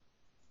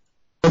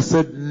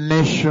blessed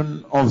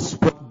nation of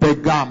Spain, the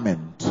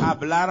garment,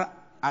 hablar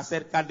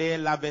acerca de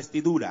la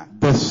vestidura,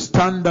 the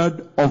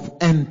standard of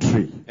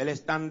entry. el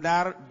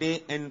estándar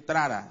de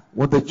entrada,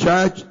 What the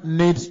church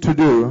needs to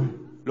do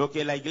lo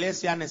que la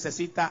iglesia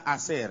necesita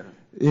hacer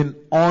in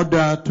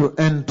order to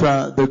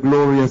enter the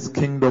glorious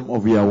kingdom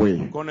of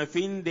Yahweh. con el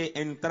fin de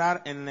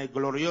entrar en el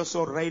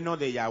glorioso reino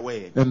de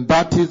Yahweh. And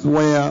that is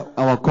where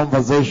our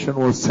conversation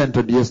was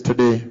centered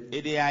yesterday.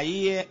 Y de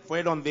ahí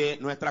fue donde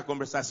nuestra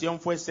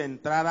conversación fue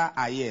centrada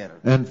ayer.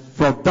 And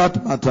for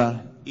that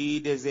matter,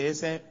 Y desde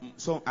ese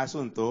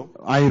asunto,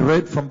 I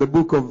read from the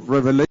book of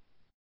Revelation,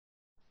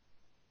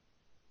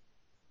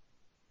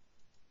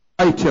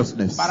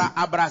 righteousness, para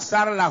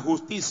abrazar la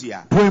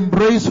justicia, to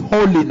embrace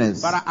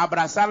holiness, para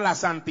abrazar la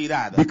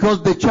santidad,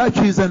 because the church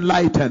is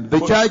enlightened,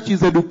 the church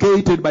is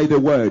educated by the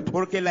word,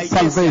 porque la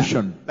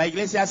salvation.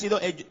 iglesia ha sido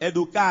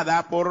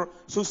educada por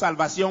su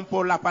salvación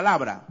por la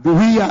palabra.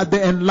 We are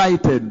the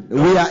enlightened.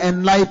 We are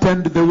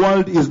enlightened. The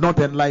world is not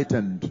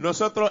enlightened.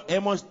 Nosotros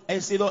hemos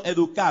sido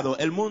educados,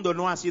 el mundo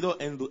no ha sido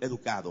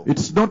educado.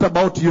 It's not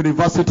about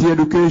university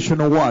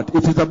education or what.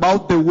 It is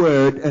about the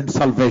word and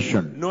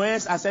salvation. No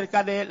es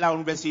acerca de la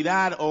universidad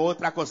o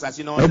otra cosa,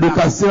 sino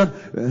Educación,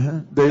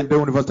 the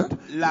universidad.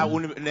 la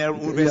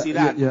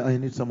universidad. Yeah, I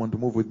need someone to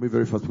move with me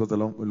very fast because a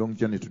long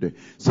journey today.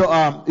 So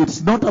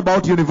it's not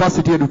about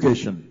university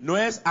education. No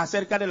es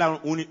acerca de la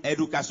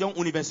educación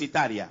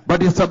universitaria,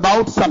 But it's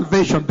about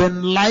salvation, the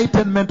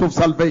enlightenment of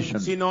salvation.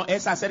 sino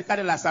es acerca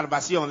de la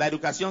salvación, la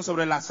educación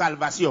sobre la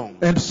salvación.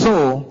 And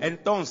so,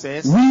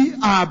 Entonces, we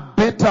are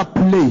better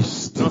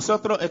placed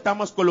nosotros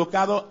estamos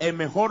colocados en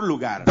mejor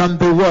lugar than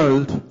the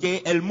world.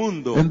 que el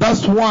mundo. And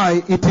that's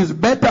why it is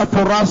better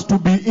for us to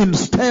be in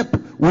step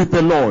with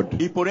the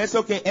Lord. Y por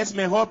eso que es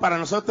mejor para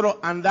nosotros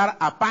andar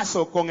a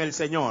paso con el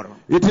Señor.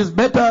 It is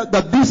better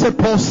that this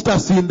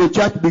apostasy in the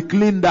church be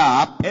cleaned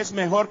up, Es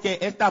mejor que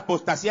esta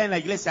apostasía en la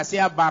iglesia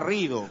sea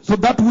barrido, so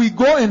that we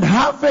go and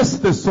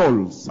harvest the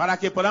souls para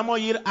que podamos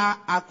ir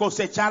a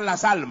cosechar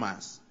las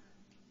almas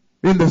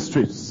in the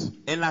streets.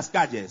 en las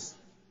calles.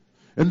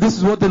 And this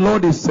is what the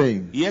Lord is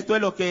saying. Y esto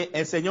es lo que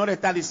el Señor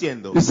está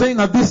diciendo. He's saying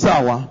at this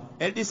hour,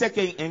 Él dice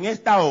que en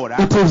esta hora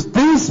it is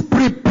this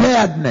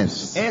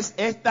preparedness, es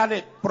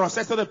este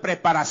proceso de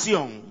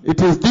preparación it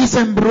is this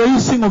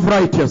embracing of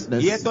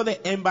righteousness, y esto de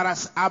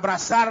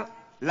abrazar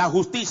la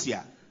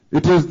justicia,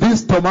 it is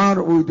this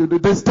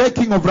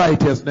taking of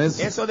righteousness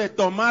eso de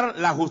tomar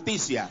la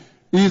justicia,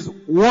 is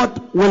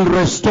what will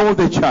restore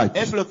the church.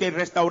 es lo que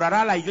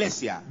restaurará la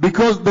iglesia.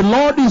 Because the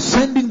Lord is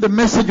sending the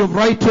message of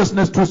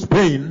righteousness to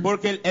Spain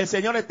Porque el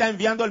Señor está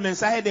enviando el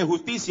mensaje de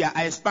justicia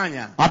a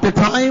España. at a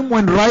time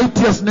when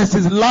righteousness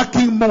is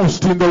lacking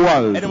most in the En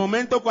el world.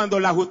 momento cuando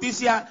la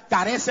justicia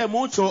carece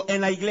mucho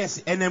en la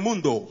iglesia, en el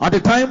mundo. At a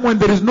time when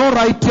there is no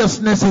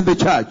righteousness in the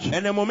church.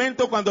 En el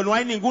momento cuando no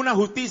hay ninguna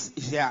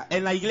justicia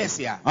en la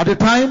iglesia. At a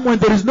time when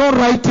there is no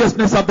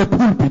righteousness at the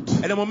pulpit.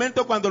 En el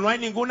momento cuando no hay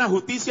ninguna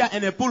justicia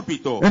en el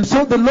púlpito. And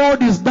so the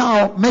Lord is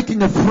now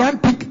making a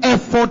frantic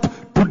effort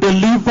to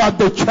deliver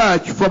the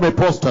church from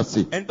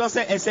apostasy.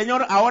 Entonces el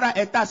Señor ahora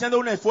está haciendo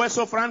un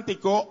esfuerzo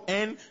frantico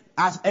en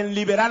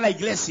liberar la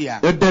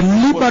iglesia. A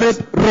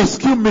deliberate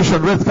rescue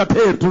mission,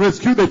 rescatar, to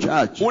rescue the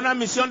church. Una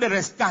misión de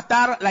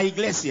rescatar la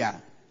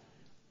iglesia.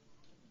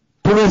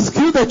 To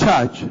rescue the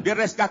church De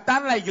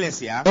rescatar la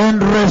iglesia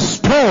and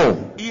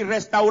restore y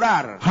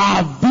restaurar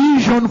her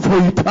vision for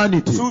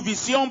eternity. su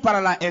visión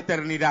para la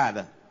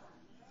eternidad.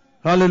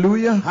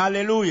 Hallelujah.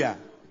 Aleluya.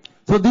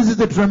 So this is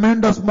a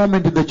tremendous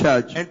moment in the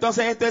church.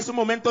 Entonces este es un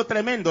momento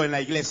tremendo en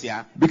la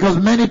iglesia, Because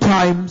many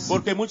times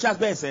porque muchas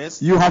veces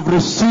you have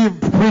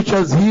received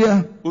preachers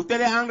here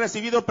ustedes han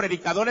recibido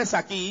predicadores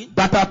aquí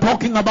that are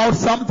talking about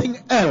something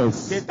que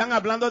else. están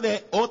hablando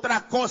de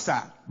otra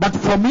cosa, But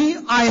for me,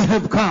 I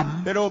have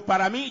come pero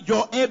para mí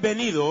yo he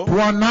venido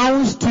to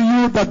announce to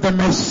you that the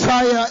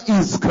Messiah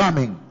is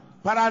coming.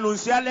 para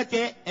anunciarle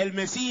que el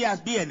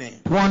Mesías viene,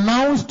 To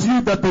announce to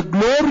you that the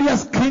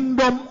glorious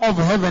kingdom of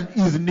heaven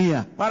is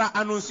near. para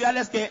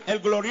anunciarles que el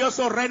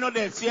glorioso reino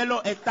del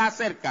cielo está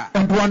cerca,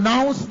 And to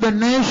announce the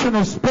nation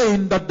of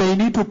Spain that they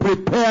need to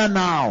prepare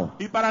now.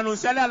 y para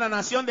anunciarle a la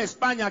nación de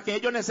España que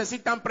ellos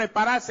necesitan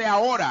prepararse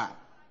ahora,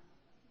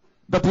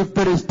 That if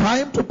there is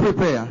time to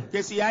prepare,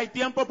 que si hay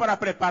tiempo para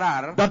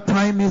preparar, that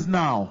time is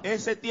now.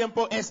 ese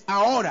tiempo es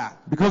ahora.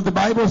 Because the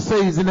Bible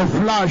says in a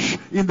flash,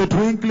 in the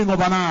twinkling of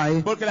an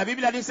eye, Porque la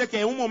Biblia dice que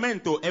en un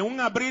momento, en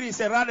un abrir y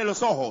cerrar de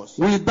los ojos,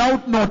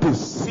 without notice,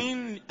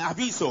 sin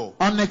aviso,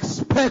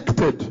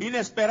 unexpected,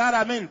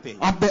 inesperadamente,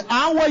 at the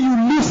hour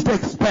you least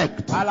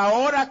expect, a la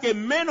hora que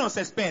menos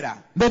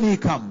espera, then he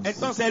comes.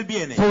 entonces Él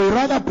viene. So we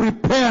rather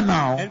prepare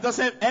now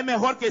Entonces es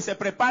mejor que se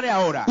prepare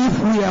ahora, if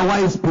we are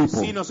wise si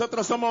people.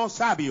 nosotros somos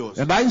sabios.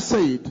 And I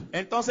said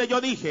Entonces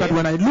yo dije, that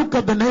when I look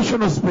at the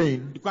nation of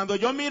Spain, cuando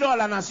yo miro a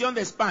la nación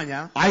de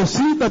España, I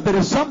see that there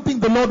is something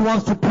the Lord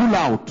wants to pull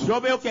out yo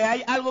veo que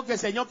hay algo que el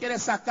Señor quiere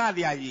sacar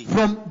de allí,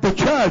 from the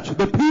church,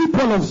 the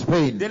people of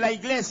Spain. de la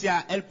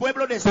iglesia, el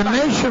pueblo de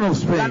España, nation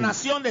of la Spain,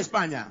 nación de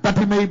España, that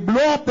he may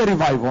blow up the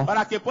revival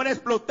para que pueda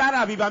explotar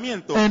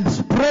avivamiento and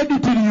spread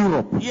it in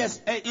Europe, y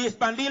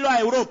expandirlo a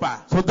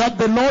Europa, so that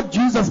the Lord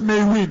Jesus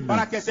may win.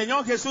 para que el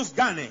Señor Jesús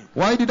gane.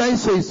 Why did I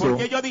say so? ¿Por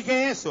qué yo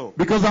dije eso?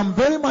 Because I'm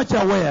very much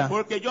aware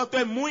Porque yo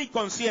estoy muy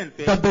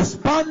consciente that the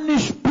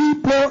Spanish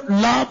people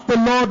love the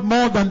Lord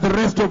more than the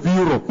rest of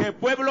Europe. que el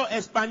pueblo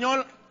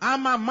español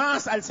ama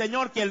más al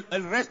Señor que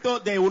el resto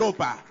de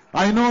Europa.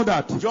 I know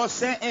that. Yo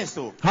sé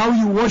eso. How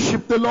you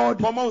worship the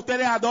Lord, Cómo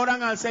ustedes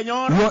adoran al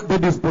Señor. the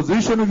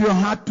disposition of your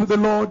heart to the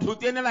Lord. Tú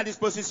tienes la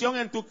disposición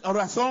en tu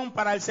corazón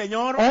para el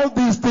Señor. All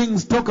these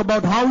things talk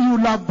about how you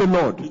love the Y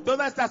Lord.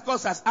 todas estas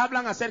cosas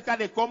hablan acerca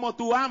de cómo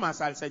tú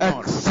amas al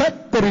Señor.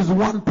 Except there is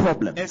one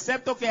problem,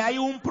 Excepto que hay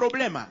un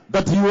problema,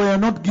 that you were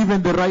not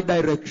given the right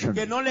direction.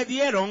 que no le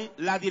dieron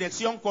la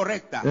dirección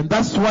correcta. And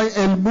that's why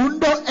El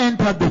Mundo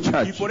entered the Y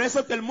church. por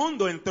eso que el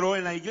mundo entró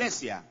en la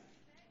iglesia.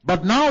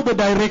 But now the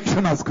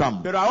direction has come.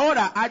 Pero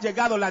ahora ha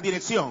llegado la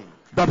dirección.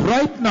 That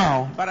right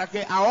now, Para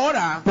que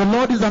ahora the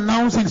Lord is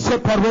announcing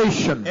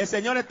separation. el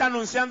Señor está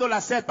anunciando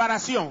la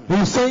separación.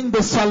 He's saying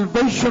the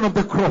salvation of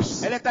the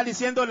cross Él está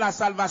diciendo la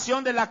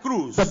salvación de la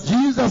cruz that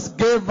Jesus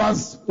gave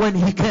us when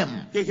he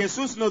came que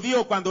Jesús nos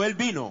dio cuando Él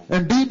vino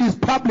and did his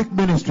public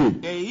ministry.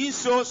 e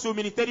hizo su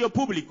ministerio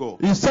público.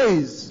 He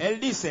says Él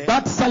dice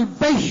that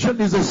salvation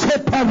is a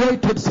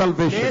separated que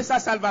salvation. esa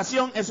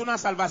salvación es una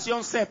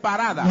salvación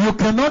separada. You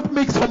cannot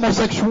mix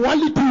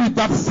homosexuality with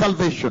that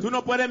salvation. Tú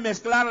no puedes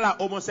mezclar la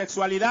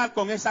homosexualidad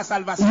con esa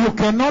salvación. You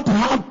cannot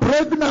have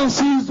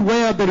pregnancies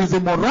where there is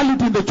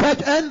immorality in the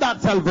church and that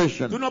Tú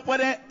salvation. no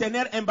puedes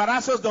tener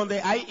embarazos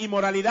donde hay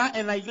inmoralidad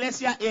en la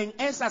iglesia en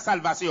esa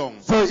salvación.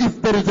 So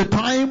if there is a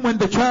time when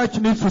the church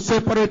needs to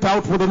separate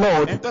out for the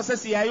Lord, Entonces,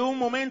 si hay un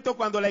momento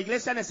cuando la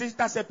iglesia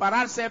necesita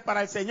separarse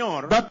para el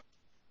Señor, that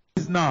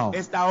is now.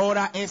 esta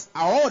hora es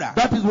ahora.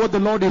 That is what the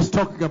Lord is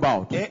talking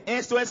about.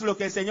 Esto es lo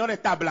que el Señor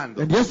está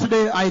hablando. And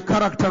yesterday I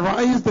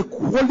characterized the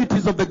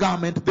qualities of the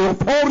garment, the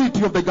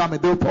authority of the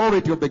garment, the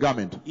authority of the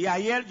garment. Y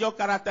ayer yo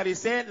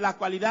caractericé la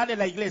cualidad de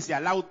la iglesia,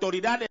 la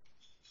autoridad de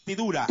la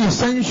vestidura.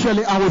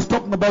 Essentially, I was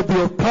talking about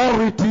the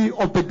authority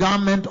of the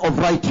garment of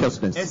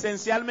righteousness.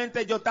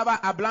 Esencialmente yo estaba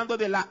hablando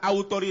de la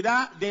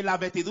autoridad de la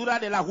vestidura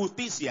de la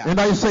justicia. And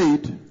I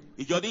said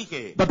Y yo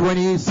dije that when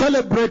he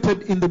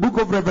celebrated in the book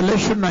of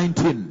Revelation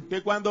 19,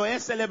 que cuando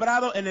es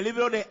celebrado en el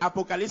libro de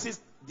Apocalipsis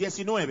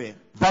 19,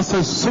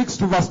 verses 6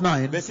 to verse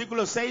 9,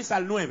 versículos 6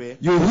 al 9,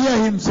 you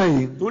hear him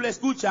saying tú le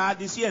escuchas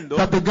diciendo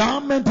that the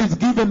garment is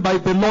given by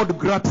the Lord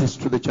gratis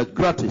to the church.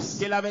 Gratis.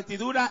 que la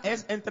vestidura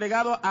es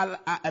entregado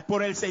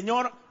por el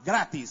Señor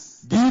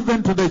gratis,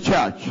 Given to the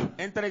church.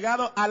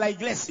 entregado a la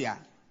iglesia.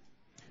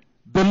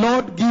 The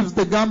Lord gives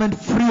the garment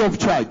free of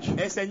charge.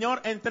 El Señor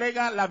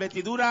entrega la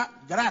vestidura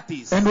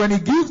gratis. And when he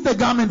gives the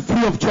garment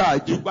free of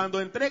charge, Cuando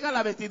entrega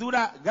la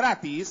vestidura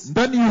gratis,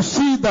 then you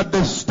see that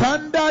the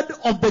standard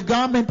of the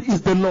garment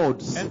is the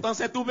Lord's.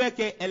 entonces tú ves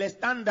que el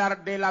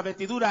estándar de la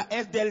vestidura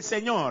es del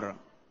Señor,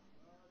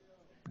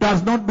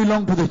 Does not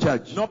belong to the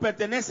church. no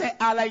pertenece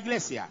a la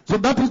iglesia. So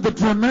that is the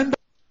tremendous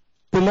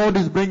the Lord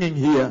is bringing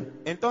here.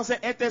 Entonces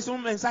este es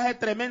un mensaje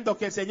tremendo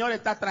que el Señor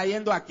está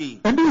trayendo aquí.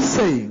 And he's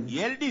saying Y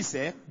Él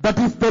dice that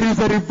if there is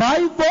a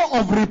revival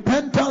of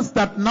repentance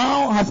that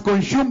now has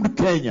consumed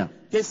Kenya,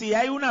 que si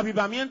hay un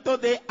avivamiento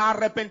de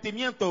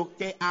arrepentimiento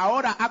que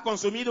ahora ha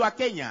consumido a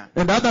Kenia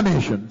and other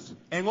nations,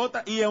 en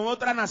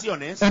otras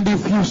naciones, and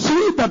if you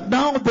see that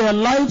now their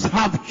lives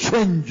have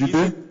changed,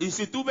 y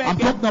si tú ves I'm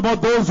que talking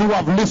about those who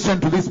have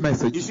listened to this Y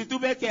message, si tú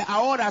ves que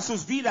ahora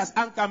sus vidas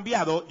han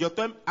cambiado, yo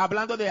estoy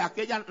hablando de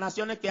aquellas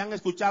naciones que han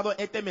escuchado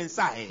este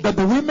mensaje. that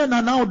the women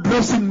are now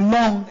dressing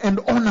long and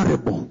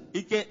honorable.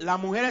 Y que las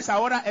mujeres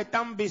ahora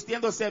están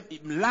vistiéndose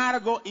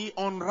largo y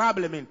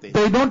honrablemente.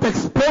 They don't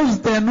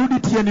expose their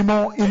nudity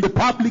anymore in the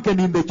public and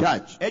in the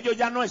church. Ellos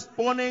ya no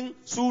exponen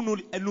su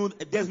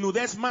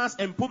desnudez más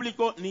en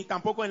público ni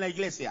tampoco en la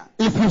iglesia.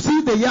 If you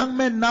see the young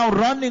men now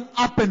running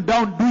up and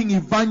down doing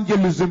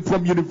evangelism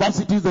from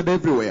universities and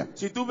everywhere,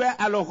 Si tú ves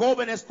a los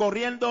jóvenes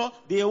corriendo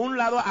de un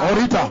lado a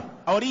otro,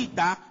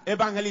 ahorita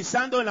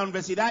evangelizando en la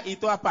universidad y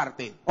toda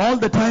parte. all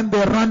the time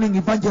they're running,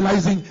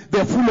 evangelizing,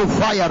 they're full of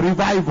fire,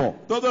 revival.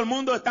 Todo el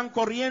mundo están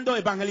corriendo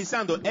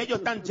evangelizando. Ellos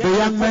están The llenos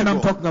young de men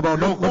I'm fuego. talking about,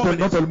 Los not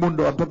jóvenes. El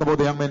Mundo, I'm talking about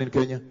the young men in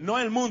Kenya. No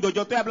el mundo,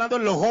 yo estoy hablando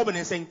de los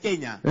jóvenes en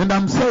Kenia. And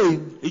I'm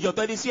saying, Y yo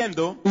estoy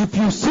diciendo, if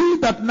you see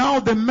that now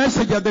the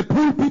message at the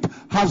pulpit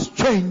has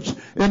changed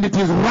and it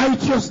is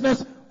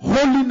righteousness,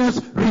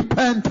 holiness,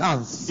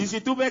 repentance, y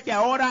si tú ves que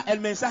ahora el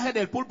mensaje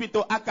del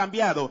púlpito ha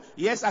cambiado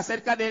y es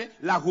acerca de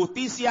la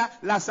justicia,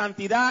 la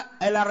santidad,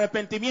 el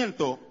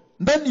arrepentimiento,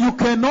 then you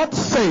cannot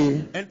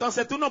say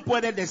entonces tú no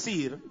puedes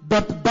decir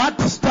that that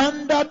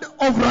standard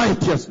of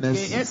righteousness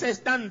que ese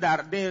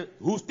estándar de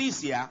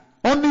justicia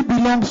only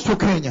belongs to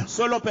Kenya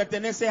solo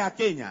pertenece a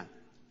Kenia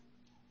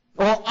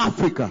or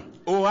Africa.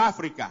 o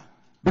África.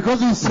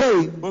 Because he's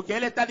saying, Porque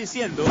él está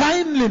diciendo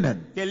fine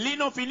linen, que el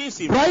lino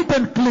finísimo, bright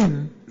and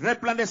clean,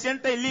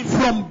 resplandeciente y limpio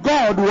from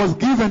God was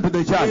given to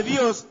the de church.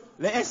 Dios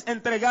le es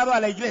entregado a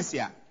la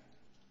iglesia.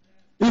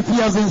 if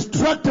he has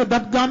instructed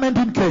that garment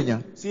in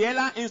Kenya, si él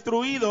ha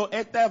instruido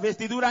esta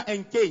vestidura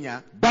en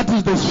Kenia, that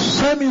is the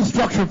same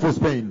instruction for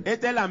Spain.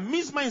 esta es la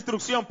misma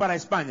instrucción para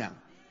España.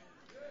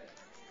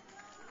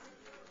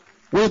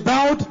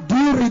 Without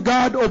due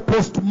regard of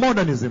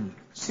postmodernism,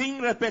 Sin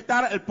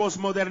respetar el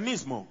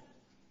posmodernismo,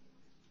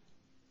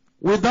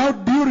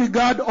 without due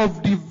regard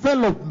of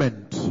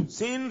development.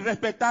 sin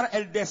respetar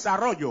el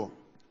desarrollo.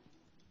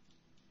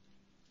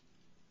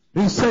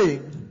 He's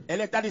saying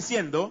Él está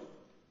diciendo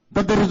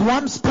that there is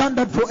one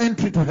standard for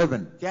entry to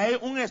heaven. que hay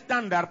un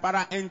estándar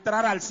para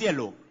entrar al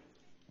cielo.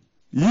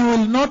 You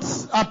will not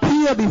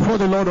appear before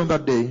the Lord on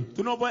that day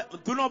Tú no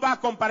vas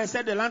a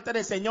comparecer delante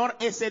del Señor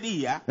ese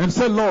día and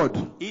say,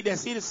 Lord, y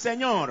decir,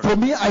 Señor, for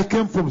me I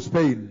came from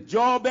Spain.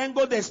 yo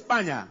vengo de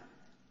España.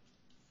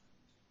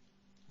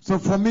 So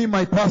for me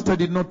my pastor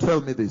did not tell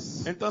me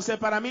this. Entonces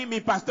para mí,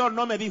 mi pastor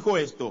no me dijo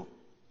esto.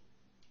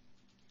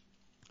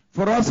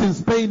 For us in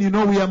Spain, you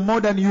know, we are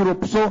modern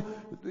Europe, so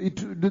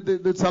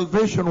the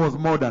salvation was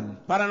modern.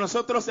 Para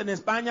nosotros en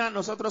España,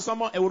 nosotros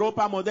somos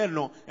Europa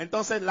moderno.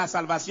 Entonces la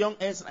salvación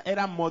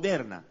era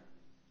moderna.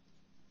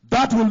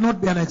 That will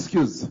not be an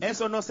excuse.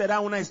 Eso no será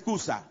una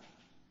excusa.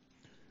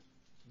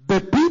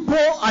 The people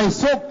I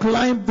saw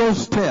climb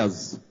those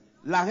stairs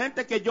La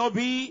gente que yo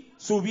vi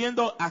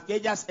subiendo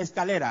aquellas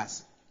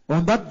escaleras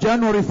on that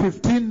January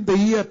 15, the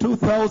year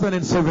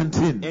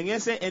 2017, en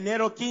ese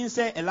enero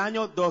 15, el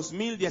año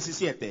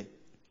 2017,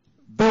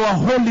 they were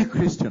holy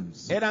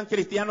Christians. eran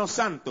cristianos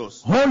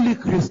santos. Holy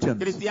Christians.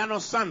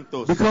 Cristianos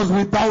santos. Because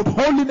without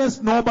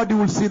holiness, nobody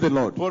will see the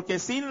Lord. Porque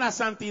sin la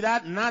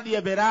santidad nadie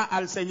verá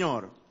al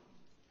Señor.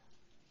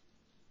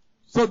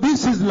 So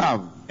this is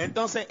love.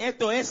 Entonces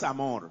esto es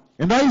amor.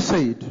 And I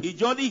said Y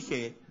yo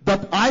dije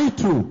that I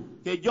too,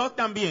 que yo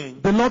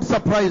también, the Lord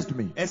surprised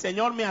me. el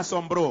Señor me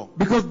asombró.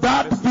 Because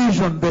that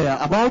vision there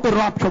about the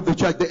rapture of the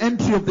church, the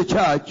entry of the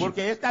church,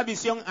 Porque esta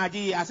visión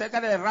allí acerca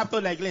del rapto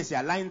de la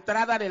iglesia, la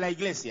entrada de la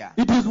iglesia,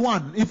 it is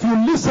one. If you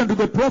listen to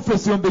the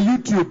prophecy on the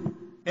YouTube,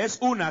 es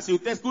una. Si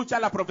usted escucha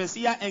la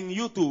profecía en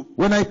YouTube,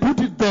 when I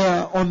put it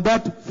there on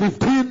that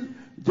 15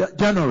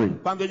 January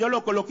cuando yo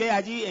lo coloqué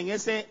allí en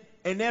ese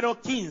enero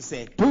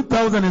 15,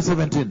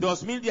 2017,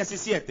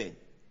 2017,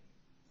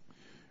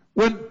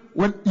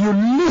 when you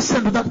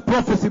listen to that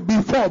prophecy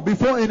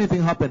before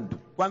anything happened,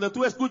 cuando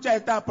tú escuchas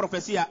esta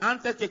profecía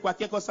antes que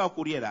cualquier cosa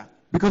ocurriera,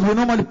 because we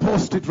normally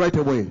post it right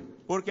away,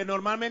 porque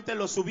normalmente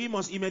lo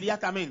subimos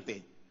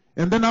inmediatamente,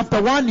 and then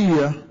after 1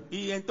 year,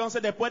 y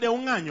entonces después de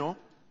un año,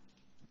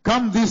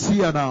 come this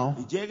year now,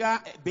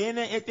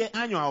 viene este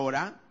año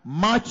ahora,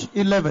 March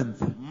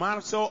 11th,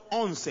 marzo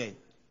 11,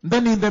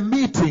 then in the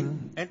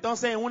meeting,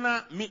 entonces en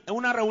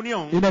una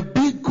reunión, in a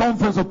big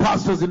conference of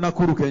pastors in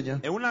Nakuru, Kenya,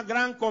 en una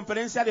gran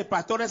conferencia de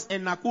pastores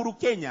en Nakuru,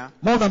 Kenya,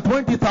 more than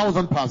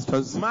 20,000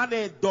 pastors, más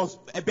de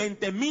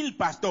 20,000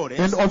 pastores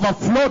and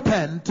overflow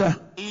tent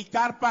y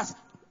carpas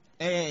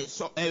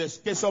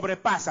que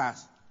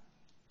sobrepasas,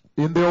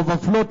 in the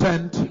overflow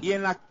tent. y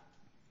en la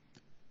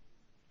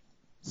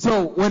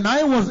So when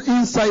I was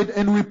inside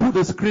and we put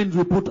the screens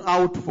we put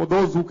out for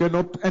those who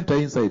cannot enter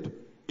inside.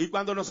 y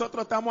cuando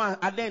nosotros estamos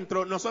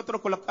adentro,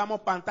 nosotros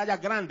colocamos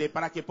pantallas grandes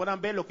para que puedan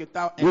ver lo que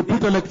está We put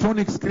dentro.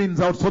 electronic screens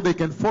out so they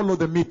can follow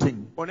the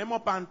meeting.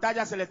 Ponemos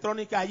pantallas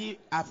electrónicas allí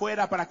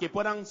afuera para que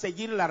puedan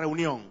seguir la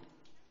reunión.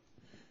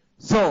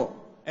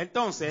 So the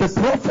Entonces,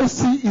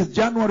 prophecy is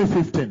January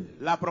 15,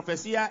 la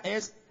profecía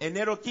es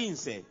enero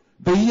 15,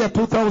 the year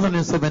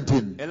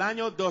 2017. el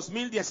año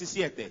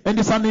 2017. And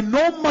it's an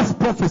enormous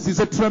prophecy. It's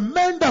a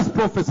tremendous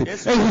prophecy.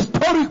 Es- A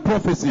historic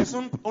prophecy. Es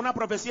una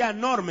profecía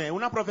enorme,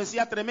 una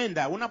profecía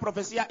tremenda, una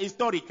profecía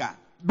histórica.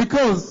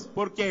 Because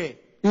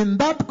Porque in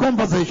that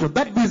conversation,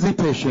 that en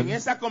visitation,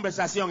 esa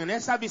conversación, en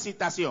esa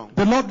visitación,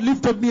 the Lord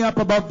lifted me up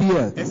above the el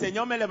earth.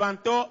 Señor me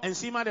levantó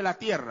encima de la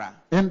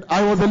tierra. And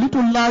I was a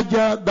little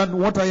larger than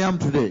what I am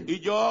today. Y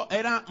yo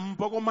era un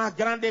poco más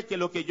grande que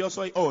lo que yo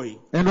soy hoy.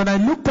 And when I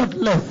looked at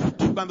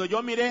left, Cuando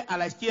yo miré a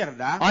la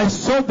izquierda, I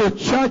saw the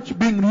church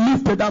being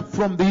lifted up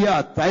from the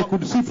earth. I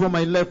could see from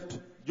my left.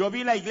 yo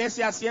vi la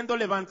iglesia siendo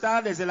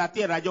levantada desde la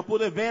tierra. Yo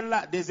pude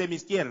verla desde mi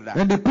izquierda.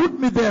 And they put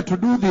me there to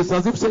do this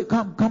as if say,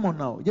 come on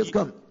now, just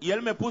come. Y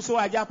él me puso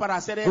allá para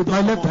hacer With esto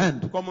my left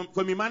hand.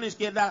 con mi mano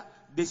izquierda,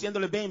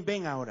 diciéndole,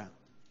 ven ahora.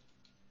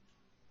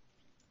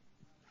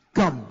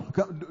 Come,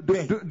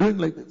 doing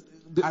like this.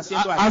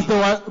 Haciendo As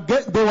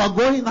así. they were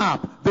going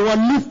up, they were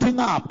lifting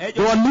up, they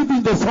were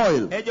leaving the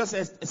soil. Ellos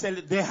se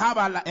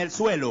dejaban el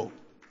suelo.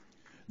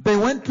 They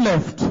went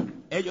left,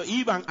 Ellos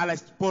iban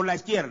por la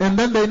izquierda. and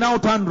then they now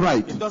turned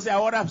right. Entonces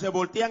ahora se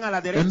voltean a la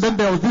And derecha. then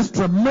there was this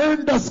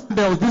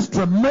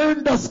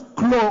tremendous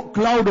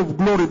cloud of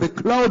glory, the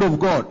cloud of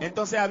God.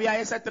 Entonces había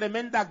esa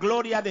tremenda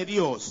gloria de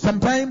Dios.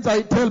 Sometimes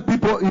I tell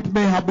people it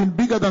may have been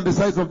bigger than the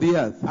size of the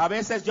earth. A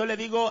veces yo le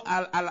digo a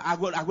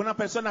alguna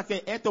persona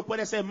que esto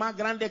puede ser más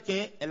grande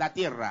que la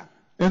tierra.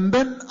 And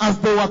then as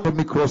they were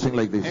me crossing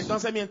like this,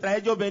 Entonces mientras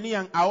ellos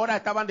venían, ahora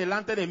estaban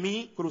delante de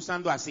mí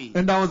cruzando así.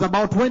 and I was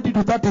about 20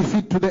 to 30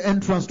 feet to the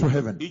entrance to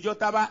heaven. Y yo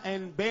estaba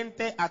en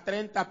 20 a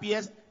 30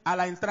 pies a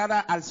la entrada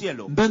al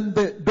cielo. Then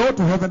the door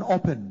to heaven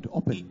opened.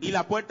 Y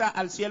la puerta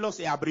al cielo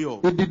se abrió.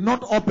 It did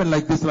not open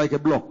like this, like a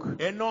block,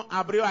 Él no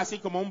abrió así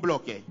como un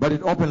bloque. but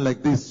it opened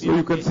like this. So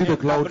you can see the Él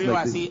clouds abrió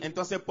like así, this.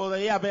 entonces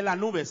podía ver las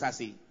nubes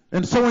así.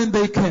 And so when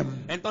they came,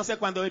 Entonces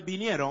cuando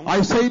vinieron,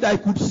 I said I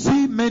could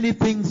see many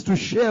things to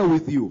share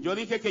with you. yo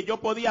dije que yo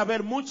podía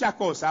ver muchas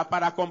cosas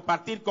para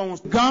compartir con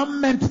usted.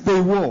 Garment they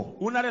wore,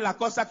 Una de las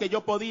cosas que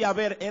yo podía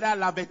ver era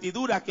la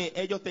vestidura que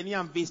ellos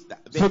tenían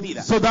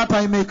vestida. so that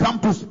I may come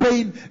to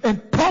Spain and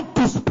talk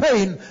to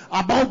Spain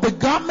about the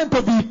garment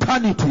of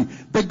eternity,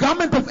 the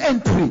garment of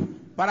entry.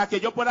 Para que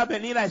yo pueda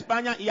venir a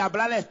España y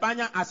hablar a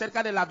España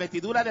acerca de la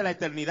vestidura de la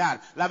eternidad,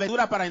 la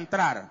vestidura para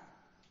entrar.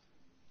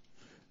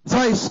 So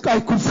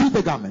I could see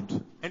the garment.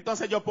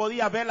 Entonces yo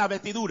podía ver la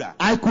vestidura.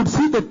 I could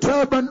see the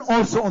turban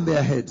also on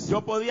their heads.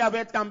 Yo podía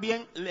ver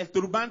también el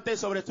turbante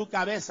sobre su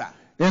cabeza.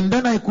 And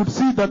then I could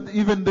see that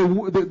even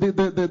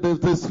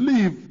the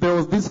sleeve, there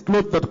was this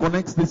cloth that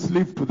connects this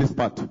sleeve to this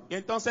part. Y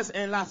entonces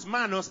en las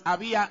manos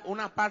había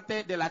una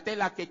parte de la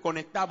tela que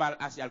conectaba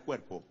hacia el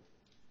cuerpo.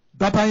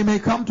 That I may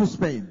come to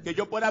Spain, Que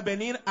yo pueda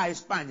venir a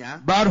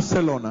España,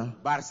 Barcelona,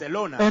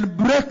 Barcelona, and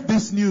break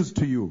this news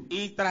to you.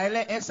 y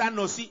traerle esa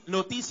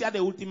noticia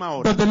de última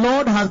hora. That the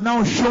Lord has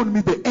now shown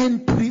me the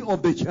entry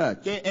of the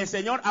church. Que el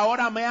Señor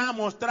ahora me ha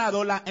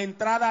mostrado la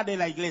entrada de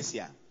la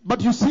iglesia.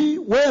 But you see,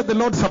 where the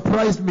Lord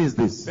surprised me is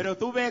this. Pero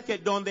tú ves que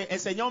donde el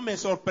Señor me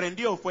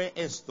sorprendió fue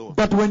esto.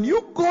 That when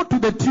you go to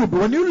the tube,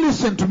 when you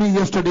listen to me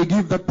yesterday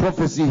give that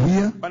prophecy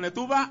here, Cuando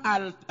tú vas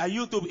a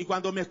YouTube y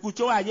cuando me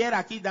escuchó ayer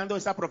aquí dando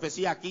esa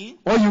profecía aquí,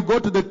 or you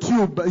go to the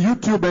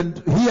YouTube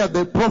and hear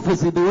the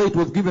prophecy the way it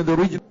was given, the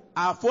original,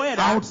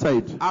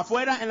 outside.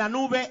 afuera en la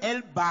nube,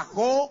 él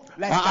bajó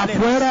la escalera.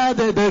 Afuera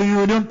de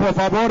reunión, por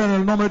favor, en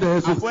el nombre de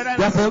Jesús. Afuera de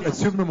la Just, reunión.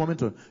 excuse me a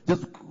momento.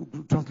 Just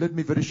translate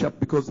me very sharp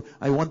because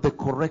I want the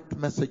correct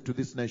message to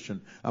this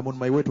nation. I'm on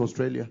my way to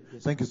Australia.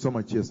 Thank you so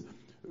much. Yes.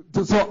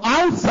 So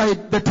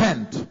outside the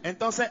tent,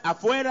 Entonces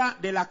afuera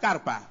de la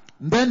carpa,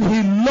 then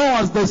he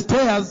lowers the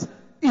stairs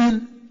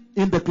in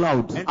the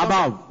clouds,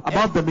 Entonces,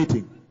 above the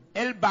meeting.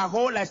 él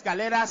bajó las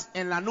escaleras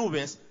en las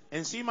nubes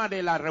encima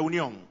de la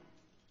reunión.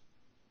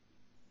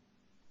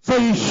 So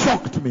he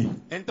shocked me.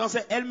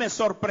 Entonces él me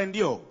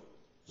sorprendió.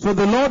 So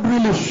the Lord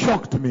really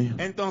shocked me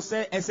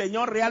Entonces el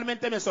Señor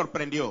realmente me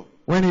sorprendió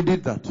when he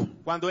did that.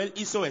 cuando él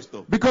hizo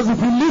esto. Because if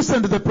you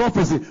listen to the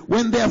prophecy,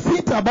 when their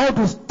feet are about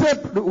to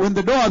step, when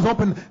the door is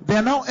open, they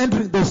are now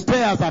entering, the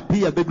stairs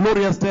appeared, the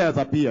glorious stairs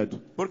appeared.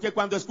 Porque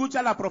cuando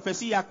escucha la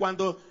profecía,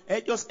 cuando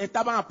ellos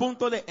estaban a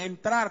punto de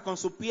entrar con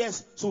sus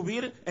pies,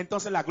 subir,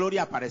 entonces la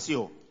gloria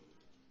apareció.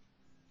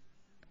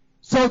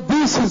 So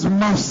this is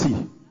mercy.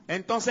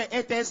 Entonces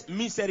esta es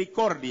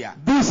misericordia.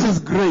 This is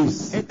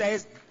grace. Esta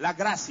es la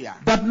gracia.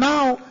 That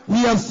now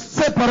he has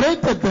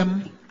separated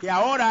them Que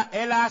ahora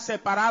él ha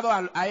separado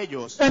a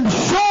ellos and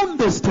shown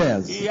the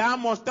stairs. y ha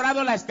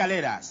mostrado las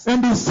escaleras.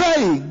 And he's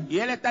saying, Y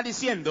él está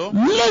diciendo,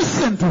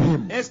 listen to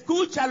him.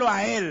 escúchalo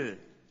a él.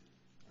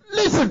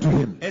 Listen to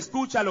him.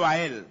 Escúchalo a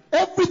él.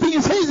 Everything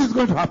he says is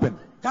going to happen.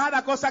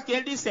 Cada cosa que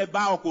él dice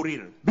va a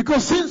ocurrir.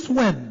 Because since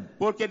when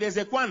Porque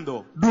desde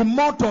cuando do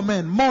mortal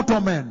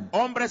men,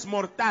 hombres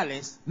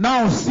mortales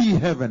now see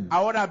heaven?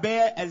 ahora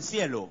ve el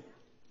cielo.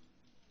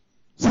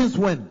 Since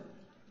when?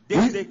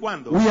 ¿Desde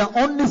cuándo? We are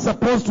only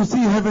supposed to see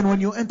heaven when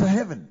you enter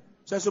heaven.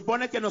 Se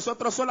supone que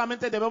nosotros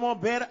solamente debemos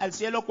ver al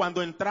cielo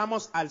cuando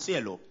entramos al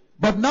cielo.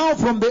 But now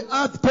from the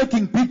earth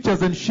taking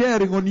pictures and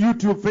sharing on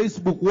YouTube,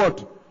 Facebook, what?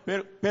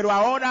 Pero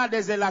ahora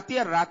desde la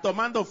tierra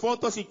tomando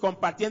fotos y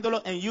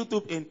compartiéndolo en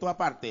YouTube en toda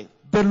parte.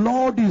 The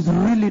Lord is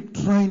really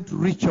trying to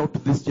reach out to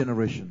this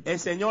generation. El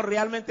Señor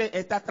realmente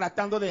está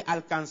tratando de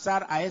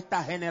alcanzar a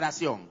esta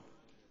generación.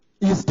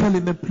 He is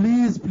telling them,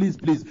 please, please,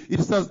 please.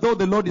 It's as though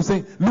the Lord is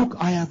saying, look,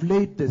 I have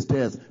laid the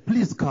stairs.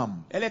 Please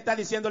come. Él está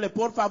diciéndole,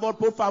 por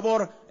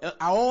favor,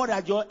 ahora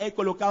yo he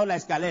colocado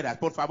las escaleras,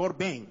 por favor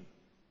ven.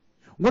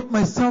 What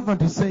my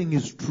servant is saying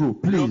is true.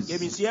 Lo que mi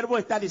Please. siervo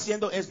está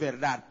diciendo es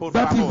verdad, por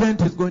That favor.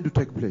 event is going to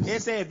take place.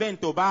 Ese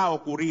evento va a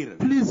ocurrir.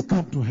 Please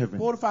come to heaven.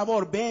 Por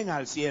favor, ven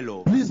al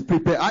cielo. Please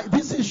prepare.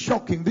 This is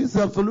shocking. This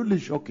is absolutely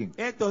shocking.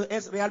 Esto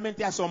es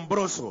realmente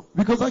asombroso,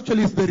 Because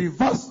actually it's the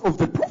reverse of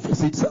the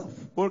prophecy itself.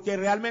 porque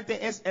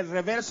realmente es el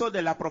reverso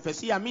de la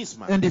profecía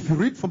misma. And if you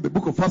read from the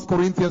book of 1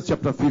 Corinthians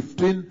chapter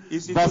 15, Y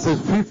si verses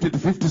 50 to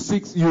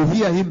 56, you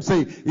hear him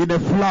say, in a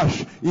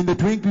flash, in the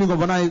twinkling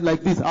of an eye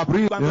like this,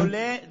 April. Cuando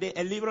Yeah? lee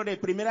el libro de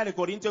Primera de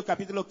Corintios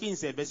capítulo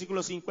 15,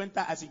 versículos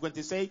 50 a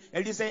 56,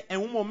 él dice en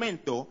un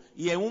momento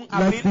y en un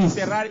abrir y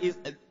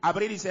this.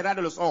 abrir y cerrar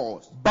de los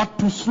ojos. But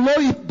to slow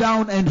it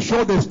down and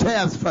show the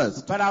stairs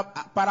first,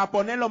 Para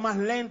ponerlo más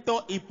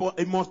lento y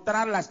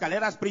mostrar las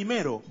escaleras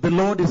primero. the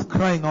Lord is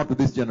crying out to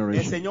this El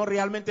generation. Señor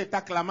realmente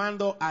está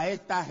clamando a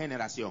esta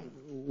generación.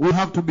 We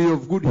have to be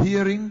of good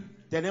hearing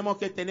Tenemos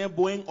que tener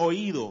buen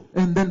oído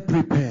and then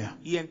prepare.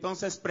 y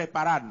entonces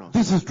prepararnos.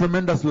 This is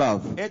tremendous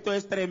love. Esto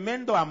es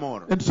tremendo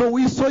amor. And so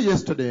we saw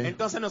yesterday,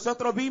 Entonces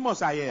nosotros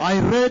vimos ayer. I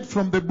read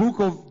from the book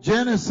of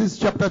Genesis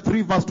chapter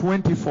 3 verse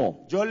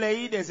 24. Yo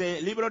leí desde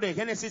el libro de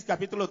Génesis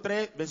capítulo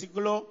 3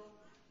 versículo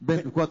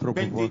 24, por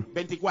 20, favor.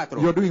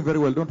 24. You're doing very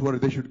well. Don't worry.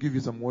 They should give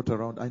you some water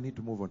around. I need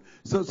to move on.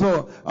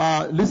 So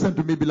listen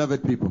to me,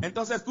 beloved people.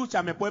 Entonces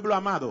escúchame, pueblo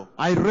amado.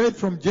 I read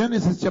from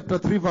Genesis chapter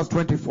 3, verse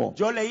 24.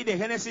 Yo leí de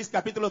Génesis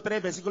capítulo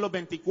 3, versículo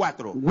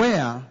 24.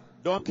 Where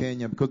Don-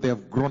 Kenya, because they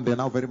have grown, they're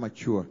now very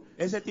mature.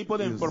 Ese tipo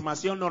de Yes.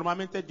 información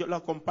normalmente yo la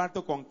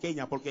comparto con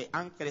Kenia porque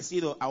han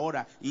crecido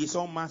ahora y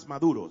son más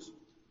maduros.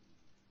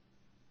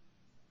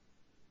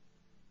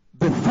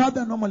 The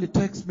father normally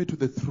takes me to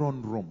the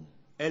throne room.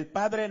 El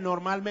padre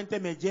normalmente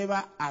me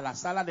lleva a la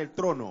sala del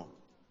trono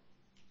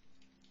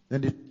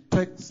And he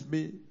takes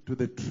me to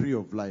the tree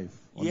of life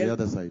on the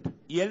other side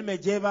y él me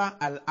lleva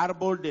al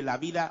árbol de la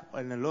vida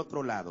en el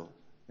otro lado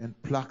and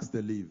plucks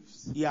the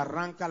leaves y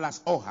arranca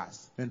las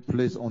hojas and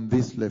place on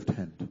this left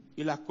hand.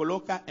 y las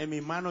coloca en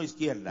mi mano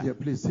izquierda. Yeah,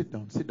 please sit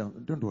down.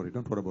 Don't worry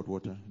about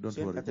water. Don't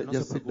Siéntate, worry. no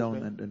Just se sit down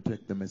preocupe. and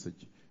take the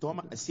message.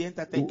 Toma,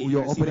 siéntate y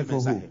You're recibe opening el for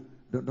who? mensaje.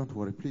 Don't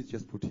worry. Please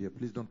just put here.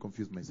 Please don't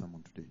confuse my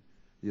sermon today.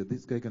 Yeah,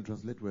 this guy can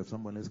translate. We have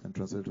someone else can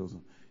translate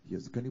also.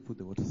 Yes, can you put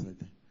the water side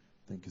there?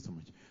 Thank you so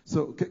much.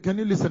 So, can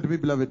you listen to me,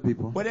 beloved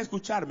people? Puede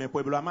escucharme,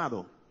 pueblo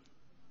amado.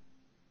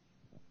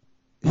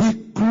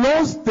 He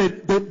closed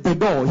the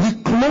door.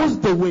 He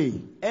closed the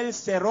way Él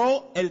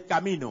cerró el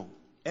camino.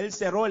 Él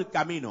cerró el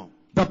camino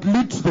that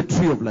leads to the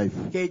tree of life.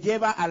 que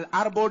lleva al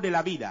árbol de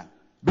la vida.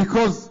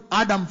 Because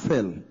Adam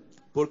fell.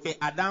 Porque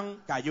Adán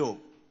cayó.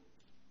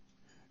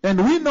 And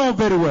we know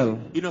very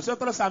well Y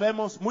nosotros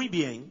sabemos muy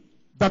bien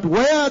that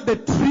where the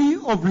tree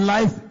of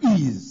life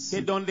is,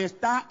 que donde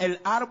está el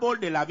árbol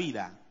de la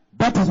vida,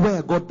 that is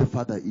where God the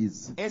Father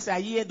is. es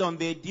ahí es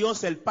donde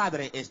Dios el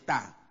Padre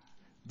está.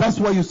 That's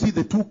why you see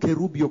the two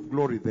cherubi of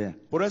glory there.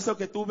 Por eso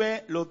que tú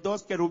ves los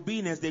dos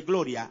querubines de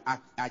gloria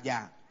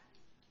allá.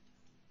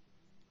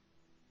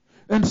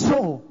 And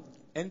so,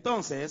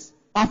 Entonces,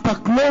 after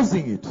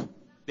closing it,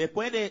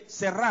 después de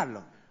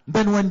cerrarlo,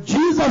 then when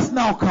Jesus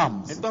now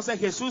comes, entonces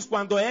Jesús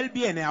cuando Él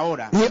viene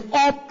ahora, He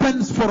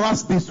opens for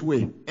us this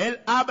way. Él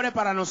abre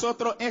para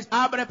nosotros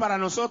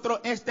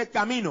este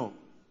camino.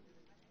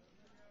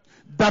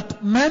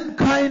 That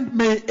mankind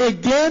may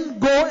again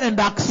go and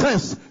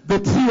access the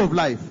tree of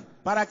life.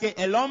 Para que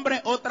el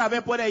hombre otra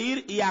vez pueda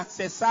ir y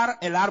accesar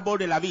el árbol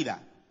de la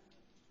vida.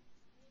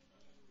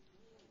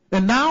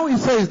 And now he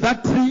says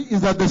that tree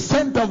is at the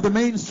center of the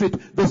main street,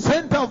 the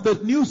center of the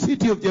new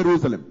city of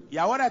Jerusalem. Y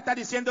ahora está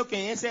diciendo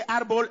que ese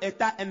árbol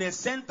está en el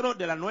centro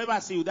de la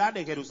nueva ciudad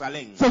de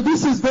Jerusalén. So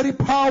this is very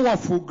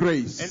powerful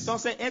grace.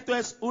 Entonces esto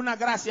es una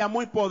gracia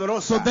muy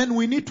poderosa. So then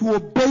we need to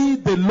obey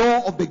the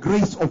law of the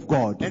grace of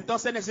God.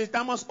 Entonces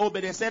necesitamos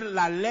obedecer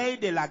la ley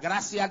de la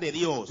gracia de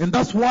Dios. And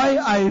that's why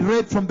I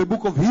read from the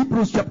book of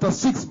Hebrews chapter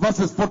 6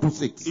 verses 4 to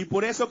 6. Y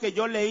por eso que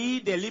yo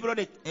leí del libro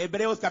de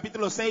Hebreos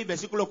capítulo 6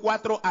 versículo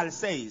 4 al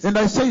 6. And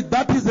I say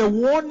that is a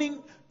warning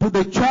to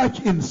the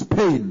church in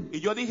Spain, Y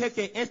yo dije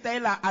que esta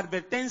es la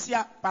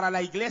advertencia para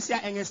la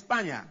iglesia en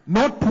España,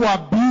 not to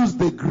abuse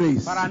the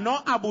grace. para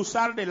no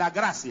abusar de la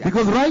gracia.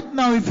 Because right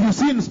now, if you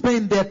see in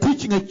Spain, they are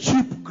teaching a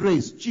cheap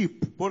grace,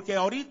 cheap. Porque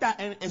ahorita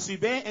si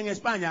ve en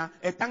España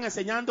están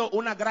enseñando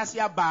una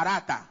gracia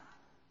barata.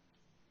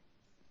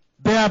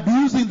 They are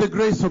abusing the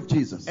grace of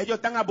Jesus. Ellos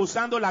están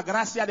abusando la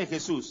gracia de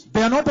Jesús.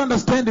 They are not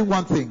understanding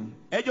one thing.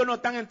 Ellos no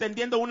están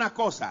entendiendo una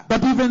cosa.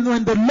 That even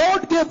when the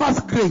Lord gave us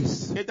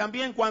grace, Que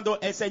también cuando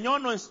el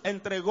Señor nos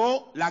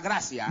entregó la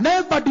gracia,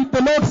 never did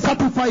the Lord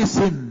sacrifice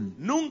sin.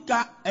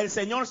 nunca el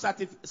Señor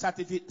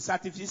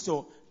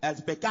satisfizo el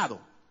pecado.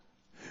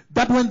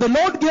 That when the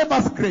Lord gave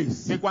us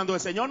grace, Que cuando el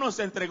Señor nos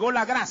entregó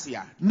la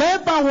gracia,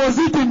 never was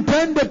it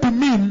intended to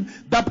mean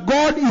that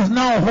God is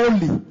now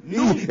holy.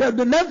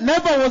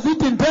 Never was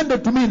it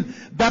intended to mean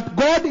that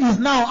God is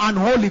now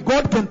unholy.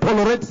 God can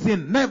tolerate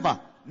sin. Never.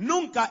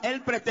 nunca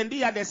Él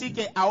pretendía decir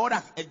que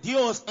ahora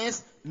Dios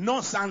es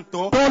no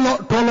santo,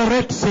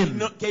 Tolerate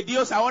sin. que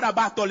Dios ahora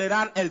va a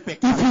tolerar el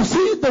pecado. If you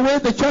see the way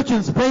the church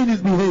in Spain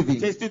is behaving,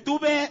 Que si tú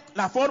ves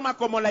la forma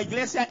como la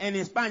iglesia en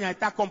España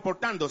está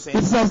comportándose,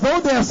 it's as though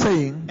they are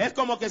saying es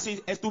como que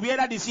si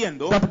estuviera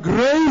diciendo that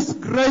grace,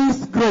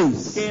 grace,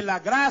 grace. que la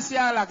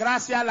gracia, la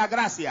gracia, la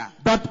gracia.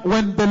 That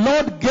when the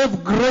Lord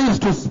gave grace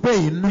to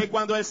Spain, Que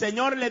cuando el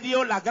Señor le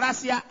dio la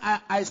gracia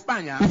a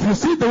España, if you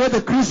see the way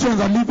the Christians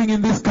are living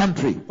in this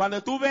country,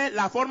 cuando tú ves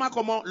la forma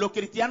como los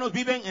cristianos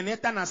viven en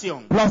esta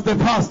nación, plus the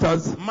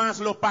pastors, más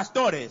los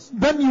pastores,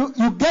 then you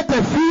get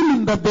a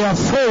feeling that they are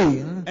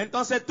saying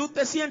entonces tú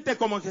te sientes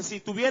como que si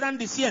estuvieran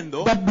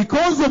diciendo that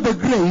because of the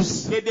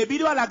grace, que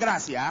debido a la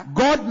gracia,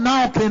 God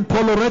now can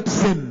tolerate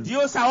sin.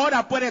 Dios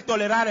ahora puede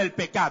tolerar el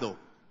pecado.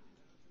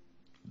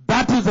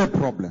 That is a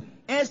problem.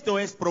 Esto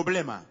es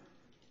problema.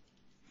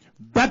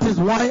 That is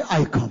why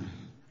I come.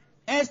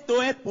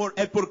 Esto es por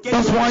el porqué.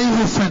 That's why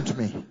He sent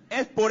me.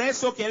 Es por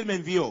eso que Él me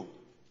envió.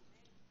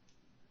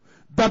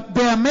 That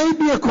there may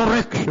be a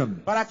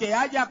correction. Para que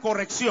haya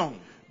corrección.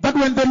 That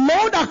when the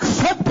Lord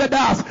accepted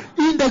us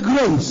in the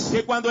grace,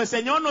 Que cuando el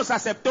Señor nos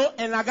aceptó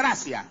en la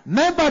gracia,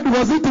 never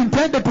was it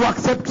intended to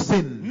accept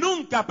sin.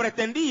 nunca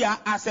pretendía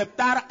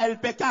aceptar el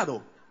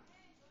pecado.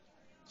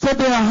 So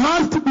there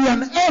has to be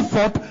an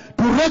effort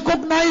to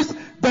recognize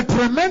the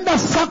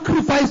tremendous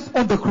sacrifice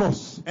on the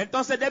cross.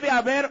 Entonces debe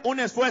haber un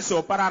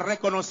esfuerzo para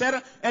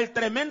reconocer el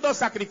tremendo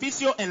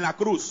sacrificio en la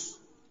cruz.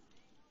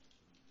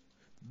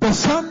 The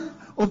Son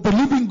of the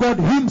living God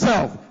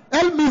himself,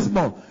 él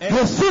mismo,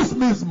 Jesús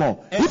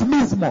mismo, él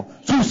mismo,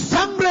 su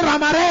sangre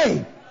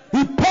derramaré,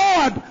 he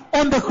poured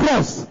on the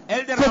cross.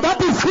 Él So derramó.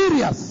 that is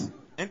serious.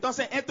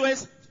 Entonces esto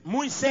es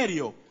muy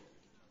serio,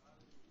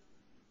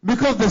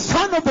 Because the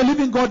Son of the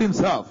living God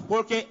himself,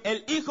 porque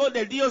el Hijo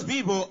del Dios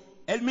vivo,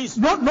 él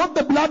mismo, not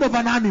the blood of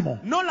an animal,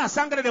 no la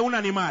sangre de un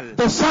animal,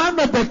 the Son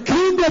of the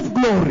King of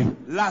glory,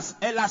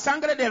 la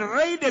sangre del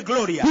Rey de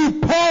Gloria, he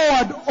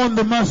poured on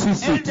the mercy él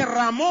seat.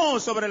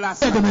 derramó sobre la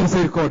The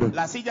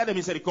misericordia. silla de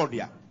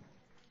misericordia.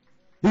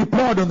 He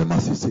poured on the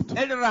mercy seat.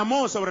 Él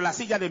derramó sobre la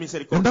silla de And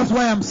misericordia. that's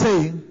why I'm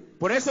saying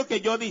Por eso que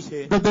yo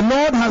dije, that the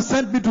Lord has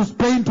sent me to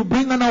Spain to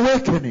bring an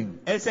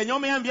awakening, el Señor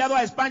me ha enviado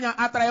a España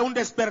a traer un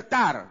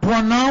despertar, to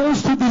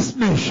announce to this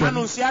nation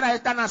anunciar a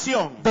esta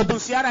nación, that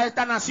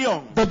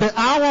the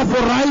hour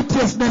for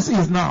righteousness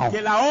is now.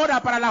 que la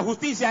hora para la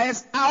justicia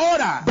es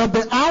ahora, That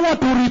the hour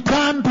to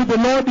return to the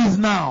Lord is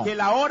now. que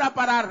la hora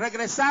para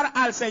regresar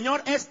al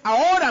Señor es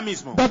ahora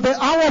mismo, That the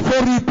hour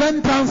for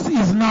repentance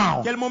is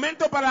now. que el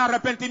momento para el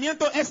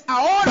arrepentimiento es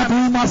ahora That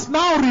mismo, we must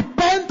now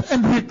repent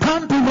and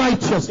return to que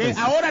righteousness.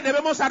 ahora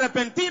debemos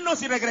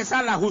arrepentirnos y regresar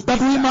a la That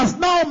we justicia, must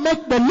now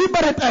make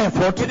deliberate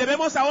effort que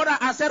debemos ahora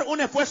hacer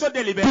un esfuerzo to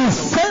deliberado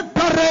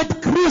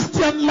separate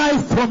Christian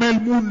life from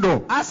el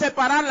mundo. a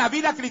separar la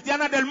vida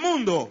cristiana del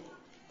mundo.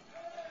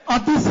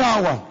 At this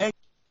hour,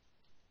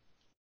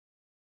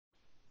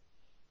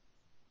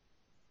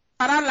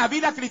 Separar la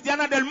vida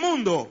cristiana del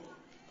mundo.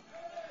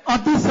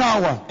 at this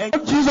hour,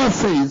 what Jesus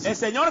says, El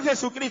Señor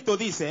Jesucristo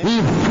dice,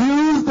 He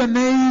feels the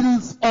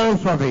nails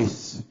also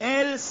this.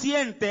 Él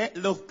siente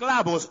los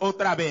clavos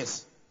otra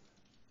vez.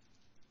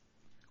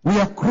 We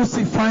are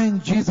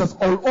crucifying Jesus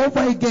all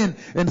over again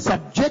and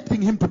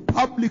subjecting him to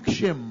public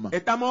shame.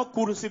 Estamos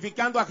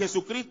crucificando a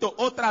Jesucristo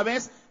otra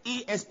vez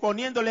y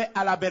exponiéndole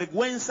a la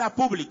vergüenza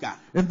pública.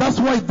 And that's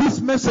why this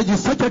message is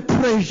such a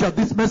treasure,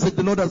 this message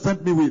the Lord has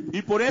sent me with.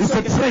 Y por It's eso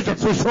a treasure,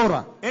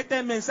 tesora.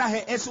 este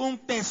mensaje es un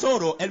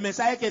tesoro, el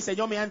mensaje que el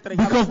Señor me ha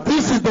entregado. Because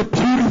this is the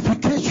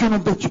purification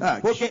of the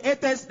church. Porque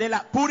este es de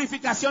la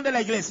purificación de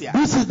la iglesia.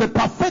 This is the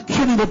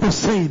perfectioning of the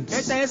saints.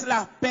 Esta es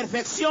la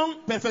perfección,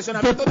 The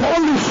perfeccionamiento de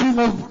polishing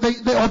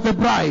of the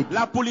bride.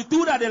 la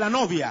pulitura de la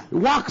novia.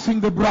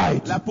 Waxing the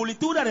bride. La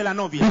pulitura de la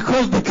novia.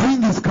 Because the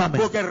king is coming.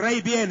 Porque el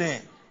rey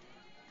viene.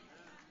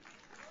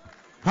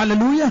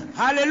 Hallelujah.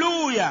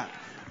 Aleluya.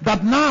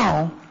 But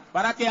now,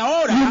 Para que you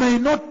ahora may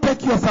not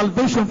take your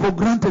salvation for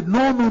granted.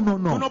 No, no, no,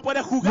 no. tú no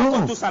puedes jugar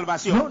con tu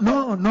salvación.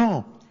 No, no,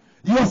 no.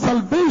 Your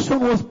salvation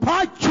was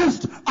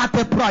purchased at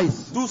a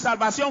price. Tu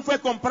salvación fue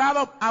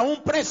comprado a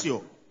un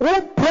precio.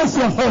 Un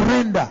precio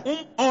horrenda. Un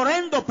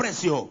horrendo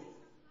precio.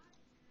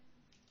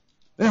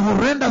 A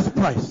horrendous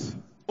price.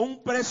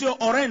 Un precio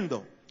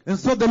horrendo. And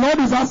so the Lord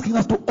is asking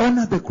us to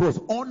honor the cross.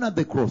 Honor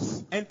the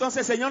cross.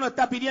 Entonces el Señor nos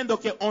está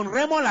pidiendo que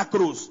honremos la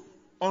cruz.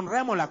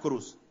 Honremos la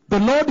cruz. The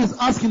Lord is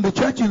asking the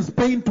church in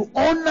Spain to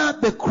honor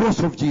the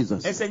cross of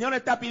Jesus. El Señor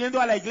está pidiendo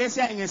a la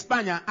iglesia en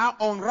España a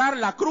honrar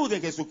la cruz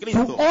de To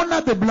Jesucristo.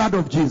 honor the blood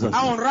of Jesus.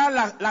 A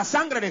honrar la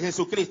sangre de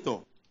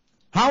Jesucristo.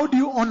 How do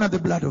you honor the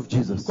blood of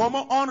Jesus?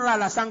 ¿Cómo honra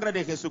la sangre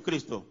de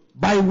Jesucristo?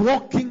 By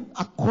walking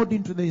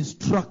according to the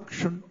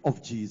instruction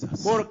of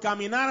Jesus. Por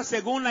caminar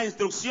según las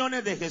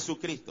instrucciones de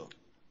Jesucristo.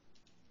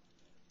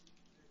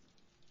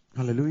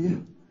 Hallelujah.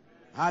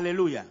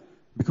 Aleluya.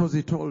 Because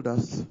he told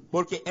us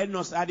Porque Él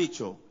nos ha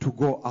dicho to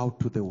go out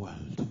to the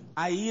world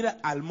a ir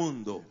al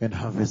mundo, and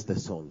harvest the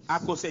souls a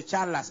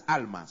cosechar las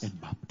almas and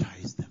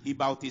baptize them. y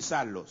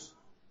bautizarlos.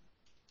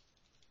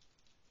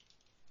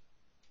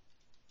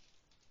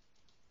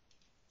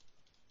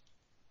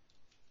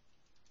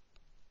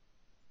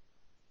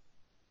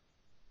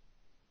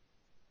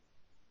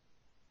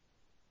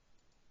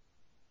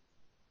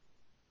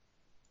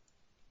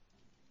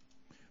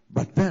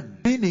 But then,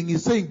 meaning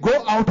he's saying,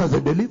 go out as a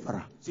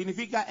deliverer.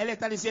 Significa, Él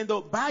está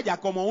diciendo, vaya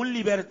como un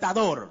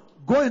libertador.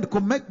 Go and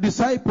make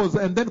disciples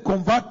and then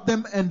convert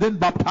them and then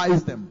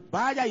baptize them.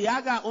 Vaya y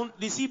haga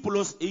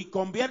discípulos y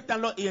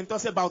conviértanlos y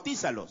entonces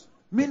bautízalos.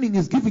 Meaning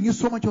he's giving you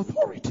so much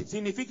authority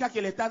Significa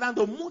que le está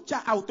dando mucha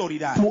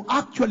autoridad to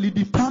actually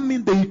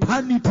determine the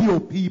eternity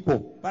of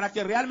people. para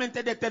que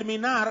realmente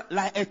determinar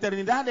la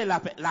eternidad de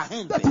la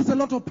gente. That is a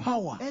lot of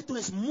power. Esto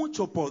es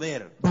mucho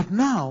poder. But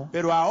now,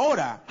 Pero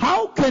ahora,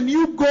 how can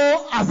you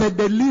go as a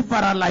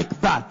deliverer like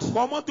that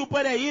 ¿cómo tú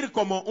puedes ir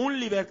como un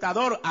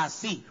libertador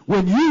así?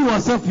 when you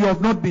yourself you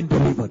have not been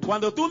delivered?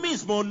 Cuando tú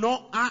mismo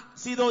no has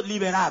sido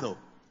liberado.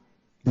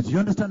 Did you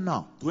understand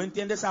now? ¿Tú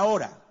entiendes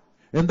ahora?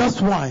 And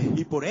that's why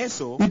Y por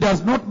eso, it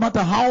does not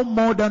matter how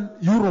modern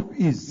Europe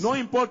is. no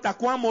importa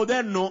cuán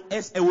moderno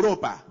es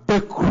Europa. The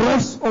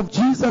cross of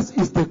Jesus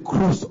is the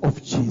cross of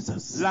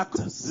Jesus.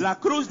 La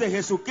cruz de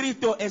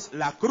Jesucristo es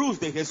la cruz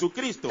de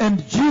Jesucristo.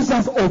 And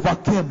Jesus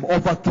overcame.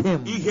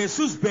 Y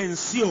Jesús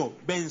venció.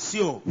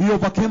 He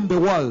overcame the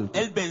world.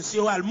 Él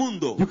venció al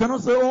mundo. You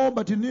cannot say, oh,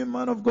 but you need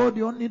man of God,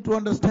 you don't need to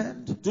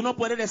understand. Tú no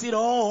puedes decir,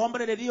 oh,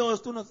 hombre de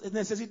Dios, tú no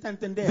necesitas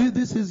entender.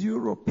 This is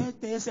Europe.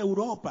 Este es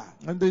Europa.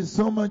 And there's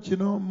so much,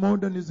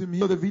 modernism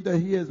here. The vida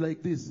here is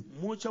like this.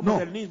 Mucho No.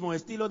 modernismo,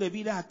 estilo de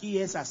vida aquí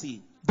es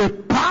así. The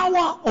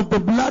power of the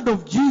blood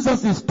of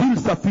Jesus is still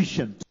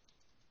sufficient.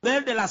 El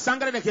poder de la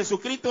sangre de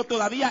Jesucristo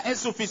todavía es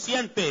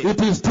suficiente.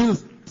 It is still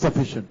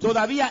sufficient.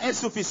 Todavía es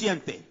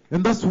suficiente.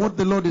 And that's what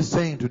the Lord is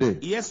saying today.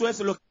 Y eso es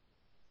lo que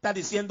está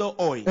diciendo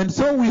hoy. And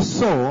so we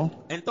saw,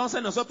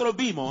 Entonces nosotros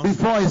vimos,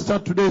 before I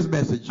start today's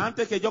message,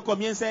 antes que yo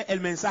comience el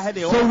mensaje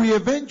de so hoy, we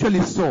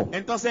eventually saw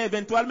entonces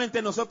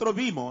eventualmente nosotros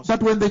vimos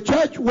that when the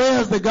church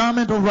wears the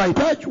garment of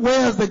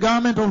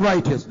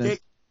righteousness,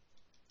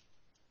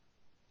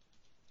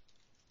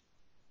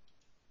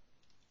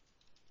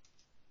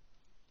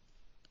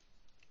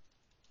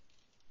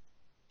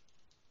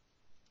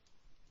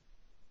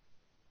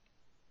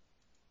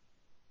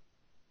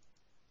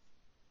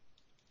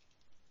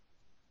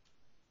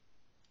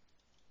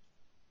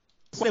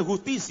 que de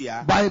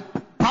justicia by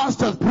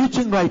pastors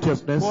preaching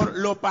righteousness, por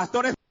los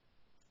pastores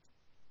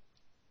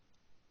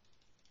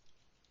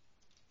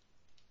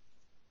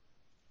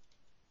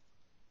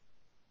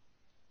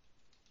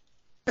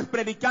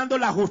predicando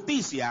la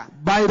justicia,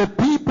 by the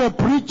people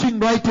preaching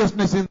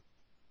righteousness in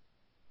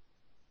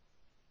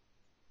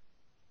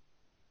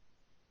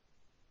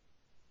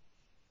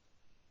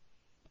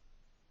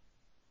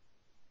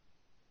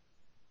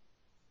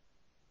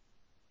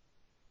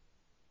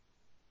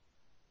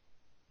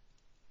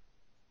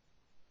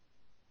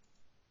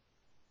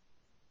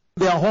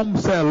their home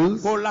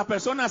cells, por las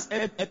personas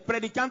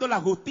predicando la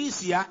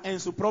justicia en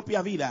sus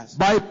propias vidas,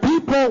 by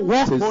people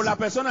walking. por las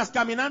personas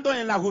caminando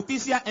en la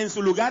justicia en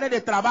sus lugares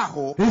de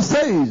trabajo. He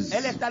says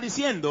Él está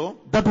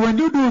diciendo that when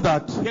you do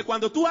that, que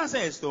cuando tú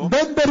haces esto,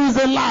 then there is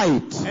a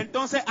light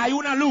entonces hay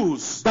una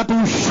luz that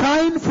will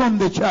shine from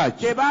the church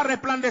que va a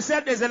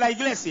resplandecer desde la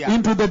iglesia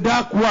into the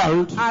dark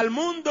world, al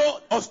mundo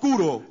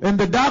oscuro. and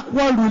the dark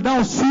world will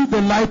now see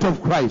the light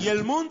of Christ Y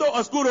el mundo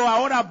oscuro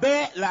ahora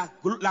ve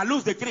la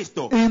luz de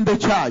Cristo in the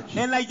church.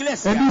 en la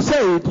iglesia. And he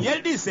said, Y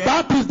él dice,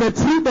 that is the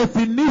true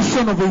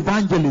definition of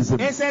evangelism.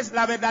 esa es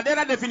la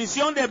verdadera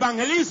definición de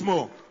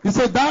evangelismo. He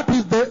said that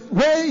is the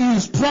way he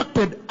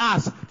instructed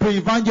us to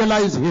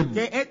evangelize him.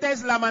 Que esta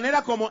es la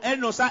manera como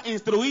él nos ha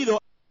instruido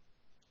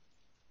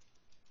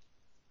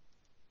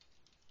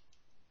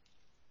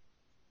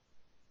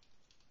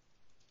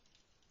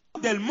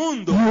del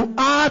mundo. You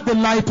are the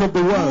light of the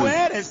Tú world.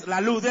 eres la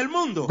luz del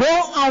mundo. Go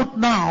out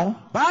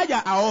now Vaya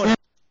ahora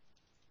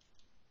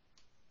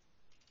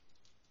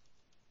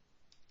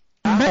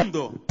al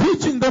mundo,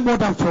 teaching them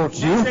what I've taught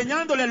you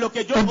enseñándoles lo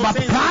que yo and os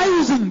he enseñado,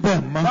 baptizing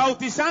them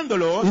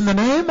bautizándolos in the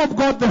name of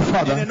God the en el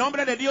Father,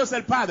 nombre de Dios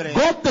el Padre,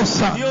 God the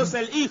Son, Dios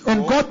el Hijo,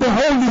 and God the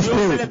Holy Dios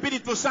el Spirit,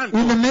 Espíritu Santo,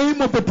 in the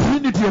name of the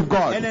Trinity of en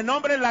God, el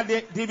nombre de la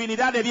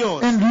divinidad de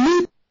Dios. and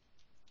lead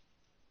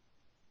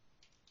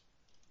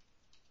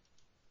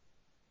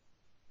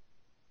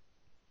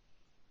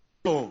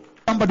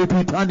somebody to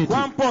eternity.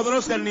 Cuán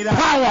poderosa unidad.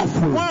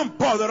 Powerful. Cuán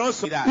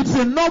poderosa unidad. It's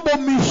a noble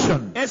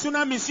mission. Es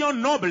una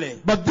misión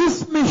noble. But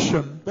this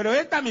mission, Pero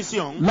esta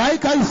misión,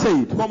 like I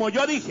said, como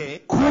yo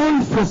dije,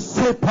 call for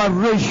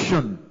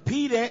separation.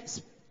 pide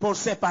por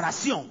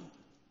separación.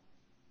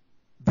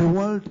 The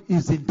world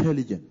is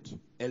intelligent.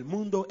 El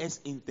mundo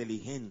es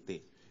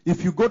inteligente.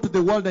 If you go to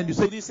the world and you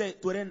Tú say, dices,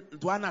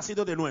 tú has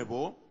nacido de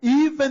nuevo.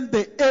 even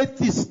the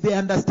atheists, they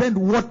understand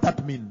what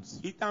that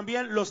means. Y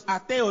también los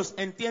ateos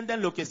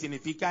entienden lo que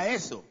significa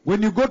eso.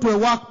 When you go to a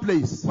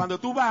workplace Cuando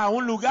tú vas a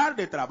un lugar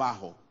de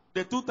trabajo,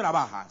 de tú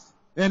trabajas,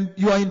 and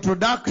your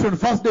introduction,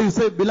 first day you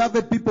say,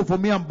 beloved people, for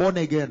me I'm born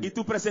again. y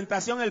tu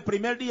presentación el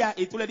primer día,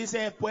 y tú le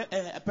dices, pues,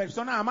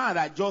 persona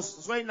amada, yo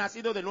soy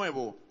nacido de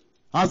nuevo.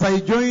 As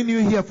I join you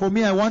here, for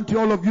me, I want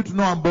all of you to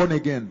know I'm born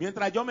again.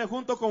 Mientras yo me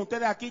junto con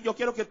ustedes aquí, yo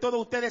quiero que todos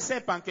ustedes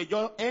sepan que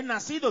yo he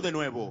nacido de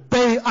nuevo.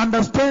 They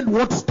understand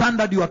what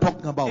standard you are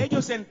talking about.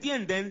 Ellos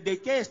entienden de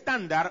qué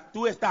estándar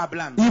tú estás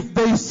hablando. If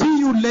they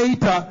see you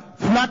later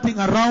flirting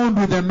around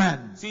with a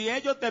man, Si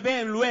ellos te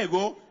ven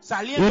luego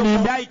saliendo Any-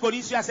 por ahí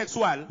codicia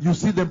sexual, you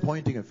see them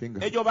pointing a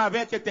finger. ellos van a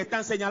ver que te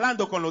están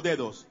señalando con los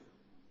dedos.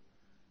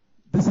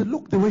 They say,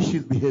 look the way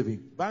she's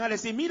behaving. Van a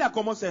decir, mira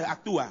cómo se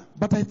actúa.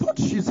 But I thought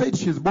she said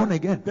she's born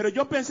again. Pero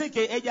yo pensé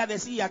que ella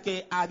decía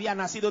que había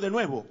nacido de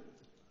nuevo.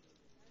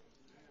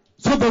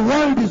 So the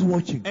world is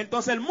watching.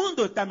 Entonces el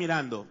mundo está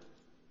mirando.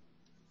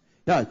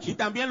 Church. Y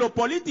también los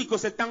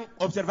políticos están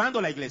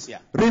observando la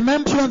iglesia.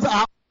 Redemptions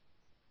are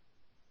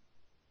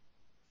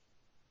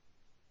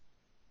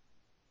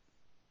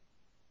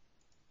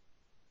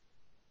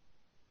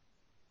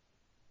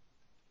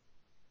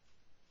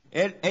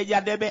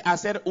ella debe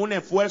hacer un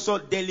esfuerzo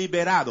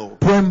deliberado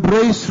to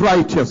embrace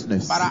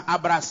righteousness, para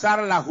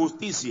abrazar la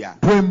justicia,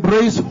 to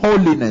embrace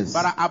holiness.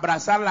 para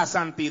abrazar la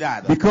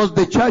santidad. Because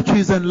the church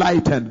is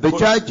enlightened. The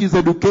church is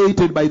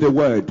educated by the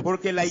word.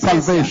 Porque la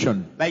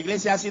Salvation.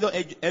 iglesia ha sido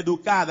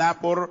educada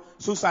por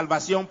su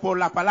salvación por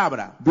la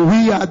palabra.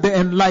 We are the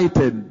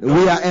enlightened.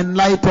 We are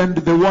enlightened.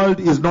 The world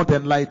is not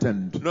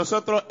enlightened.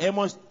 Nosotros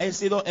hemos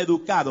sido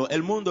educados.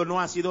 El mundo no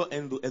ha sido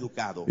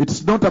educado.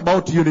 It's not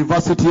about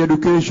university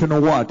education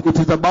or what. It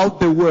is about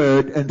the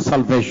word and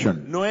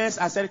salvation. No es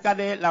acerca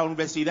de la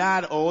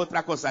universidad o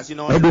otra cosa,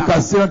 sino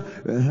Educación.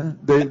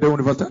 The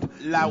universidad.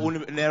 la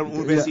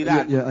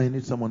universidad. Yeah, I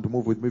need someone to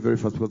move with me very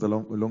fast because a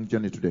long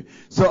journey today.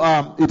 So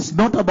it's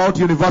not about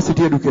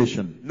university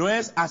education. No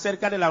es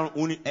acerca de la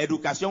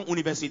educación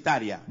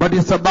universitaria, But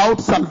it's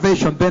about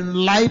salvation, the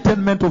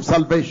enlightenment of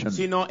salvation.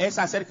 sino es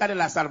acerca de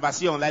la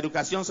salvación, la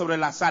educación sobre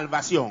la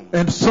salvación.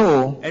 And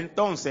so,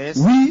 Entonces,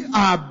 we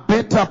are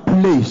better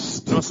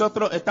placed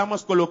nosotros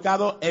estamos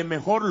colocados en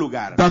mejor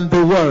lugar than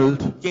the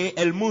world. que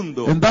el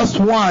mundo. And that's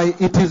why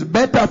it is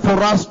better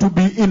for us to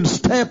be in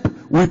step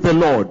with the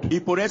Lord. Y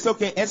por eso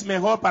que es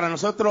mejor para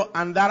nosotros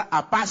andar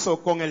a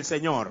paso con el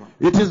Señor.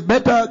 It is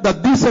better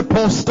that this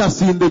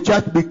apostasy in the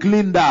church be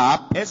cleaned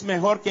up, Es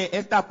mejor que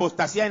esta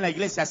apostasía en la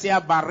iglesia sea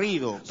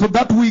barrido so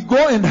that we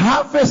go and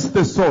harvest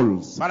the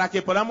souls. para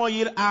que podamos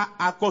ir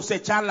a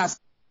cosechar las.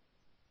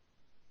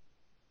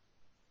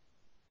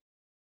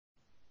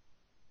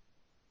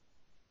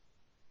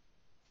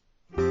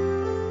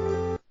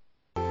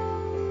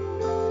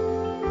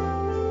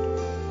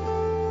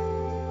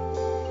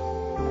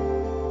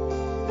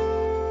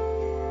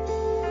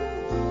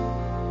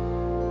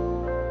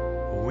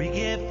 We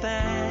give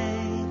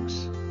thanks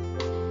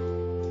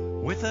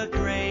with a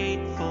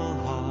grateful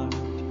heart.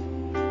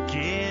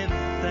 Give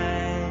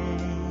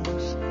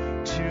thanks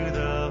to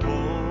the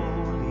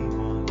Holy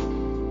One.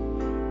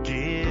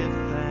 Give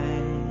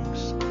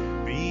thanks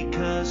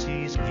because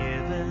He's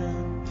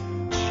given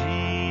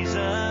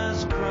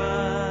Jesus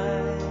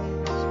Christ,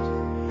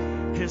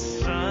 His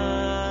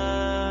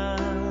Son.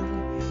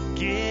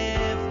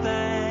 Give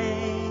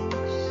thanks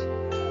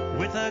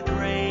with a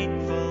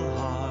grateful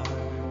heart.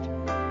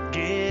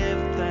 Give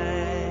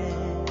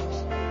thanks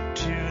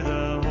to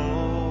the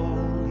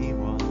Holy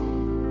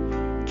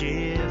One.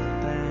 Give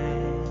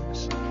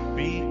thanks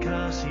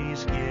because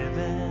He's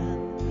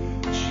given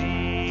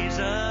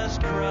Jesus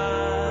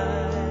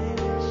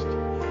Christ,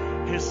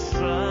 His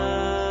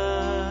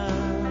Son.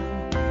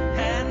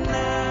 And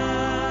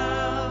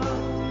now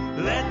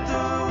let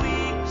the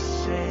weak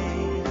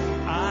say,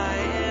 I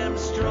am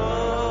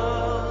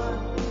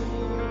strong.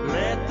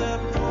 Let the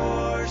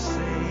poor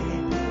say,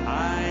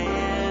 I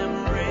am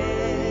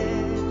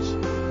rich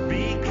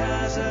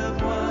because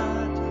of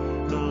what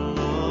the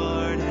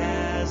Lord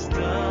has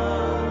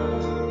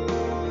done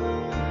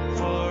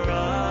for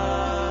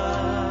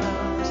us.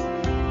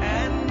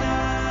 And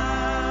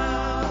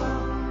now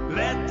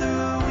let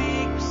the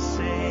weak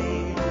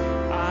say,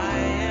 I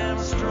am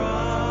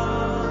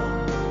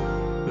strong.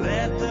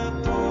 Let the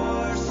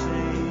poor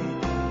say,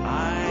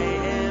 I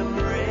am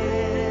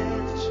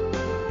rich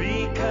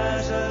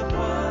because of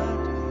what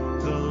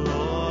the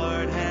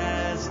Lord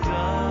has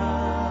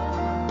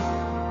done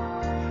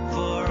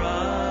for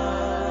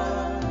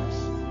us.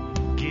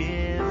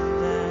 Give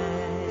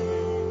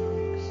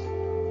thanks.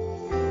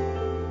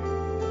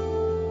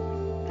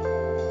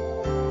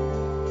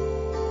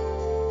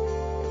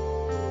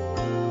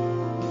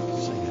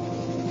 Sing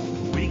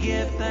it. We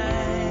give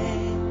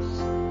thanks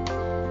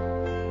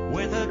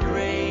with a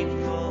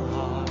grateful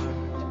heart.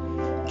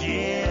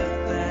 Give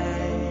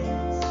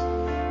thanks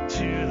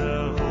to the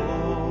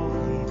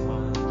Holy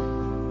One.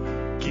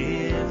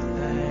 Give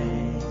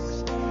thanks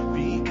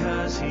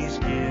because He's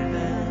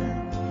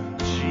given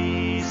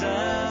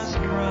Jesus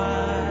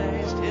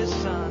Christ, His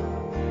Son,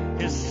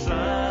 His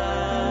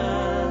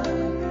Son.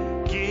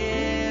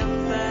 Give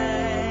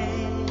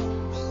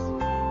thanks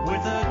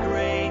with a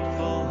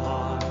grateful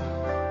heart.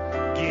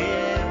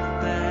 Give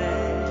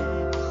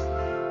thanks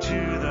to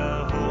the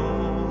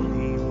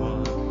Holy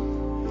One.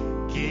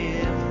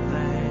 Give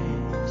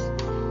thanks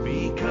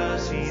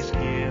because He's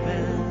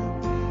given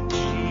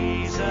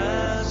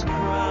Jesus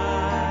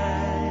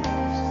Christ,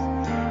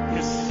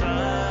 His Son.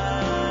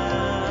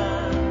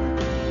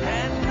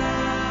 And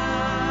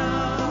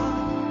now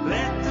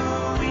let the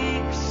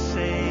weak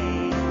say,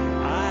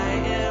 I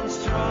am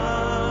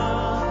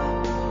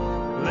strong.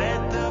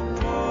 Let the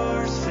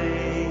poor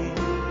say,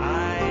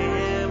 I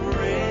am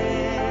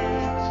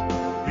rich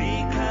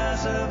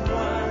because of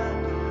what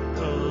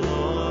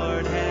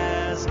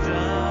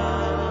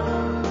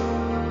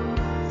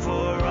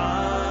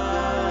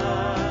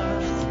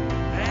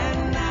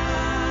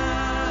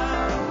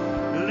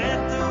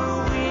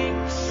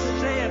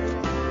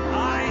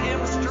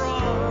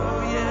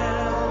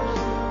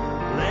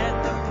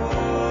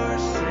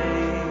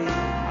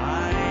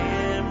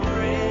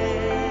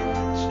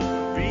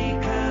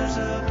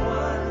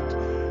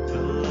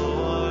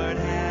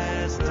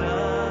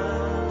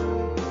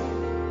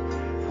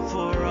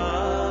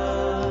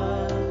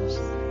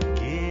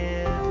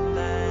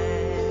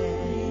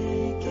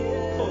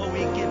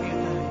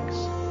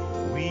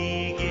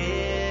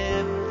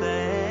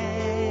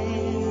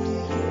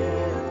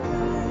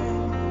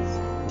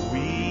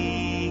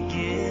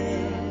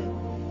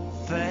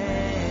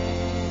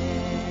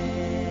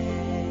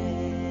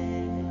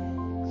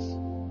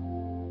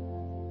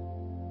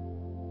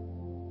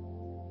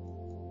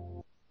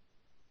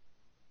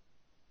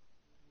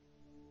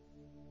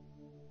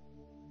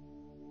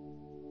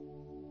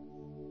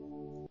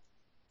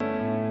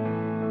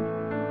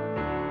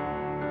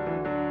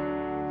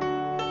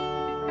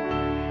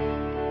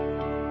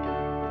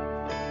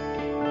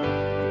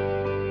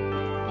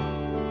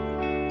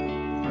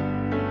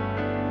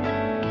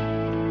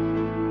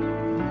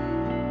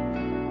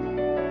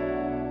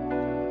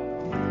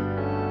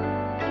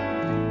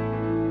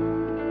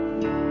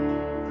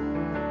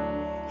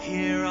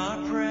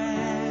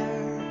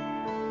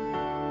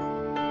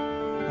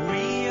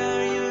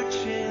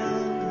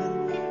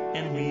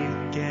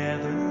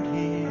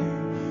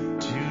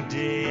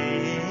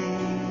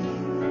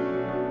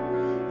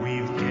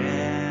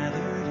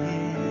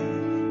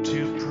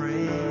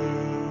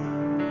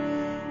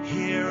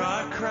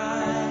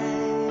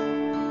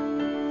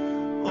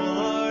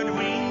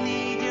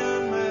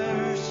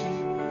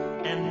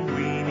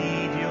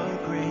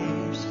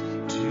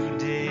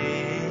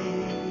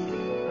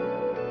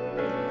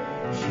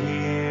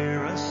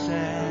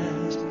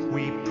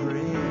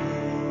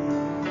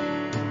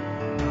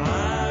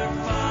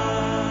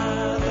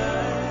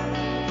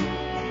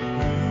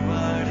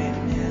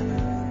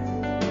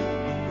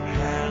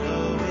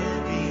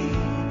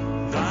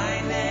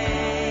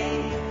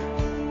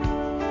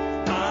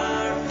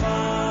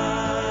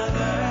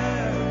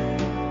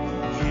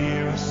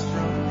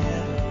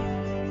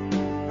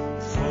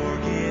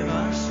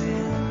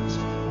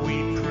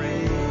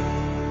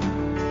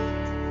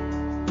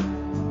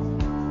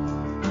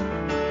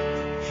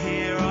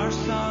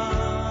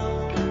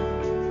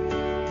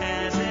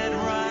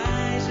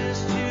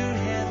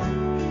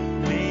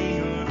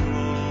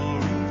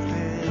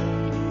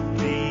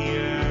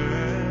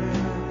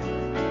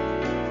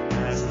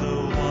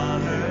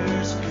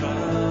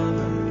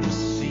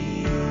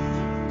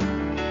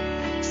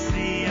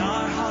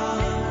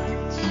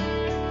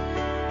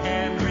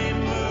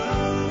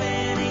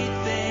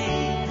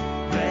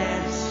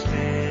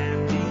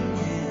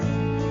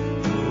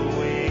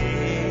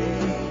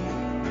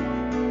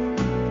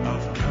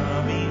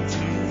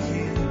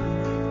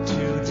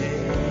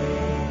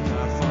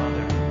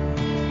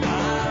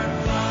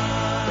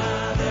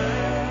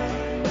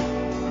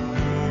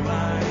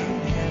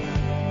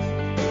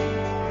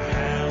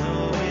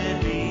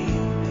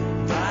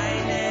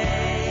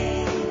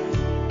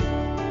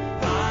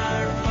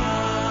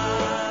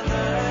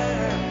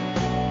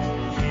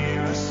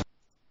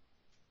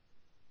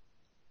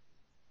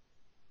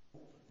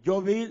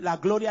Yo vi la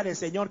gloria del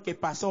Señor que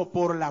pasó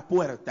por la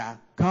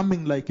puerta,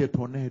 coming like a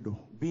tornado,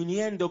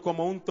 viniendo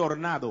como un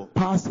tornado,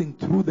 passing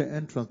through the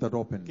entrance that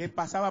opened, que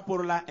pasaba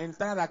por la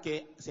entrada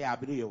que se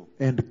abrió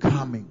and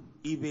coming.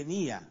 y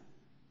venía.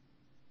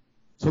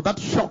 So that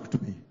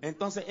shocked me.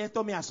 Entonces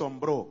esto me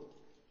asombró.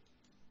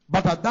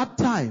 But at that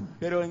time,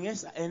 Pero en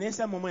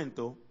ese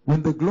momento,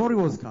 when the glory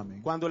was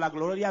coming, cuando la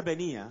gloria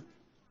venía,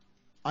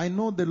 I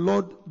know the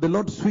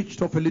Lord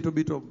switched off a little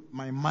bit of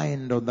my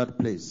mind on that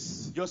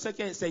place. yo sé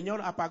que el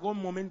Señor apagó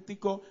un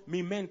momentico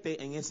mi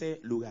mente en ese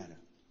lugar.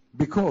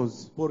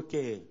 Because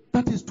Porque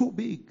that is too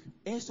big.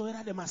 eso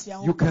era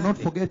demasiado You cannot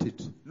grande. forget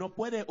it. No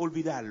puede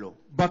olvidarlo.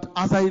 But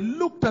as I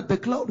looked at the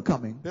cloud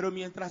coming, Pero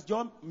mientras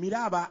yo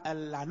miraba a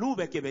la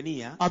nube que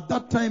venía, at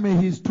that time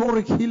a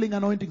historic healing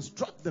anointing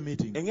struck the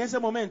meeting. en ese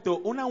momento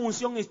una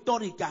unción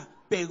histórica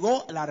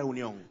pegó la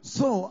reunión.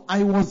 So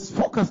I was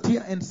focused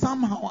here and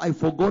somehow I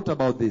forgot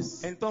about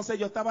this. Entonces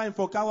yo estaba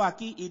enfocado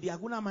aquí y de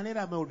alguna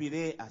manera me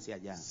olvidé hacia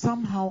allá.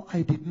 Somehow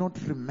I did not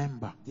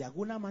remember. De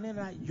alguna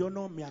manera yo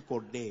no me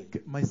acordé.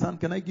 My son,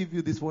 can I give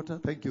you this water?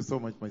 Thank you so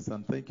much, my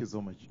son. Thank you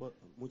so much.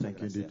 Muchas Thank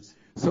you indeed. gracias.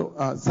 So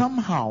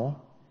somehow,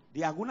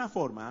 De alguna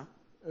forma,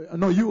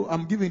 no,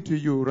 I'm giving to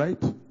you, right?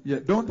 Yeah.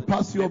 Don't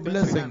pass your estoy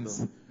entregando.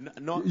 blessings.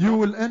 No, You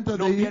will enter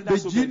no the pierda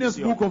su Guinness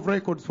bendición. Book of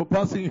Records for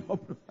passing your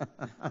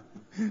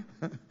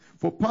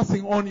for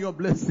passing on your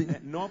blessing.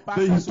 No The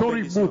pasa su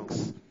historic bendición.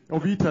 books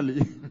of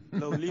Italy.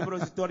 Los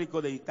libros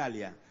históricos de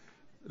Italia.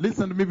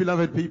 Listen to me,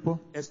 beloved people.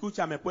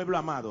 Escúchame, pueblo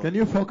amado. Can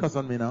you focus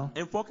on me now?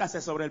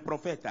 Enfócase sobre el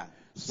profeta.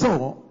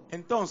 So,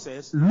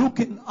 Entonces,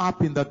 looking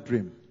up in that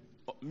dream,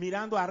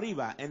 mirando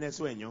arriba en el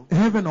sueño,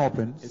 heaven el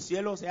opens.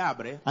 cielo se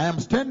abre. I am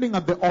standing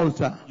at the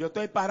altar. Yo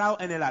estoy parado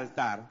en el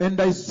altar And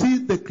I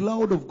see the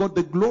cloud of God,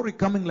 the glory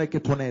coming like a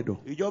tornado.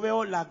 y yo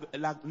veo la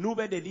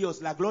nube de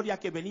Dios, la gloria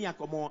que venía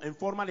como en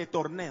forma de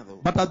tornado.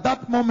 But at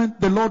that moment,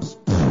 the Lord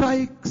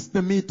strikes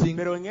the meeting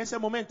Pero en ese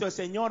momento el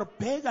Señor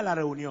pega la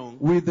reunión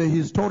with the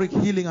historic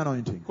healing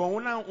anointing. con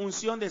una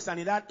unción de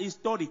sanidad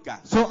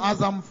histórica. So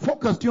as I'm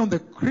focused here on the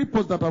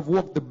cripples that have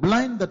walked, the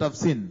blind that have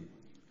seen,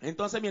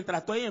 Entonces,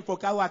 mientras estoy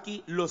enfocado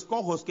aquí, los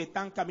cojos que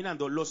están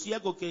caminando, los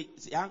ciegos que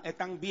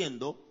están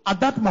viendo, at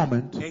that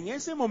moment, en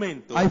ese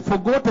momento, I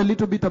forgot a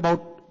little bit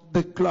about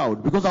the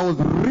cloud because I was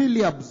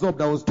really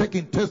absorbed. I was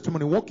taking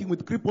testimony, walking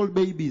with crippled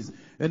babies,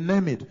 and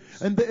name it.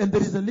 And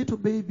there is a little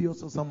baby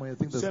also somewhere, I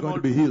think, that's going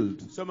to be healed.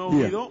 se me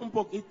Here. olvidó un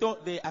poquito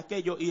de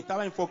aquello y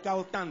estaba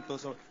enfocado tanto.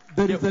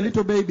 There is a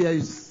little baby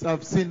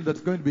I've seen that's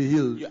going to be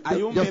healed.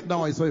 Hay un, Just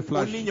now I saw a un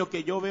flash. niño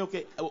que yo veo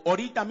que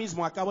ahorita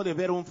mismo acabo de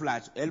ver un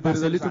flash. Él va There a is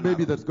a ser little sanado.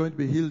 baby that's going to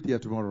be healed here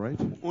tomorrow, right?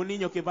 Un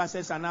niño que va a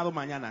ser sanado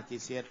mañana aquí,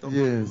 ¿cierto?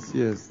 Yes,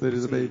 there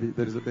is a Sí. baby.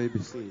 There is a baby.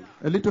 Sí.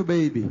 A little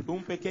baby.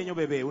 Un pequeño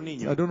bebé, un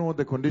niño. I don't know what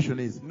the condition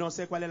is. No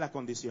sé cuál es la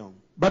condición.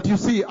 But you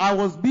see, I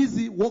was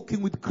busy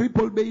walking with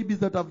crippled babies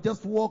that have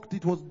just walked.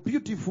 It was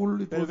beautiful.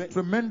 It Pero was ve-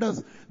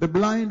 tremendous. The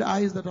blind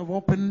eyes that have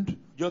opened.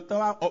 Yo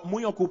estaba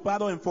muy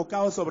ocupado,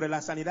 enfocado sobre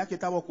la sanidad que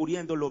estaba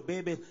ocurriendo, los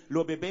bebés,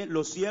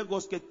 los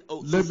ciegos que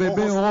Le sus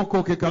bebé ojos-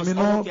 ojo que los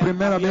caminó ojos que han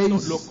primera abierto,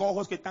 vez. los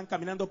cojos que están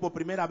caminando por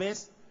primera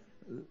vez,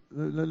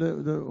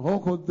 The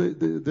ojos,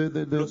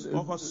 the los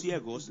ojos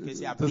ciegos que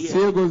se abrieron,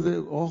 ciegos, the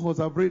ojos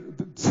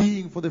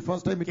seeing for the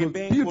first time. It que was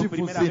ven por beautiful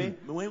primera vez. scene.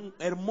 Muy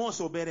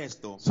hermoso ver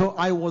esto. So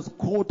I was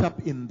caught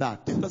up in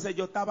that. Entonces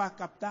yo estaba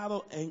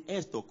captado en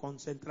esto,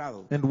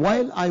 concentrado. And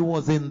while I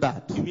was in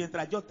that, Y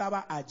mientras yo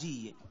estaba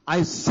allí,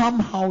 I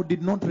somehow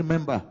did not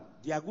remember.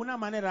 de alguna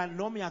manera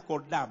no me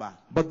acordaba.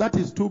 But that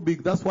is too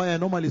big. That's why I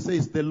normally say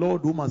it's the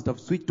Lord who must have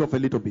switched off a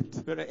little bit.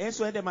 Pero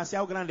eso es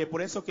demasiado grande.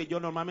 Por eso que yo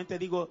normalmente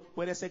digo,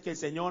 puede ser que el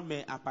Señor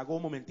me apagó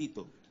un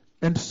momentito.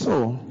 And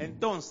so,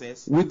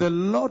 Entonces, with a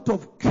lot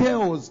of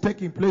chaos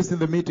taking place in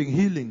the meeting,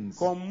 healings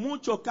con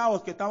mucho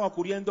caos que estaba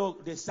ocurriendo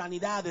de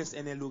sanidades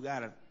en el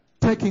lugar,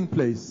 taking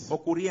place,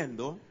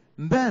 ocurriendo,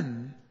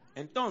 then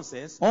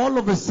entonces, all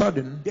of a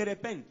sudden, de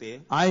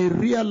repente, I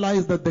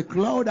realized that the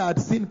cloud I had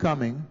seen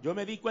coming yo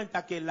me di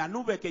cuenta que la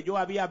nube que yo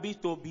había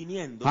visto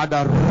viniendo had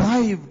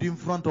arrived in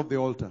front of the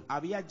altar.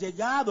 había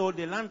llegado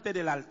delante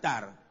del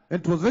altar.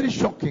 It was very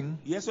shocking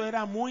Y eso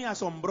era muy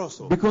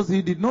asombroso. because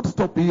he did not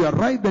stop. He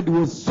arrived and he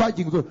was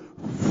surging, so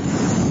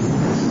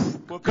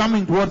Porque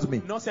coming towards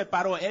me. no se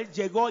paró. Él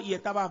llegó y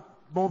estaba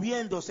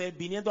moviéndose,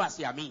 viniendo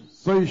hacia mí.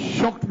 So it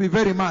shocked me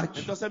very much,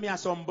 Entonces me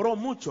asombró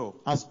mucho.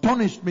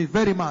 astonished me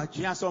very much,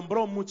 Me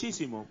asombró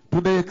muchísimo.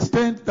 to the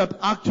extent that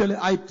actually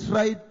I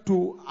tried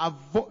to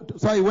avoid.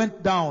 So I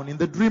went down. In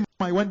the dream,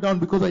 I went down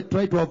because I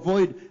tried to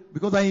avoid,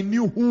 because I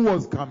knew who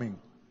was coming.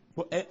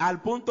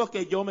 Al punto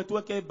que yo me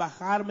tuve que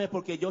bajarme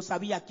porque yo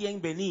sabía quién I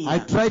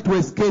venía. tried to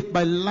escape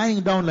by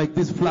lying down like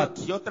this flat,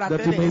 Yo that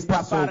traté he de may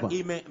pass escapar over.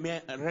 y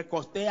me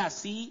recosté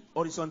así,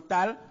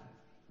 horizontal,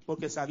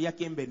 porque sabía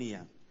quién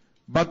venía.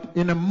 But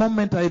in a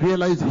moment I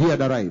realized he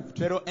had arrived.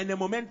 Pero en el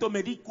momento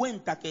me di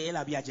cuenta que él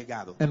había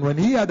llegado. And when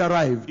he had Y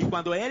arrived,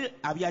 cuando él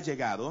había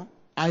llegado,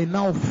 I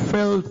now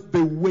felt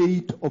the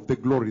weight of the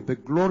glory. The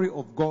glory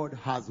of God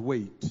has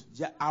weight.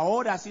 Ya,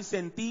 ahora sí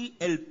sentí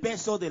el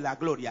peso de la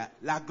gloria.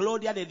 La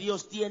gloria de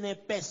Dios tiene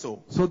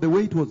peso. So the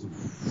weight was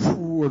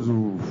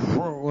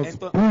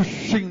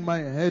pushing my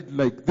head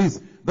like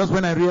this. That's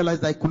when I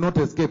realized I could not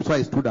escape, so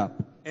I stood up.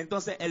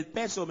 Entonces el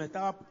peso me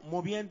estaba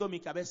moviendo mi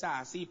cabeza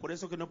así, por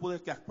eso que no pude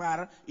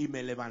escapar y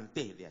me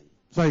levanté de ahí.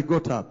 So I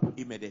got up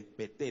Y me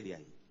desperté de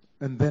ahí.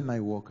 and then I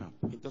woke up.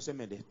 Entonces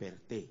me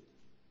desperté.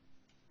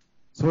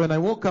 So when I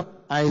woke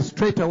up, I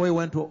straight away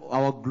went to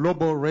our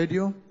global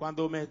radio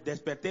Cuando me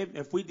desperté,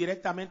 me fui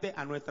directamente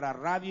a nuestra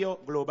radio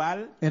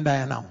global and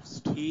I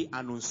announced. y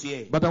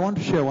anuncié. But I want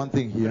to share one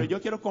thing Pero here, yo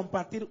quiero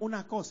compartir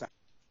una cosa,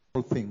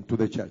 thing to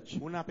the church,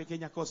 una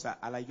pequeña cosa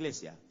a la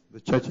iglesia.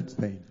 the church in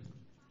Spain.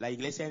 La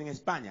iglesia en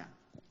España.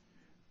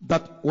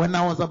 That when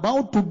I was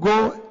about to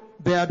go,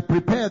 they had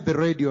prepared the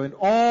radio and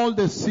all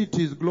the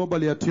cities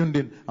globally are tuned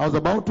in. I was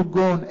about to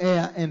go on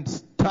air and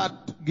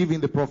start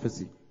giving the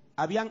prophecy.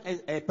 Habían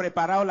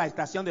preparado la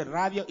estación de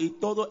radio y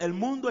todo el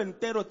mundo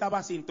entero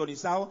estaba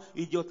sintonizado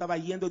y yo estaba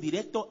yendo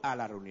directo a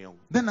la reunión.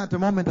 Then at a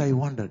moment I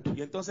wondered,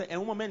 Y entonces en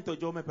un momento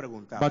yo me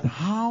preguntaba, but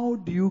how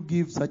do you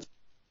give such?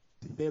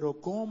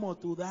 pero ¿cómo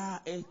tú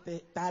das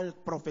tal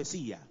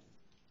profecía?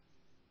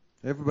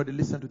 Everybody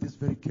listen to this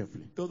very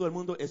carefully. Todo el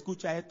mundo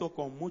escucha esto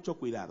con mucho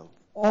cuidado.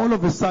 All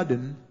of a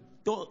sudden,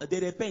 De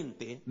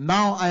repente,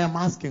 now I am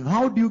asking,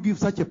 how do you give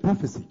such a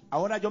prophecy?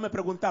 ahora yo me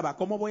preguntaba,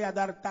 ¿cómo voy a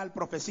dar tal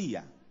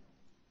profecía?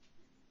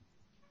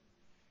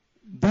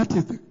 That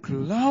is the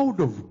cloud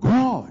of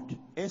God.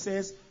 Esa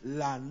es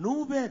la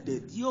nube de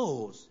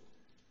Dios.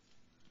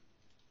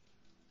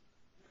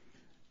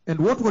 And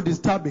what was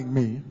disturbing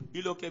me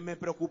Y lo que me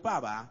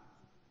preocupaba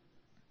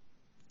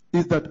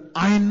is that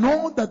I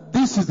know that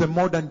this is a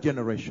modern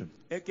generation.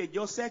 es que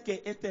yo sé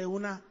que esta es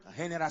una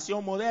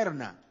generación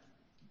moderna.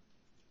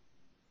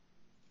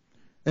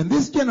 And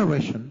this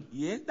generation,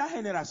 Y esta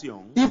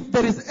generación, if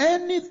there is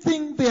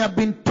anything they have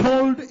been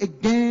told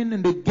again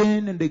and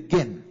again and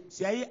again,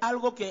 si hay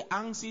algo que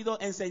han sido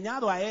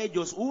enseñado a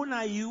ellos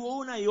una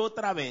y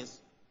otra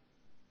vez,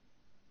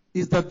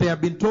 is that they have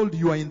been told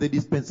you are in the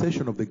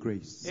dispensation of the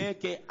grace. es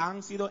que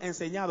han sido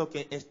enseñados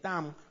que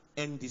están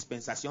en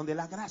dispensación de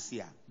la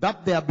gracia.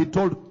 That they have been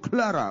told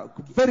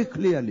very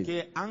clearly,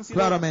 Que han sido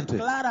claramente.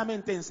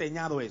 claramente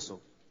enseñado eso.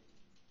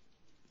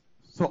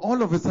 So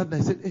all of a sudden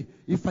I said, hey,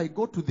 if I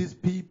go to these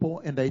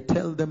people and I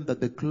tell them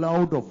that the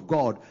cloud of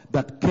God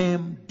that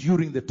came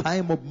during the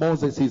time of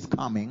Moses is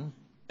coming,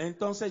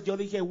 Entonces yo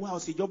dije, wow,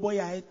 si yo voy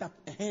a esta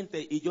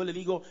gente y yo le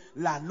digo,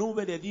 la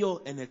nube de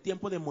Dios en el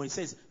tiempo de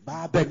Moisés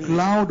va a the venir.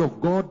 cloud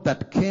of God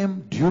that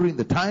came during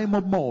the time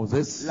of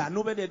Moses La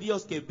nube de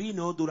Dios que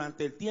vino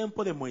durante el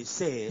tiempo de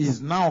Moisés,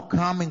 is now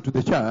coming to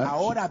the church.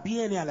 ahora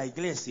viene a la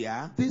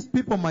iglesia. These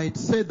people might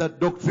say that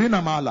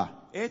doctrina mala.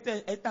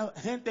 Esta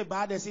gente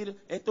va a decir,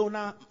 esto es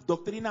una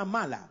doctrina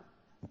mala.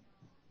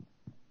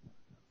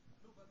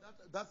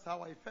 That's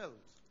how I felt.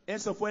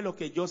 Eso fue lo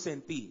que yo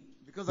sentí.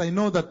 Because I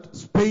know that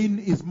Spain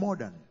is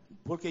modern.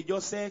 Porque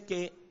yo sé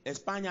que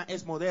España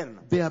es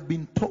moderna. They have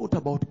been taught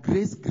about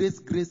grace, grace,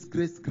 grace,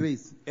 grace,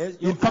 grace. Ellos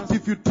In fact, han-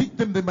 if you teach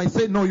them, they might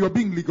say, no, you're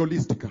being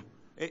legalistic.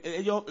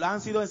 Ellos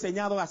han sido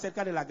enseñados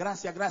acerca de la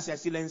gracia, gracia.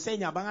 Si le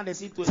enseñan, van a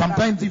decir, tú estás-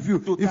 Sometimes if you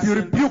tú estás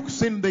siendo- rebuke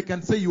sin, they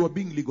can say you are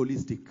being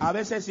legalistic. A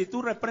veces si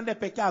tú reprendes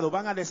pecado,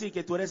 van a decir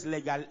que tú eres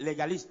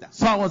legalista.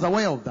 So I was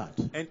aware of that.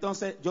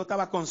 Entonces yo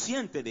estaba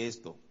consciente de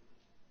esto.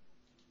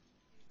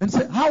 And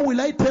say, how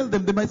will I tell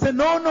them? They might say,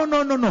 no, no,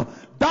 no, no, no.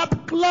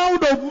 That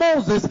cloud of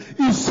Moses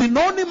is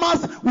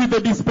synonymous with the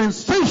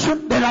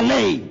dispensation de la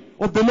ley,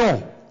 of the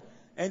law.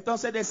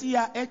 Entonces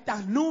decía,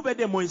 estas nubes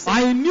de Moisés.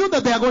 I knew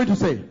that they are going to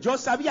say. Yo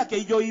sabía que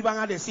ellos iban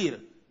a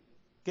decir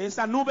que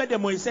esa nube de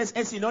Moisés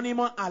es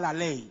sinónimo a la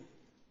ley.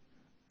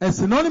 Es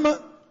sinónimo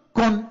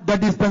con la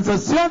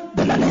dispensación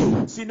de la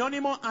ley.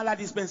 Sinónimo a la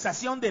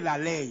dispensación de la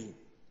ley.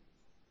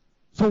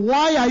 So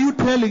why are you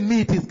telling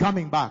me it is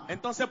coming back?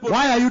 Entonces, ¿por Why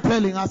qué, are you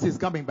telling us it's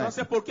coming back?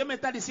 entonces, ¿por qué me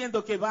está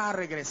diciendo que va a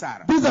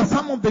regresar? These are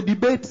some of the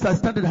debates I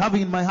started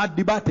having in my heart.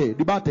 Debate.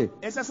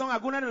 Esas son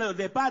algunas de los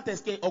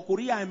debates que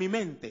ocurrían en mi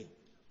mente.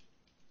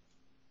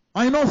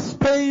 I know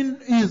Spain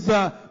is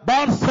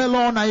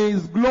Barcelona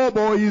is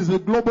a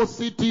global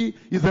city,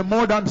 is a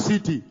modern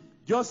city.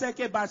 Yo sé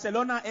que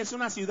Barcelona es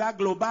una ciudad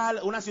global,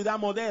 una ciudad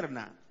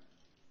moderna.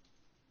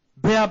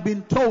 They have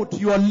been taught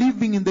you are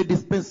living in the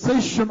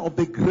dispensation of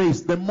the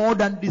grace, the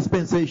modern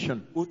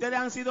dispensation. Ustedes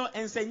han sido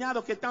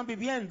enseñados que están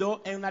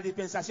viviendo en la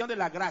dispensación de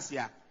la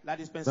gracia, la That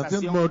is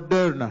dispensación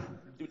moderna.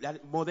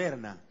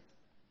 moderna.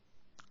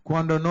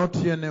 Cuando no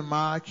tiene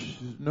match,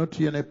 no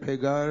tiene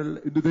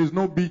pegar, there is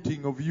no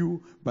beating of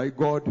you by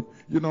God,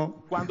 you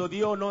know. Cuando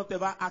Dios no te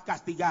va a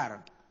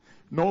castigar,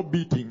 No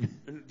beating,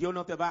 Dios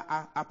no te va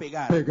a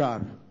pegar.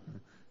 pegar.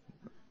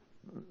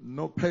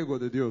 No pego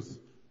de Dios,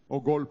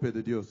 o golpe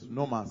de Dios,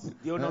 no más.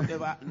 Dios no te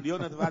va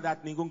a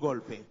dar ningún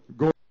golpe.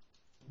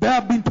 They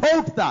have been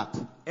taught that.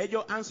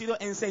 Ellos han sido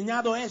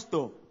enseñados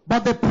esto.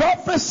 But the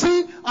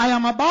prophecy I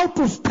am about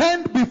to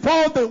stand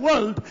before the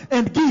world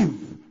and give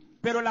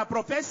Pero la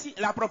profecía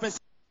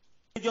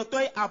que yo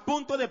estoy a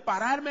punto de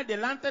pararme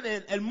delante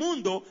del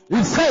mundo.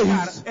 It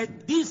says,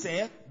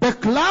 Dice, the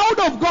cloud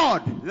of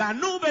God la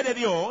nube de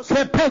Dios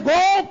que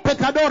pegó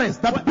pecadores,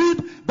 that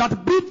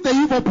beat the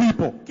evil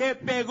people, que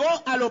pegó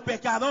a los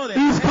pecadores,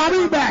 is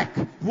coming back.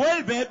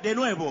 vuelve de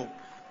nuevo.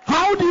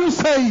 How do you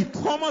say it?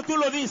 ¿Cómo tú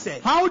lo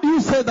dices? How do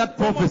you say that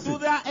 ¿Cómo prophecy? tú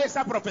das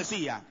esa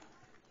profecía?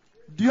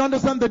 Do you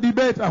understand the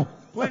debate?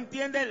 ¿Tú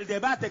entiendes el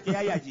debate que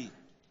hay allí?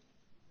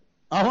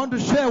 I want to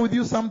share with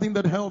you something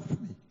that helped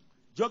me.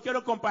 Yo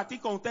quiero compartir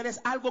con ustedes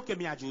algo que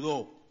me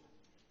ayudó.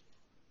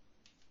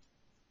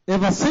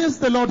 Ever since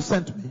the Lord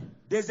sent me,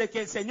 Desde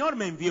que el Señor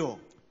me envió,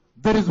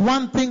 there is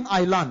one thing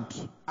I learned.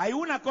 hay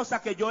una cosa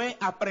que yo he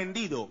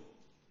aprendido.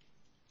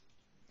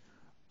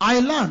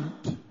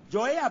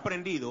 Yo he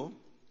aprendido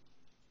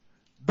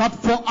That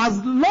for as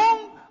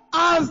long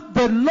as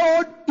the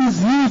Lord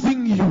is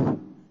using you,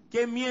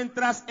 que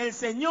mientras el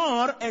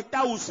Señor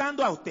está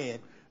usando a usted,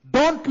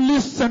 don't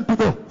listen to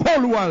the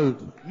whole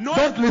world. no,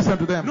 Don't listen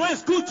to them. no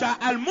escucha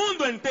al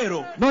mundo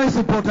entero. No, it's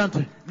important.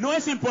 No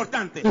es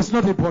importante. It's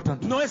not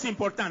important. No es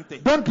importante.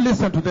 Don't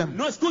listen to them.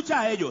 No escucha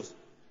a ellos.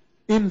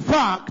 In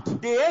fact,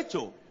 De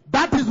hecho,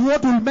 that is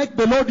what will make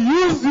the Lord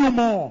use you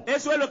more.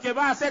 eso es lo que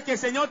va a hacer que el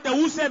Señor te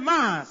use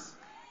más.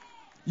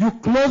 You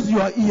close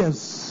your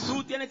ears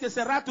Tú tienes que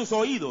cerrar tus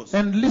oídos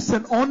and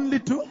listen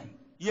only to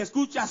y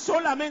escucha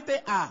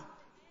solamente a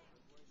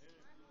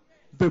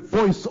the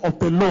voice of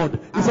the Lord.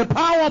 It's a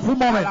powerful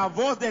la moment.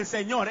 voz del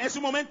Señor. Es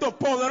un momento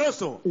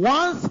poderoso.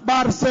 Once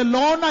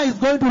Barcelona is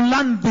going to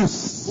learn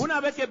this,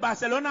 Una vez que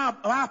Barcelona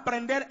va a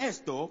aprender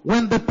esto,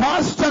 when the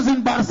pastors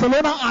in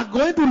Barcelona are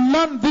going to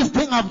learn this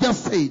thing I've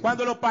just said,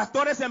 cuando los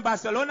pastores en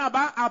Barcelona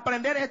van a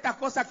aprender esta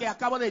cosa que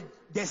acabo de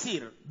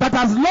decir, that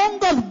as long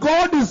as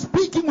God is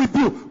speaking with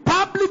you,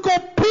 public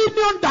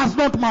opinion does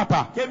not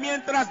matter. que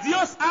mientras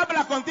Dios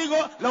habla contigo,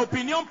 la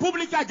opinión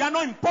pública ya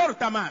no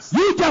importa más.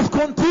 You just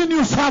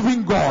continue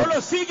serving God.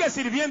 Solo sigue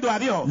sirviendo a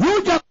Dios.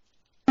 You just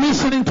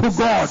listening to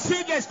God.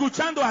 Sigue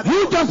escuchando a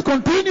You Dios. just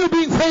continue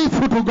being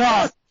faithful to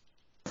God.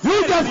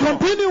 You just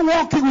continue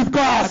walking with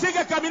God.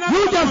 Sigue caminando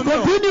You just con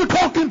Dios. continue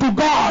talking to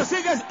God.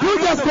 You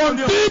just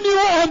continue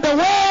on the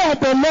way of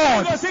the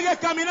Lord. Sigue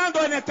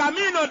caminando en el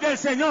camino del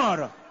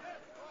Señor.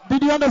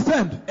 Did you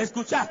understand?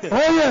 ¿Escuchaste?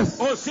 Oh yes.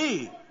 Oh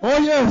sí. Oh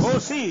yes. Oh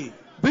sí.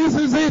 This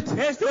is it.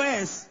 Esto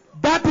es.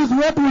 That is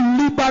what will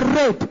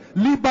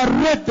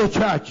liberate the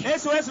church.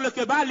 Eso es lo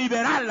que va a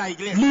liberar la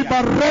iglesia.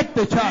 Liberate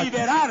the church.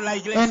 Liberar la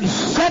And iglesia.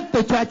 set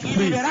the church Y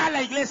free. liberar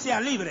la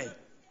iglesia libre.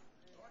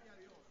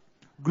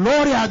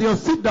 Gloria a Dios.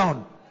 Sit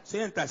down.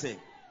 Siéntase.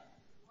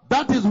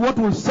 That is what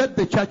will set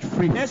the church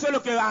free. Eso es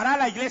lo que hará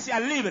la iglesia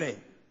libre.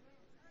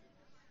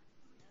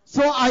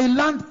 So I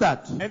learned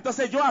that.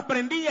 Entonces yo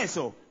aprendí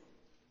eso.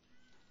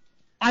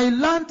 I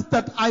learned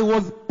that I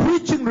was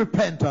preaching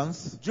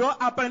repentance Yo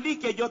aprendí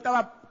que yo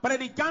estaba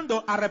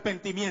predicando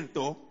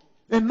arrepentimiento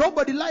and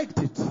nobody liked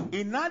it.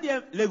 y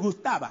nadie le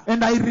gustaba.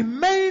 And I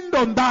remained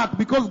on that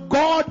because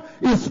God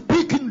is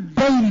speaking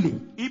daily.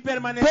 Y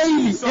permanecí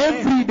Daily, sobre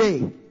every eso,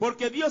 day.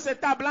 porque Dios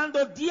está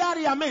hablando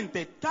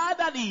diariamente,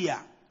 cada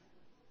día,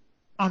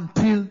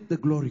 Until the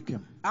glory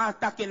came.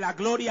 hasta que la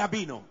gloria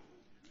vino.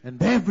 And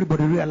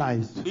everybody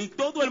realized Y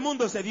todo el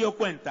mundo se dio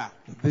cuenta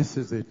this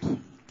is it.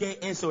 que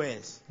eso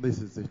es. This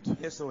is it.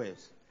 Eso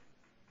es.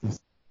 This-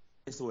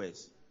 Eso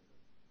es.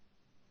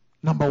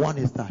 Number one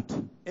is that.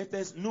 Este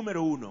es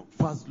número uno.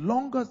 For as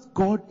long as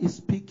God is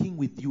speaking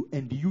with you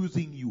and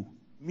using you,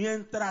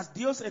 Mientras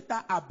Dios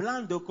está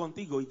hablando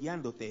contigo y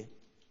guiándote,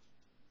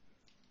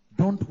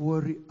 don't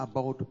worry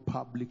about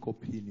public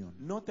opinion.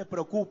 no te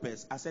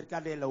preocupes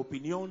acerca de la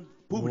opinión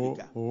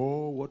pública.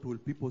 Oh, what will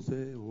people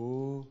say?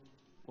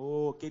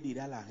 Oh, ¿qué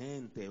dirá la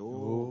gente?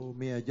 Oh,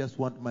 Me, I just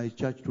want my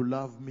church to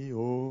love me.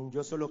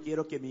 yo solo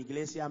quiero que mi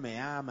iglesia me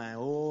ama.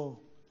 Oh,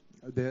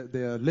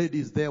 There are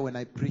ladies there when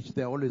I preach,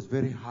 they're always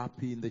very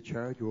happy in the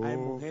church. hay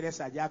mujeres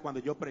allá cuando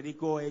yo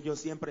predico, ellos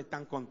siempre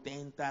están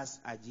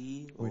contentas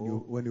allí. Oh.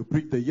 When you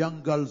preach, the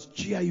young girls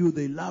cheer you,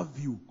 they love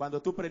you.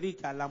 Cuando tú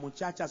predicas, las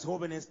muchachas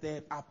jóvenes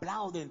te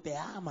aplauden, te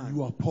aman.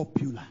 You are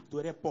popular. Tú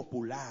eres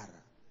popular.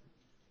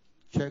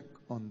 Check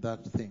on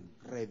that thing.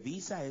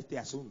 Revisa este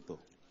asunto.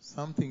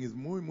 Something is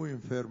muy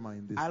enferma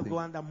in this Algo thing.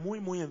 anda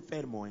muy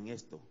enfermo en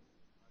esto.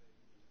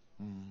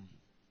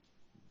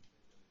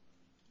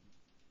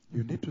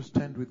 You need to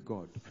stand with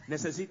God.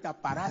 Necesita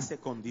pararse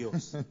con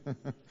Dios.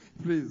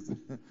 Please,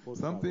 Por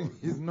something favor.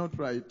 is not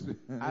right.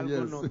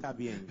 Algo no está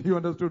bien. You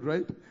understood,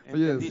 right?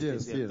 Yes, ¿Entendiste,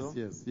 cierto?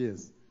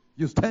 yes.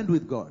 You stand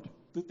with God.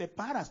 Tú te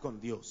paras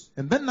con Dios.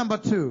 And then number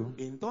two,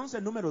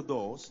 Entonces, número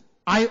 2,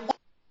 I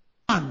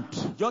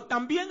want yo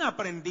también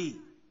aprendí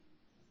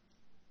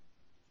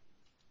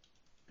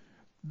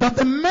that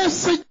the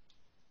message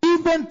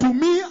given to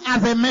me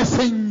as a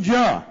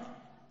messenger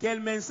que el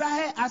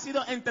mensaje ha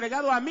sido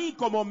entregado a mí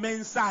como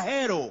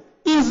mensajero.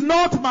 is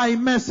not my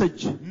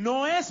message.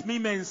 No es mi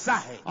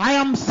mensaje. I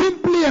am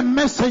simply a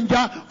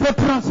messenger for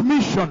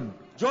transmission.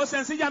 Yo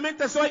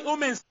sencillamente soy un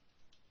mensaje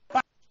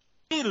para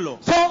decirlo.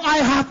 So I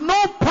have no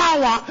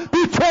power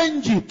to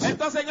change it.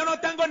 Entonces yo no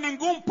tengo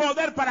ningún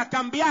poder para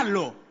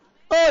cambiarlo.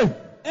 Hey,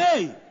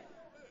 ¡Ey!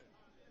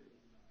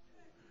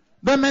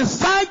 The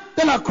mensaje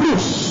de la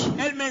cruz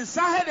El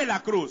mensaje de la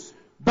cruz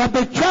that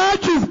the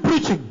church is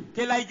preaching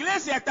que la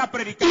iglesia está is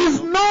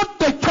predicando not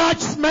the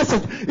church's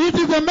message. It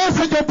is the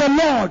message of the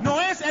Lord. no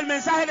es el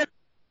mensaje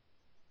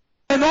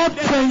You cannot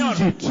del Señor.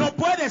 change it. No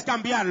puedes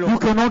cambiarlo. You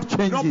cannot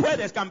change No it.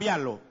 puedes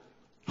cambiarlo.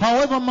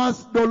 However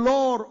much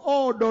dolor,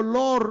 No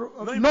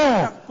no.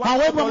 importa cuánto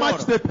However dolor.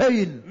 much the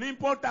pain, No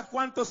importa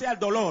cuánto sea el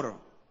dolor,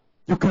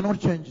 you cannot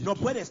change it. no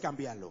puedes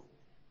cambiarlo.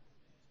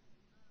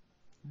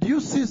 Do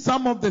you see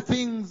some of the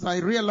things I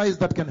realize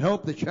that can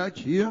help the church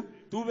here?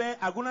 ¿Tú ves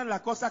algunas de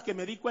las cosas que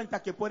me di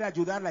cuenta que puede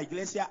ayudar la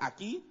iglesia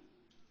aquí?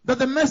 That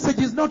the message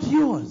is not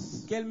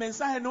yours. Que el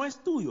mensaje no es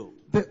tuyo.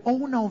 The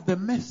owner of the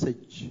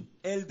message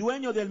El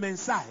dueño del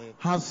mensaje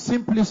has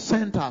simply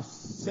sent us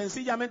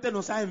sencillamente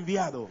nos ha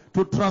enviado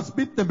to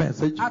transmit the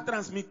message. a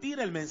transmitir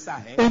el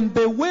mensaje. And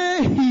the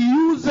way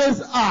he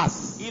uses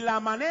us, Y la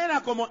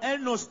manera como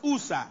Él nos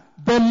usa,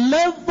 the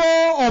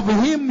level of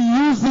him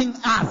using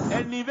us,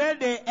 el nivel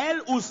de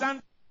Él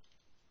usando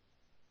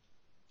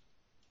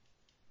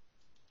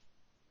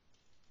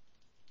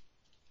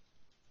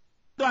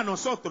a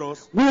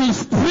nosotros, will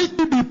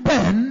strictly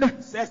depend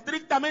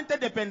estrictamente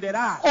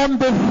dependerá on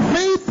the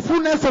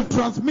faithfulness of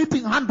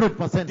transmitting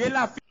 100%. de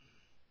la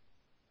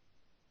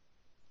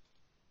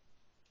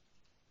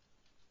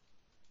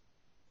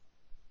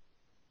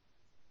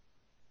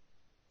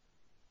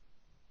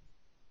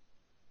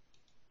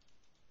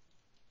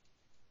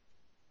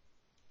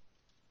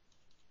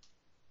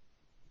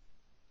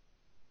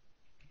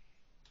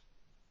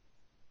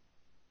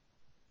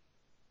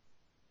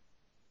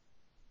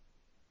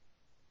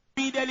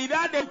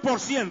fidelidad del por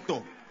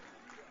ciento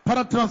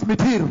Para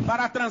transmitir.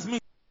 para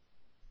transmitir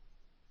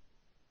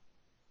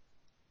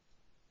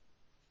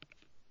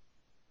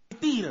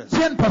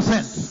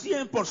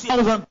 100%.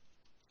 100%.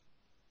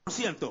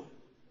 1000%.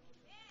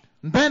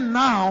 Then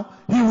now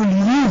he will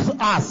use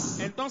us.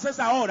 Entonces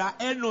ahora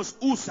Él nos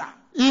usa.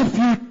 If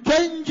you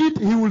change it,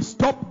 he will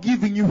stop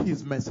giving you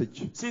his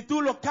message. Si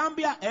tú lo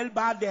cambias, Él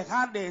va a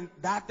dejar de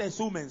darte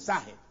su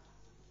mensaje.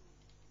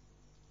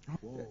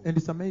 And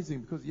it's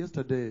amazing because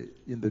yesterday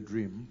in the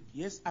dream,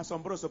 Y es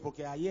asombroso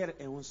porque ayer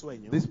en un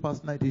sueño, this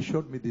past night, he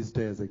showed me these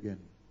stairs again.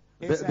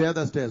 The, Esa- the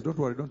other stairs. Don't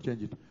worry, don't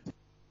change it.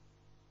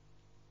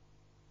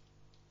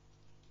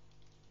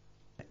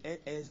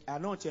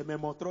 anoche me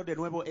mostró de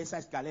nuevo esa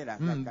escalera.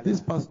 La escalera.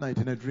 This past night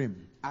in a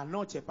dream.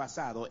 Anoche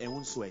pasado en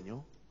un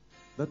sueño.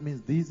 That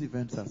means these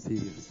events are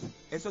serious.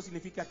 Eso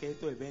significa que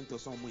estos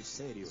eventos son muy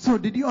serios. So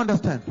did you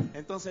understand?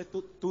 Entonces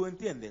tú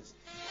entiendes.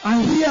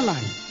 I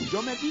realized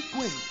Yo me di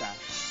cuenta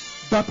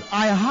that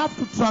I have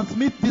to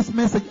transmit this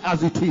message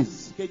as it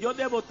is. que yo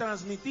debo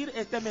transmitir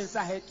este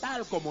mensaje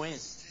tal como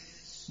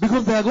es.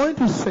 Because they are going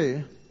to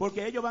say,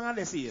 Porque ellos van a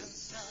decir,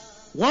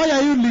 why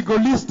are you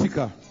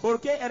legalistica?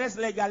 ¿por qué eres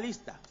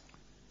legalista?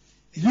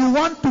 You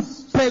want to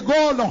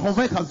pegó las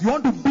ovejas. You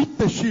want to beat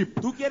the sheep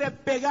Tú quieres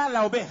pegar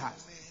la oveja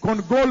con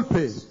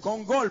golpe.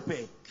 con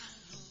golpe.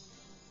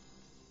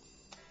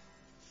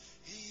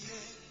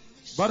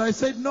 But I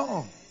said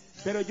no.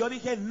 Pero yo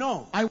dije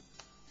no. I want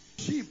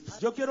sheep.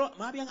 Yo quiero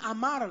más bien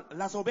amar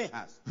las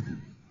ovejas.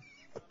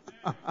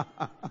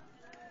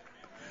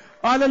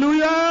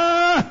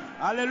 Hallelujah.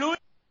 Aleluya.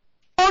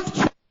 Don't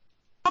change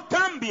No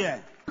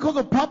cambie. because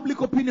of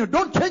public opinion.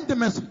 Don't change the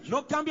message.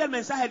 No cambia el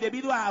mensaje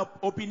debido a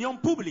opinión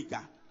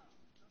pública.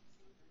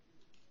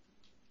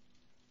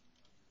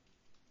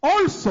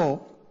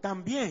 Also,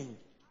 También,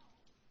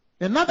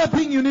 another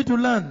thing you need to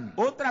learn.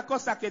 otra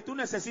cosa que tú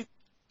necesitas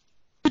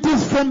It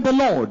is from the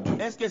Lord.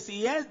 es que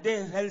si es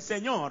del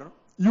Señor,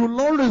 You'll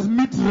always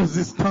meet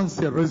resistance.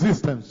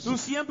 tú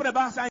siempre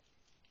vas a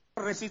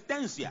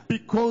resistencia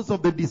Because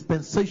of the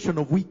dispensation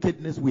of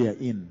wickedness we are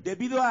in.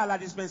 debido a la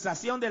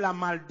dispensación de la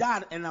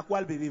maldad en la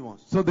cual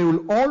vivimos. So there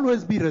will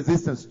always be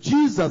resistance.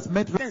 Jesus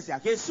met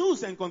Jesús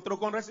se encontró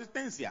con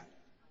resistencia.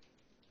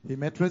 he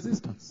met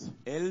resistance.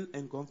 Él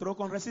encontró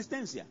con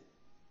resistencia.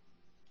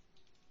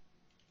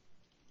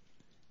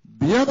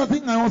 The other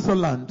thing I also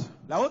learned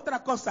La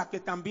otra cosa que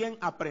también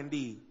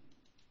aprendí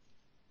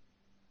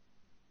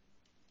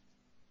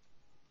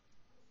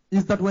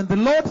is that when the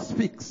Lord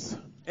speaks,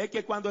 es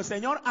que cuando el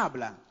Señor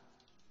habla,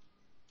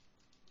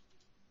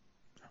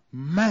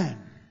 man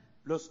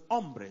los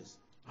hombres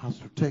has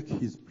to take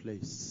his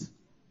place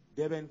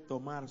deben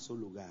tomar su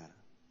lugar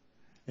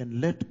and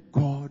let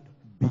God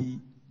be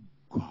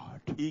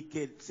God. y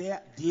que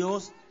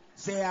Dios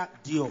sea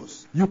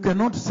Dios. You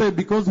cannot say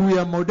because we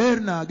are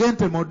moderna,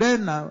 gente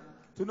moderna,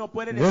 Tú no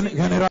puedes decir que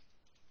general.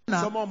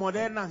 somos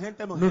modernas,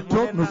 gente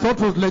moderna.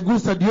 Nosotros le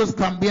gusta a Dios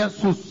cambiar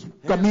sus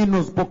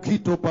caminos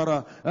poquito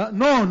para...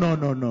 No.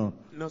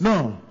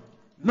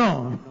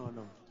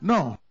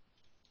 No.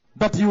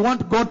 That you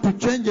want God to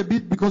change a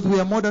bit because we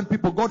are modern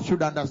people. God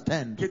should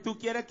understand. Que tú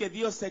quieres que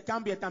Dios se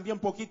cambie también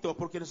poquito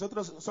porque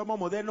nosotros somos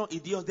modernos y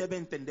Dios debe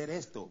entender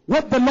esto.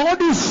 What the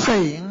Lord is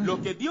saying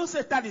Lo que Dios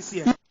está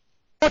diciendo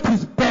what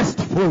is best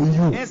for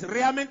you. es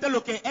realmente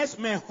lo que es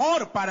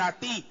mejor para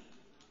ti.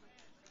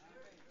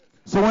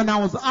 So when I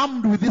was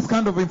armed with this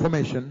kind of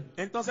information,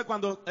 Entonces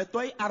cuando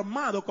estoy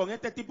armado con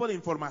este tipo de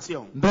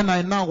información, then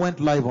I now went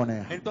live on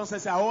air.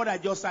 entonces ahora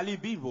yo salí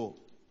vivo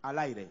al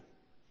aire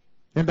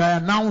And I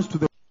announced to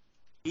the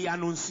y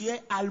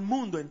anuncié al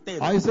mundo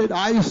entero. I said,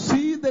 I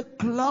see the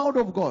cloud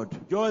of God.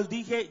 Yo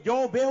dije,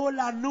 yo veo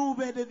la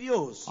nube de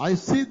Dios. I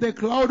see the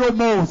cloud of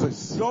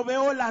Moses. Yo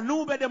veo la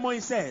nube de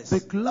Moisés.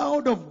 The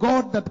cloud of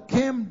God that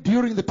came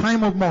during the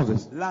time of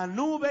Moses. La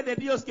nube de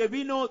Dios que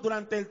vino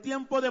durante el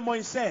tiempo de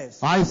Moisés.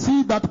 I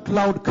see that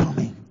cloud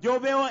coming Yo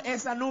veo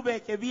esa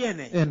nube que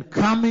viene and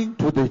coming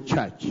to the y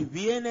church.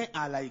 viene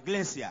a la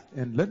iglesia.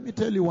 And let me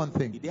tell you one Y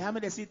thing. déjame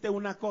decirte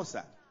una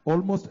cosa.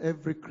 Almost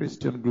every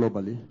Christian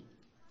globally,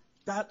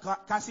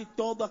 Casi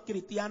todo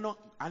cristiano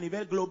a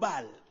nivel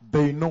global,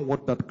 they know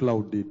what that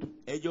cloud did.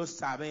 ellos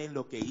saben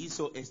lo que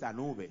hizo esa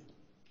nube.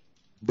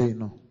 They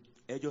know.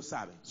 Ellos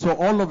saben. So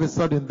all of a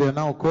sudden they're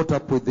now caught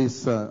up with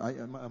this.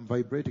 I'm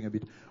vibrating a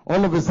bit.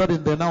 All of a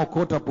sudden they're now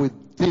caught up with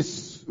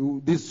this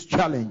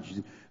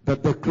challenge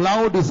that the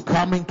cloud is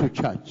coming to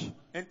church.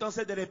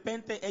 Entonces de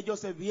repente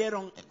ellos se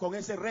vieron con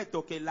ese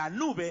reto que la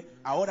nube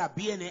ahora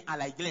viene a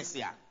la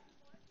iglesia.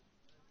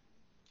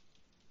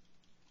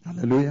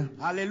 Hallelujah.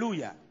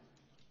 Aleluya.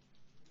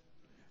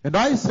 And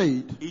I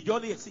said Y yo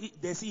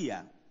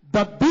decía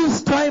that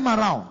this time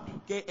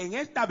around, que en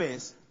esta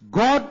vez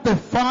God the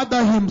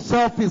Father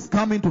himself is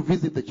coming to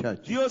visit the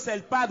church. Dios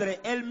el Padre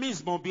él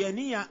mismo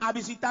venía a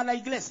visitar la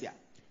iglesia.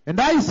 And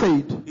I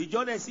said Y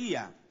yo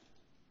decía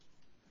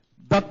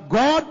that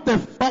God the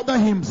Father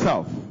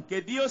himself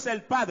que Dios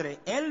el Padre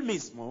él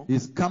mismo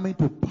is coming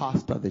to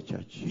pastor the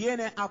church.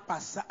 viene a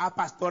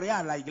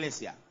pastorear la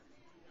iglesia.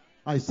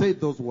 I said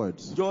those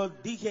words. Yo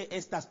dije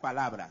estas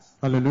palabras.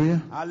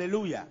 Hallelujah.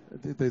 Aleluya.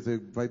 There's a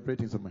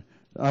vibrating somewhere.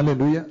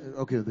 Hallelujah.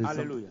 Okay. There's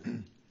Aleluya.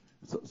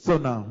 so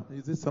now,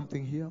 is there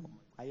something here?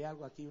 Hay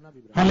algo aquí, una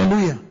vibración.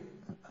 Hallelujah.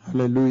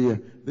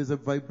 Hallelujah. There's a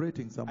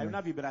vibrating Hay somewhere.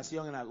 una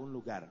vibración en algún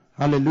lugar.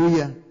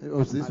 Hallelujah.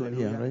 Oh, it's this one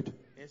here, Hallelujah. right?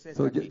 Es esta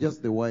So aquí.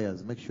 just the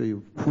wires. Make sure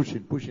you push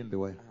in the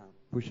wire. Ajá.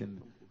 Push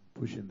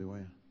in the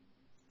wire.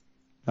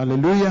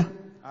 Hallelujah.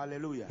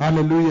 Aleluya.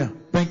 Hallelujah.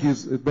 Thank you.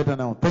 It's better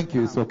now. Thank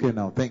you. It's okay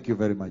now. Thank you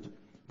very much.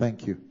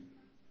 Thank you.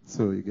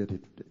 So you get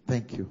it.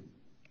 Thank you.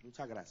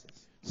 Muchas gracias.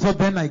 So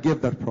then I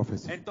gave that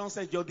prophecy.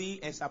 Entonces yo di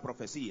esa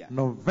profecía.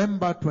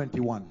 November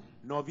 21,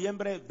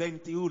 Noviembre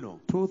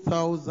 21,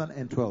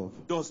 2012.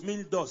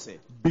 2012.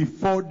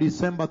 Before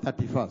December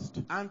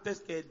 31st, Antes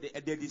que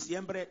de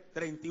diciembre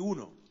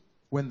 31,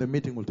 when the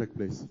meeting will take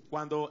place.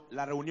 cuando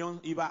la reunión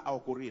iba a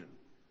ocurrir.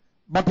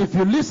 But if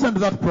you listen to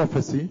that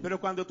prophecy, Pero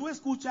cuando tú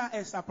escuchas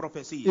esa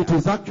profecía, it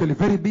is actually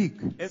very big.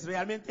 es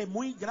realmente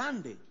muy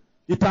grande.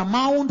 It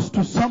amounts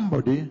to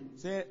somebody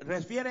Se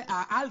refiere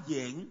a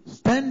alguien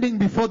standing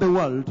before the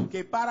world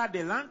que para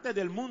delante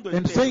del mundo and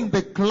entero, saying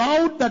the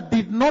cloud that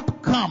did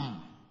not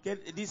come, que,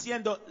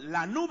 diciendo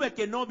la nube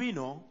que no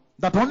vino,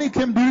 that only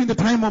came during the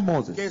time of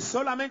Moses, que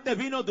solamente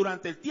vino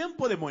durante el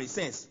tiempo de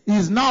Moisés,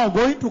 is now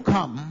going to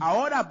come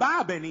ahora va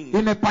a venir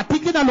in a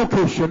particular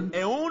location.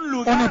 en un On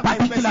lugar a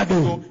particular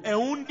específico, day. en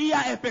un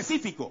día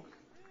específico.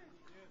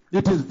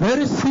 It is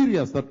very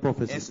serious, that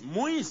prophecy. Es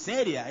muy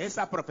seria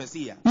esa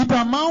profecía. It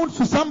amounts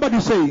to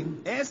somebody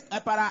saying Es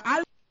para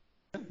alguien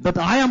that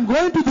I am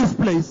going to this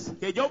place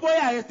que yo voy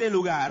a este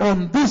lugar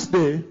on this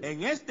day,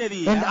 en este and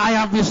día I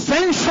have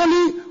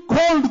essentially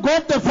called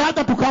God the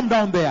Father to come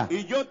down there.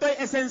 y yo estoy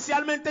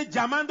esencialmente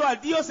llamando al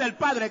Dios el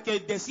Padre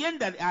que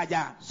descienda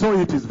allá. So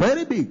it is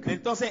very big.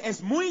 Entonces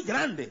es muy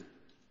grande,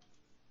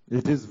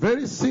 It is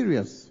very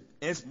serious.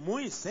 es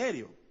muy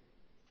serio.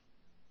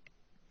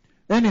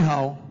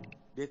 Anyhow,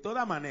 De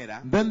toda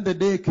manera, then the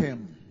day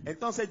came.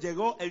 entonces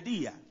llegó el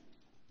día,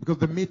 Because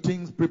the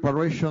meetings,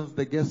 preparations,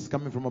 the guests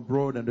coming from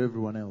abroad and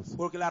everyone else.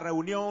 porque la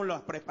reunión,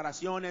 las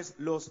preparaciones,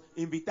 los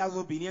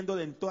invitados viniendo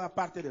de en toda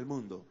parte del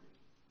mundo.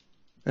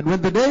 And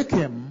when the day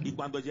came, Y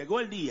cuando llegó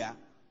el día,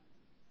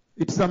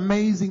 it's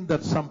amazing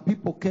that some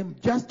people came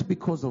just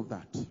because of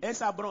that.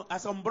 es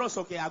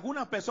asombroso que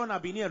algunas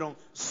personas vinieron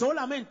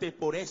solamente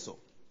por eso.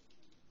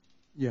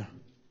 Yeah.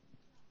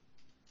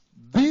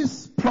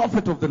 This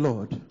prophet of the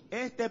Lord,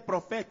 Este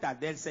profeta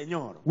del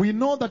Señor, we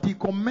know that he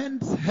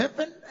commands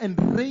heaven and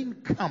rain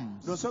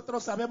comes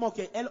nosotros sabemos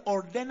que Él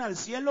ordena el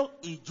cielo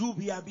y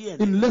lluvia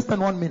viene in less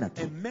than 1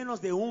 minute. en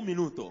menos de un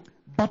minuto.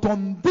 But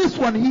on this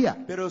one here,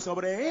 Pero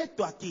sobre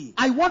esto aquí,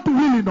 I want to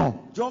really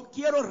know, yo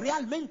quiero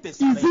realmente is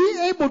saber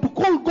he able to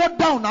call God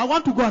down? I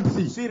want to go and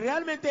see. si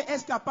realmente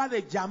es capaz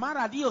de llamar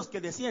a Dios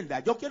que descienda.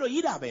 Yo quiero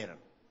ir a ver.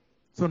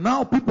 So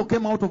now people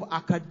came out of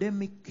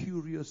academic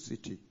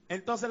curiosity.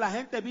 Entonces la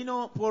gente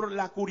vino por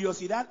la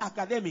curiosidad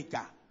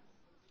académica.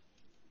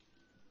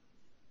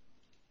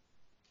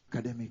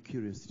 Academic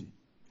curiosity.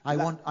 I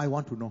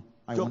want to know.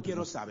 I Yo want to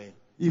quiero know. saber.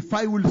 If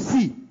I will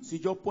see, Si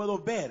yo puedo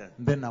ver,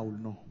 then I will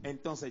know.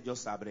 entonces yo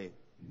sabré.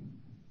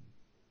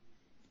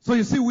 So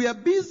you see, we are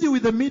busy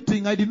with the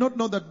meeting. I did not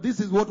know that this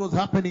is what was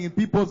happening in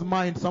people's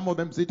minds, some of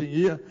them sitting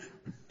here.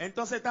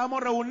 Entonces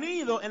estábamos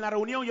reunidos en la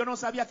reunión. Yo no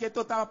sabía que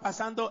esto estaba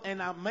pasando en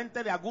la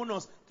mente de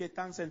algunos que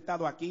están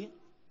sentados aquí.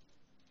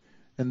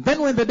 And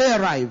then when the day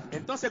arrived,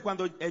 Entonces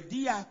cuando el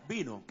día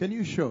vino, can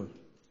you show?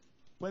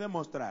 puede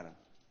mostrar,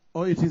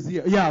 Oh, it is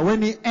here. Yeah,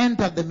 when he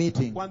entered the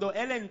meeting, cuando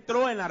él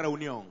entró en la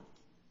reunión,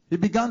 he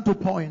began to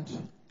point.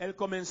 él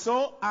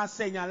comenzó a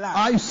señalar.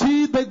 I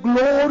see the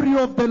glory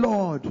of the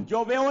Lord.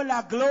 Yo veo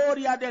la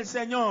gloria del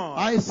Señor.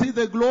 I see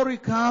the glory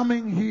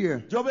coming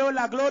here. Yo veo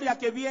la gloria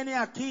que viene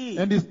aquí.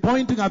 And he's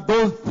pointing at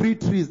those 3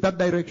 trees, that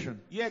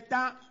direction. Y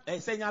está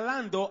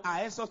señalando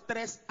a esos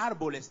 3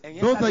 árboles en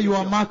Those esa are your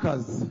dirección,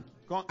 markers.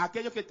 con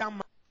aquellos que están.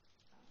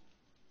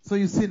 So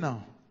you see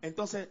now,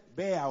 Entonces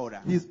ve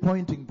ahora, he's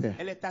pointing there.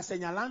 él está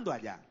señalando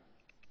allá.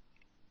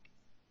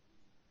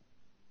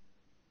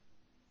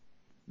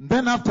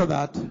 Then after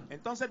that,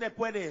 Entonces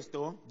después de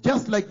esto,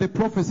 just like the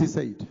prophecy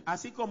said,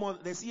 así como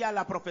decía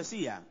la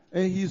profecía, a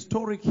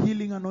historic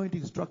healing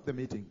anointing struck the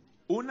meeting.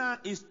 una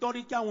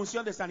histórica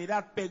unción de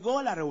sanidad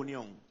pegó la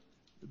reunión.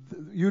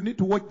 You need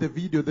to watch the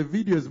video. The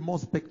video is more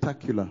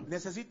spectacular.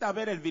 Necesita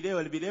ver el video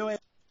es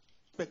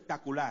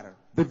espectacular.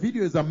 The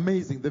video is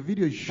amazing. The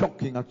video is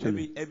shocking,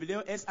 actually. El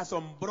video es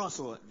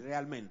asombroso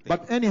realmente.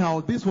 But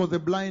anyhow, this was a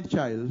blind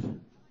child,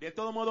 De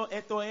todo modo,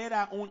 esto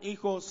era un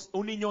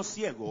niño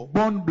ciego,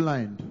 born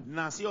blind,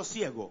 nació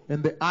ciego.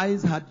 and the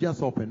eyes had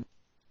just opened.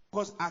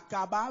 Ojos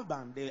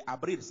acababan de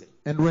abrirse.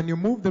 And when you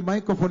move the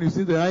microphone, you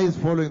see the eyes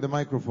following the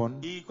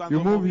microphone. Y cuando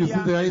You move, you see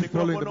movía the el eyes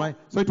following the micrófono, mic.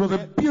 So it was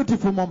a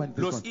beautiful moment.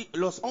 This one.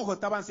 Los ojos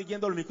estaban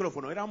siguiendo el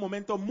micrófono. Era un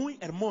momento muy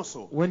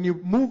hermoso. When you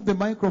move the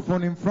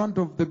microphone in front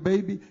of the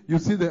baby, you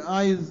see the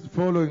eyes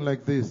following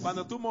like this.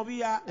 Cuando tú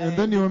movías And el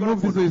then you move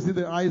this micrófono way, you see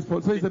the eyes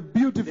fall. So it's a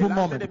beautiful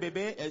delante del moment.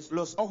 bebé,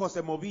 los ojos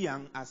se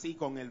movían así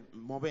con el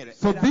mover.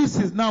 So Era- this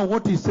is now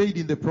what he said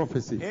in the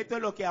prophecy. esto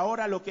es lo que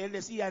él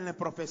decía en la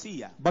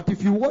profecía. But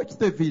if you watch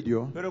the video,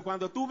 Pero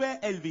cuando tú ves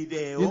el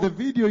video, in the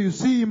video you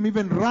see him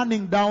even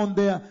running down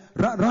there,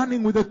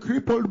 running with a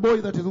crippled boy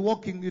that is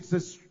walking. It's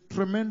a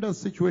tremendous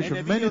situation. En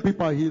el Many video-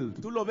 people are healed.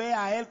 tú lo ves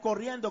a él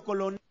corriendo con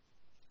los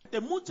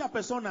niños. Muchas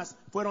personas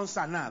fueron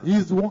sanadas.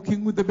 He's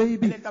walking with the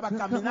baby. Él estaba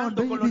Come on,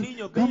 caminando con los baby.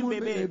 niños. Come Ven, on,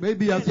 bebé.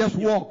 baby has Ven, just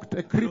niño. walked.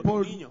 A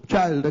crippled Niño.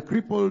 child, a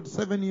crippled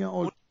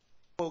 7-year-old.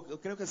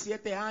 Creo que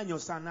 7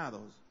 años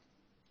sanados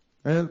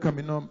Él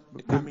caminó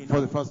Caminó.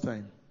 for the first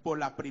time. por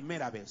la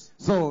primera vez.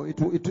 So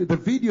the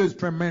video is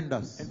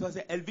tremendous.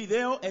 Entonces el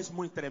video es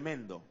muy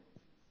tremendo.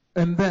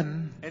 And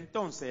then,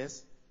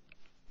 Entonces,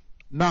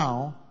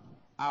 now,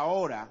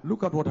 ahora,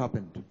 look at what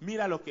happened.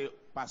 mira lo que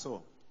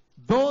pasó.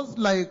 Those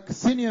like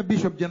Senior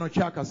Bishop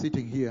Genochaka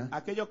sitting here,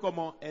 Aquello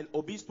como el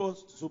obispo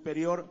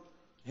superior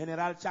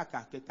general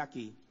Chaca que está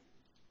aquí.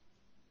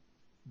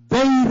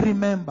 they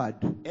remembered.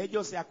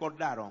 Ellos se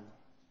acordaron.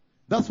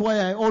 That's why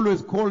I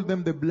always call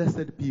them the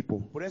blessed people.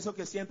 Por eso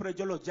que siempre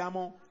yo los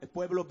llamo el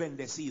pueblo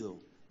bendecido.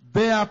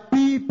 They are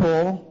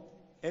people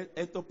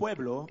Estos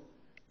pueblos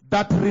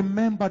that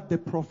remembered the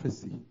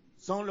prophecy.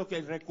 son los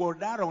que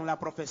recordaron la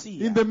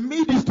profecía. In the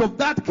midst of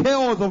that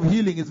chaos of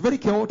healing, it's very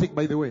chaotic,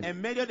 by the way. En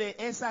medio de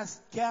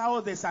esas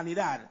caos de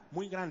sanidad,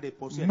 muy grande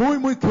por cierto,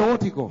 Muy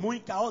caótico. muy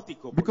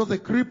caótico, Because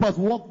the creepers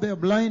walk there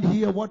blind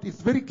here. What?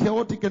 It's very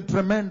chaotic and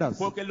tremendous.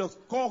 porque los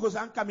cojos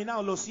han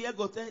caminado, los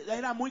ciegos,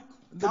 era muy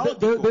The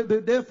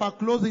caótico. deaf are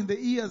closing the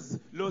ears.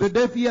 Los, The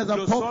deaf ears are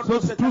los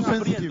sordos se too están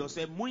sensitive.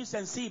 abriéndose, muy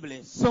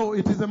sensibles. So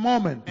it is a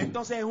moment.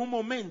 Entonces es un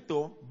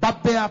momento,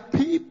 But there are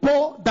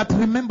people that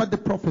remember the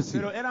prophecy.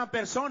 pero eran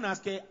personas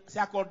que se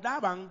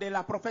acordaban de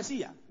la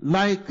profecía.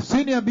 Like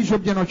Senior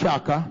Bishop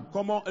Genochaka,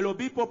 Como el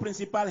obispo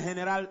principal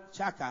general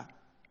Chaca,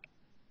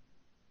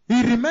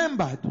 he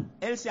remembered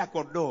él se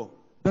acordó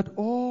that,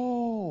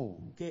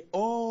 que,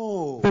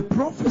 the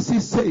prophecy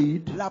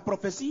said la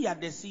profecía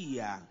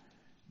decía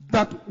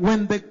that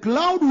when the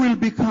cloud will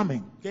be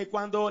coming, que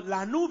cuando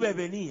la nube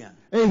venía,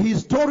 a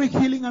historic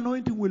healing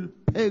anointing will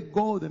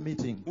go the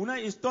meeting. una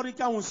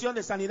histórica unción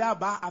de sanidad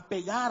va a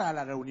pegar a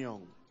la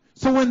reunión.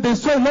 So when they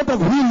saw a lot of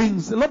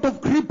healings, a lot of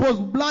cripples,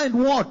 blind,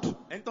 what?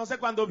 Entonces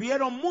cuando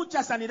vieron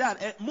mucha sanidad,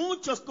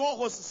 muchos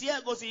cojos,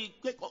 ciegos y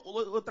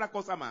otra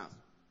cosa más,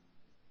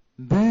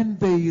 Then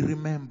they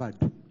remembered.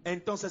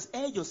 entonces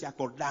ellos se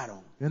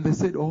acordaron. And they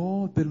said,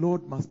 the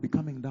Lord must be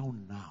coming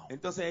down now.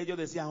 Entonces ellos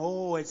decían,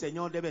 el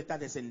Señor debe estar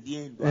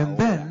descendiendo And ahora.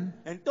 then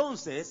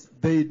Entonces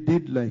they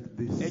did like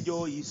this.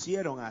 ellos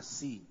hicieron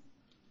así.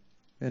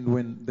 And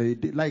when they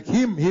did, like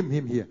him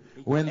here.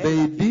 When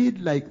they did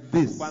like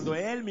this, Cuando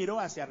él miró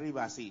hacia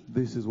arriba así,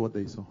 this is what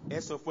they saw.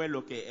 eso fue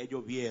lo que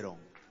ellos vieron.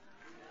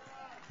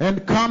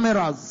 And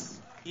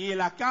cameras, Y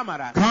las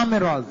cámaras,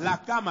 las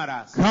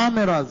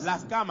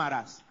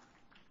cámaras.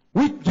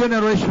 Which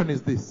generation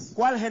is this?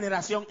 ¿Cuál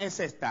generación es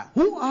esta?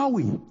 Who are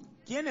we?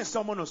 ¿Quiénes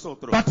somos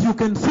nosotros? That you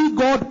can see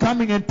God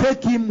coming and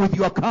take him with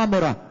your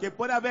camera. Que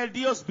pueda ver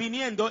Dios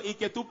viniendo y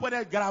que tú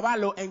puedas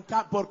grabarlo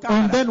por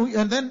And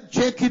cámara. then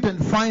check it and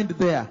find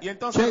there. Y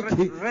entonces Check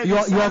it. You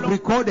have revisarlo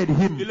recorded y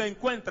him. lo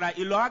encuentra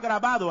y lo ha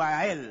grabado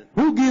a él.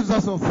 Who gives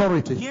us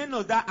authority? ¿Quién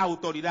nos da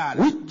autoridad?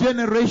 Which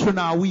generation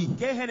are we?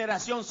 ¿Qué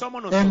generación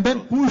somos And then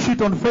nosotros? push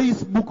it on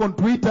Facebook, on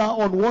Twitter,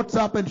 on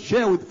WhatsApp and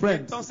share with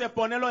friends. Entonces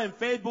ponerlo en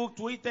Facebook,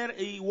 Twitter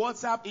y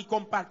WhatsApp y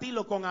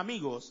compartirlo con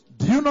amigos.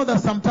 Do you know that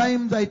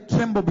sometimes I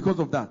tremble because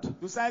of that.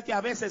 Tú sabes que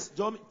a veces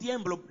yo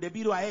tiemblo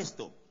debido a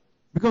esto.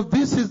 Because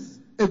this is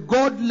a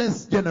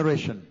godless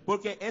generation.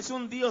 Porque es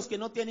un Dios que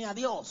no tiene a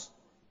Dios.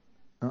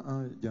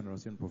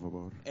 Generación, por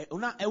favor. Es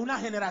una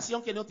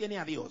generación que no tiene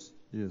a Dios.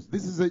 Yes,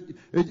 this is a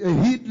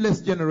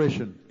heedless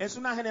generation. Es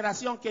una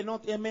generación que no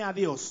teme a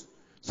Dios.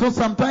 So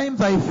sometimes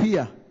I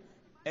fear.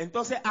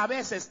 Entonces a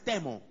veces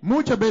temo.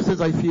 Muchas veces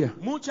I fear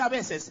Muchas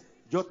veces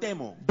yo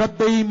temo. that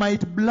they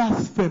might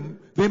blaspheme.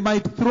 They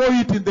might throw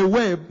it in the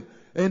web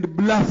and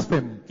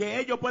blaspheme. Que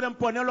ellos pueden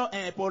ponerlo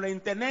por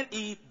internet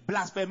y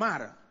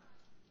blasfemar.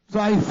 So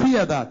I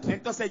fear that.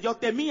 Entonces yo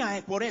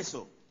temía por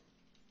eso.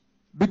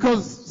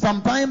 Because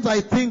sometimes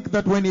I think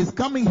that when he's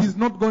coming, he's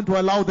not going to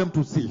allow them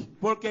to see.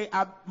 Porque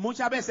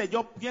muchas veces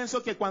yo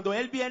pienso que cuando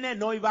Él viene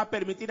no iba a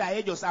permitir a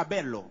ellos a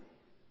verlo.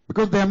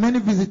 Because there are many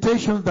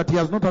visitations that he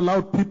has not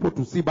allowed people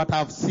to see, but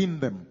I've seen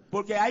them.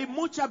 Porque hay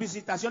muchas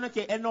visitaciones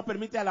que Él no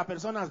permite a las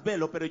personas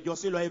verlo, pero yo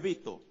sí lo he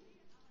visto.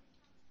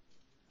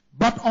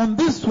 But on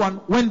this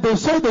one, when they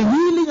saw the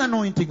healing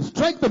anointing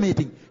strike the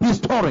meeting,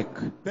 historic.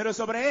 Pero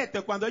sobre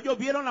esto, cuando ellos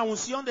vieron la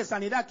unción de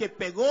sanidad que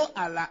pegó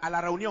a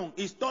la reunión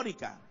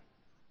histórica,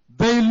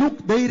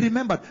 They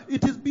remembered.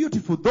 It is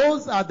beautiful.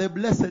 Those are the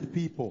blessed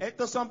people.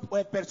 estos son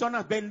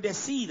personas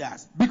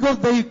bendecidas, Because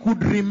they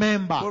could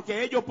remember.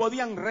 porque ellos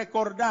podían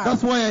recordar.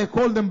 That's why I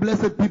call them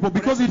blessed people.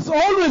 Because it's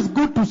always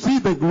good to see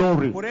the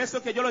glory. Por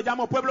eso que yo lo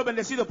llamo pueblo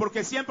bendecido,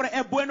 porque siempre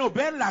es bueno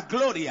ver la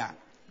gloria.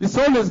 It's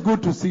always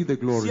good to see the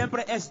glory.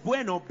 Siempre es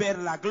bueno ver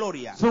la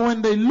gloria. So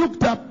when they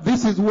looked up,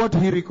 this is what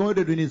he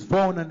recorded in his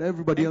phone and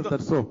everybody else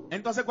that saw.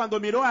 Entonces cuando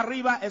miró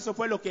arriba, eso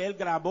fue lo que él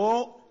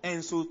grabó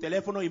en su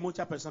teléfono y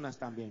muchas personas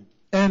también.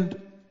 And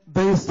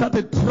they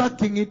started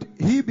tracking it.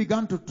 He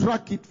began to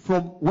track it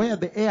from where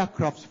the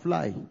aircrafts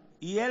fly.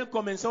 Y él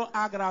comenzó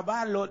a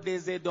grabarlo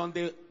desde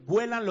donde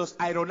vuelan los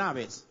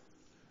aeronaves,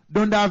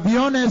 Donde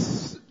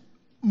aviones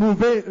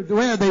move,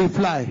 where they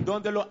fly.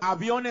 donde los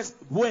aviones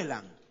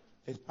vuelan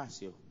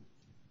espacio.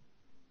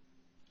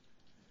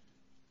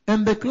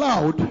 And the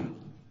cloud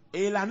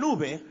Y la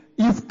nube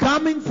is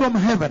coming from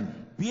heaven.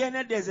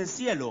 viene desde el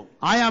cielo.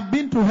 I have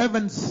been to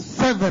heaven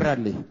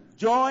severally.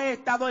 Yo he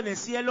estado en el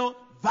cielo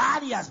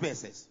varias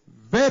veces.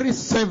 Very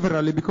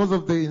severally because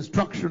of the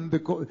instruction,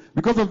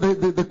 because of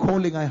the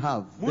calling I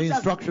have. The Muchas-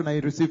 instruction I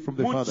received from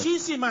the Father.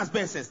 Muchísimas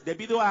veces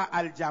debido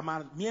al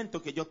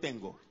llamamiento que yo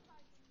tengo.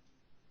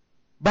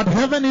 But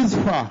heaven is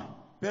far.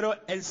 Pero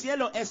el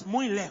cielo es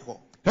muy lejos.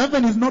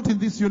 Heaven is not in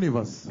this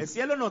universe. El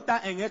cielo no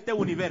está en este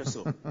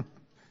universo.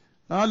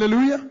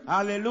 Hallelujah.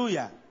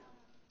 Aleluya.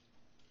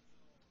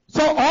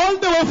 So all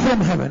the way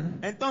from heaven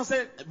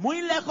Entonces,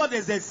 muy lejos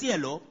desde el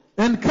cielo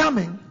and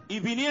coming. y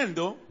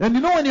viniendo, And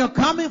you know when you're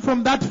coming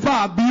from that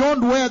far,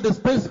 beyond where the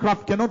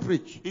spacecraft cannot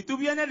reach. y tú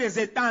vienes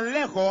desde tan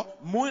lejos,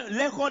 muy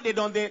lejos de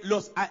donde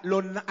los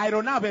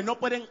aeronaves no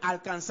pueden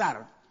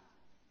alcanzar.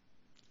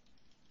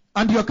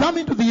 And you're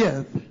coming to the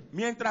earth.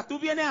 Mientras tú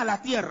vienes a la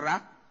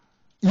tierra,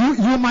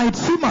 You might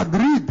see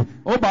Madrid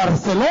or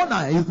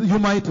Barcelona. You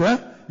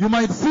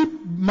might see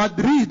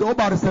Madrid or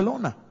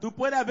Barcelona. tú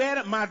puedes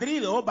ver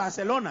Madrid o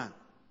Barcelona.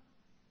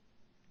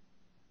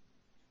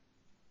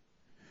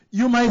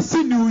 You might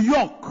see New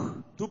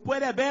York. Tú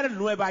puedes ver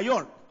Nueva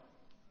York,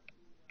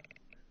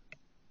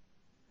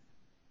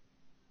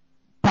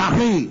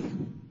 Paris.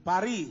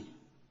 París,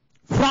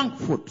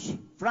 Frankfurt.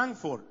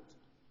 Frankfurt.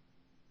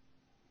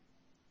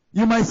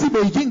 You might see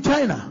Beijing,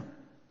 China.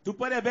 Tú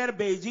puedes ver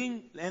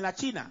Beijing en la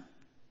China.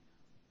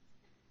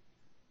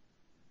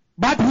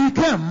 But he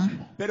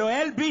came. Pero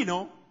él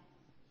vino,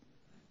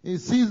 He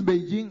sees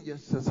Beijing.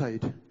 Yes,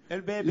 aside.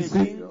 él ve You see,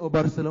 Beijing, oh,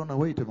 Barcelona.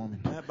 Wait a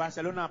moment.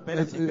 Barcelona,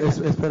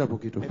 Espera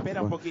poquito.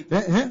 Espera un poquito.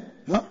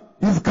 Huh?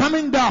 He's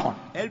coming down.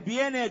 él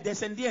viene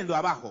descendiendo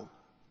abajo.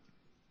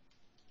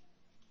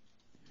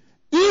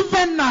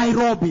 Even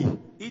Nairobi,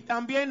 Y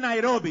también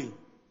Nairobi,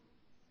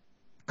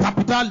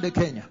 capital de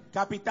Kenya.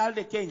 capital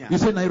de Kenia. You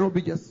say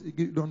Nairobi, just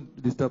don't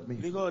disturb me.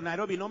 Digo,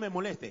 Nairobi, no me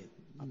moleste.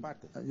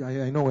 Aparte,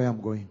 I know where I'm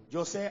going.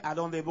 yo sé a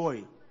dónde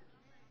voy.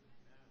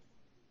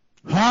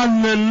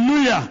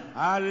 Hallelujah.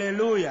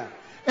 Aleluya.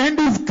 And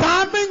is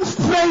coming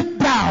straight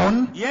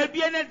down Y él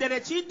viene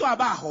derechito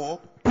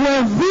abajo to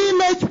a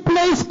village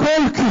place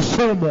called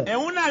Kisumu. en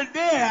una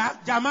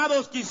aldea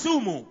llamada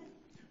Kisumu.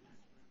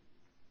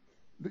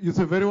 You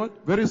say very what?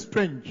 Very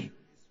strange.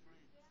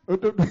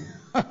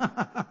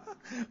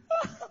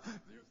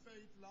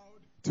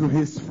 To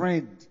his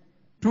friend.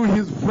 To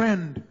his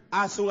friend.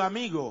 A su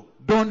amigo,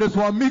 Donde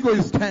su amigo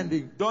is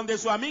standing. donde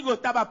su amigo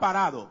estaba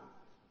parado.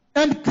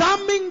 And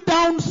coming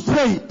down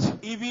straight.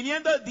 Y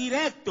viniendo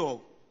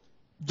directo,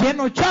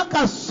 General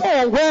Chaka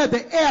saw where the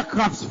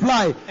aircrafts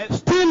fly.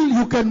 Still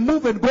you can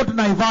move and go to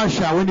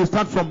Naivasha when you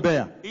start from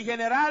there. y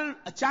General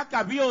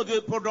Chaka vio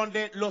por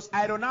donde los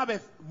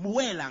aeronaves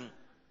vuelan.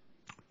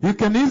 You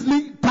can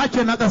easily touch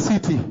another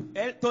city.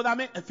 Él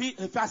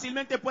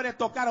fácilmente puede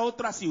tocar a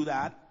otra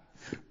ciudad.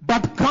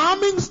 But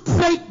coming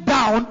straight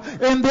down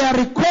and they are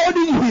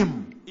recording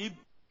him. Y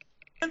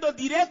viendo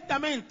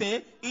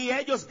directamente y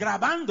ellos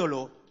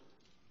grabándolo.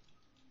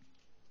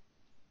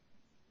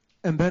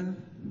 And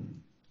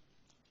then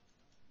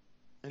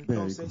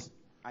Entonces,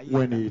 ahí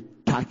When está. he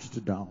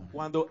touched down.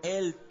 Cuando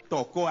él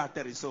tocó,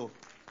 aterrizó.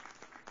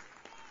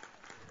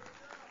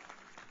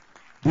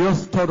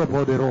 Dios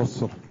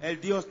Todopoderoso. El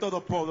Dios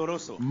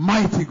todopoderoso.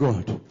 Mighty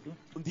God.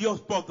 Un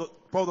Dios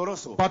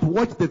poderoso. But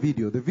watch the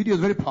video. The video is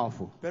very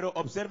powerful. Pero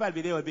observa el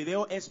video. El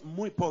video es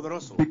muy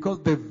poderoso.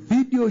 Because the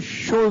video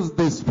shows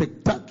the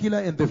spectacular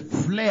and the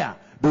flare.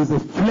 There's a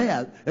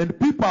flare. And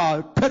people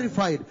are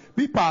terrified.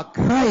 People are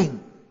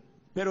crying.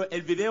 Pero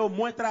el video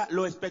muestra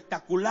lo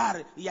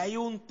espectacular y hay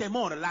un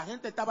temor. La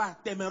gente estaba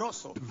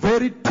temeroso.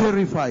 Very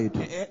terrified.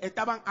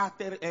 Estaban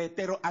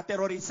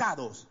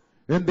aterrorizados.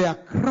 And they are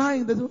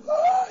crying. They say,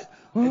 "Ah,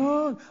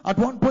 ah." At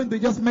one point they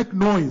just make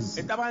noise.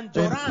 Estaban And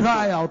llorando.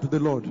 cry out to the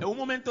Lord. En un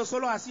momento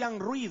solo hacían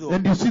ruido.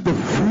 And you see the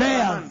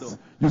flares.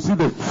 You see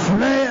the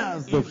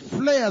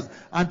flares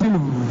until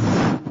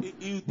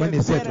Y when he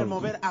ustedes pueden settled.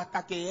 mover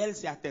hasta que él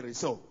se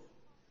aterrizó.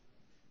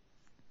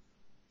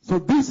 So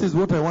this is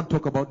what I want to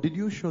talk about. Did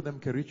you show them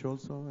Kericho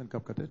also and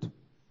Kapkatet?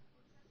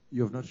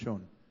 You have not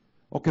shown.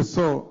 Okay,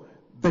 so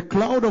the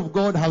cloud of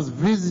God has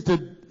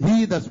visited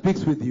he that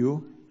speaks with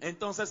you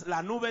Entonces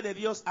la nube de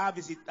Dios ha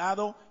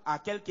visitado a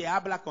aquel que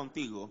habla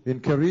contigo. in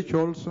Kericho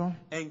also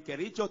En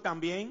Kericho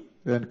también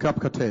and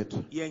Kapkatet.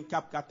 y en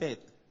Kapkatet.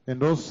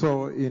 And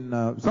also in,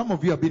 some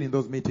of you have been in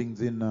those meetings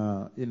in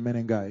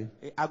Menengai.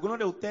 Algunos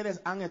de ustedes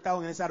han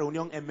estado en esa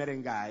reunión en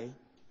Merengay.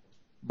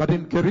 But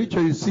in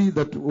Kericho you see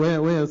that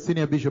where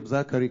Senior Bishop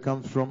Zachary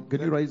comes from.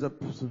 Can you rise up?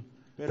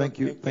 Pero Thank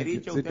you. en Thank you.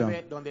 Kericho Sit usted down.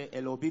 ve donde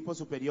el obispo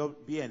superior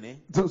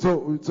viene.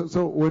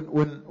 So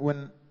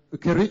when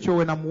Kericho,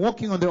 when I'm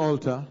walking on the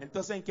altar,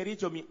 Entonces en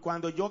Kericho,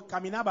 cuando yo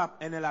caminaba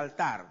en el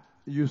altar,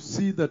 you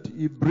see that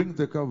he brings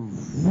the cup.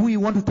 We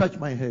want to touch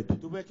my head.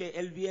 tuve que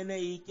él viene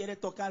y quiere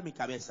tocar mi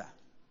cabeza.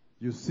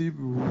 You see,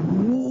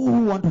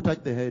 who want to touch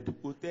the head.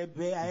 Usted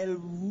ve a él,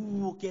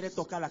 quiere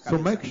tocar la So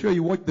cabeza. make sure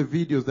you watch the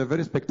videos. They're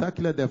very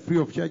spectacular. They're free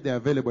of charge. They're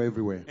available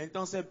everywhere.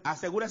 Entonces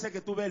asegúrese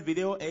que tú ves el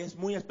video, es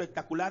muy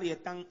espectacular y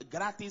están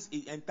gratis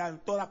y están en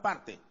toda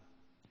parte.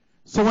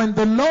 So when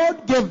the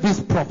Lord gave this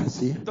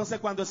prophecy, Entonces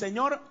cuando el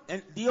Señor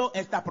dio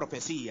esta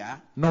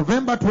profecía,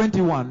 November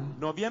 21,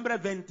 noviembre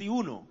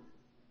 21,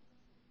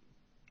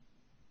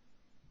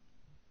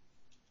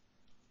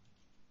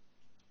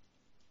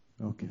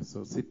 okay,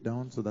 so sit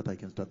down so that I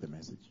can start the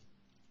message.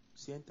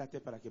 siéntate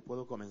para que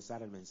puedo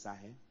comenzar el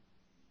mensaje.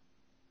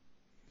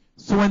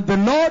 So when the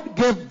Lord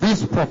gave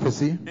this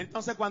prophecy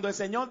Entonces cuando el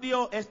Señor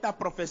dio esta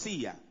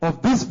profecía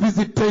of this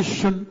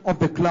visitation of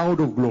the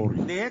cloud of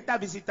glory de esta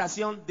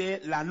visitación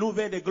de la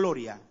nube de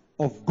gloria,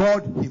 of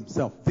God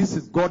himself, this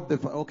is God the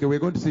okay, we're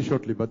going to see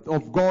shortly, but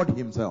of God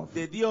himself,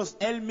 de Dios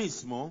él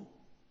mismo,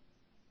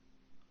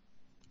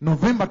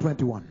 November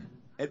 21.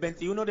 el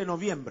 21 de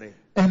noviembre.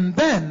 And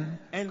then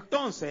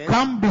Entonces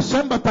come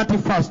December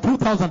 31st,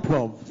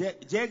 2012,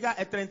 llega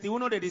el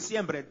 31 de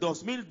diciembre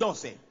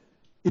 2012,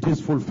 it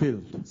is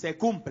fulfilled. se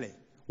cumple.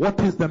 What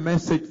is the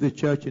message to the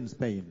church in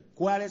Spain?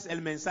 ¿Cuál es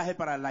el mensaje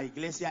para la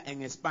iglesia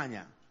en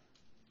España?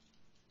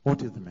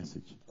 What is the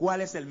message?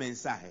 ¿Cuál es el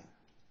mensaje?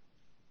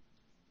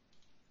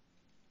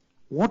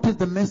 What is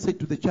the message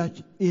to the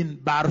church in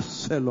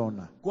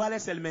Barcelona? ¿Cuál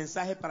es el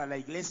mensaje para la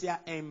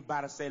iglesia en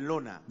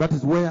Barcelona? That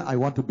is where I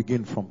want to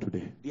begin from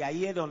today. De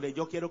ahí es donde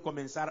yo quiero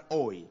comenzar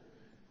hoy.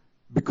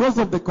 Because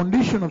of the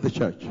condition of the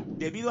church,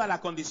 Debido a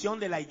la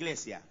condición de la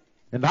iglesia,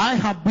 and I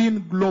have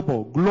been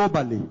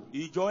globally.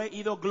 y yo he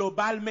ido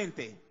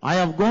globalmente, I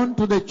have gone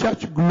to the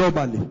church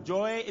globally.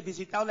 yo he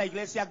visitado la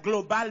iglesia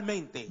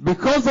globalmente.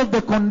 Because of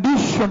the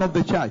condition of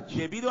the church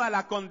Debido a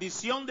la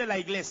condición de la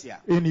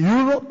iglesia in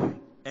Europe,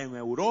 en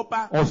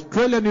Europa,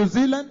 Australia, New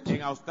Zealand,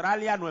 en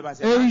Australia, Nueva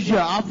Zelanda,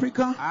 Asia,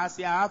 Africa,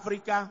 Asia,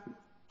 África,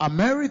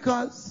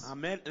 Americas,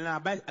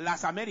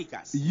 las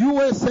Américas,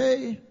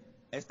 USA,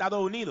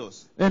 Estados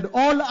Unidos and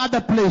all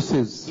other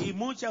places. y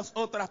muchas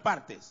otras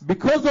partes.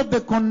 Because of the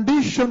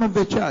condition of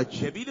the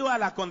church. Debido a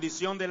la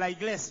condición de la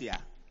iglesia.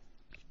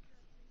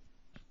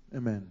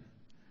 Amen.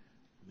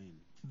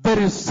 There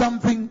is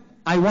something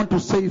I want to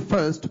say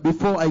first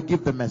before I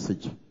give the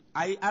message.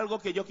 Hay algo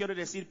que yo quiero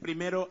decir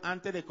primero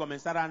antes de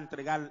comenzar a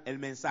entregar el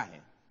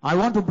mensaje. I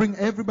want to bring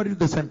everybody to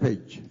the same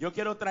page. Yo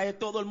quiero traer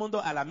todo el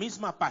mundo a la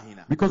misma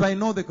página. Because I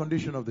know the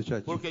condition of the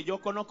church. Porque yo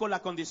conozco la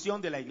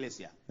condición de la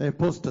iglesia. The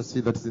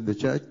apostasy that is in the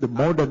church, the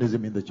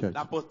modernism in the church.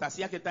 La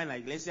apostasía que está en la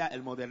iglesia,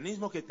 el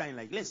modernismo que está en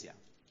la iglesia.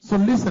 So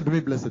listen to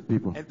me, blessed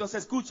people.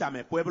 Entonces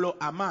escúchame, pueblo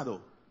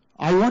amado.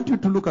 I want you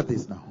to look at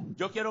this now.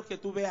 Yo quiero que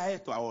tú veas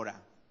esto ahora.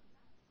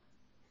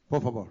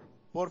 Por favor.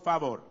 Por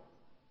favor.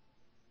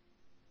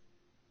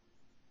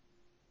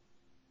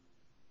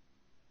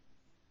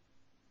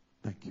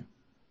 Thank you.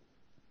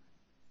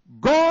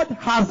 God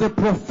has a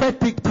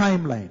prophetic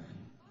timeline.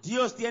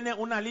 Dios tiene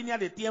una línea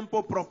de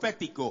tiempo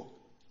profético.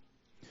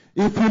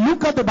 If you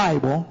look at the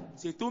Bible,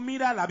 Si tú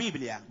miras la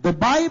Biblia, the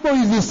Bible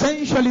is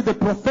essentially the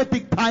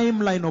prophetic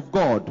timeline of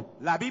God.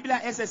 la Biblia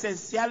es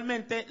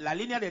esencialmente la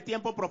línea de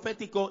tiempo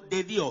profético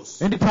de Dios.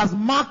 And it has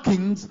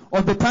markings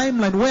of the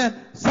timeline where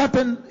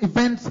certain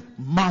events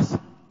must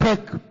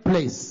take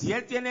place. Y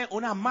Él tiene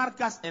unas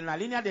marcas en la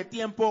línea de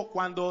tiempo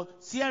cuando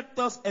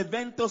ciertos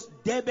eventos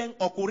deben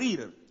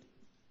ocurrir.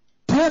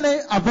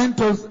 Tiene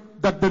eventos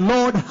that the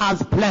Lord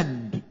has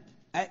planned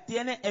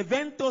Tiene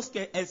eventos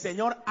que el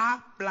Señor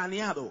ha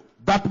planeado,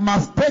 that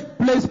must take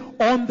place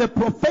on the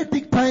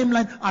prophetic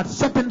timeline at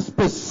certain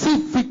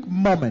specific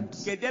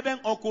moments. que deben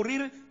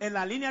ocurrir en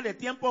la línea de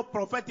tiempo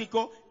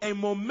profético en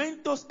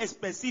momentos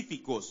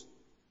específicos.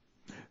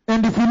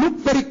 And if you look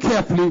very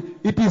carefully,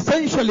 it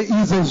essentially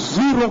is a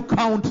zero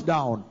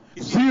countdown.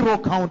 Zero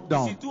Si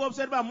countdown. tú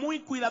observas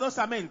muy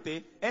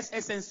cuidadosamente, es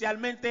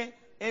esencialmente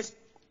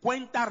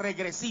cuenta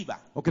regresiva.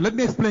 Okay, let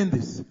me explain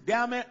this.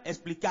 Déjame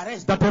explicar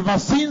esto. That ever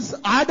since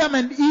Adam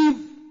and Eve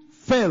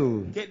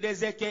fell, Que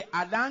desde que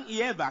Adán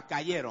y Eva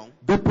cayeron,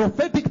 the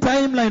prophetic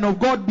timeline of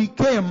God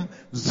became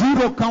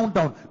zero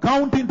countdown,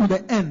 counting to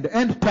the end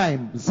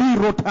time,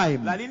 zero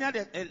time.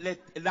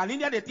 la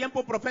línea de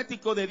tiempo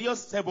profético de Dios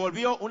se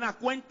volvió una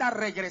cuenta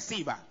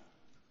regresiva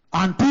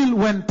Until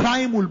when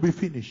time will be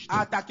finished.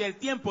 hasta que el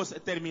tiempo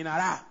se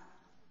terminará.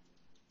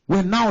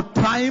 When now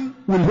time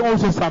will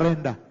also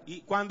surrender.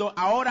 Y cuando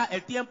ahora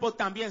el tiempo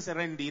también se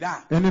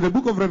rendirá. And in the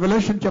book of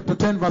Revelation chapter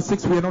 10 verse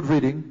 6 we are not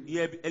reading. Y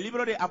el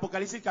libro de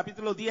Apocalipsis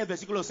capítulo 10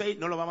 versículo 6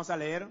 no lo vamos a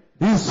leer.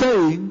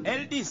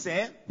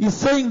 He's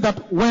saying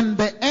that when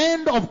the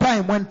end of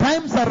time, when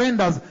time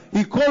surrenders,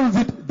 he calls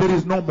it there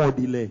is no more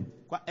delay.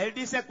 Él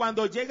dice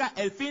cuando llega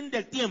el fin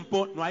del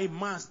tiempo no hay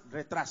más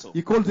retraso.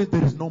 He calls it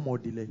there is no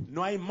more delay.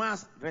 No hay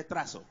más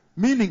retraso.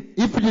 Meaning,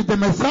 if it is the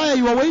Messiah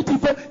you are waiting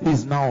for, he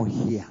is now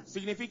here.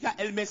 Significa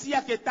el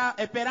Mesías que está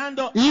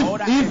esperando,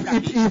 ahora está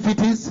aquí. If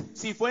it is,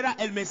 Si fuera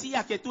el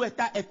Mesías que tú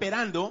estás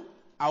esperando,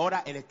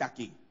 ahora Él está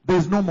aquí. there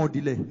is no more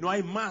delay. No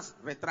hay más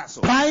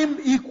retraso. Time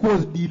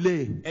equals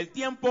delay. El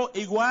tiempo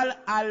igual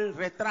al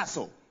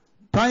retraso.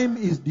 Time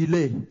is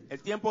delay.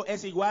 El tiempo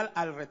es igual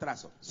al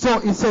retraso. So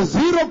it's a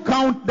zero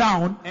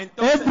countdown.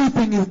 Entonces-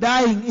 Everything is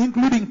dying,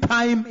 including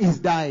time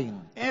is dying.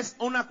 Es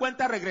una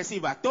cuenta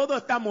regresiva. Todo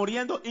está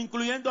muriendo,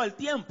 incluyendo el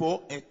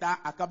tiempo está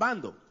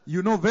acabando.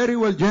 You know very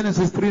well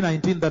Genesis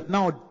 3:19 that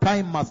now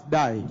time must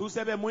die. Tú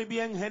sabes muy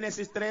bien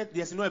Génesis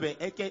 3:19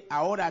 es que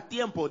ahora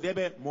tiempo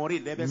debe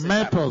morir, debe cesar.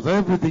 Metals,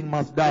 everything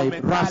must Los die,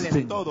 metales,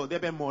 rusting, todo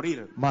debe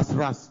morir, must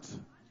rust.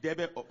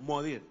 debe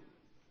morir.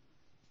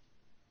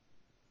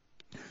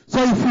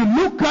 So if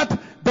you look at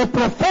the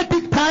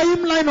prophetic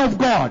timeline of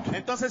God,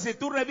 Entonces, si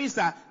tú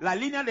revisas la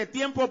línea de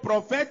tiempo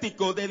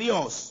profético de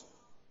Dios,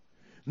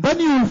 then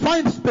you will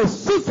find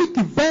specific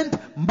event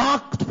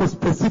marked for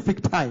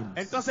specific times.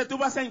 entonces tú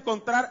vas a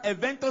encontrar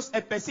eventos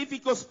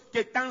específicos que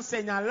están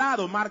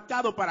señalados,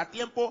 marcados para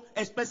tiempo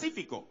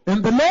específico.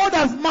 And the Lord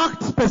has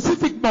marked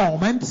specific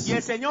moments Y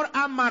el Señor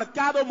ha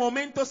marcado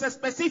momentos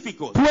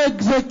específicos to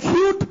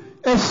execute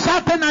a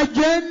certain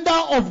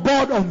agenda of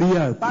God on the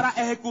earth. para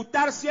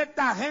ejecutar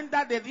cierta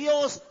agenda de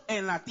Dios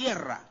en la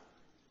tierra.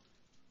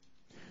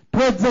 To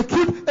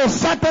execute a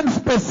certain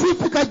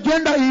specific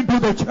agenda into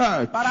the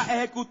church. Para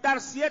ejecutar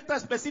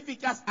ciertas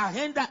específicas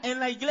agendas en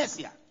la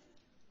iglesia.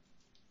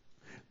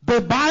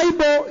 The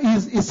Bible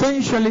is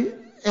essentially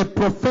a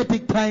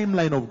prophetic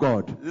timeline of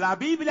God. La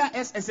Biblia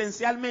es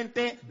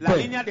esencialmente la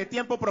Sí. línea de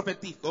tiempo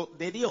profético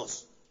de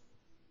Dios.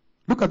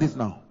 Look at this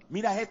now.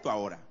 Mira esto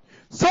ahora.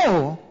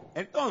 So,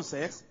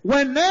 Entonces,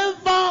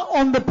 whenever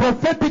on the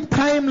prophetic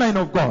timeline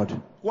of God,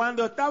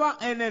 cuando estaba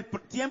en el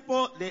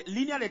tiempo de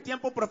línea de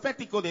tiempo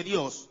profético de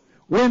Dios,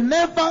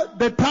 whenever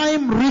the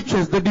time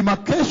reaches, the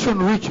demarcation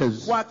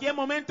reaches, cualquier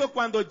momento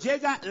cuando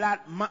llega la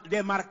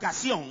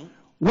demarcación,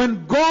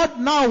 when God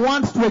now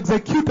wants to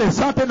execute a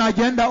certain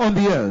agenda on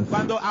the earth,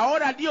 cuando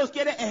ahora Dios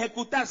quiere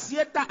ejecutar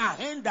ciertas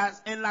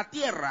agendas en la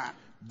tierra,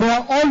 there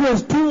are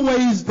always two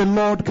ways the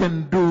Lord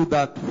can do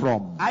that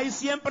from. hay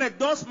siempre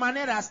dos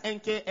maneras en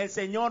que el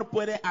Señor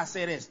puede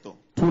hacer esto.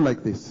 Two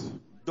like this.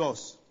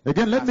 Dos.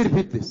 Again, let me Así.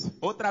 repeat this.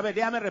 Otra vez,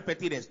 déjame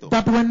repetir esto.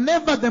 That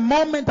whenever the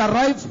moment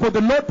arrives for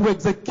the Lord to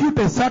execute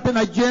a certain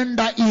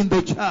agenda in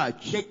the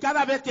church, Que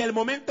cada vez que el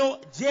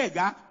momento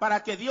llega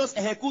para que Dios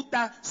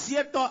ejecuta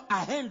cierta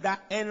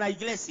agenda en la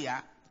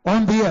iglesia,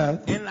 on the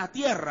earth, en la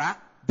tierra,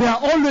 there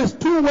are always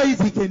two ways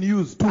he can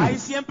use. Two. hay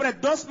siempre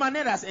dos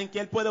maneras en que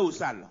Él puede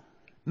usarlo.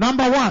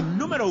 Number one,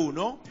 Número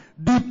uno,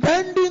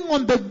 depending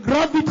on the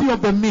gravity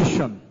of the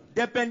mission,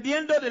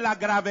 dependiendo de la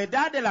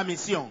gravedad de la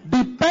misión,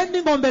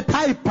 depending on the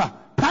type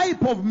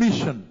of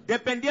mission,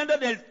 dependiendo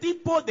del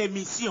tipo de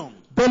misión,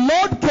 the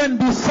Lord can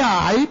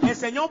decide. el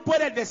Señor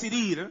puede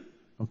decidir,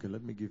 Okay,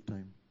 let me give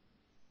time.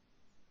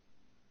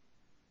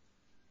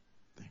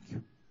 Thank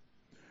you.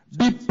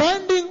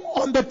 Depending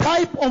on the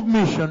type of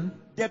mission,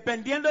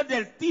 dependiendo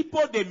del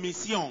tipo de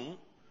misión,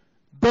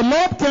 the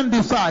Lord can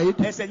decide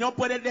el Señor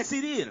puede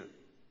decidir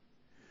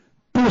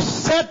to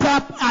set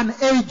up an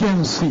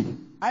agency.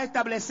 a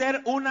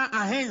establecer una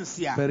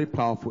agencia, Very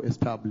powerful.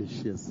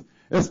 Establish, yes.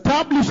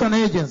 Establish an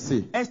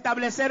agency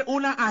establecer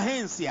una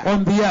agencia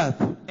on the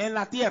earth. en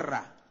la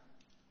tierra.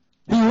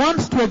 He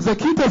wants to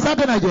execute a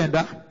certain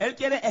agenda. Él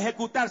quiere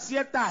ejecutar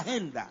cierta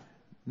agenda.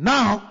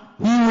 Now,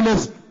 he will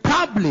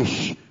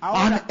establish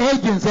Ahora- an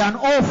agency, an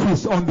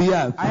office on the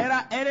earth.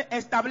 Ahora él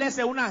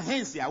establece una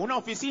agencia, una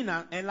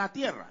oficina en la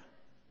tierra.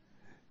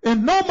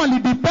 And normally,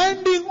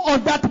 depending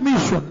on that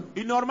mission,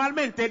 Y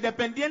normalmente,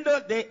 dependiendo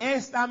de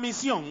esta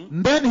misión,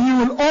 then he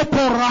will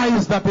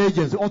authorize that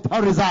agency,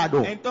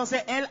 autorizado.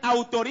 entonces él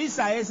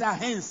autoriza esa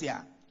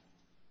agencia.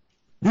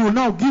 He will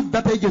now give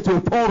that agency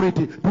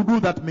authority to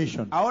do that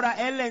mission. Ahora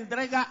él le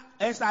entrega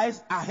a esa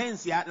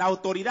agencia la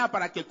autoridad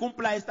para que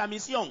cumpla esta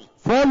misión.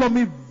 Follow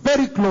me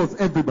very close,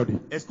 everybody.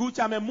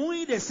 Escúchame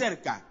muy de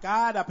cerca,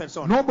 cada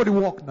persona. Nobody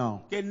walk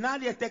now. Que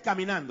nadie esté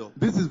caminando.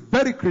 This is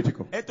very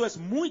critical. Esto es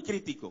muy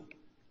crítico.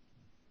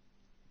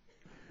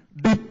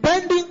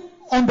 Depending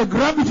on the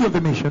gravity of the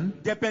mission,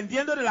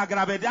 Dependiendo de la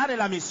gravedad de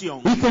la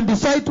misión, he can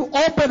decide to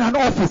open an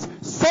office,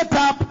 set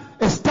up,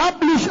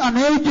 establish an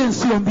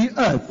agency on the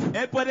earth.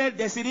 él puede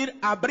decidir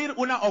abrir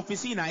una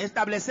oficina,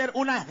 establecer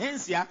una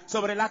agencia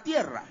sobre la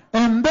tierra.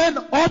 And then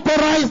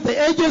authorize the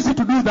agency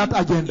to do that Y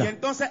agenda.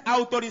 entonces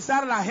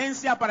autorizar la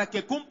agencia para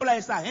que cumpla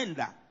esa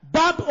agenda.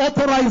 That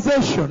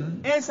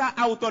authorization Esa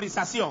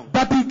autorización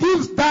that he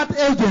gives that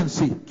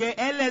agency, que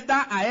él le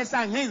da a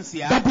esa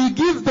agencia, that he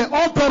gives the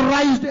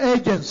authorized que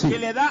agency,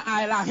 le da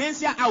a la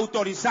agencia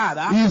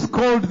autorizada, is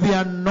called the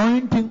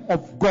anointing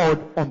of God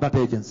on that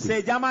agency.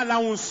 se llama la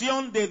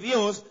unción de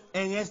Dios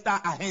en esta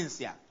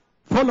agencia.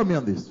 Follow me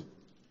on this.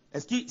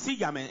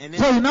 Sígame en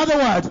So esto. in other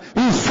words,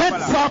 he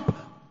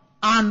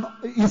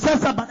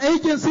sets up an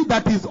agency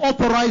that is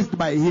authorized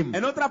by him.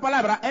 En otra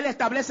palabra, él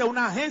establece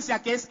una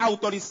agencia que es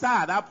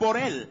autorizada por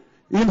él.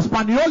 In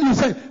español you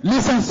say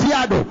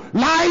licenciado,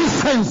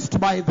 licensed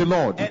by the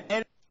Lord.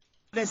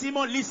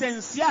 Decimos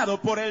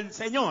licenciado por el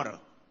Señor.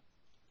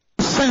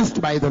 Licensed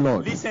by the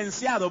Lord.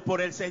 Licenciado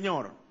por el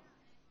Señor.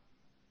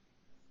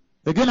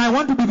 Again, I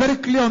want to be very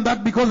clear on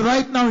that because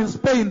right now in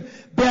Spain,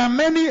 there are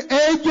many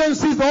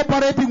agencies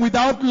operating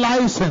without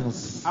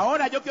license.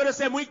 Ahora yo quiero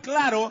ser muy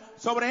claro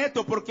sobre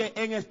esto porque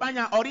en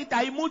España ahorita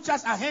hay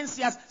muchas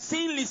agencias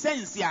sin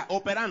licencia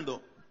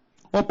operando.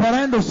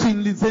 Operando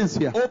sin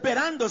licencia.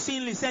 Operando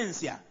sin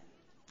licencia.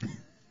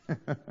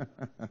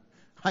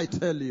 I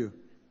tell you,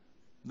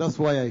 that's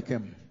why I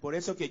came. Por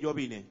eso que yo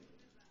vine.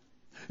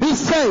 He's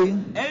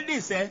saying Él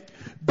dice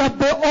that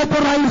the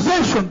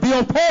authorization, the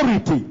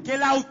authority que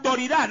la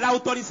autoridad, la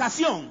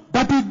autorización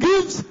that he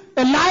gives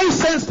a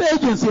licensed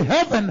agency,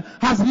 heaven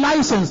has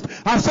licensed,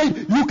 has said,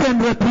 you can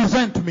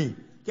represent me.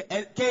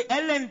 que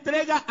él le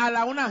entrega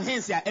a una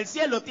agencia, el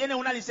cielo tiene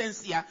una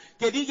licencia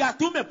que diga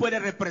tú me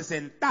puedes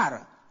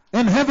representar.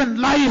 And heaven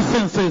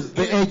licenses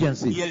the Y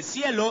agency. el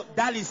cielo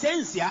da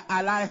licencia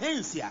a la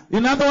agencia.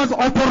 In other words,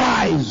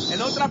 authorize. En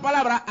otra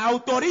palabra,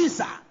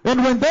 autoriza.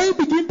 And when they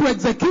begin to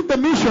execute the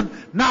mission,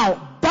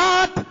 now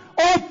that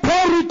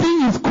authority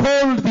is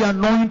called the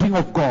anointing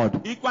of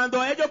God. Y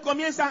cuando ellos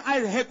comienzan a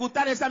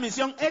ejecutar esa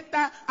misión,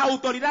 esta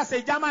autoridad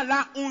se llama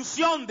la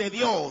unción de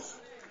Dios.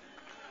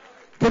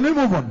 Can we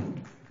move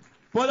on?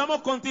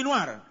 Podemos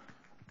continuar.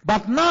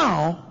 But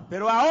now,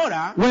 Pero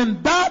ahora,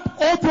 when that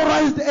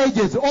authorized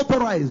agency,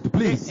 authorized,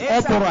 please,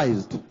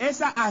 authorized.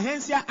 esa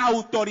agencia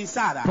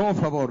autorizada, Por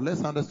favor,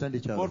 let's understand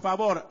each por other.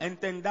 favor,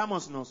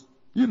 entendámonos.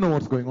 You know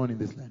what's going on in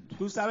this land.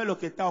 Tú sabes lo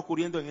que está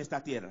ocurriendo en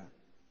esta tierra.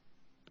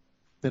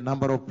 The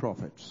number of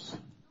prophets,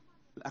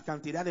 La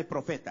cantidad de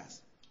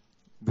profetas,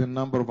 the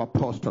number of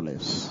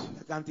apostles.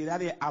 la cantidad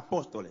de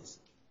apóstoles.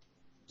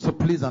 So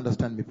please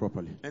understand me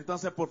properly.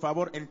 Entonces, por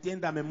favor,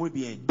 entiéndame muy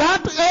bien.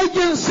 That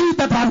agency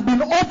that has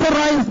been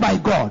authorized by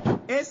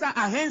God, Esa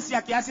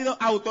agencia que ha sido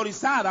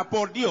autorizada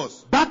por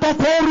Dios, that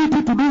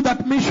authority to do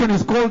that mission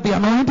is called the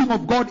anointing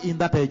of God in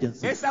that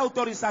agency. esa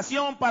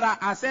autorización para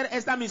hacer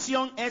esta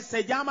misión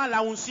se llama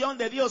la unción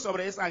de Dios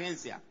sobre esa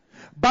agencia.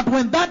 But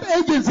when that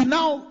agency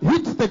now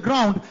hits the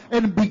ground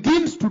and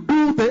begins to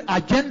do the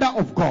agenda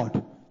of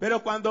God,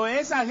 Pero cuando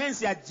esa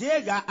agencia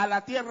llega a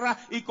la tierra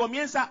y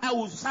comienza a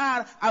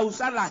usar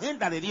la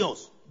agenda de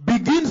Dios,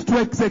 begins to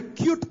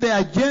execute the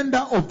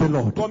agenda of the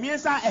Lord,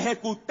 comienza a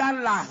ejecutar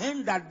la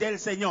agenda del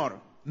Señor,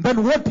 then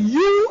what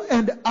you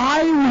and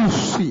I will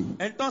see,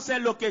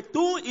 entonces lo que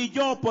tú y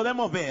yo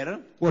podemos ver,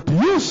 what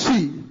you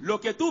see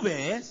lo que tú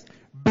ves,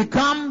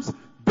 becomes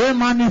the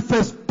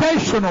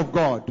manifestation of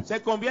God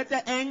se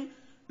convierte en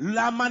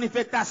la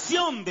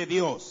manifestación de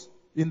Dios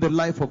in the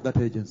life of that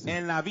agency,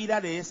 en la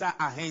vida de esa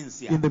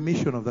agencia, in the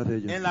mission of that en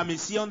agency. la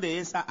misión de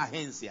esa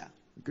agencia.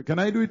 Can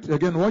I do it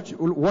again?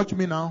 Watch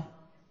me now.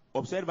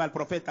 Observa al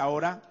profeta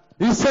ahora.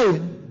 He's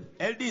saying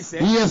Él dice,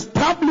 he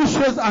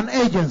establishes an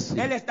agency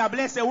él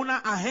establece una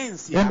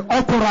agencia and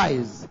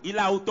authorize y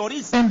la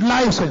autoriza and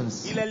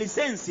license. y la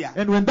licencia.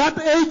 And when that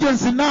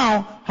agency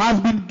now has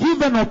been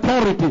given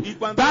authority, Y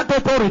cuando- that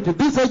authority,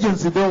 this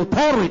agency, the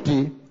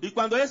authority, Y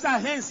cuando esa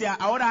agencia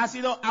ahora ha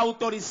sido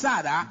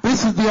autorizada,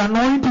 this is the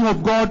anointing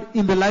of God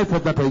in the life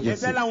of that esa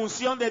agency. es la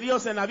unción de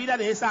Dios en la vida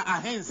de esa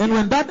agencia. And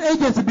when that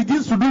agency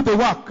begins to do the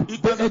work, Y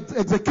to cuando-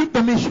 execute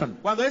the mission,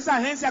 Cuando esa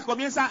agencia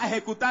comienza a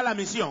ejecutar la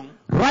misión,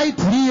 right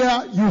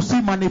here you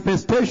see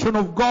manifestation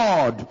of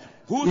God in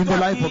justo the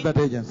life aquí, of that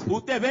agency.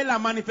 usted ve la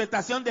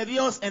manifestación de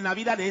Dios en la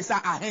vida de esa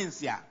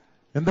agencia.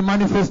 And the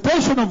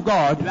manifestation of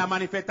God La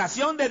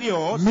manifestación de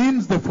Dios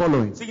means the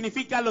following.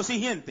 significa lo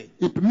siguiente.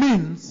 It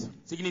means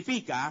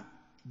Significa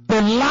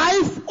the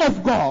life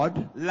of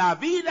God la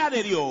vida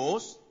de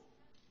Dios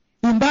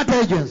in that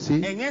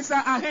agency en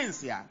esa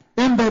agencia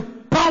and the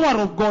power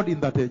of God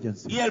in that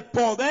agency. y el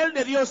poder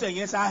de Dios en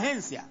esa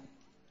agencia.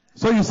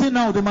 So you see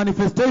now the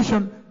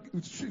manifestation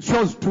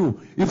shows two.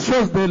 It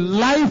shows the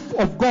life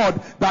of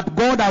God that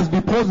God has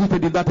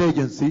deposited in that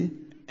agency.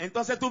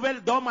 Entonces tú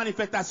ves dos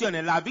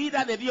manifestaciones, la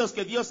vida de Dios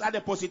que Dios ha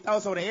depositado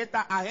sobre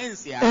esta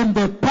agencia And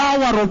the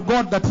power of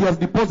God that He has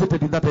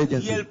deposited in that y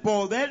agency. el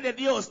poder de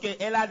Dios que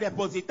Él ha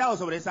depositado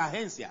sobre esa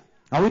agencia.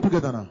 Are we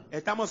together now?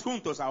 Estamos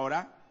juntos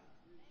ahora.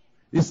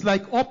 It's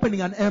like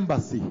opening an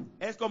embassy.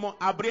 Es como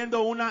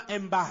abriendo una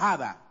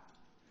embajada.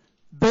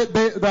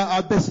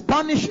 The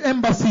Spanish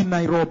embassy in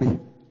Nairobi,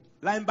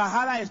 La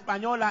embajada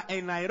española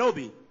en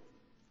Nairobi,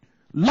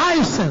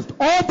 licensed,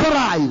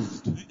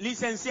 authorized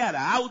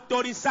licenciada,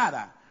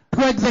 autorizada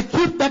to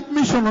execute that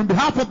mission on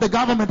behalf of the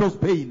government of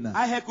Spain.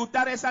 a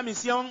ejecutar esa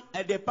misión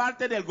de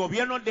parte del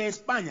gobierno de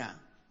España.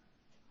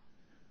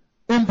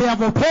 And they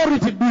have authority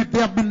to do it.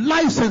 They have been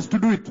licensed to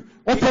do it.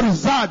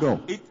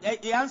 Autorizado.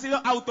 Y han sido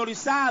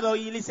autorizados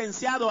y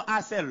licenciados a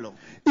hacerlo.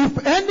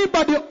 If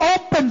anybody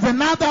opens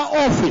another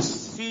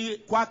office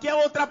Si cualquier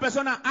otra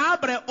persona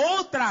abre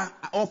otra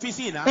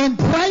oficina and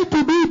try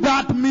to do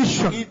that y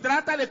mission,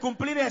 trata de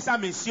cumplir esa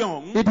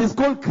misión, it is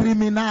called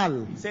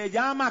criminal. se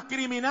llama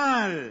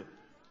criminal.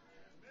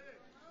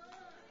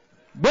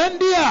 Buen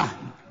día.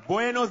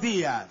 Buenos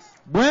días.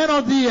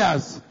 Buenos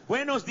días.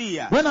 Buenos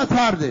días. Buenas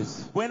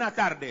tardes. Buenas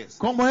tardes.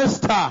 ¿Cómo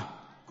está?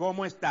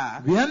 ¿Cómo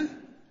está? ¿Bien?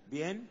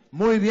 Bien.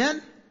 Muy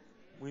bien.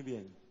 Muy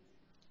bien.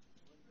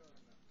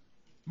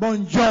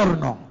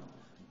 Buongiorno.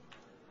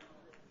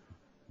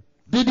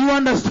 Did you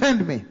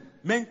understand me?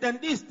 ¿Me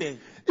entendiste?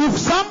 If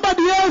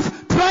somebody else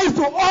tries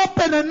to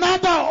open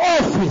another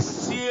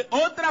office Si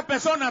otra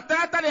persona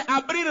trata de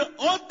abrir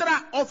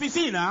otra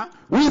oficina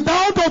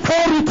without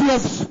authority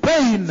of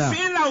Spain,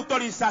 sin la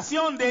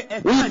autorización de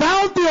España,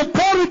 without the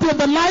authority of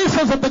the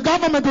license of the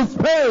government of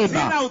Spain,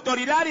 sin la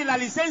autoridad y la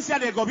licencia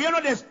del gobierno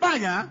de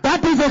España,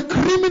 that is a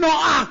criminal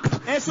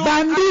act. Es un-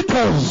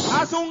 Banditos.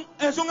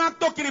 es un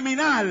acto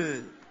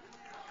criminal.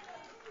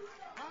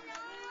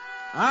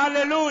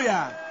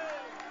 Aleluya.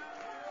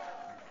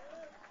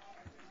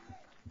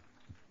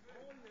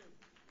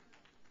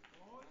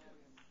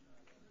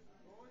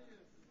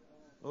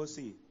 Oh,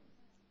 sí.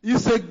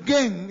 It's a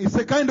gang. It's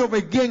a kind of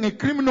a gang, a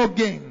criminal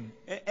gang.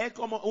 Es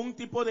como un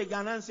tipo de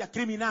ganancia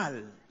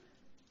criminal.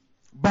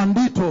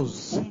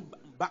 Banditos Un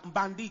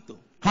bandito.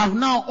 have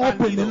now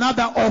opened Bandido.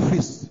 another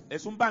office.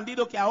 Es un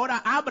bandido que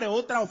ahora abre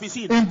otra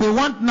oficina. And they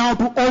want now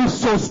to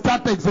also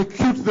start to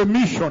execute the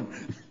mission.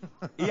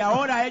 Y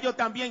ahora ellos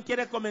también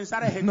quieren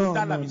comenzar a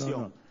ejecutar la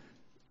misión.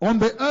 On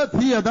the earth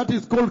here, that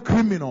is called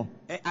criminal.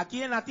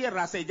 Aquí en la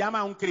tierra se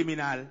llama un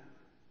criminal.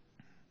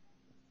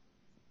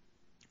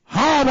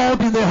 How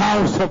about in the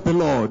house of the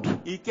Lord?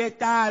 ¿Y qué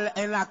tal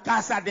en la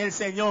casa del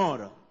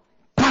Señor?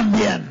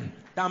 También.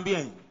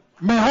 También.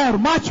 Mejor,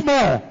 much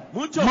more.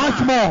 Mucho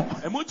Much más.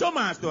 more. Mucho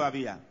más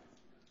todavía.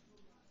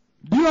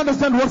 Do you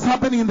understand what's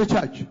happening in the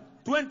church?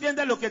 ¿Tú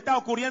entiendes lo que está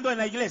ocurriendo en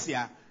la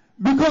iglesia?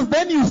 Because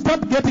then you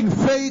start getting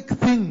fake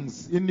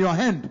things in your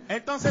hand.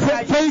 Entonces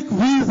ahí, Fake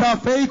visa,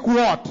 fake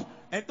what?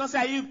 entonces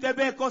ahí usted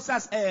ve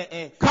cosas,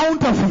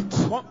 Counterfeit.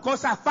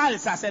 cosas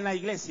falsas en la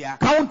iglesia.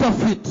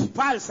 Counterfeit.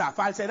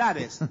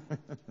 Falsedades.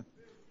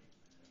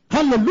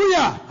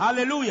 Hallelujah.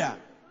 Aleluya.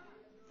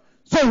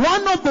 So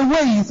one of the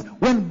ways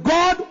when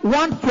God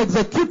wants to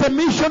execute a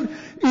mission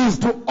is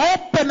to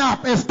open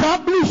up,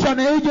 establish an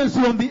agency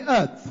on the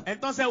earth.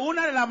 Entonces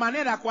una de las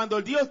maneras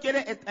cuando Dios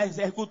quiere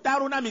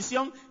ejecutar una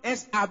misión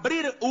es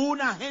abrir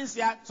una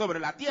agencia sobre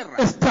la tierra.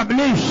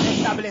 Establish.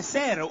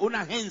 Establecer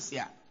una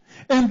agencia.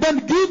 And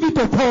then give it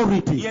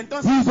authority. Y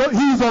entonces-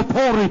 His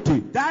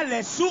authority.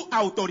 Darle su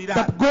autoridad.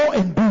 That go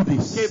and do Que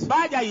this.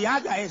 vaya y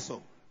haga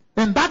eso.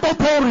 And that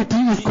authority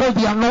is called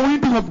the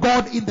anointing of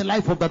God in the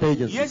life of that Y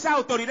agency. esa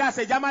autoridad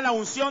se llama la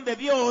unción de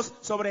Dios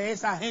sobre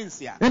esa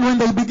agencia. And when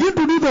they begin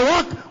to do the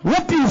work,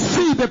 what you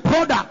see, the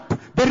product,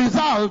 the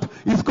result,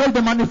 is called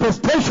the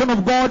manifestation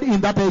of God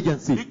in that Y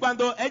agency.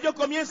 cuando ellos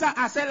comienzan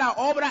a hacer la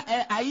obra,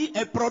 ahí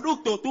el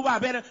producto, tú vas a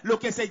ver lo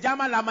que se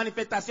llama la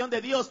manifestación de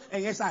Dios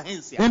en esa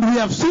agencia. And we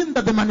have seen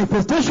that the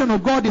manifestation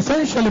of God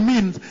essentially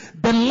means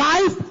the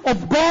life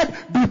of God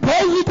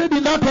deposited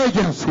in that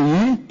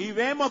agency Y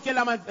vemos que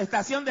la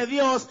manifestación de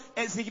Dios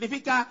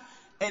significa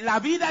la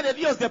vida de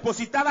Dios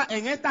depositada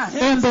en esta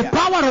and the agencia.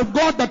 power of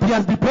God that He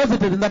has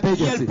deposited in that Y el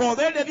agency.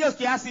 poder de Dios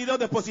que ha sido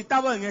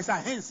depositado en esa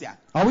agencia.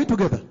 Are we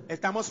together?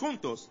 Estamos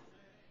juntos.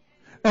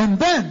 And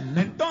then,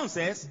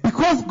 Entonces,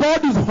 because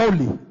God is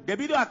holy,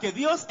 debido a que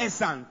Dios es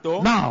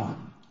santo, now,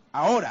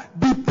 ahora,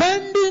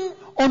 depending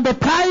on the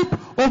type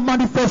of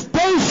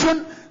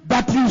manifestation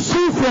that you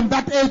see from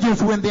that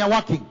agency when they are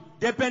working,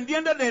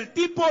 Dependiendo del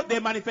tipo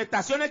de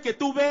manifestaciones que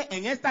tú ves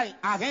en esta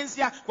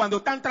agencia cuando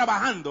están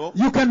trabajando,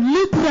 you can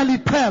literally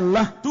tell,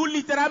 tú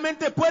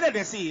literalmente puedes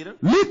decir,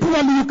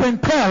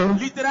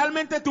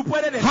 literalmente tú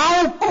puedes decir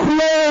how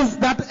close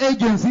that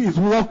agency is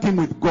walking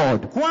with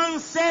God. cuán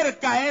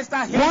cerca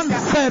esta One agencia,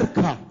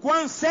 circle.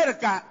 cuán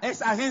cerca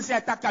esa agencia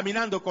está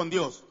caminando con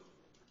Dios.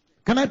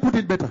 Can I put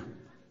it better?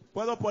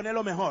 Puedo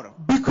ponerlo mejor.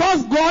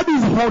 Because God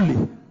is holy,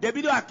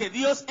 Debido a que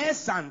Dios es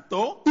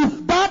santo,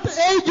 if that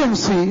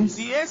agency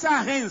si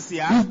esa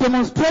agencia is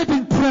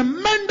demonstrating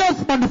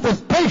tremendous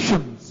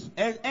manifestations,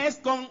 es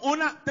con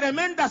una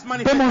tremendas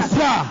manifestaciones,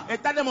 Demostrar.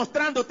 está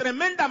demostrando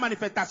tremendas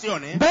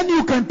manifestaciones, then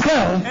you can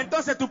tell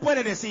entonces tú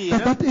puedes decir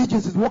that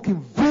agency is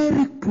walking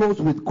very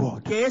close with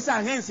God. que esa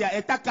agencia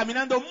está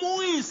caminando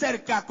muy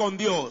cerca con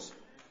Dios.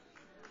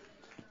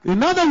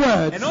 In other En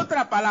words,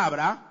 otra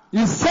palabra,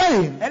 he's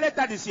saying, él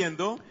está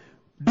diciendo,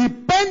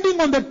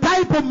 depending on the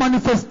type of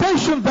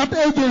manifestation that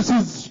agency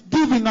is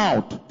giving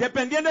out,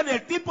 dependiendo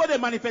del tipo de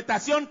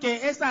manifestación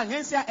que esa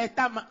agencia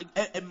está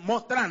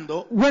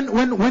mostrando,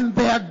 when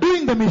they are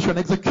doing the mission,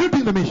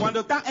 executing the mission,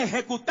 cuando está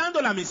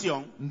ejecutando la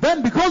misión,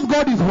 then because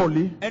God is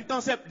holy,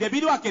 entonces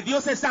debido a que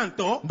Dios es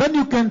santo, then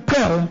you can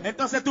tell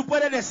entonces tú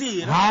puedes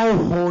decir how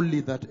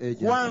holy that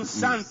agency cuán is.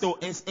 santo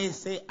es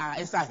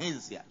esa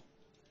agencia.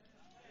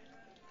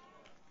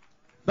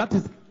 That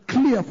is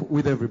clear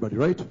with everybody,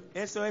 right?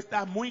 Eso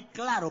está muy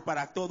claro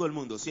para todo el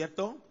mundo,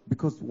 ¿cierto?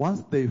 Because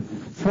once they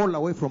fall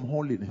away from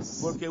holiness,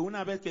 Porque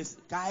una vez que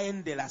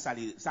caen de la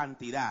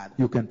santidad,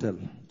 you can tell.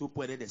 tú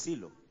puedes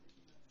decirlo.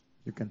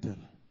 You can tell.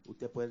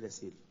 Usted puede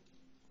decirlo.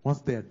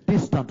 Once they are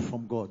distant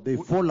from God, they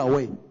fall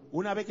away.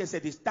 Una vez que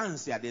se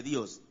distancia de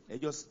Dios,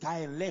 ellos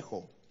caen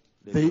lejos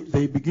de They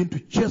Dios. begin to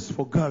chase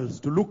for girls,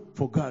 to look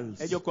for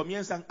girls. Ellos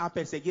comienzan a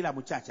perseguir a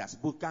muchachas,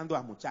 buscando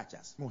a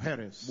muchachas,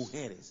 Mujeres.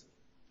 mujeres.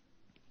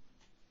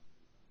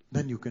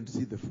 Then you can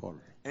see the fall.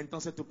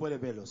 Entonces tú puedes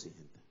ver lo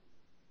siguiente.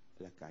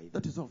 La caída.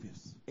 That is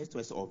obvious. Esto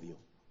es obvio.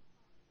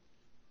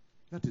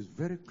 That is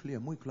very clear,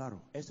 muy claro.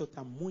 Esto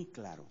está muy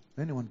claro.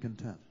 Anyone can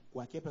tell.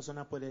 Cualquier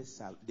persona puede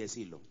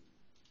decirlo.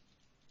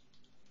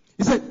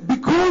 He said,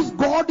 because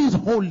God is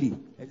holy,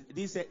 Él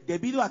dice,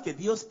 debido a que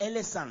Dios, Él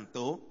es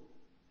santo,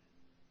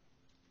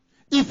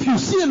 if you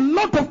see a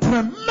lot of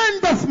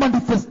tremendous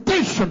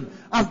manifestation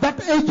as that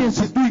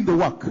agency is doing the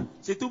work,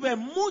 si tú ves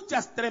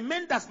muchas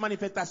tremendas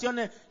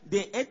manifestaciones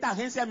de esta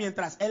agencia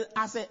mientras Él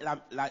hace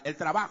el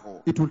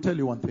trabajo, it will tell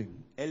you one thing.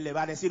 Él le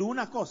va a decir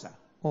una cosa.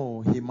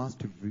 Oh, he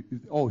must be,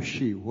 oh,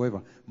 she,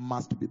 whoever,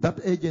 must be. That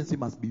agency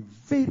must be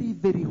very,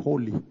 very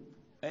holy.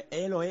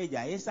 Él o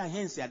ella, esa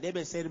agencia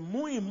debe ser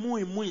muy,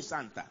 muy, muy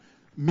santa.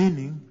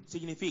 Meaning,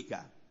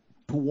 Significa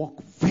to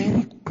walk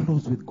very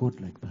close with God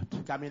like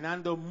that.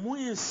 caminando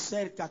muy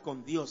cerca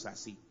con Dios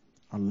así,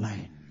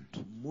 Aligned.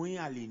 muy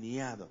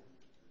alineado.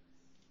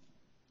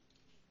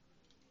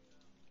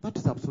 That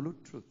is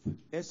absolute truth.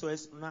 Eso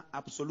es una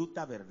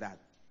absoluta verdad.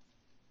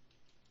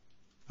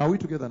 Are we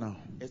together now?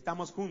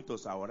 Estamos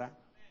juntos ahora.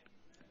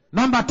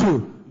 Number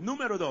 2.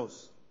 Número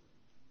 2.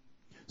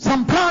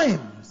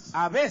 Sometimes,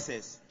 A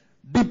veces,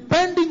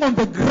 depending on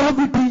the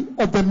gravity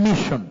of the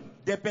mission,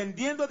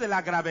 dependiendo de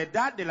la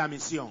gravedad de la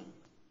misión,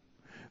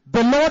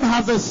 the Lord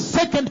has a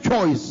second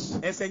choice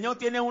el Señor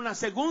tiene una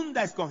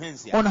segunda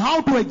escogencia on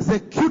how to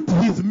execute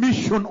his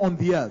mission on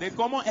the earth. de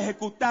cómo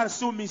ejecutar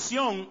su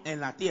misión en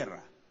la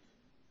tierra.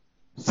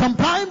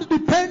 Sometimes,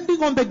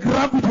 depending on the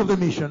gravity of the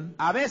mission,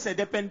 A veces,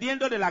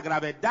 dependiendo de la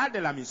gravedad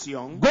de la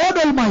misión, God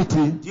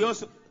Almighty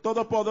Dios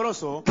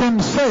Todopoderoso can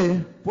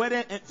say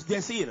puede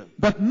decir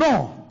that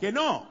no, que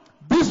no,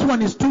 this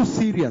one is too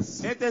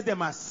serious. este es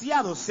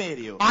demasiado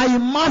serio. I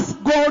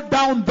must go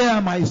down there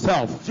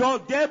myself. Yo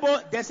debo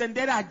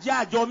descender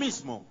allá yo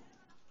mismo.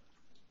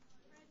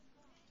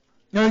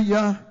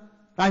 Yeah,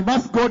 I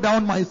must go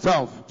down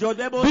myself. Yo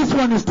debo This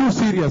one is too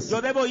serious.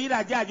 ir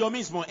allá yo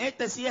mismo.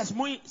 Este sí es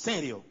muy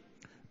serio.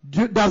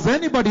 Does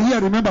anybody here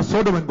remember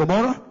Sodom and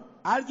Gomorrah?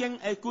 ¿Alguien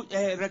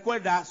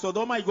recuerda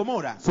Sodoma y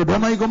Gomorra?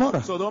 Sodom and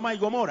Gomorrah. Sodoma y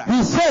Gomorra.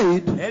 He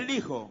said, Él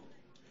dijo,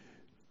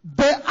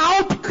 the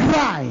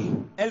outcry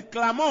el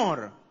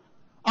clamor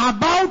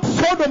about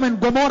Sodom and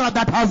Gomorrah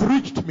that has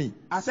reached me,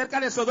 acerca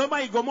de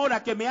Sodoma y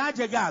Gomorra que me ha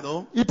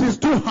llegado it is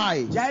too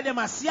high. ya es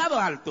demasiado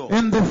alto.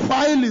 And the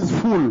file is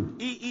full.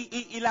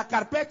 Y la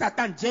carpeta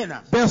está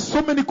llena. There are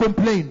so many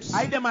complaints.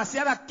 Hay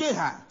demasiada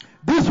queja.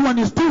 This one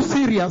is too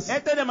serious.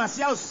 Este es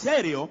demasiado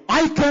serio.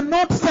 I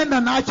cannot send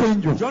an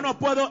archangel. Yo no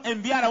puedo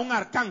enviar a un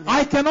arcángel.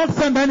 I cannot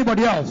send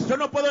anybody else. Yo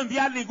no puedo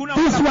enviar ninguna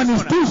This otra one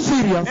is persona. too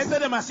serious. Esto es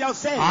demasiado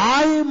serio.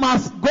 I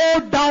must go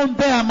down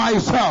there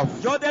myself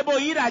Yo debo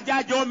ir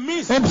allá yo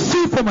mismo and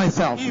see for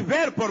myself. y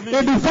ver por mí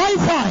And mismo. if I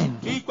find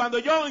Y cuando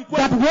yo that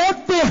encuentro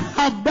what they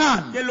have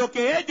done, que lo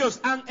que ellos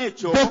han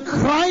hecho, the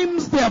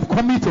crimes they have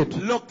committed,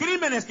 los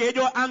crímenes que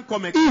ellos han is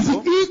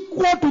cometido,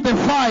 equal to the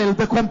file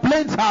the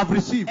complaints I have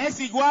received, es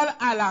igual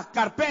a las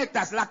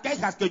carpetas, las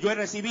quejas que yo he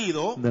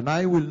recibido, then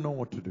I will know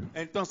what to do.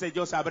 entonces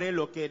yo sabré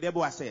lo que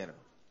debo hacer.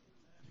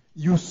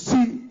 You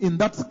see in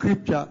that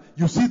scripture,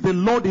 you see the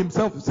Lord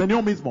himself,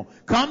 Señor mismo,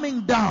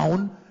 coming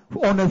down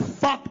on a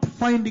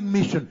fact-finding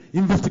mission,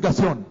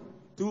 investigación.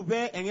 Tú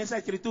ves en esa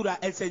escritura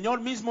el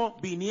Señor mismo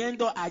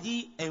viniendo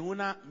allí en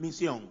una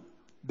misión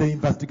De de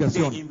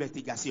investigación.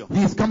 investigación.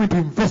 He is coming to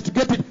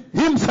investigate it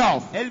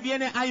himself. Él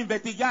viene a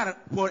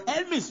investigar por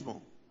él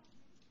mismo.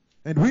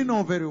 And we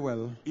know very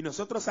well Y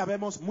nosotros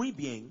sabemos muy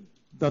bien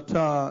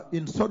that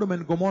in Sodom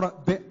and Gomorrah,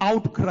 the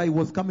outcry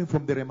was coming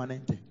from the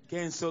remanente.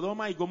 que en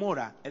Sodoma y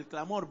Gomorra el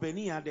clamor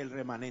venía del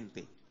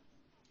remanente.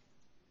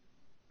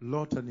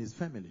 Lot and his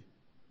family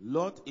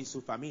Lot y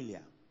su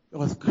familia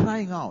was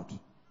crying out,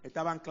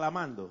 estaban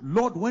clamando,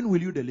 Lord, when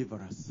will you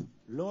deliver us?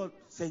 Lord,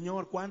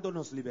 Señor, ¿cuándo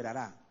nos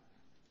liberará?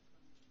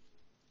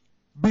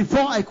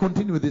 Before I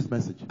continue with this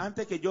message,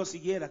 Antes que yo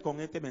siguiera con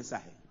este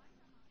mensaje,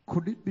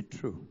 could it be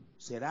true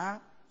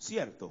 ¿será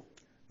cierto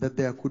that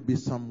there could be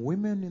some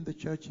women in the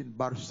church in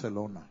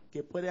Barcelona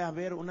que puede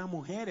haber unas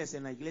mujeres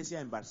en la iglesia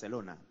en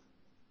Barcelona,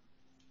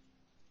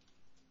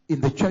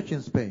 in the church in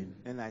Spain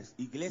en la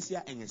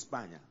iglesia en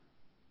España,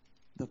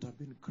 that have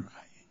been crying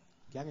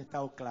que han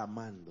estado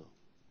clamando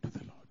to the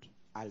Lord?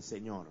 al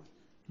Señor?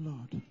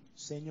 Lord,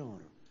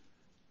 Señor,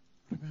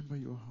 remember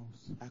your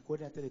house.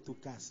 acuérdate de tu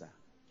casa.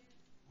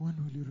 When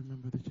will you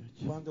remember the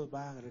church? ¿Cuándo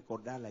vas a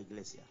recordar la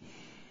iglesia?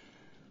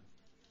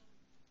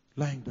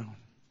 Lying down.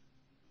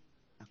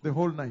 The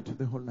whole night.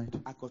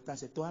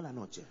 Acostarse toda la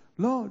noche.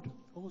 Lord,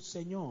 Oh,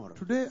 Señor,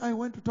 today I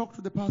went to talk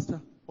to the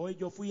pastor. hoy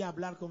yo fui a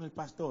hablar con el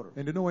pastor.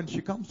 And you know, when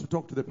she comes to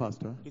talk to the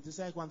pastor, Y tú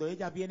sabes, cuando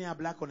ella viene a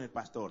hablar con el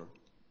pastor,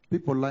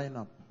 people line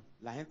up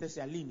la gente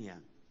se alinea,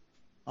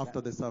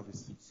 after the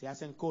service. se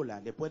hacen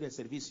cola después del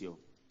servicio.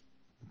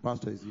 The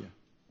pastor is here.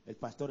 El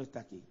pastor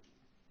está aquí.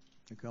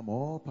 They come,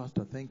 oh,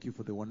 pastor, thank you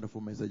for the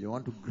wonderful message. I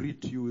want to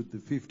greet you with the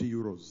 50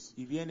 euros.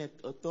 Y viene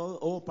todo,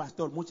 oh,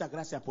 pastor, muchas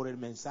gracias por el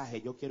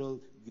mensaje. Yo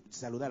quiero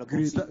saludarlo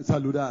con,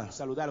 Saludar.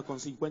 saludarlo con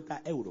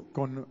 50 euros.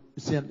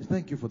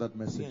 Thank you for that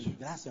message. Bien,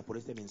 gracias por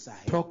este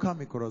mensaje. Toca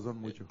mi corazón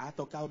mucho. Ha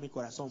tocado mi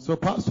corazón. So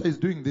pastor is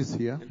doing this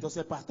here. Entonces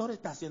el pastor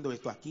está haciendo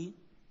esto aquí.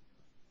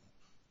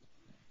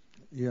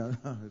 Yeah,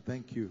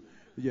 thank you.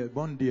 Yeah,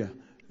 bon dia.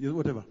 Yeah,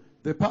 whatever.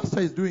 The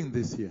pastor is doing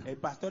this here. El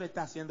pastor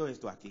está haciendo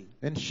esto aquí.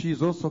 And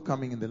she's also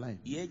coming in the line.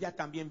 Y ella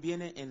también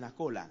viene en la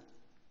cola.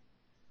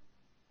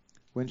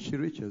 When she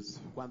reaches,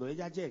 Cuando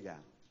ella llega,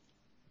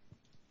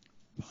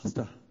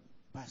 Pastor,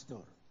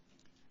 pastor,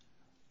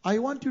 I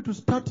want you to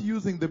start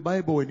using the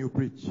Bible when you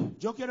preach.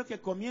 yo quiero que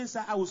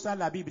comienza a usar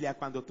la Biblia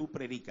cuando tú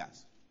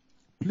predicas.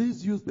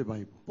 Please use the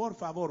Bible. Por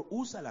favor,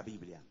 usa la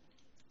Biblia.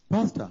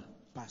 Pastor,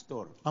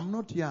 Pastor, I'm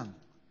not young.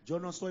 yo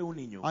no soy un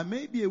niño. I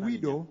may be a una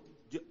niña. widow,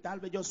 Tal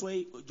vez yo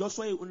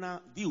soy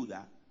una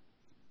viuda,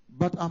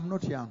 but I'm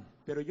not young.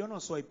 pero yo no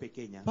soy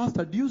pequeña.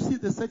 Pastor, do you see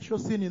the sexual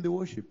sin in the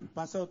worship?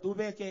 Pastor, ¿tú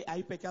ves que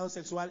hay pecado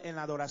sexual en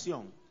la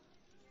adoración?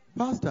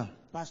 Pastor,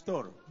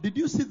 Pastor, did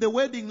you see the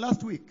wedding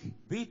last week?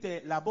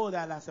 ¿viste la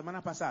boda la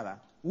semana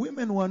pasada?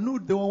 Women were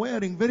nude. They were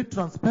wearing very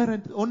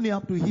transparent, only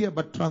up to here,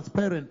 but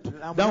transparent.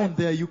 La Down mujer-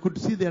 there, you could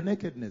see their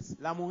nakedness.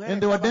 La mujer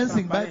And they were estaba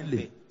dancing transparente.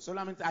 badly.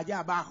 Solamente allá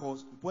abajo,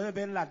 puedes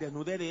ver la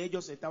desnudez de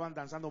ellos, estaban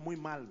danzando muy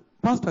mal.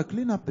 Pastor,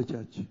 clean up the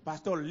church.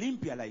 Pastor,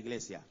 limpia la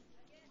iglesia.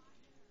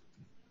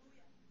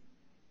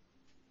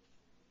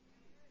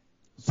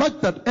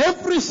 Such that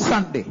every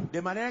Sunday,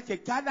 De manera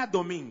que cada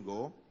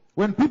domingo,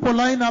 when people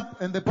line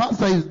up and the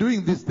pastor is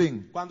doing this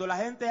thing, cuando la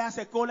gente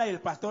hace cola y el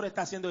pastor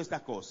está haciendo esta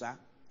cosa,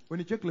 when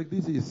you check like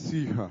this, you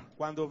see her.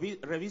 cuando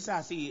revisa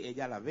así,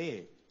 ella la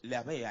ve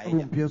a ella,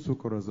 Limpia su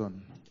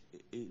corazón.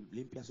 y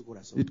limpia su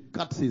corazón. It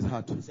cuts his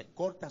heart. Se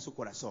corta su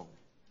corazón.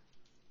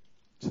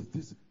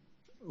 This,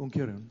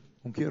 Unkieron,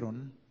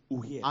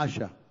 Ujier.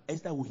 Asha,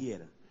 Esta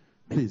Ujier,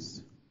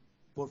 please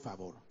por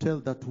favor. tell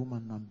that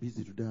woman I'm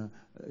busy today.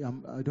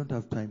 I don't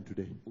have time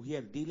today.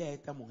 Ujier, dile a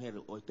esta mujer,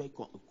 hoy estoy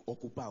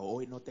ocupado,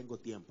 hoy no tengo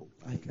tiempo.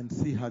 I can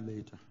see her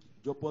later.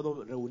 Yo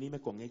puedo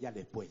reunirme con ella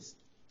después.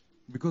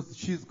 Because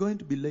she's going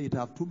to be late.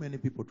 I have too many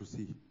people to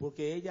see.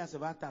 Porque ella se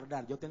va a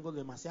tardar. Yo tengo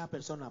demasiadas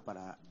personas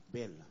para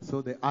verla.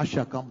 So the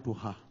Asha come to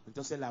her.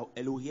 Entonces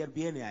el Ujier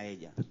viene a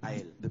ella, a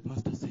él. The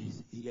pastor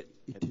says, Y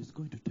it is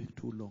going to take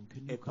too long.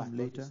 Can you come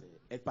later?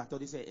 el pastor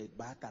dice,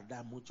 va a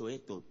tardar mucho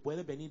esto.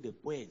 Puede venir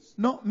después.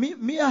 No, me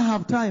I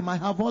have time. I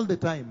have all the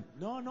time.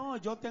 No,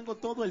 yo tengo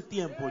todo el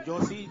tiempo.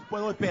 Yo sí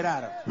puedo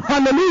esperar.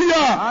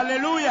 Hallelujah.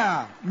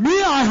 Aleluya. Me,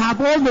 I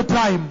have all the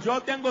time. Yo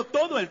tengo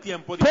todo el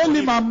tiempo. Tell him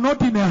disponible. I'm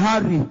not in a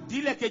hurry.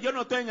 Dile que yo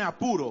no estoy en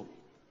apuro.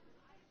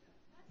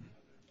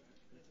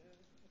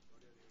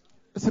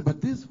 I said,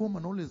 but this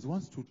woman always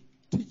wants to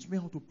teach me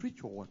how to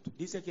preach or what?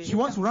 Dice que She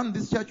wants to run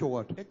this church or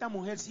what? esta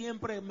mujer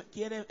siempre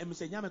quiere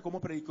enseñarme cómo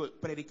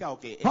predicar.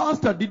 Okay.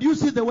 Pastor, did you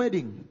see the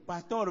wedding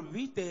Pastor,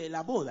 ¿viste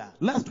la boda?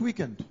 last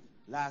weekend?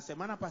 La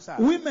semana pasada.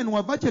 Women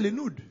were virtually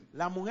nude.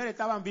 Las mujeres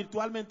estaban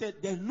virtualmente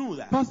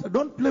desnudas. Pastor,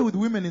 don't play with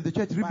women in the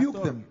church. Rebuke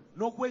Pastor, them.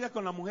 no juegas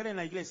con las mujeres en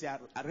la iglesia,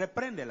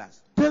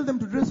 repréndelas. Tell them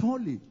to dress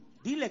holy.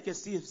 Dile que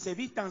se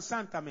vistan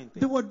santamente.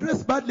 They were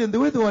dressed badly and the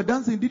way they were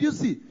dancing. Did you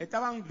see?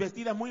 Estaban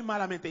vestidas muy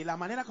malamente y la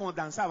manera como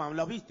danzaban,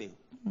 ¿lo viste?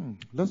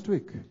 Last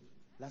week.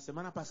 La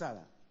semana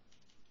pasada.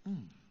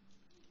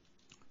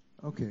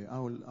 Okay, I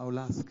will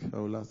ask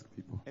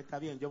people. Está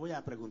bien, yo voy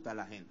a preguntar a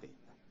la gente.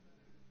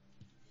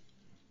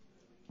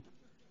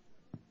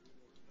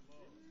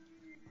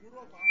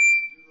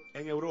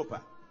 En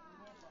Europa.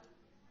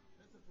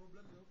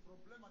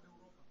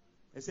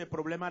 Ese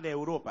problema de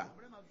Europa.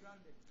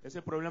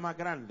 Ese problema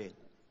grande.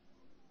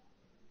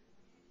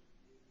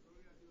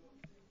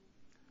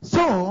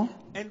 So,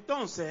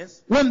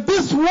 Entonces, when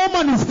this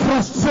woman is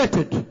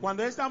frustrated,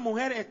 cuando esta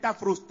mujer está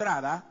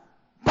frustrada,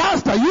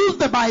 Pastor, use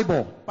the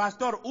Bible.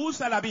 pastor,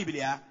 usa la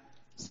Biblia.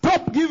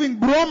 Stop giving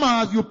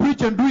broma as you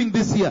preach and doing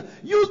this here.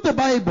 Use the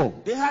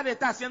Bible. Deja de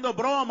estar haciendo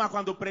broma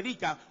cuando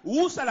predica.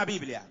 Usa la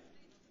Biblia.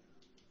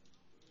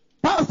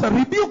 Pastor,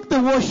 rebuke the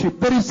worship.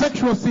 There is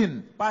sexual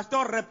sin.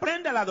 Pastor,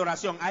 reprende la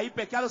adoración. Hay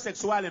pecado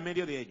sexual en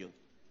medio de ellos.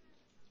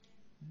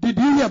 Did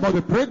you hear about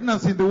the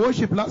pregnancy in the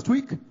worship last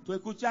week? ¿Tú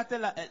escuchaste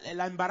el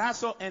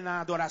embarazo en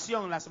la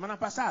adoración la semana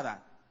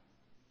pasada?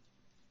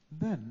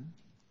 Then,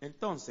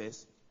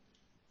 Entonces,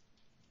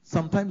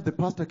 sometimes the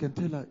pastor can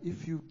tell her,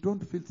 if you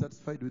don't feel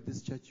satisfied with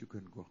this church, you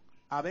can go.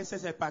 a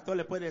veces el pastor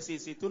le puede decir,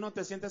 si tú no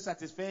te sientes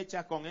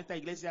satisfecha con esta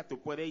iglesia, tú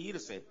puedes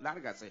irse,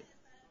 lárgase.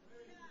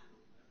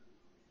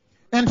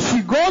 And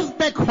she goes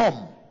back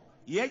home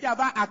Y ella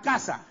va a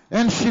casa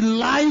and she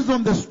lies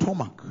on the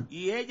stomach.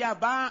 y ella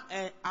va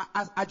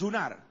a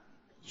ayunar.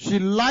 She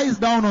lies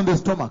down on the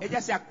stomach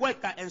Ella se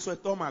acuesta en su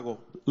estómago,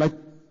 like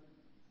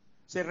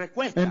se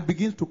recuesta, and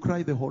begins to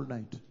cry the whole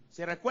night.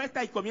 se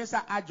recuesta y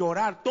comienza a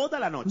llorar toda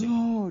la noche.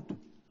 Lord,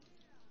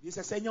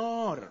 Dice,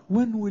 Señor,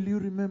 when will you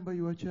remember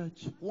your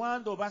church?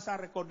 ¿cuándo vas a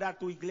recordar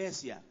tu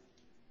iglesia?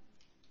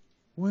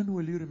 When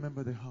will you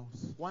remember the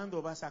house?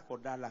 ¿Cuándo vas a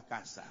acordar la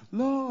casa?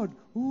 Lord,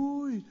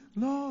 uy,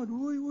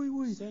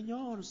 uy.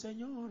 Señor,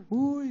 Señor,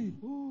 Uy,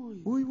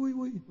 uy,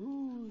 uy.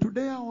 uy.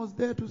 Today I was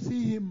there to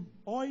see him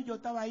Hoy yo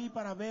estaba ahí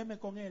para verme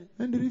con él.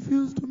 and he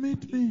refused to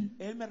meet me.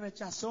 Él me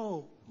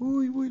rechazó.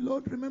 Uy,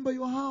 Lord, remember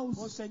your Oh,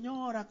 house.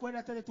 Señor,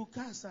 acuérdate de tu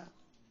casa.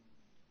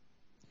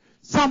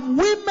 Some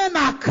women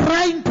are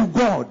crying to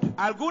God.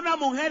 Algunas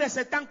mujeres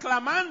están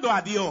clamando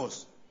a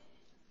Dios.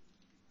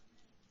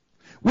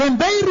 When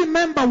they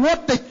remember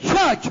what the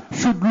church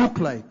should look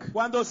like.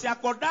 Cuando se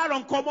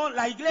acordaron cómo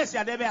la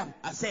iglesia debe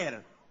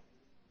hacer.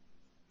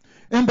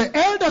 And the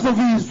elders of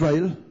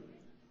Israel,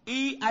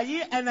 Y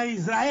allí en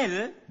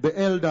Israel, the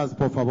elders,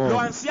 por los favor,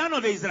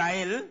 ancianos de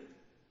Israel,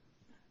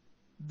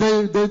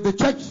 the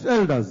church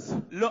elders,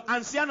 los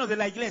ancianos de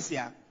la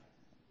iglesia,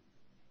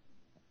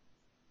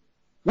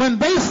 when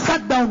they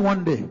sat down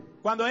one day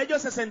cuando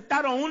ellos se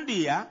sentaron un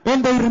día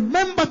and they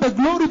remember the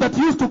glory that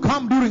used to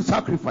come during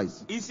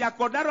sacrifice, y se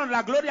acordaron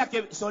la gloria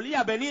que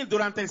solía venir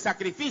durante el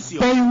sacrificio,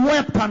 they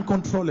wept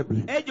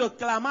uncontrollably. ellos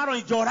clamaron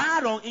y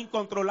lloraron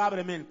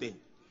incontrolablemente.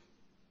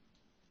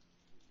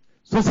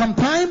 So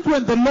sometimes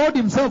when the Lord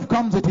himself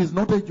comes, it is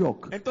not a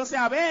joke. Entonces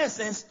a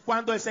veces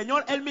cuando el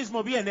Señor él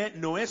mismo viene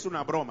no es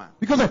una broma,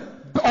 Because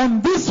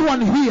on this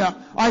one here,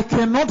 I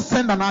cannot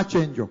send an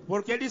archangel.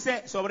 porque él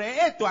dice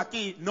sobre esto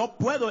aquí no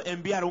puedo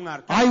enviar un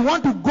arcángel. I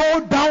want to go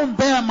down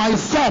there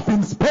myself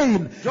in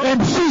Spain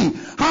and see,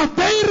 have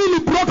they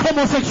really brought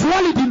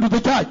homosexuality into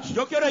the church?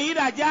 Yo quiero ir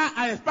allá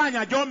a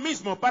España yo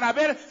mismo para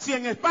ver si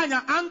en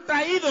España han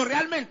traído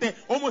realmente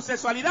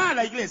homosexualidad a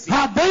la iglesia.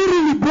 Have they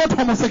really brought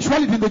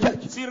homosexuality in the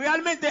church? Si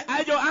realmente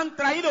ellos han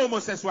traído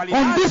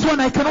homosexualidad. On this one,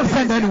 I cannot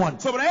send anyone.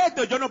 Sobre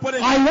esto yo no puedo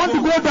ir. I want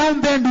to go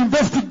down there and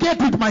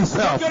investigate it Yo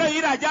myself. quiero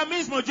ir allá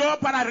mismo yo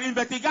para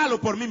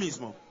investigarlo por mí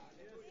mismo.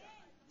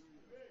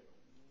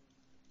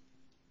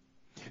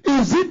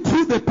 Is it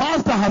true the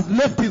pastor has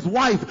left his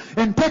wife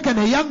and taken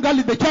a young girl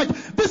in the church?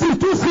 This is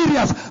too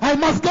serious. I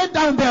must get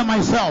down there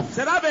myself.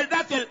 ¿Será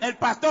verdad que el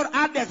pastor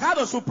ha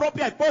dejado su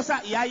propia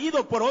esposa y ha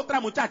ido por otra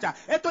muchacha?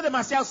 Esto es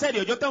demasiado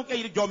serio. Yo tengo que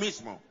ir yo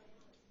mismo.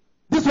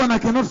 This one I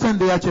cannot send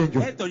the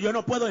archangel. Esto yo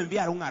no puedo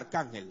enviar un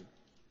arcángel.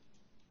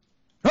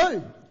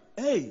 Hey.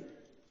 Hey,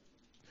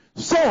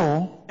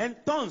 So,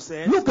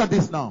 entonces, look at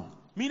this now.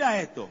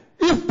 mira esto.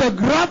 If the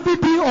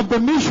gravity of the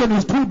mission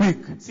is too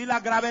big, Si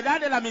la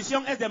gravedad de la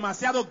misión es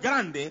demasiado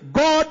grande,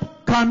 God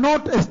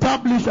cannot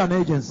establish an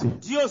agency.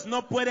 Dios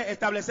no puede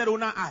establecer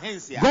una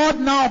agencia. God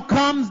now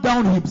comes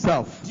down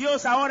himself.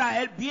 Dios ahora,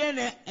 Él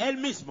viene Él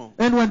mismo.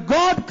 And when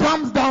God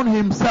comes down Y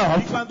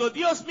himself, cuando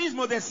Dios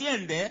mismo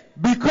desciende,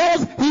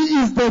 because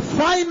he is the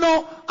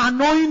final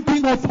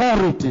anointing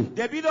authority,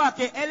 debido a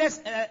que Él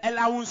es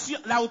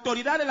la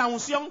autoridad de la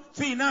unción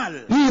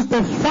final, he is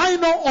the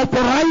final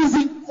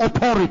authorizing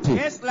authority.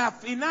 es la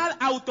final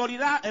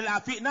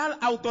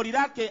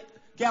autoridad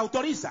que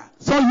autoriza.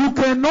 So you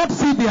cannot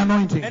see the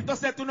anointing.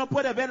 Entonces tú no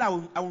puedes ver la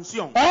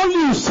unción. All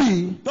you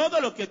see Todo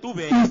lo que tú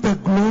ves is the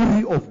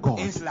glory of God.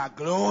 es la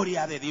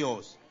gloria de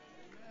Dios.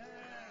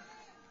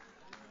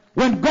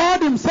 When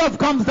God himself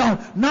comes down,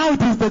 now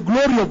it is the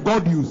glory of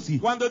God you see.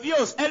 Cuando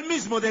Dios Él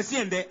mismo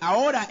desciende,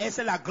 ahora es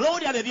la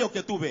gloria de Dios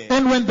que tú ves.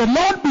 And when the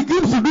Lord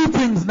begins to do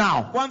things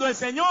now, Cuando el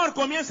Señor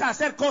comienza a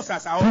hacer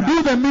cosas to ahora,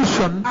 do the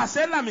mission, a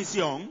hacer la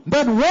misión,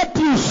 then what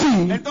you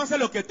see entonces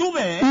lo que tú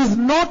ves is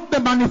not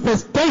the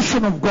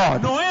manifestation of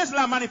God. no es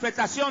la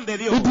manifestación de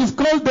Dios. It is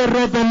called the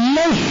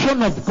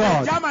revelation of Se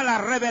God. llama la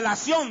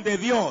revelación de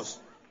Dios.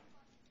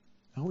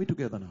 Are we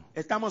together now?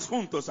 Estamos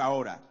juntos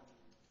ahora.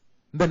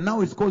 Then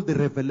now it's called the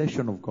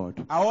revelation of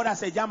God. Ahora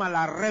se llama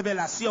la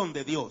revelación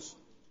de Dios.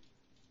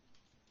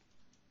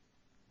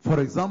 For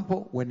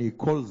example, when he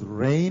calls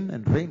rain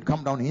and rain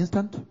come down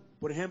instant,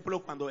 Por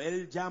ejemplo, cuando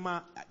Él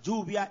llama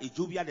lluvia y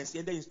lluvia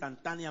desciende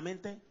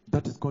instantáneamente,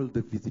 that is called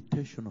the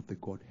visitation of the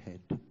Godhead.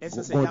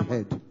 eso se llama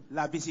Godhead.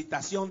 la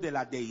visitación de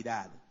la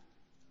deidad.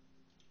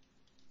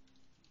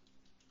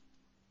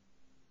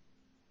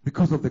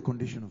 Because of the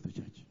condition of the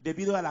church.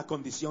 Debido a la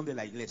condición de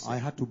la I iglesia.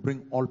 had to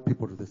bring all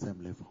people to the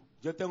same level.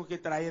 Yo tengo que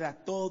traer a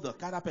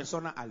cada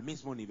persona al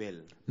mismo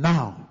nivel.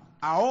 Now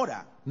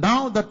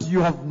that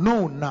you have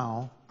known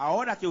now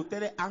Ahora que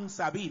ustedes han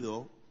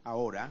sabido,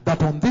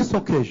 that on this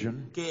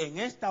occasion, que en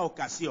esta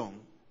ocasión,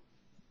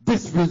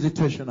 this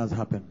visitation has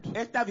happened.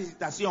 esta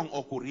visitación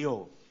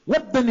ocurrió.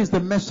 What then is the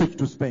message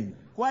to Spain?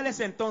 ¿Cuál es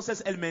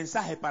entonces el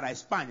mensaje para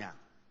España?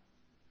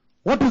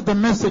 What is the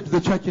message to the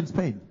church in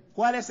Spain?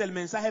 ¿Cuál es el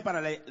mensaje para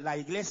la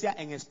iglesia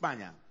en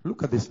España?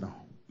 Look at this now.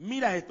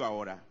 Mira esto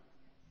ahora.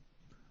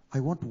 I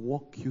want to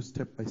walk you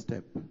step by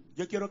step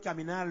Yo quiero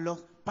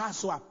caminarlos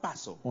paso a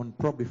paso on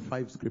probably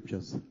 5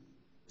 scriptures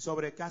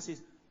sobre casi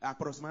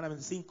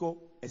aproximadamente 5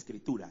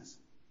 escrituras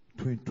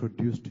to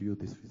introduce to you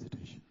this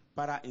visitation.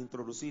 para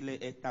introducirle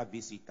esta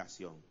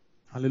visitación.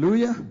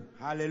 Hallelujah.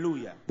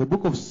 Aleluya. The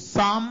book of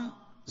Psalm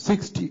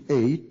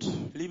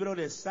 68, Libro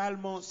de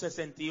Salmo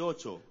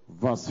 68,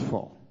 verse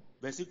 4.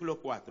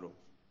 versículo 4.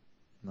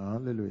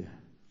 Hallelujah.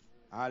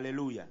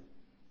 Aleluya.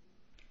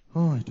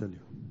 Oh, I tell you.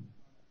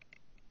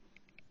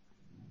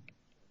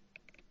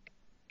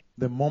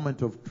 The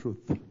moment of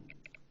truth.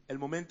 El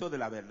momento de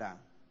la verdad.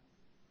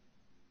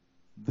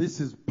 This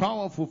is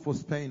powerful for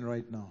Spain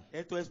right now.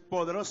 Esto es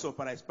poderoso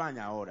para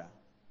España ahora.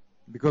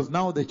 Because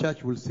now the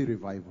church will see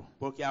revival.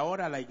 Porque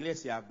ahora la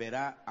iglesia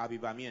verá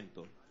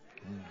avivamiento.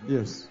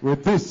 Yes.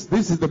 With this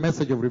is the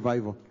message of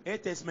revival.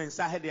 Este es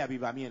mensaje de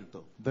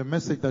avivamiento. The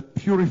message that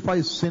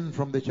purifies sin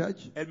from the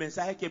church El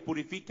mensaje que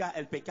purifica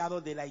el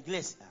pecado de la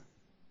iglesia.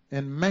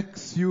 and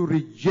makes you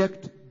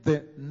reject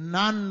the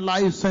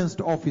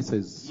non-licensed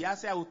offices. Y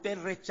hace a usted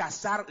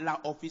rechazar las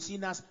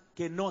oficinas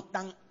que no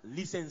están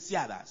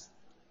licenciadas.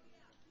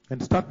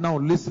 And start now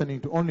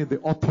listening to only the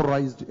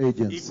authorized Y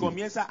agencies.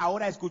 comienza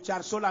ahora a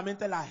escuchar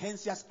solamente las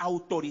agencias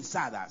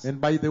autorizadas. And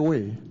by the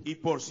way, Y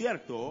por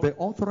cierto, the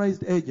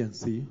authorized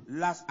agency,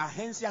 las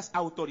agencias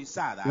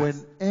autorizadas,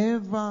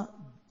 whenever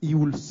you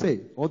will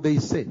say, or they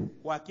say,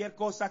 cualquier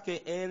cosa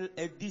que él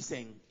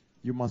dicen,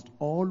 you must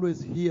always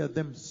hear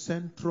them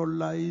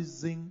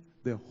centralizing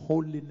the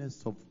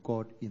holiness of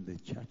God in the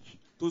church.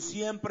 tú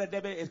siempre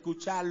debes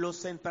escucharlo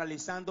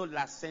centralizando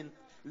la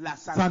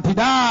Santidad.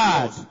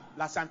 de Dios,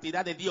 la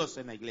santidad de Dios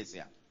en la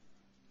iglesia.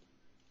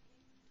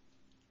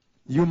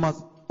 You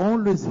must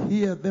always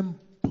hear them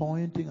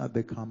pointing at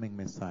the coming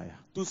Messiah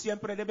Tú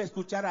siempre debes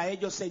escuchar a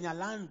ellos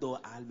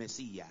señalando al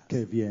Mesías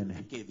que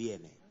viene. que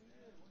viene.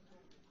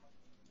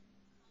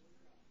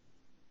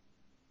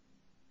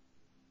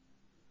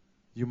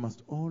 You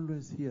must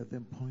always hear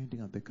them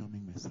pointing at the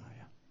coming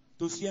Messiah.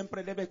 Tú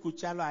siempre debes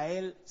escucharlo a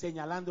él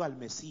señalando al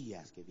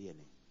Mesías que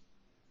viene.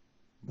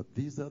 But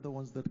these are the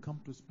ones that come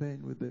to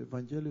Spain with the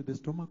Evangelio de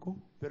Estómago.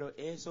 Pero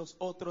esos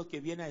otros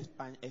que vienen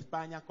a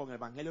España con el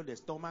Evangelio de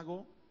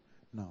estómago,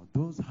 Now,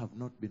 those have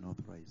not been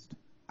authorized.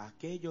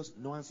 aquellos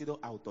no han sido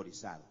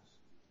autorizados.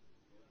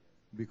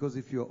 Because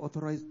if you are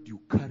authorized, you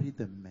carry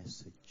the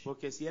message.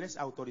 Porque si eres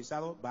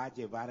autorizado, va a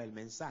llevar el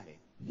mensaje,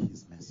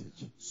 His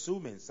message. su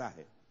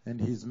mensaje. And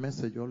his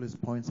message always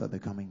points at the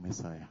coming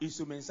Messiah. Y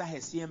su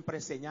mensaje siempre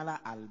señala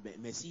al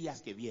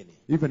Mesías que viene.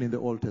 Even in the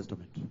Old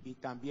Testament. Y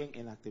también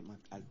en el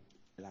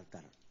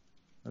altar,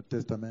 The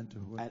Testament.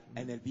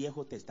 en el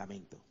Viejo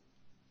Testamento.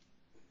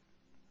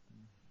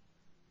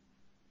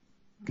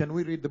 Can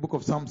we read the book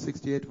of Psalm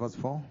 68 verse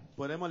 4?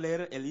 Podemos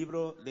leer el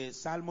libro de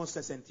Salmos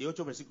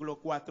 68, versículo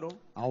 4.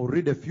 I'll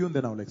read a few and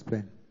then I'll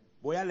explain.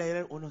 Voy a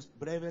leer unos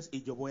breves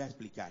y yo voy a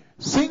explicar.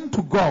 Sing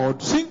to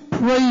God, sing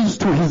praise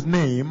to his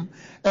name,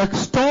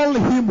 extol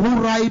him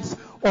who rides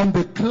on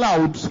the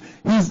clouds.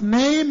 His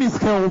name is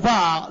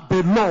Jehovah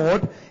the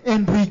Lord,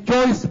 and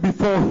rejoice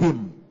before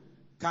him.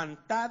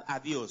 Cantad a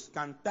Dios,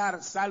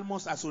 cantar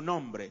salmos a su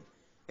nombre,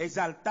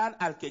 exaltar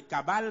al que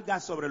cabalga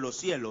sobre los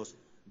cielos,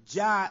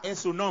 ya es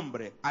su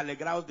nombre,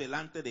 alegraos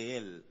delante de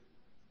él.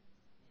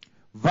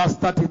 Verse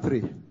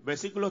 33.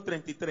 Versículo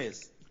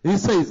 33. He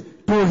says,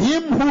 to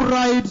him who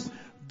rides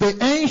the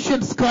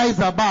ancient skies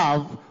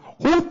above,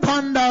 who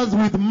thunders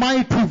with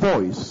mighty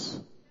voice.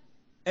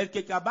 El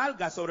que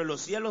cabalga sobre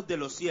los cielos de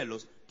los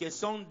cielos, que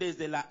son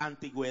desde la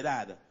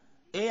antigüedad,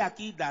 he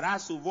aquí dará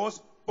su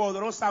voz,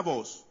 poderosa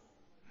voz.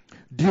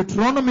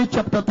 Deuteronomy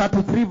chapter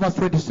 33 verse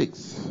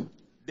 26.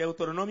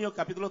 Deuteronomio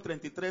capítulo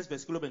 33,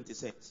 versículo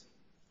 26.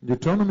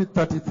 Deuteronomy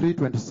 33,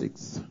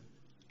 26.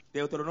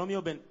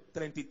 Deuteronomio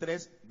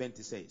 33,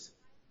 26.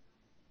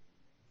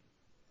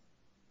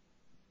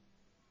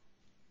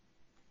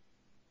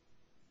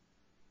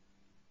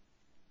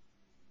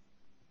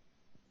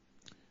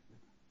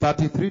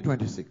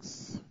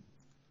 33:26.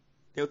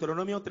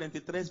 Deuteronomio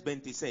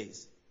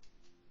 33:26.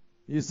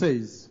 He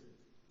says,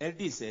 Él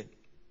dice,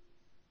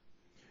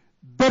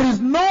 there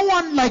is no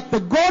one like the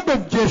God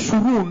of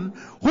Jeshurun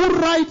who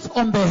rides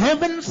on the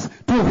heavens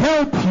to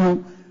help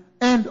you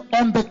and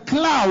on the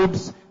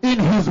clouds in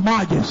his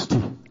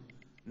majesty.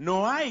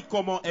 no hay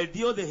como el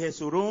Dios de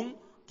Jesurún,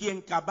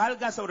 quien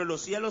cabalga sobre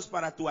los cielos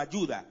para tu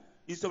ayuda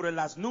y sobre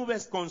las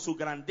nubes con su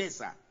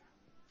grandeza.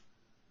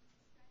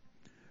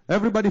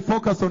 Everybody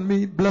focus on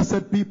me,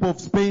 blessed people of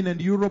Spain and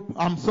Europe.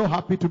 I'm so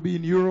happy to be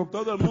in Europe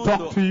Todo el to mundo.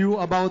 talk to you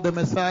about the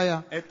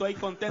Messiah. Estoy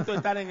contento de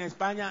estar en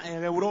España,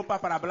 en Europa,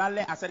 para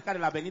hablarle acerca de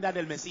la venida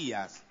del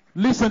Mesías.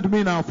 Listen to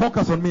me now,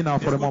 focus on me now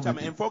for a Escúchame,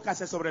 moment.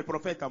 enfócase sobre el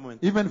profeta un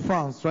momento. Even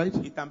France, right?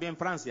 Y también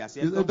Francia, It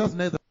 ¿cierto? doesn't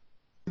have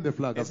the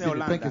flag. Ese Thank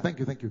you, Holanda.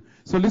 thank you.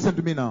 So listen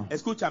to me now.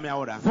 Escúchame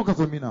ahora. Focus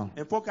on me now.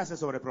 Enfócase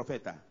sobre el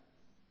profeta.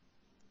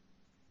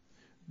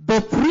 The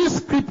three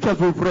scriptures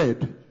we've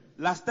read,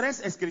 Las tres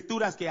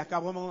escrituras que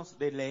acabamos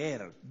de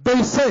leer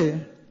they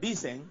say,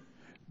 dicen,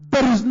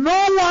 there is no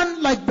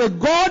one like the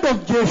God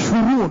of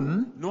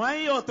Jeshurun, no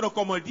hay otro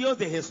como el Dios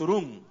de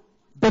Jesurún,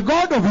 the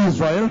God of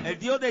Israel, el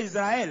Dios de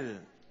Israel,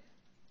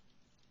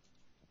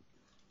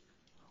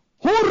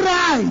 who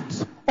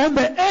rides on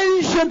the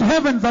ancient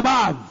heavens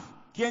above,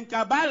 quien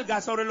cabalga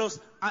sobre los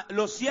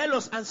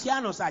cielos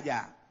ancianos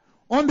allá,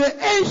 on the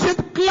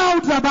ancient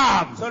clouds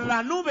above, sobre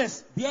las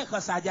nubes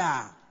viejas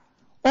allá,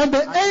 on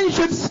the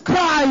ancient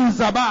skies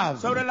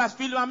above. sobre los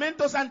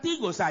filamentos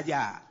antiguos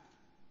allá.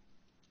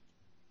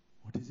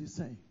 What is he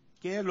saying?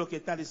 ¿Qué es lo que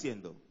está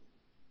diciendo?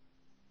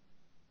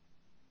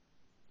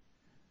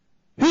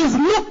 He's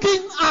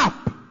looking up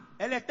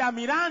Él está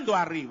mirando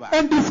arriba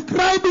and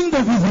describing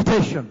the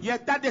visitation. y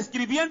está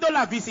describiendo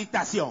la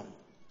visitación.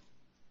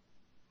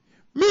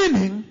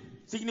 Meaning,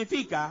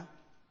 Significa,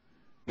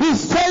 he's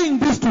saying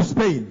this to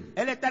Spain,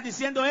 él está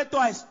diciendo esto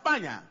a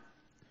España,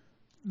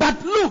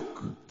 that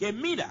look, que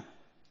mira,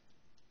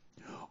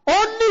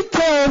 only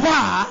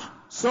Jehovah,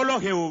 solo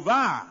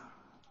Jehová,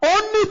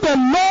 only the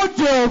Lord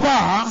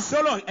Jehovah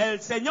solo el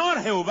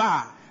Señor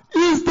Jehová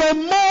is the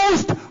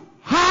most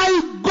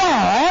high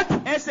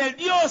God. es el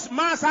Dios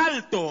más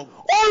alto.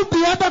 All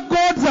the other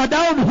gods are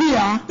down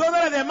here, Todos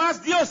los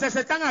demás dioses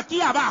están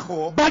aquí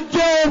abajo, but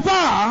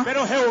Jehovah,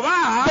 pero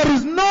Jehová, there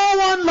is no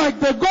one like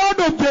the God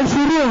of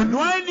Jeshurun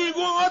no hay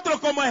ningún otro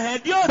como es el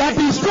Dios that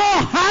de is so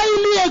Jesurún,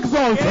 highly que es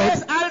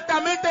exalted,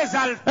 altamente and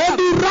exaltado.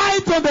 he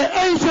rides on the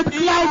ancient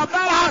clouds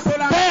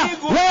up there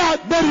where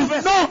there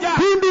is no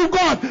Hindu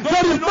God,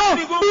 there is no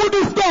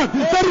Buddhist God,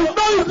 there is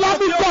no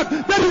Islamic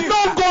God, there is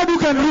no God who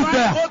can No reach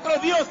hay there.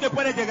 otro Dios que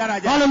puede llegar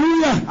allá.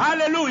 Hallelujah.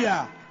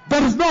 Aleluya.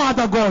 There is no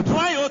other God No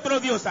hay otro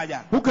Dios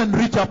allá who can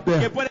reach up que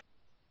there. puede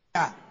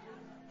llegar allá.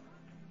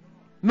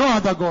 No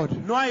other God.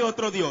 No hay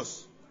otro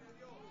Dios.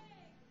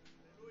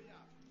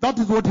 That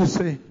is what he's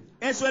saying.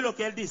 Eso es lo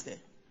que él dice.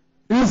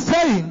 He's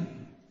saying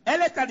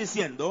Él está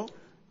diciendo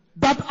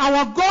that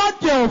our God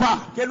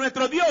Jehovah, que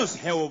nuestro Dios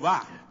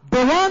Jehová, the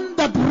one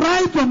that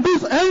rides on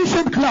these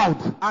ancient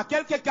clouds,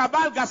 aquel que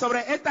cabalga sobre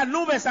estas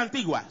nubes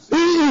antiguas,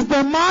 he is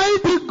the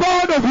mighty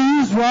God of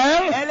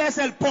Israel, él es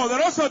el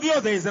poderoso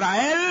Dios de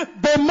Israel,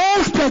 the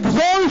most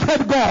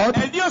exalted God,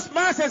 el Dios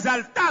más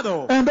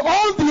exaltado. and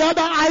all the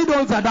other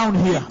idols are down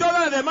here. Todos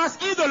los demás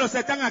ídolos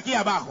están aquí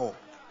abajo.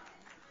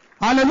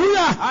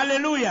 Hallelujah.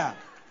 Aleluya.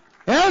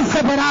 Él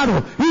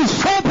separado. He's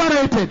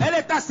separated. Él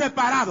está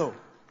separado.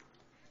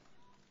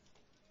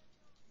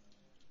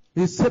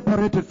 He's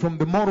separated from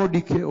the moral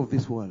decay of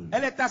this world.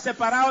 Él está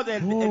separado de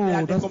Oh,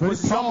 la that's very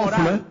descomposición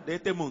powerful, moral de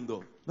este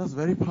mundo. That's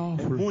very Es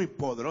powerful. muy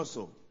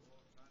poderoso.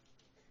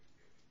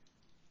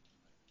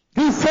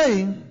 He's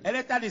saying, Él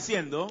está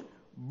diciendo,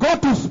 go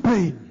to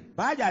Spain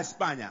vaya a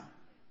España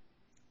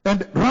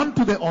and run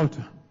to the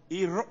altar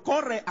y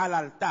corre al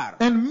altar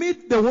and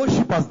meet the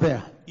worshippers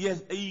there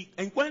y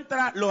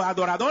encuentra los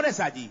adoradores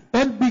allí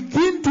and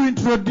begin to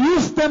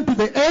introduce them to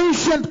the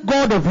ancient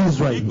God of y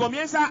Israel,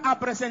 comienza a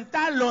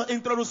presentarlos,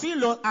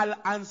 introducirlos al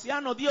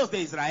anciano Dios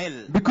de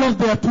Israel, because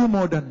they are too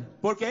modern.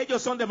 porque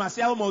ellos son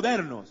demasiado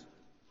modernos.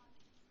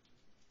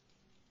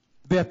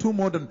 They are too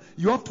modern.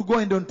 You have to go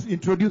and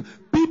introduce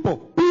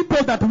people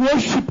that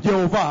worship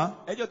Jehovah.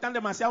 Ellos están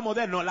demasiado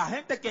modernos. La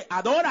gente que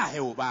adora a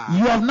Jehová,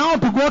 You have now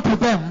to go to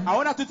them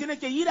ahora tú tienes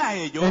que ir a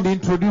ellos and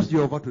introduce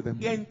Jehovah to them.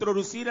 y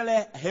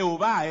introducirle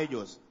Jehová a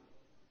ellos.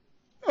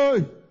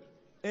 Hey.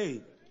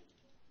 Ey,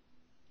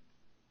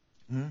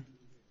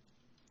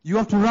 You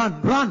have to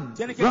run.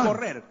 tienes que Run.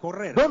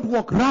 correr. Don't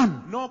walk,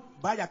 run. No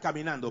vaya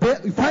caminando.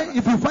 If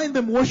you find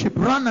them worship,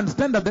 run and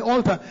stand at the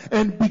altar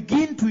and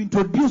begin to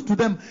introduce to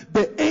them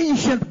the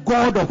ancient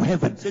God of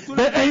heaven,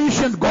 the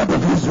ancient God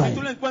of Si tú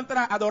Israel. lo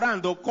encuentras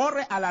adorando,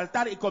 corre al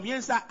altar y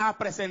comienza a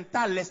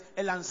presentarles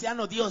el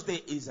anciano Dios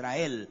de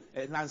Israel,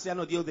 el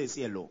anciano Dios del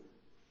cielo.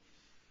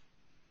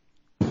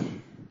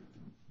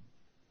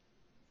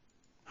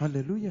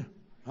 Hallelujah.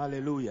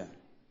 Aleluya.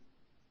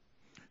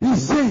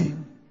 He's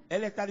saying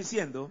Él está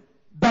diciendo,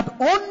 that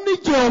only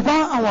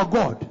Jehovah our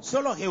God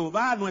solo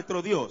Jehová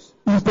nuestro Dios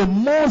is the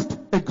most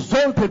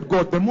exalted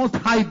God, the most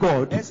high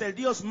God. es el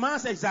Dios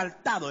más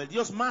exaltado, el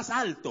Dios más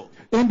alto.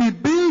 And he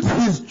builds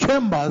his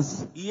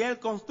chambers Y Él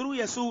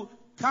construye sus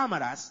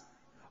cámaras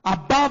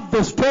above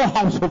the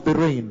storehouse of the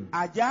rain.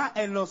 allá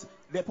en los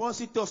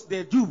depósitos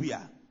de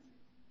lluvia.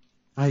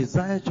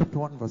 Isaiah chapter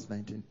 1 verse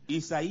 19.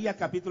 Isaías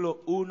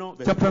capítulo 1,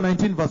 Chapter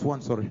 19 verse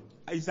 1, sorry.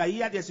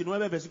 Isaías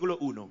 19, versículo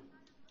 1.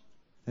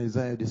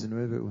 Isaiah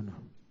 19:1.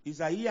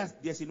 Isaías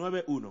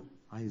 19, 1.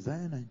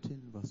 Isaiah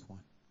 19 verse 1.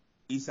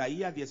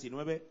 Isaías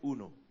 19,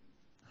 1.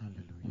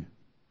 Hallelujah.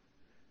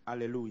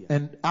 Aleluya.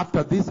 And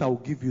after this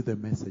I'll give you the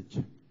message.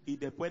 Y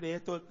después de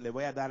esto le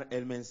voy a dar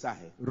el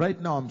mensaje. Right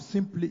now I'm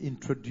simply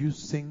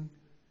introducing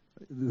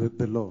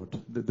the Lord,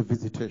 the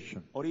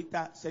visitation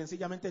Ahorita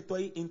sencillamente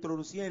estoy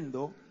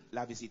introduciendo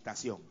la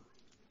visitación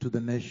to the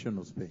nation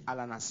of Spain. a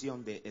la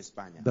nación de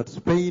España. That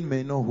Spain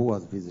may know who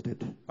has visited.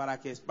 Para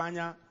que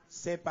España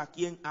sepa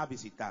quién ha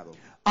visitado.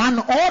 An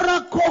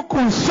oracle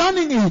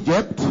concerning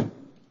Egypt.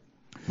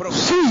 Pro-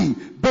 See,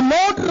 the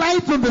Lord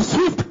rides on the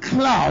swift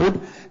cloud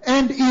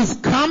and is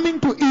coming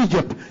to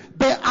Egypt.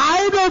 The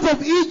idols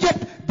of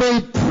Egypt,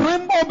 they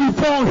tremble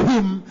before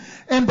him,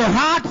 and the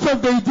hearts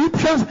of the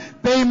Egyptians,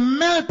 they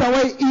melt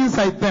away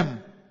inside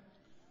them.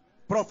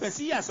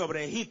 Profecía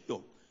sobre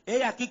Egipto.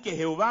 He aquí que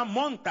Jehová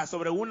monta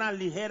sobre una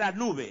ligera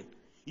nube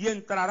y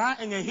entrará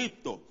en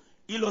Egipto,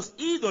 y los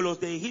ídolos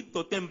de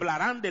Egipto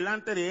temblarán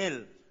delante de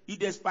él, y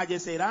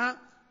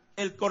desfallecerá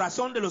el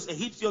corazón de los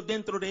egipcios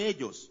dentro de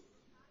ellos.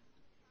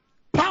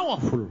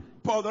 Powerful.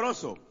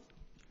 Poderoso.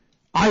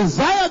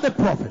 Isaiah the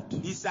prophet.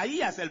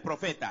 Isaías el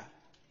profeta.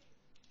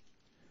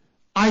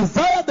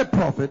 Isaiah the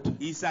prophet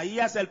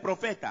Isaías el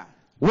profeta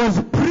was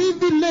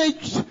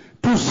privileged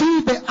to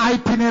see the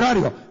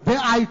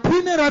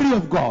itinerary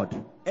of God.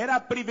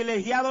 era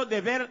privilegiado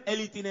de ver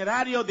el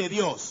itinerario de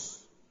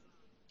Dios.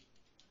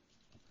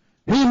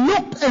 He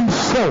looked and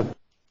saw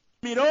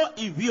Miró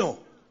y vio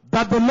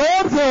that the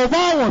Lord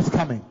Jehovah was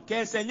coming.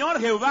 que el Señor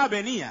Jehová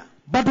venía.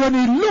 But when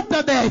he looked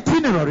at the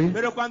itinerary,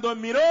 Pero cuando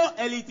miró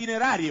el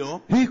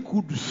itinerario, he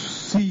could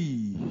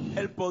see.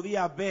 él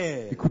podía He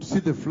ver. could see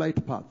the flight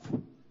path.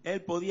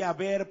 Él podía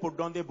ver por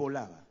dónde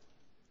volaba.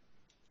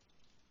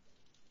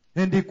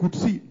 And he could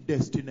see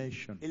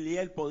destination. Y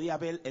él podía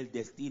ver el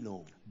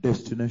destino.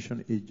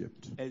 Destination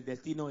Egypt. El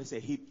destino es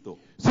Egipto.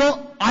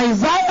 So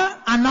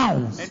Isaiah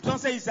announced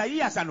Entonces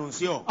Isaías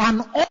anunció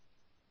an oracle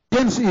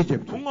against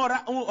Egypt. un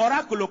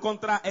oráculo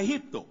contra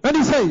Egipto. And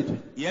he said,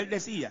 Y él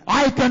decía,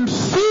 I can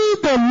see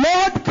the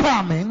Lord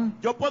coming,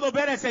 yo puedo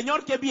ver el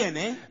Señor que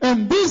viene.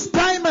 and this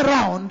time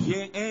around,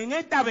 Y en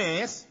esta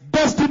vez,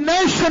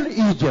 destination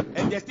Egypt.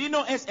 el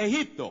destino es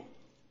Egipto.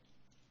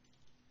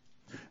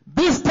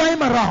 This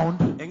time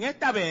around, En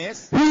esta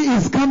vez, he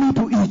is coming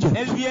to Egypt.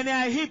 él viene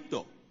a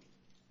Egipto.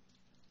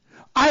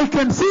 I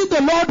can see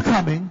the Lord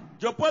coming,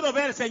 Yo puedo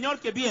ver el Señor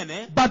que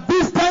viene, but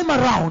this time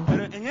around,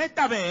 pero en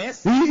esta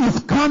vez, he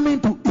is coming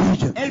to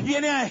Egypt. él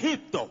viene a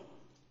Egipto.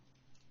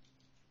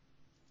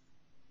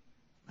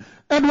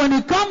 And when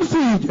he comes to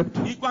Egypt,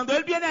 Y cuando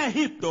él viene a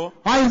Egipto,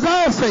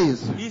 Isaiah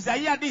says,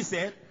 Isaías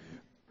dice,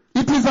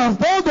 it is as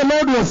though the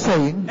Lord was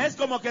saying es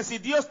como que si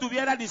Dios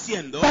estuviera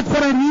diciendo, that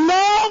for a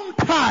long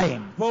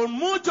time, por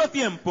mucho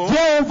tiempo,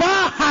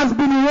 Jehovah has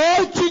been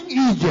watching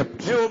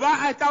Egypt.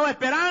 Jehová ha estado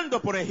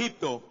esperando por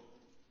Egipto,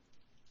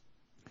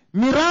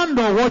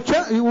 Mirando,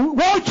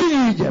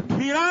 watching Egypt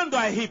mirando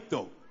a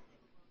Egipto,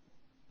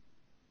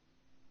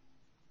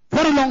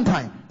 for a long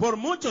time. por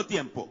mucho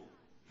tiempo.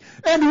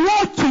 And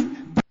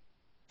watching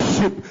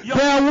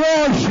their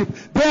worship,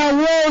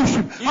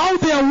 how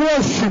they are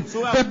worship,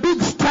 the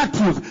big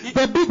statues,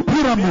 the big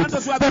pyramids,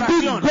 the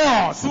big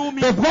gods,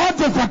 the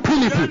gods of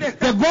fertility,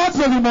 the gods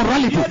of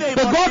immorality,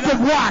 the gods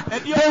of what?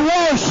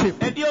 The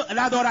worship. El Dios,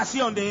 la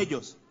adoración de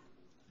ellos.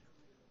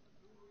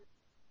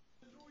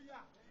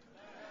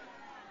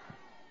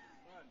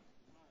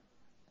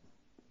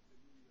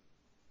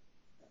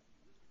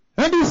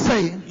 And he's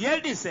saying, Y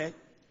él dice,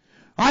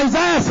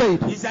 Isaiah said,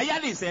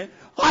 Isaías dice,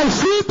 I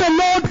see the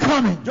Lord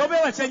coming, yo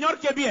veo al Señor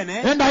que viene,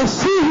 and I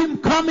see him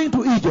coming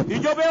to Egypt. y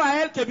yo veo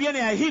a él que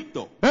viene a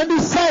Egipto. And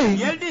he's Y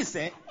saying, él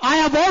dice, I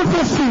have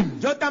also seen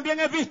yo también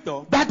he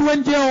visto that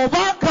when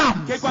Jehovah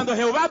comes, que cuando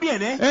Jehová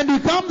viene, and he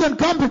comes,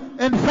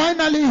 and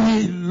finally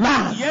he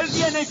lands. y él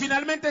viene y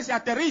finalmente se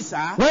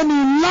aterriza, When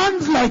he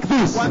lands like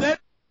this, cuando él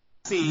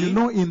sí, you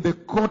know, in the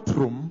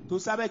courtroom, tú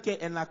sabes que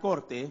en la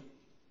corte,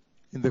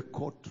 in the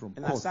courtroom,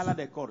 en la sala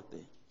de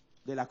corte,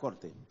 de la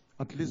corte,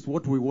 at least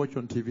what we watch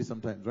on TV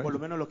sometimes, por lo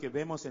right? menos lo que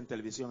vemos en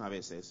televisión a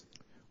veces,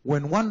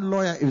 When one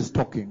lawyer is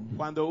talking,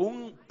 cuando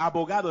un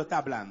abogado está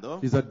hablando,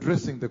 he's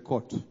addressing the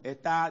court.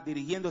 está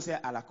dirigiéndose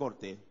a la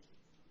corte,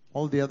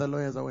 All the other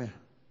lawyers are where?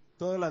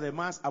 todos los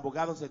demás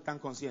abogados están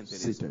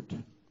conscientes de eso, Seated.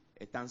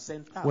 están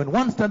sentados. When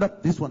one stand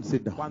up, this one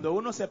sit down. Cuando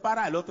uno se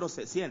para, el otro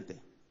se siente.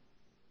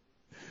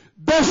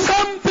 The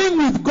same thing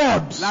with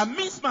God. La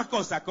misma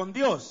cosa con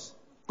Dios,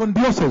 Con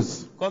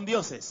dioses. con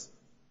dioses.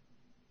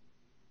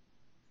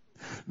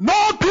 No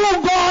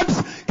two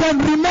gods can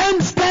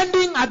remain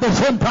standing at the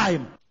same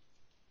time.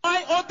 No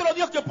hay otro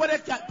Dios que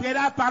puede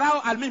quedar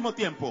parado al mismo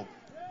tiempo.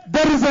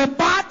 there is a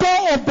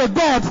battle of the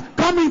gods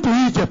coming to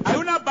Egypt. Hay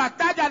una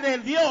batalla de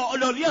Dios,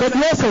 los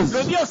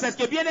dioses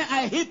que vienen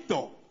a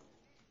Egipto.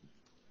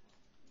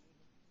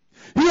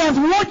 He has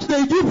watched the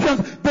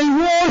Egyptians. They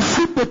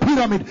worship the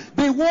pyramid.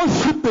 They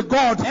worship the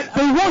gods.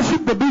 They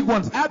worship the big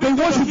ones. They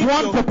worship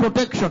one for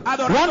protection,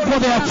 one for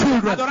their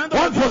children,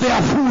 one for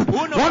their food,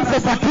 one for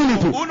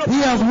fertility.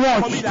 He has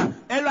watched.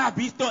 Él lo ha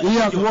visto. He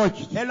has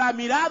watched. Él lo ha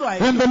mirado a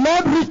And ellos. the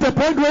Lord reached a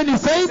point when he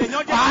said,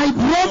 I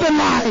draw the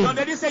line.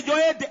 Donde dice, yo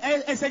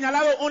he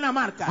señalado una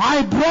marca.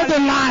 I draw the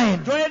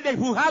line. Yo he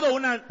dibujado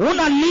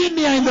una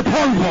Línea en el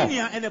polvo.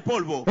 línea en el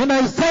polvo. And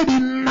I said,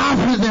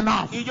 enough is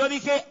enough. Y yo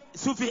dije,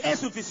 es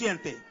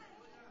suficiente.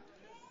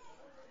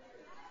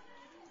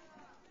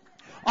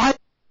 I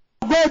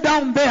go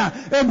down there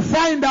and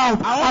find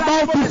out Ahora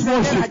about debo this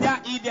descender worship.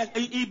 allá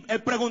y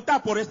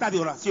preguntar por esta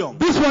adoración.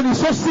 This one is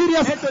so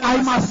serious, Esto es I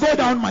demasiado must go serio.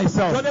 down Yo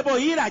myself. debo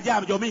ir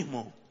allá yo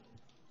mismo.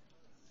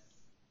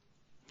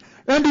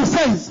 And he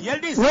says, Y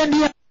él dice, when he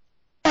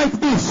like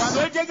this,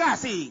 cuando él llega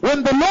así,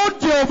 when the Lord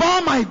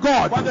Jehovah my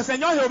God cuando el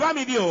Señor Jehová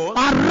mi Dios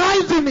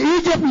arrives in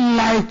Egypt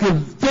like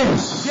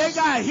this,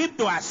 llega a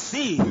Egipto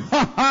así,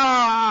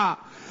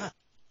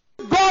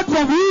 gods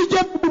of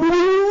Egypt,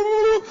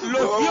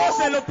 los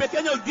dioses, los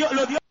pequeños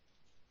los dioses de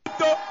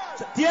Egipto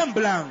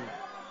tiemblan.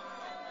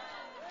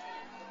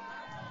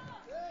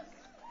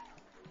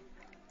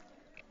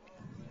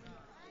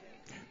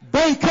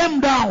 they came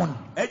down.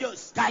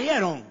 Ellos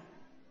cayeron.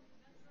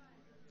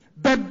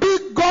 The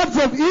big gods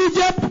of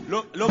Egypt,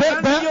 Los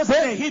grandes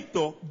dioses de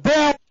Egipto,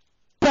 they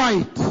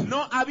fight.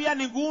 no había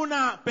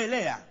ninguna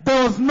pelea,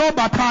 There was no no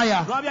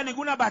batalla. había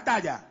ninguna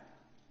batalla.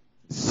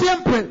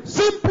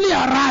 Simply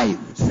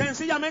arrived.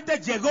 Sencillamente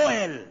llegó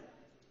él.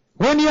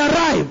 When he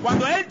arrived,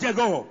 Cuando él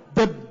llegó,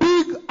 the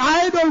big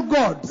idol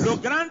gods,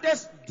 los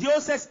grandes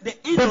dioses de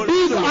the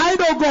big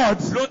idol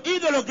gods los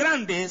ídolos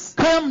grandes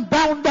came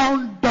down.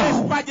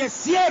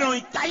 desfallecieron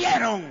y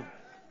cayeron.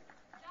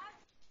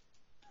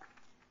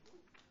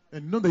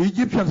 And you know the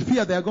Egyptians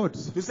fear their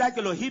gods. Tú sabes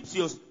que los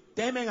egipcios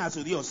temen a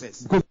sus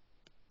dioses, Because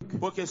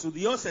porque sus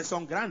dioses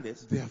son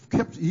grandes. they have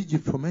kept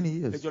Egypt for many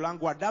years. Ellos lo han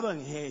guardado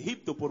en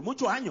Egipto por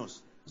muchos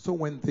años. So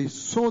when they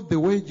saw the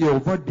way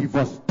Jehovah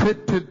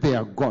devastated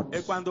their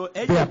gods, Cuando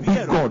their ellos big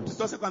vieron, gods,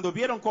 entonces cuando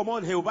vieron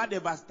cómo Jehová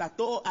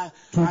devastó a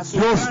to sus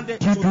Joseph, grandes,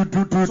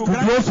 to sus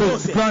grandes Joseph,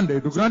 dioses,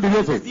 grande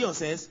Joseph,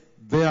 dioses,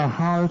 their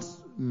hearts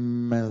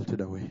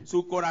melted away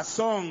su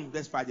corazón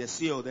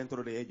desfalleció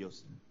dentro de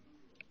ellos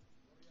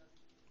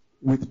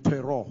with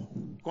terror,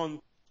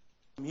 con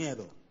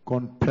miedo,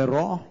 con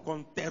terror,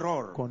 con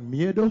terror, con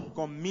miedo,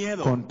 con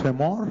miedo, con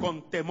temor,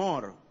 con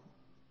temor,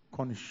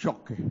 con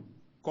shock.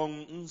 con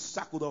un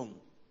sacudón.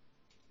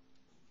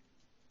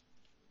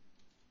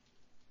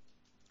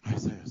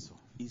 Isaiah saw.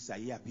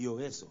 Isaías vio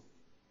eso.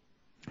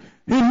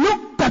 He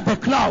looked at the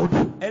cloud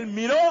Él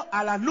miró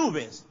a las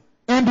nubes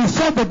and he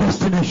saw the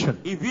destination.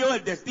 y vio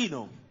el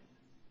destino.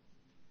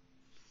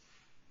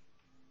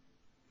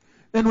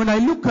 And when I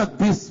look at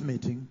this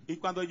meeting, Y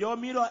cuando yo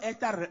miro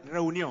esta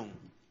reunión,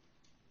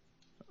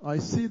 I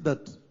see that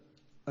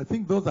I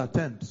think those are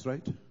tents,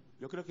 right?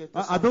 yo creo que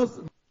estos Are those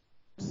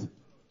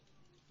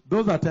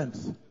are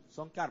tents?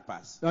 son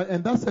carpas.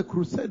 And that's a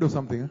crusade or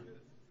something.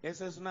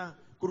 Esa es una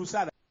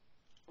cruzada.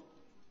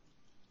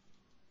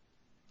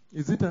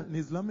 Is it an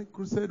Islamic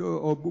crusade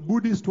or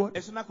Buddhist what?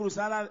 Es una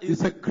cruzada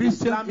It's a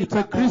Christian- islámica it's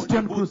a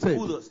Christian o crusade.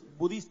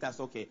 budistas,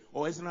 okay.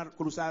 O es una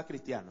cruzada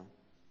cristiana.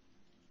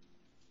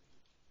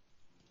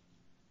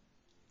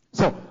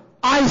 So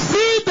I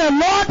see the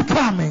Lord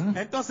coming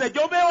Entonces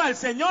yo veo al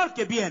Señor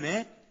que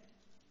viene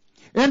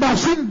and I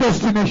see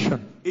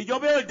destination. y yo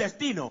veo el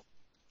destino.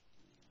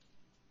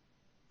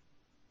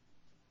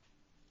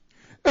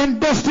 And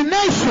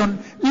destination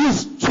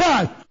is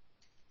church.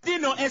 El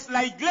destino es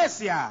la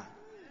iglesia.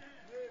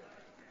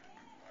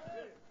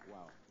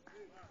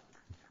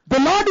 The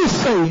Lord is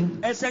saying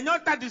El Señor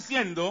está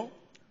diciendo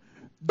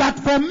that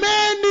for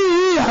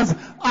many years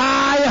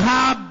I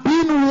have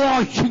been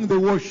watching the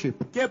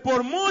worship. que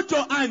por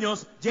muchos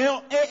años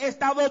yo he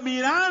estado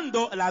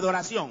mirando la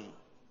adoración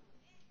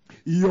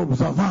Y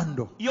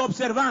observando y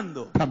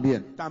observando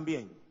también.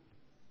 también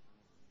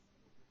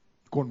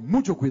Con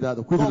mucho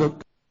cuidado.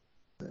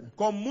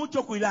 con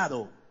mucho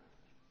cuidado.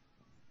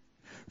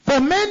 For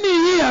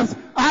many years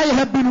I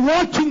have been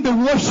watching the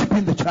worship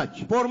in the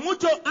church. Por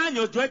muchos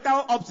años yo he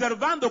estado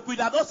observando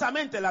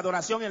cuidadosamente la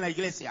adoración en la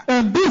iglesia.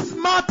 And this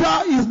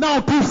matter is now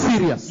too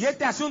serious. Y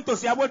este asunto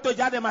se ha vuelto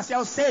ya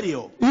demasiado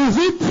serio. Is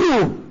it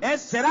true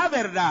 ¿Será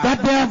verdad?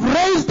 that they have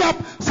raised up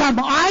some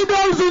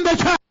idols in the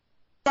church?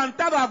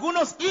 Levantado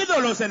algunos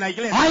ídolos en la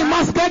iglesia. I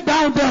must get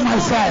down there Tengo que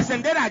myself.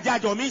 descender allá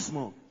yo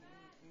mismo.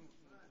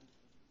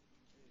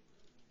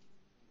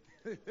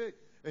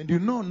 And you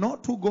know, no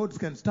two gods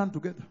can stand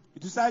together. Y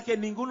tú sabes que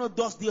ninguno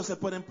dos dioses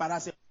pueden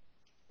pararse.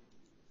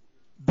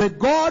 The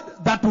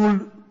God that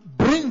will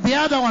bring the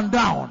other one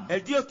down,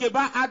 El Dios que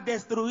va a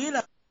destruir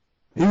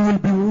he will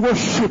be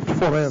worshipped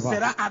forever.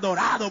 será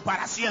adorado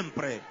para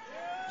siempre.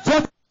 So,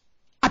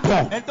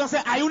 war.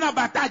 Entonces hay una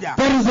batalla,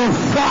 There is a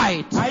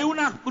fight. hay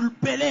una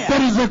pelea,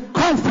 There is a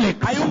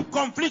conflict hay un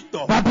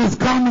conflicto that is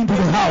coming to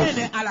the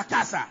viene house. a la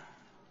casa.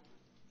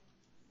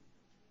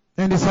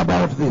 And it's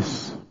about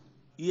this.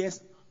 Y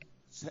es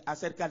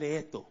acerca de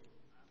esto,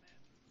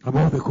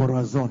 About the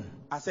corazon.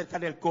 acerca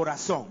del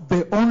corazón,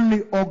 The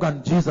only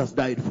organ Jesus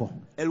died for.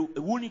 el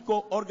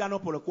único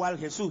órgano por el cual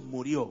Jesús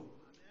murió,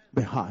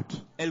 The heart.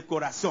 el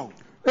corazón.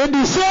 And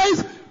he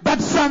says that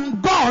some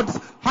gods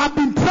have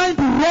been trying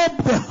to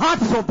rob the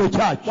hearts of the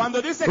church.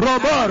 Cuando dice que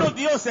Robar. algunos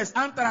dioses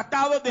han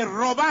tratado de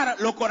robar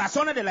los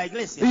corazones de la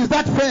iglesia, Is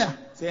that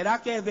fair?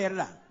 ¿será que es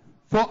verdad?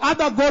 For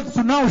other gods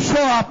to now show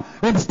up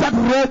and start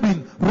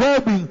robbing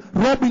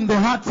the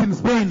hearts in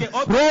Spain. Que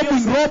otros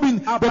dioses Robbing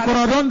the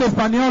corazón de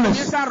españoles.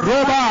 Comienza a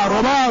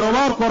Robar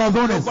los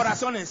corazones.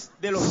 corazones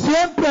de los,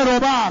 Siempre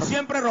robar.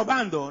 siempre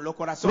robando los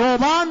corazones,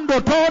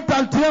 Robando todo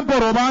el tiempo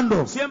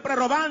robando. siempre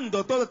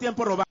robando, todo el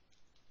tiempo robando,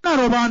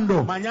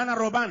 Robando. mañana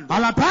robando, A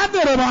la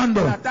tarde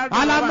robando. A la tarde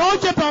A la robando.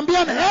 noche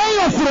también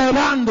ellos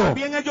robando.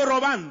 también ellos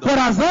robando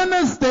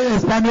Corazones de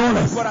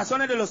españoles. los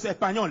corazones de los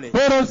españoles.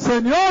 Pero el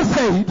Señor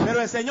said,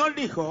 Pero el Señor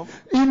dijo,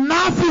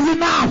 enough is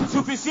enough.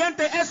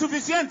 suficiente es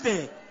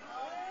suficiente.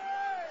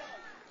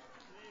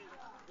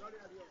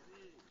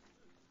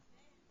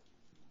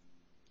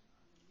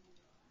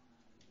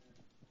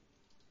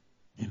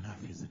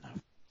 Enough is enough.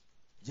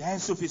 Ya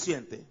es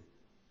suficiente.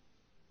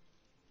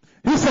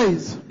 He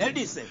says, Él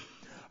dice,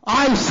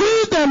 I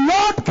see the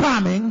Lord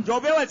coming,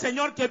 yo veo al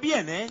Señor que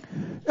viene,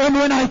 and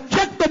when I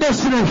check the y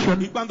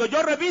destination, cuando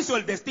yo reviso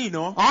el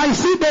destino, I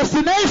see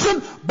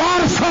destination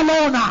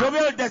Barcelona. yo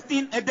veo el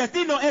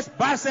destino es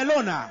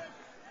Barcelona.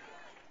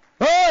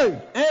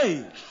 Hey!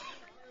 ¡Ey!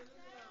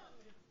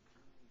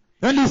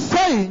 And he's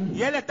saying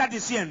Y él está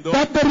diciendo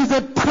that there is a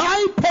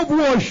type of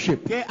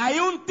worship que hay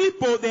un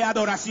tipo de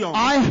adoración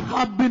I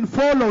have been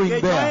following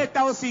que yo he there.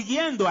 estado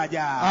siguiendo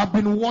allá. I've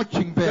been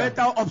watching Yo he there.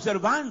 estado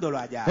observándolo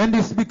allá. And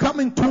it's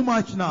becoming too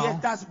much Y now.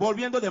 estás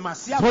volviendo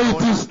demasiado. So it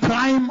ahora. is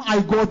time I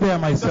go there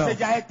myself. Entonces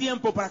ya es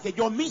tiempo para que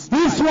yo mismo.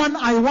 This vaya. one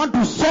I want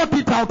to sort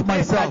it out Esta,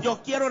 myself. yo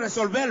quiero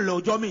resolverlo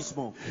yo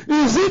mismo.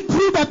 Is it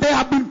true that there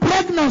have been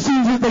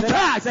pregnancies in the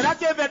church? ¿Será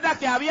que es verdad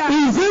que había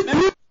Is it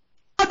true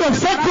that of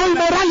sexual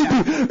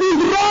immorality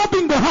is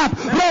robbing the heart?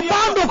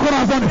 Robando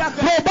corazones.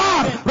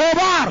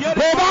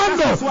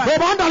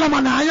 Robando a la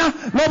mañana,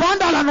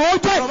 robando a la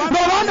noche,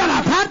 robando a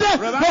la tarde,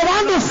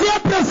 robando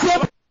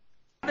siempre.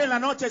 en la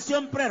noche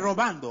siempre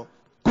robando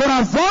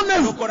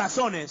Corazones los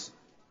corazones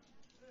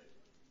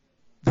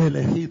de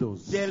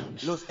elegidos. de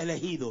los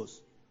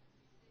elegidos?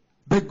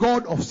 The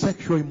God of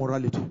sexual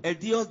immorality. El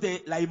Dios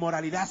de la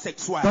inmoralidad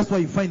sexual. That's why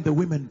you find the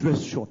women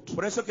dressed short.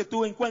 Por eso que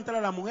tú encuentras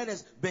a las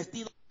mujeres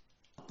vestidas.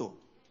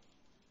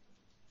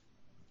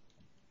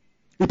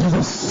 It is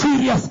a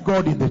serious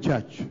God in the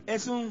church.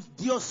 Es un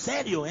Dios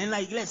serio en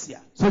la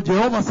iglesia. So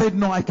Jehovah said,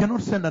 no, I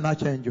cannot send an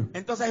archangel.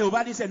 Entonces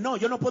Jehová dice, no,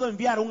 yo no puedo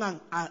enviar un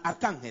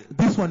arcángel.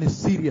 This one is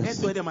serious.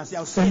 Esto es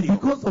demasiado And serio.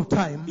 because of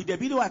time, Y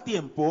debido a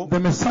tiempo, the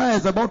Messiah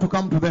is about to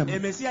come to them. el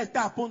Mesías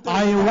está a punto de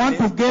I want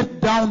to llegarles. get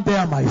down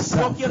there Yo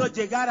myself. quiero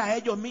llegar a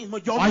ellos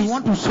mismos, yo I mismo.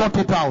 want to sort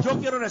it out Yo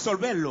quiero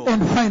resolverlo.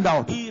 and find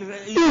out. Y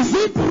Is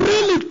it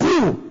really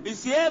true y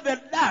si es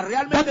verdad, that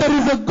realmente there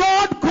is a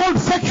God called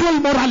sexual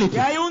immorality? que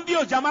hay un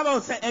Dios llamado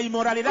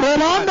inmoralidad,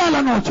 Robando a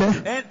la noche,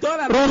 toda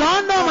la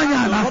robando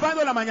mañana,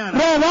 robando la mañana,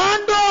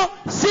 robando,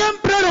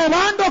 siempre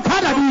robando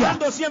cada día.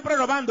 robando, siempre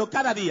robando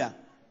cada día.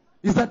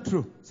 Is that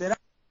true? ¿Será?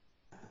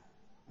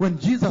 When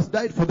Jesus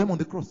died for them on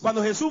the cross,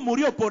 Cuando Jesús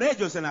murió por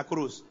ellos en la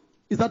cruz,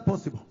 is that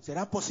possible?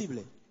 ¿será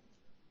posible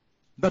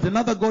That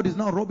another God is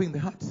now robbing the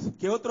hearts?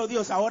 que otro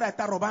Dios ahora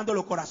está robando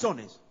los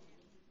corazones?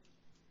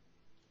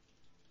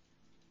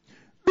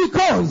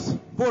 Because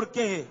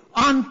Porque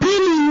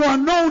until you are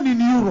known in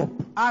Europe,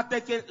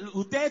 hasta que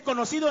usted es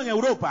conocido en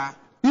Europa,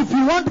 if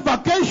you want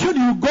vacation,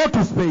 you go to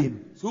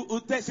Spain.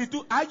 si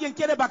alguien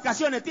quiere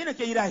vacaciones, tiene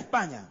que ir a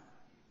España.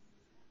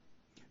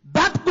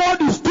 That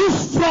God is too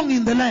strong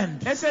in the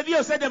land. Ese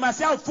Dios es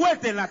demasiado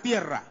fuerte en la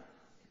tierra.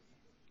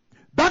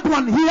 That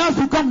one, he has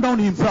to come down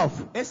himself.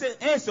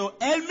 Eso,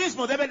 él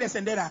mismo debe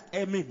descender a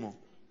él mismo.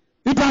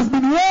 It has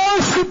been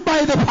worshipped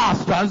by the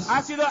pastors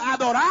Ha sido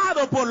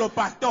adorado por los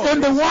pastores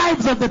and the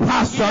wives of the y la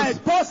pastors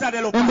esposa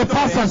de los and the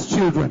pastores pastors'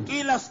 children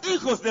y los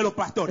hijos de los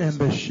pastores and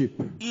the sheep.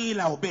 y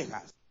las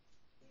ovejas.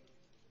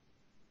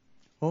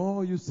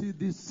 Oh, you see,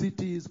 this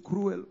city is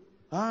cruel.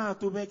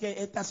 Tú ves que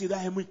esta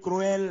ciudad es muy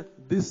cruel.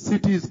 This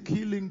city is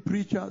killing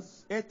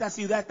preachers. Esta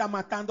ciudad está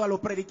matando a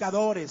los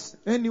predicadores.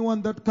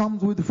 Anyone that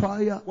comes with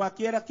fire,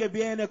 Cualquiera que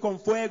viene con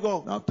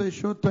fuego, after a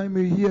short time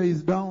you hear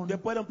is down.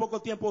 después de un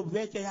poco tiempo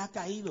ve que ha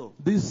caído.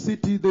 This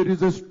city, there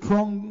is a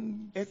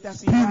strong Esta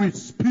ciudad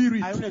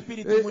spirit, hay un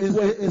espíritu muy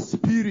fuerte. a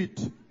spirit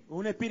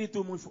Un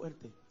espíritu muy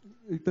fuerte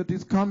that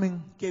is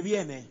coming que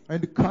viene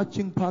and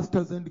catching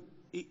pastors and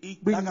y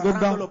Bring agarrando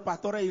them a los down.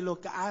 pastores y los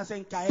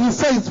hacen caer. He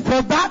says,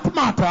 for that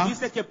matter,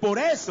 Dice que por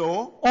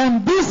eso,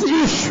 on this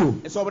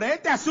issue, sobre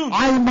este asunto,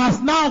 I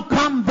must now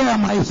come there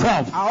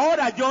myself.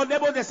 ahora yo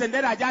debo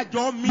descender allá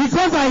yo mismo.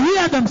 Because I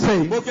hear them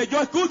saying Porque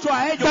yo escucho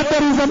a ellos that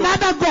there is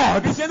another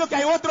God diciendo que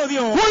hay otro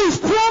Dios who is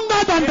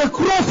stronger than the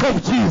cross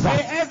of Jesus.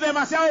 que es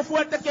demasiado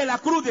fuerte que la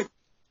cruz de...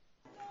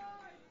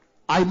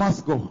 I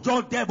must go.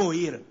 Yo debo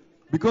ir.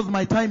 Because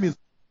my time is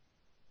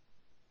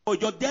O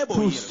yo debo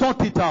to ir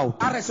sort it out.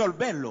 a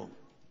resolverlo.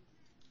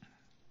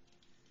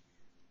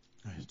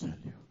 I tell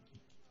you.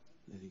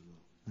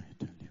 I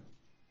tell you.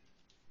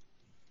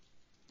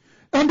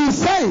 And he's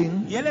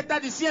saying, Y él está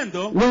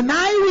diciendo, when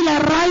I will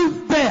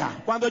arrive there,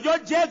 cuando yo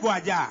llego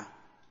allá,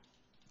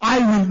 I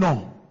will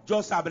know.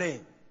 yo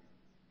sabré.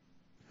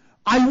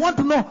 I want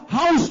to know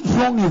how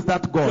strong is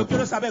that Yo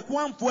quiero God. saber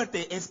cuán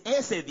fuerte es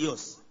ese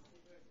Dios.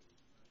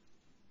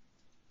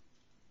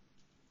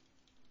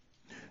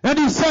 And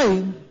he's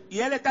saying Y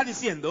él está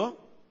diciendo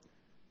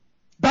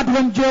that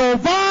when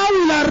Jehovah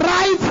will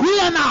arrive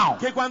here now,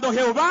 que cuando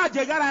Jehová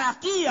llegara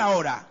aquí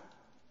ahora,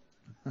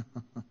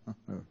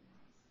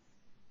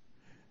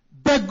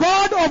 the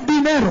God of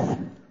dinero,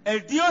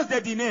 el Dios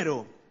de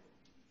dinero,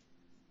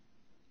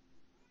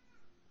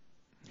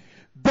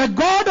 the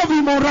God of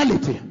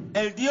immorality,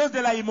 el Dios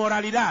de la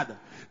inmoralidad,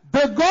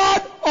 the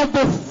God of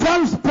the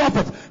false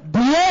prophets,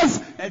 Dios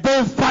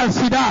de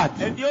falsidad,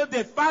 el Dios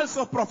de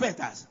falsos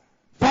profetas,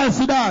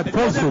 falsidad, el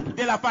Dios falsehood.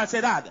 de la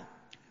falsedad.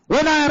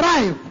 When I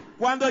arrive,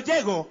 Cuando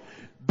llego,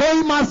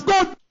 they must go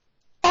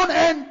down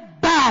and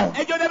down.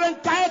 ellos deben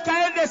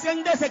caer,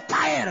 descenderse,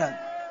 caer.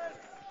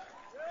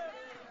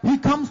 He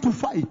comes to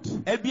fight.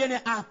 Él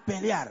viene a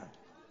pelear.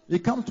 He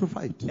comes to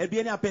fight. Él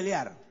viene a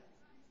pelear.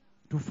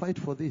 To fight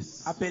for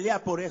this. A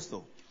pelear por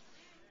esto.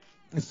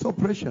 It's so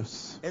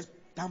precious. Es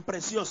tan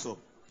precioso.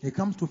 He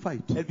comes to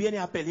fight. Él viene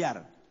a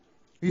pelear.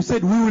 He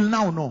said, we will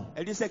now know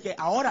Él dice que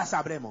ahora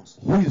sabremos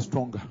who is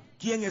stronger.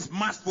 quién es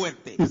más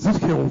fuerte. Is it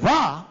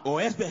Jehovah O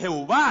es de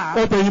Jehová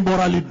or the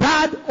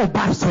immoralidad of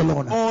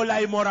Barcelona? o la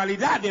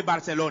inmoralidad de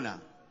Barcelona.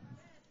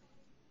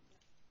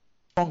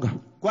 Stronger.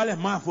 ¿Cuál es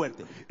más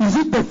fuerte? Is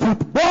it the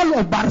football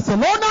of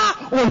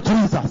Barcelona or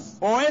Jesus?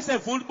 ¿O es el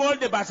fútbol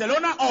de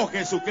Barcelona o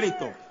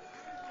Jesucristo?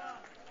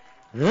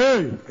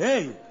 Hey,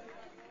 Hey,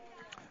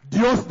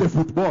 Dios de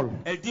football.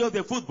 el Dios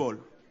de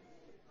fútbol.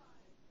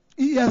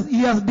 He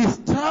has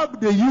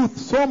disturbed the youth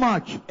so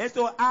much.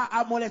 Esto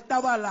ha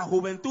molestado a la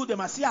juventud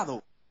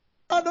demasiado.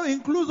 No,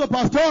 incluso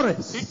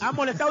pastores. Ha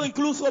molestado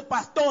incluso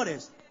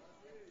pastores.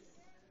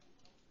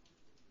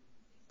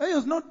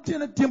 Ellos no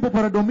tienen tiempo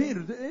para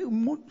dormir.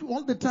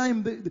 All the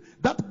time,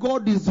 that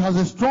God has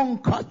a strong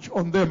catch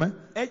on them.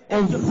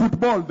 Of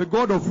football, the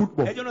God of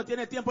football. Ellos no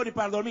tienen tiempo ni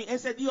para dormir.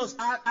 Ese Dios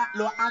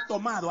lo ha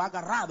tomado, ha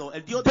agarrado.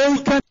 El Dios de They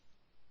fútbol. can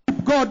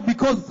God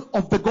because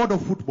of the God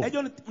of football.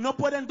 Ellos no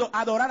pueden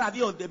adorar a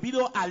Dios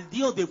debido al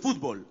Dios de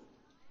fútbol.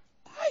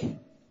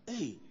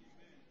 Hey,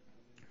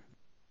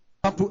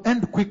 Have to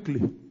end quickly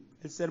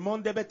el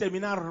sermón debe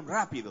terminar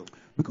rápido.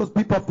 because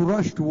people have to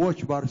rush to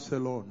watch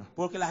Barcelona.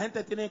 Porque la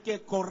gente tiene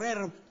que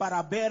correr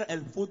para ver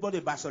el fútbol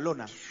de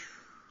Barcelona.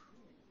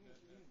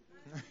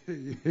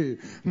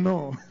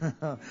 No,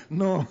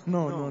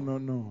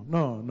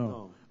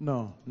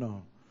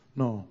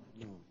 no.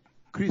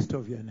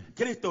 Cristo viene.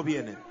 Cristo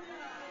viene.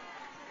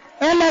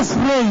 Él es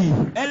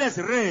rey. Él es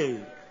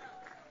rey.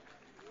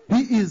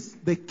 He is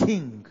the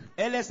king.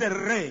 Él es el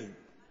rey.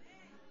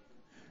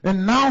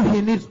 And now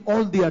he needs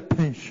all the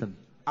attention.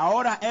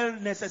 Ahora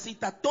él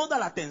necesita toda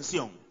la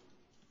atención.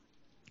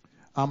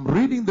 I'm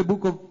reading the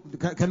book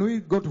of, can we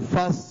go to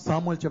 1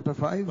 Samuel chapter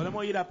 5?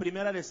 Podemos ir a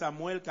Primera de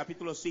Samuel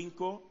capítulo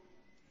 5.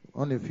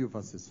 Only a few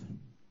verses.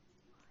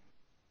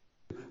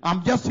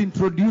 I'm just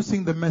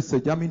introducing the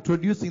message. I'm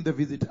introducing the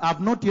visit. I've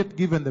not yet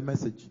given the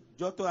message.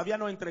 Yo todavía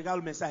no he entregado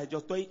el mensaje. Yo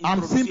estoy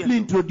I'm simply introduciendo.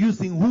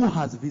 introducing who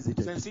has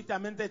visited.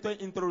 Sencillamente estoy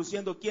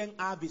introduciendo quién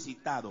ha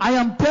visitado. I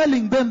am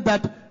telling them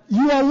that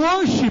you are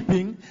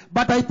worshiping,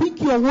 but I think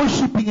you are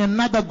worshiping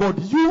another God.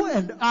 You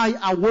and I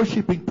are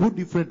worshiping two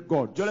different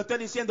gods. Yo le estoy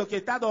diciendo que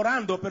está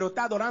adorando, pero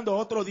está adorando a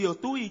otro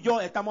Dios. Tú y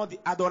yo estamos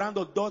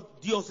adorando dos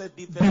dioses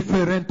diferentes.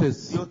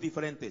 Diferentes. Dios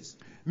diferentes.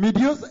 Mi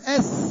Dios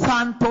es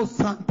santo,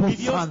 santo, Mi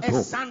Dios santo.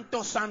 es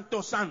santo,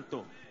 santo,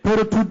 santo.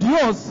 Pero tu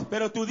Dios,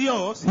 Pero tu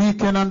Dios, he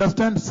can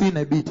understand sin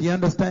a bit. He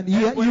understands.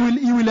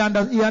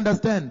 He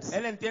understands.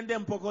 él entiende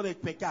un poco de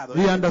pecado.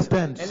 He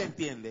understands. Él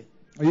entiende.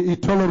 He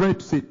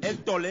tolerates it.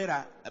 Él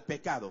tolera el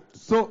pecado.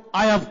 So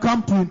I have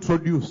come to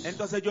introduce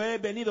Entonces yo he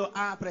venido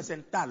a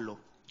presentarlo,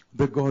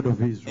 the God of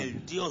Israel.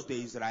 el Dios de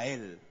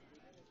Israel.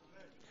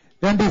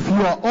 And if you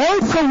are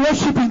also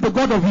worshiping the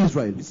God of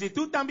Israel, Y si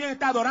tú también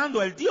estás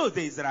adorando el Dios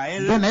de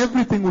Israel, then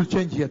everything will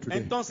change here today.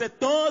 entonces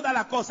toda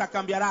la cosa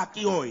cambiará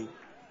aquí hoy.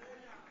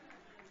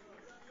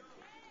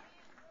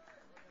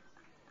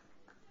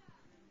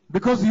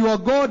 Because your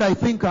God, I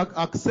think,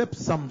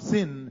 accepts some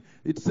sin.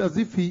 It's as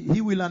if he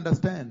will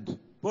understand.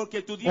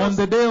 Porque tu Dios, On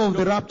the day of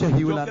the rapture,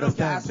 he will yo creo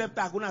que understand.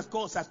 acepta algunas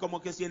cosas,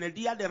 como que si en el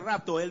día del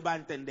rapto él va a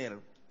entender.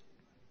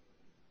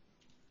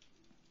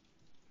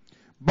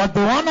 But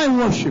the one I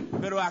worship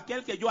Pero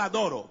aquel que yo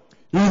adoro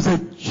is a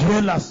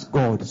jealous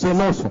God,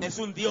 celoso. es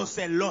un Dios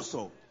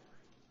celoso.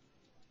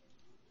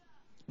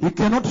 He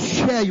cannot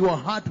share your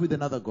heart with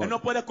another Él God.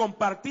 no puede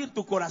compartir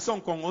tu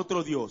corazón con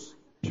otro Dios.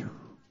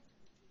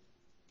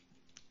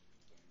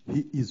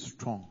 He is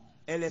strong,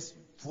 Él es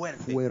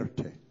fuerte.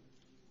 fuerte.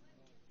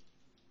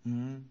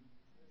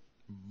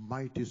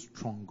 Mighty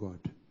strong God.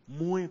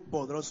 Muy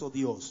poderoso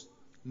Dios.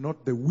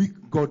 Not the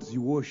weak gods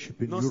you worship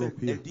in No, Europe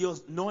here.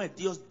 no el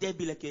Dios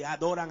débil que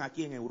adoran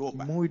aquí en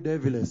Europa. Muy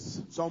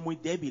débiles. Son muy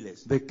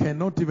débiles. They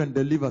cannot even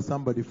deliver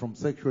somebody from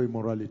sexual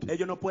immorality.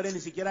 Ellos no pueden ni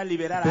siquiera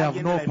liberar They a have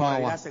alguien no de la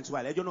inmoralidad power.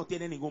 sexual. Ellos no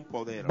tienen ningún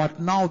poder. But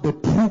now the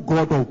true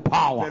God of Pero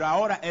power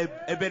ahora el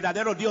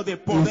verdadero Dios de is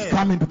poder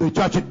coming to the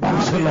church in ha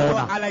venido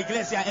Barcelona. a la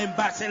iglesia en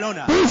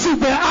Barcelona. This is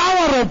the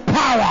hour of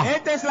power.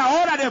 Esta es la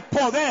hora de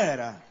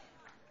poder.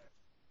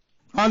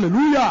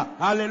 Hallelujah.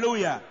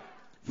 Aleluya.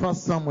 1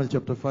 Samuel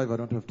chapter 5, I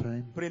don't have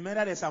time.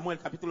 Primera de Samuel,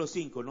 capítulo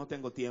 5. No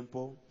tengo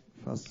tiempo.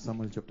 1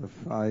 Samuel chapter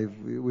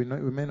 5. We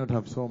may not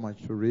have so much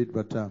to read,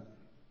 but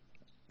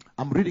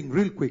I'm reading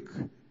real quick.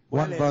 Voy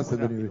a One leer verse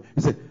muy and then you rápido. read.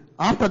 He said,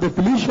 after the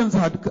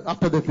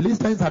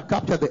Philistines had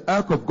captured the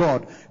ark of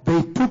God,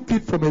 they took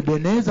it from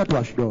Ebenezer to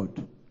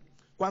Ashdod.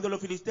 Cuando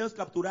los filisteos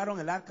capturaron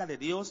el arca de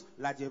Dios,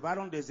 la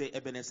llevaron desde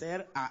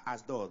Ebenezer a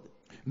Asdod.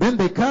 Then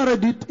they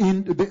carried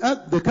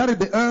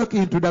the ark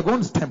into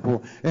Dagon's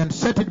temple and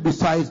set it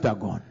beside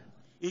Dagon.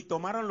 Y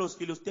tomaron los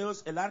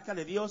filisteos el arca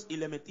de Dios y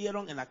le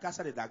metieron en la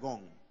casa de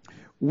Dagón.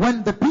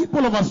 When the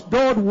people of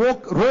Ashdod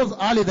rose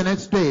early the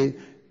next day,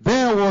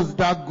 there was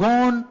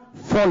Dagon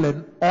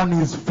fallen on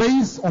his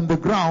face on the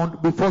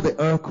ground before the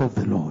ark of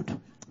the Lord.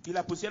 Y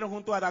la pusieron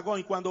junto a Dagón.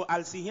 Y cuando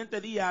al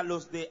siguiente día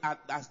los de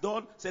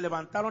Asdod se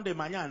levantaron de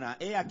mañana,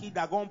 he aquí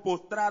Dagón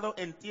postrado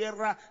en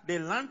tierra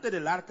delante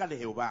del arca de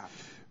Jehová.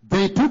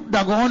 They took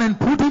Dagon and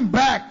put him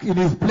back in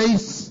his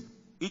place.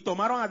 Y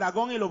tomaron a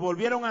Dagón y lo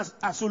volvieron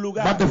a su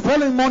lugar. But the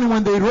following morning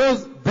when they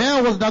rose,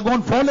 there was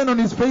Dagon fallen on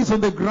his face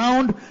on the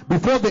ground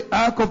before the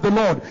ark of the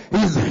Lord.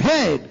 His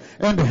head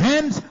and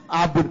hands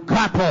had been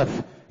cut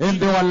off, and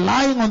they were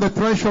lying on the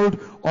threshold.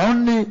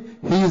 Only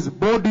his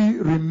body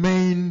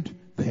remained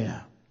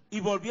there. Y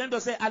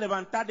volviéndose a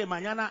levantar de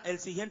mañana el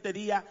siguiente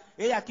día,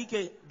 he aquí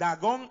que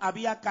Dagón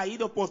había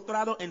caído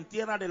postrado en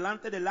tierra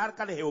delante del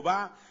arca de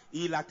Jehová,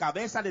 y la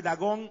cabeza de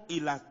Dagón y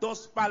las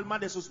dos palmas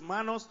de sus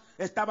manos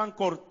estaban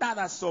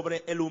cortadas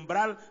sobre el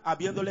umbral,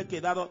 habiéndole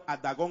quedado a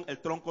Dagón el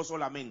tronco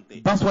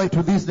solamente. That's why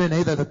to this day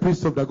neither the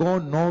priests of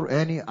Dagon nor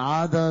any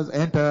others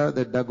enter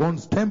the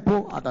Dagon's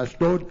temple at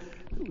Ashdod,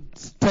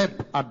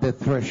 step at the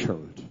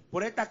threshold.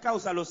 Por esta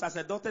causa los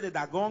sacerdotes de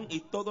Dagón y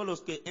todos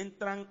los que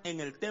entran en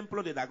el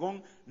templo de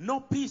Dagón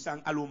no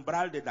pisan al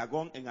umbral de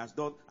Dagón en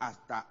Asdod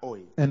hasta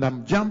hoy. And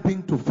I'm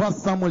jumping to 1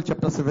 Samuel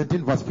chapter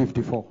 17 verse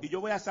 54. Y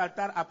yo voy a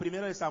saltar a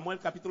 1 de Samuel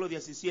capítulo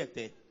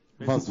 17,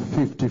 Verse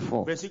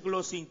 54.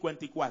 versículo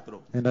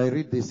 54. And I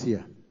read this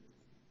here.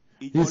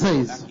 Y He yo leo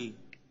says- aquí.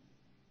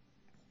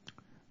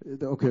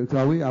 Okay,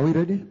 are we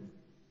ready?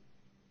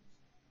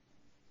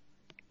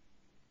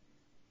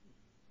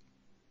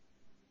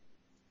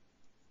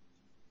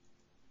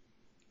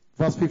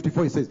 Verse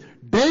 54, it says,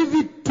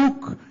 David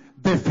took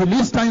the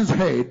Philistines'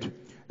 head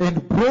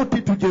and brought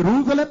it to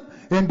Jerusalem,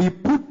 and he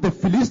put the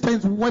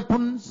Philistines'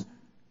 weapons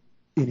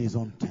in his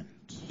own tent.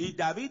 Y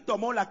David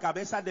tomó la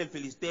cabeza del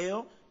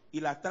filisteo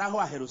y la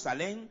trajo a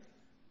Jerusalén,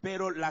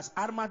 pero las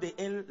armas de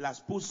él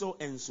las puso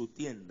en su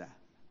tienda.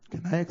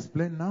 Can I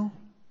explain now?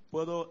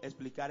 ¿Puedo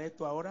explicar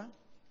esto ahora?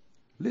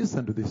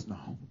 Listen to this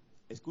now.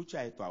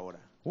 Escucha esto ahora.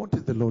 What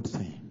is the Lord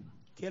saying?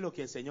 ¿Qué es lo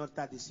que el Señor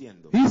está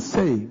diciendo? He's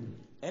saying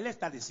Él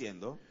está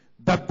diciendo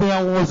that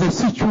there was a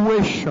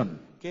situation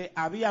que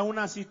había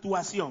una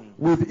situación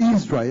with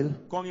Israel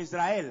con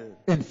Israel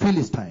and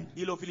Philistine.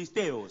 y los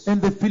filisteos.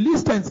 And the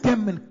Philistines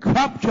came and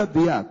captured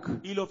the ark.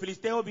 Y los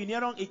filisteos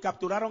vinieron y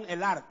capturaron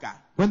el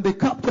arca. When they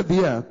captured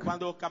the ark,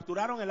 Cuando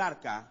capturaron el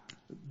arca,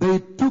 they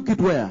took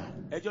it where?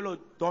 ellos lo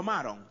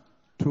tomaron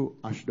To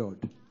Ashdod.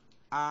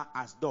 a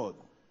Asdod.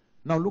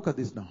 Now look at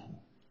this now.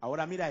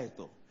 Ahora mira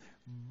esto.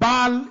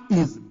 Baal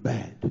is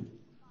bad.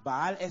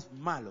 Baal es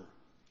malo.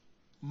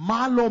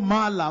 Malo,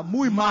 mala,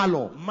 muy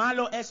malo.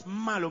 Malo es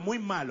malo, muy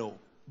malo.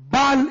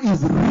 Baal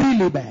is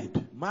really bad.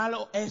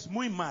 Malo es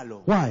muy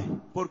malo. Why?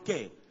 ¿Por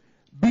qué?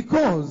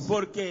 Because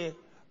Porque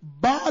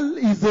Baal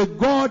is a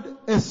god,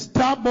 a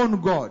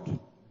stubborn god.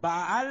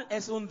 Baal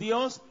es un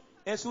Dios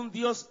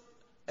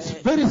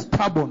It's very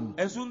stubborn.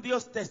 es un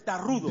Dios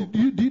testarrudo.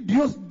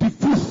 Dios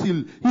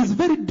difícil. He's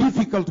very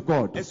difficult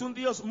God. Es un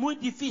Dios muy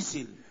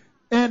difícil.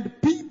 And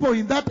people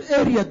in that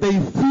area, they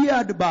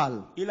feared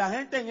Baal. Y la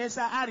gente en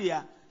esa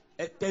área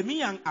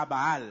temían a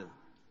Baal.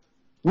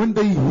 When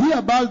they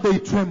hear Baal, they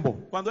tremble.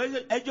 Cuando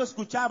ellos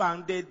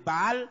escuchaban de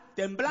Baal,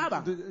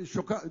 temblaban.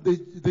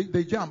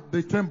 They jump,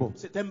 they tremble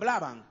Se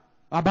temblaban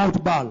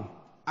about Baal.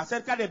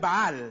 acerca de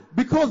Baal.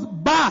 Because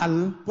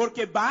Baal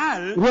Porque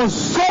Baal was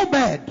so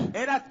bad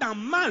era tan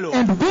malo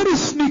and very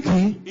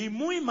sneaky y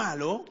muy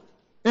malo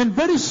and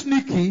very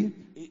sneaky,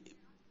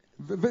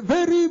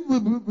 very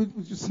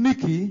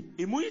sneaky,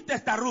 y muy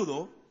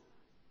testarrudo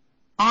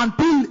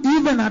Until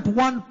even at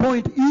one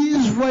point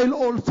Israel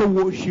also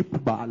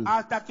worshipped Baal.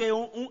 Hasta que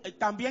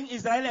también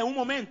Israel en un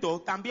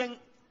momento también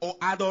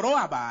adoró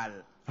a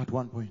Baal. At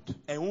one point.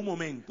 En un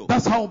momento.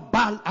 That's how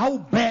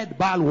bad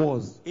Baal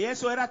was. Y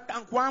eso era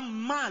cuán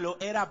malo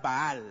era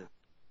Baal.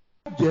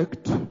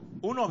 Object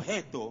Un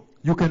objeto,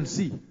 you can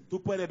see.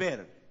 tú puedes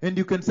ver. And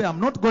you can say, I'm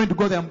not going to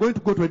go there. I'm going to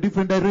go to a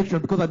different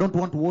direction because I don't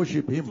want to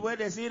worship him. Tú puedes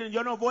decir,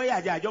 yo no voy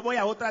allá, yo voy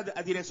a otra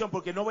dirección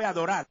porque no voy a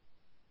adorar.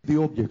 The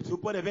object. Tú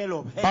puedes ver el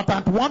objeto. But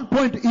at one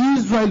point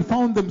Israel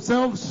found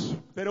themselves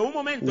Pero un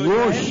momento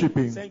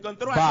worshiping Israel se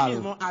encontró a Baal. sí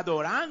mismo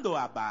adorando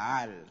a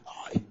Baal.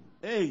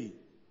 Ey,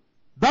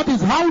 that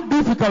is how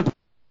difficult.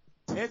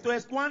 esto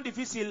es cuán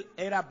difícil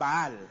era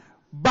Baal.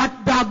 But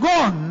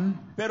Dagon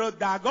Pero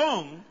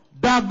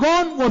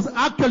Dagón was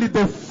actually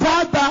the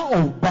father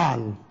of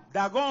Baal.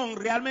 Dagón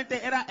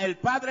realmente era el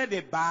padre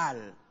de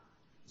Baal.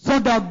 So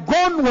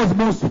Dagon was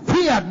most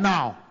feared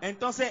now.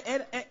 Entonces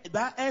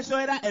eso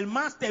era el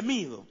más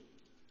temido.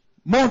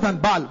 More than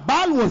Baal.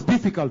 Baal was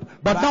difficult,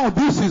 but now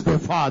this is the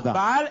father.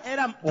 Baal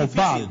era difícil,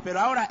 Baal. pero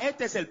ahora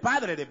este es el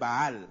padre de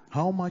Baal.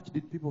 How much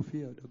did people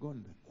fear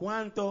Dagon then?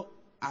 ¿Cuánto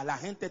a la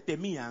gente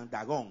temían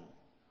Dagón?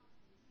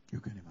 You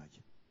can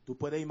imagine. Tú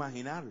puedes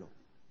imaginarlo.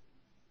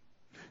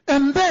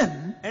 And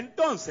then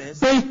Entonces,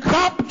 they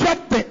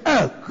captured the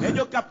ark.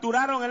 ellos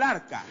capturaron el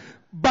arca.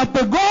 But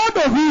the God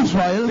of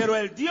Israel, Pero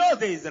el Dios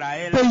de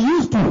Israel, they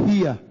used to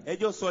hear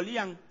ellos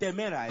solían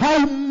temer a él. how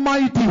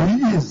mighty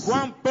he is.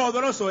 Cuán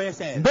poderoso es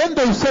él. Then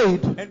they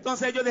said,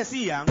 Entonces ellos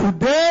decían,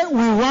 today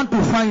we want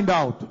to find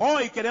out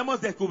hoy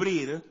queremos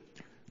descubrir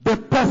the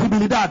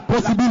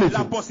possibility.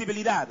 la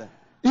posibilidad.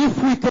 If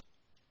we can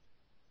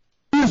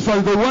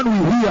Israel, the one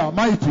we hear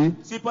mighty,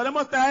 Si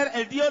podemos traer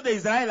el Dios de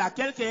Israel,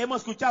 aquel que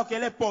hemos escuchado que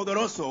él es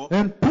poderoso,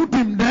 and put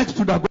him next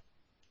to Dagon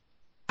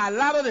al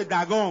lado de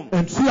Dagón,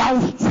 and see how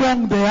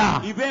strong they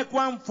are, y ve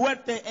cuán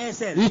fuerte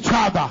es él. each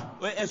other,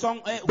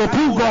 Son the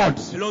two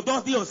gods, los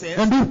dos dioses.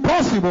 and if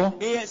possible,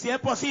 Y si es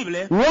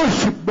posible,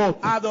 worship both.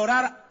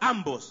 adorar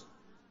ambos.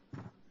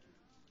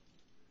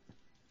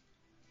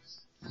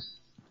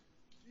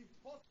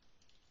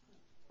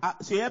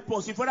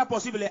 Si fuera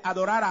posible,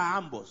 adorar a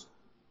ambos.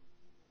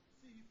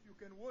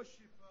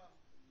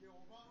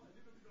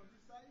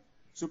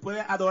 Se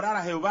puede adorar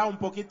a Jehová un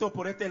poquito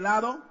por este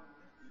lado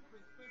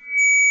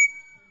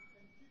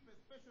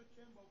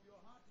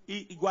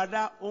y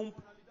guardar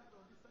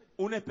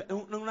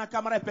una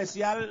cámara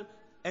especial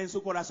en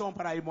su corazón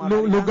para ir a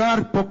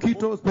Lugar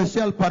poquito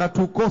especial para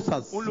tu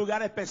cosas. un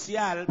lugar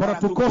especial Para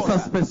tu cosa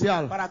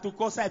especial. para tu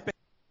cosa especial,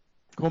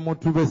 Como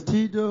tu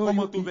vestido,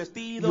 como tu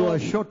vestido, your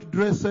short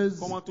dresses,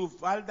 como tus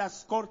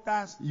faldas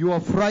cortas, your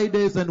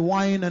Fridays and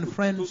wine and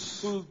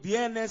friends. tus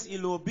bienes y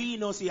los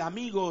vinos y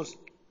amigos.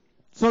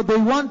 So they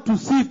want to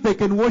see if they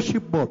can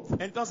worship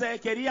both. Entonces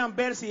querían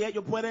ver si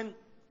ellos pueden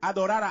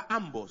adorar a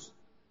ambos.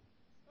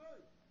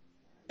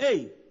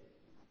 Hey.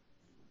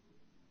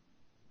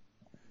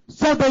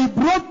 So they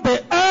brought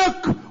the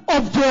ark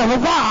of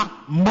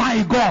Jehovah,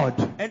 my God.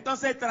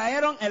 Entonces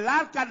trajeron el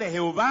arca de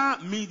Jehová,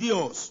 mi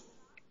Dios,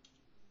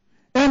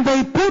 And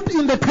they put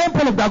in the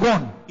temple of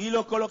Dagon. y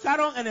lo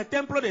colocaron en el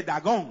templo de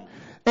Dagón.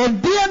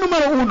 El día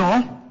número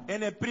 1,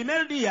 En el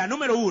primer día,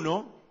 número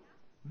 1,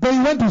 they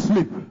went to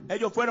sleep.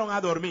 ellos fueron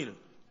a dormir.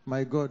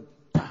 My God.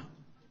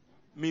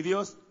 Mi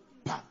Dios,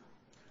 pa.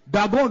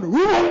 Dagon,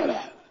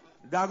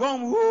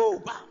 Dagón,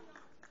 pa.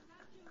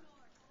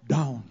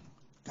 down.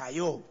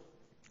 Cayó.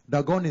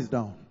 Dagon is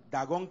down.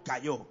 Dagón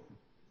cayó.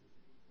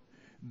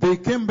 They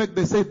came back,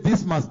 they said,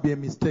 this must be a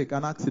mistake,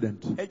 an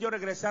accident. Ellos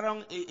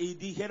regresaron y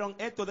dijeron,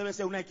 esto debe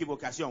ser una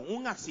equivocación,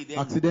 un accidente.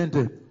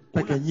 Accidente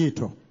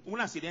pequeñito.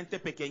 Un accidente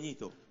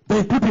pequeñito.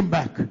 They put him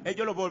back.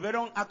 Ellos lo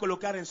volvieron a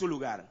colocar en su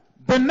lugar.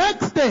 The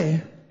next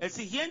day, El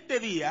siguiente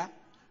día,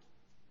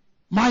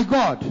 my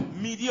God,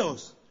 mi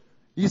Dios,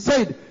 he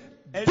said,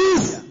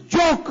 this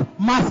joke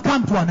must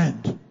come to an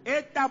end.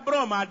 esta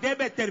broma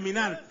debe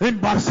terminar In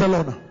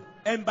Barcelona.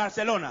 en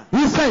Barcelona.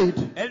 He said,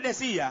 Él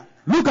decía,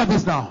 look at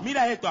this now.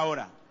 mira esto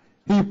ahora.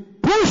 He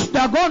pushed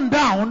Dagon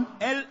down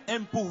Él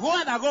empujó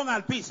a Dagón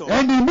al piso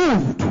and he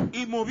moved.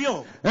 y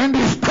movió And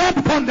he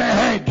stepped on the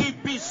head. y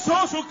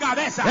pisó su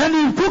cabeza And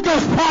he took a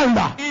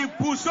espalda. y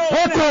puso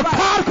Otro una espada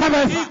par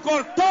cabeza. y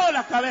cortó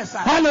la cabeza.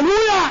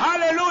 Hallelujah.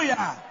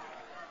 Aleluya.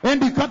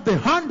 And he cut the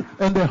hand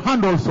and the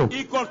hand also.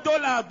 Y cortó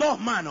las dos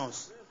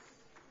manos.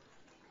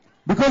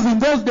 Because in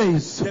those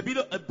days,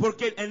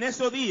 Porque en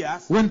esos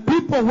días, when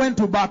people went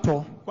to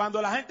battle,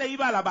 cuando la gente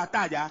iba a la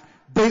batalla,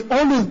 they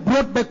always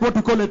brought back what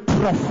we call a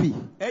trophy.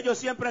 ellos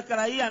siempre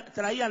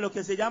traían lo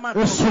que se llama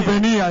A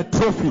souvenir, a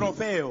trophy.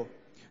 trofeo.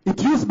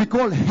 It used to be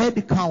called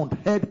head count,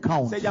 head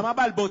count. Se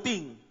llamaba el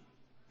botín.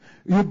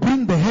 You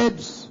bring the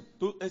heads,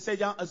 Tú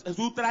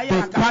traías they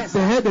la cut the cabeza.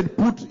 head and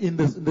put in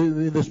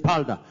the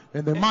espalda.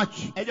 And they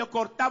march. Ellos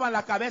cortaban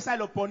la cabeza y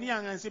lo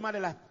ponían encima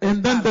de la.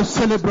 And then the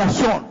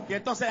celebration. Y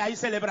entonces hay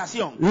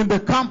celebración. In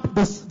the camp,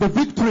 the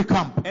victory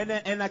camp. En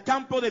el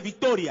campo de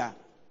victoria.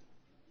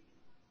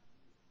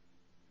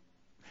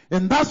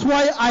 And that's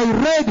why I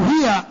read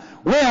here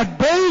where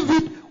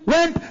David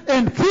went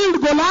and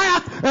killed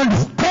Goliath and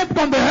stepped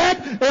on the head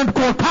and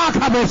cortó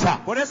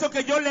cabeza Por eso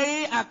que yo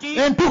leí aquí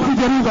and took to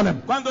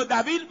Jerusalem. cuando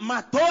David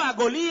mató a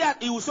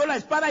Goliat y usó la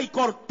espada y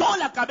cortó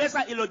la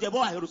cabeza y lo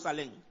llevó a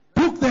Jerusalén.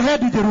 Took the head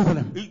to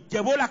Jerusalem. Y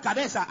llevó la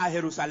cabeza a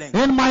Jerusalén.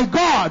 And my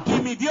God, Y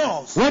mi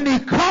Dios, when he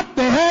cut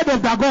the head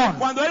of Dagon,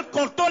 cuando él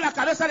cortó la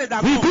cabeza de he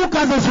David, took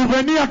as a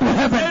souvenir to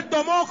heaven, él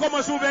tomó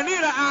como souvenir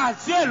al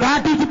cielo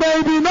that it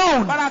may be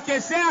known para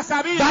que sea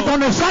sabido that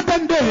on a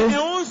certain que day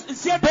un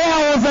cierto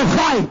there was a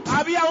fight,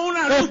 había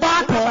una a lucha, una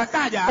battle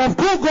batalla. of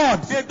two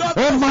gods. De dos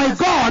And my dioses.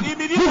 God, Y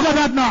mi Dios, look at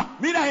that now.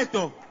 mira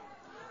esto,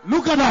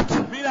 Look at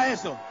that. mira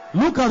eso,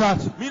 Look at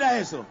that. mira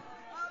eso.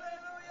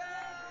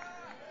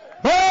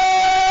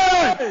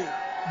 Hey!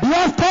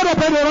 Dios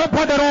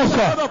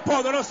Todopoderoso.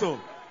 Todopoderoso.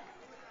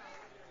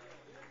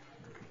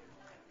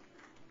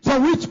 So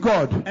which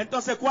God?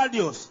 Entonces, ¿cuál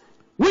Dios?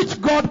 Which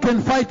God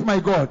can fight my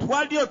God?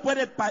 ¿Cuál Dios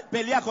puede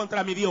pelear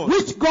contra mi Dios?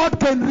 Which God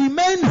can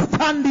remain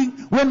standing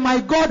when my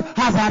God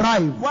has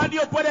arrived? ¿Cuál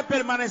Dios puede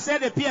permanecer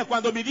de pie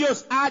cuando mi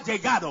Dios ha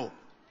llegado?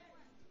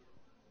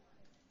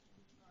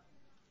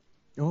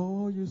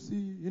 Oh, you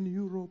see, in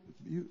Europe,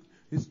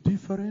 it's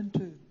different.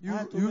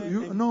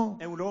 No.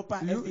 Europa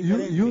es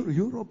diferente.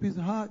 Europe is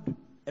hard.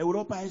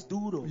 Europa es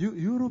duro.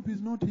 Europe is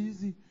not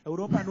easy.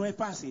 Europa no es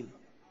fácil.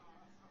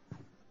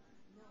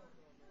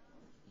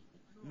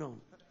 No.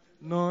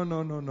 No. No,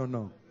 no, no,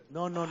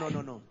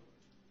 no, no.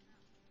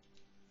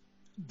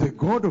 The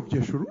God of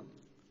Jeshurun,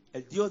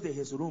 El Dios de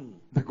Jeshurun,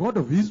 the God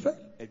of Israel,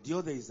 el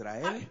Dios de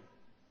Israel,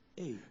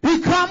 ey,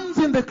 he comes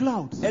in the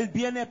clouds. Él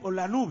viene por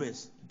las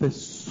nubes, The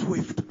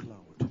swift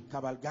cloud.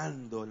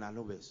 cabalgando en las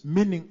nubes.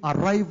 Meaning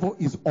arrival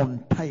is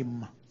on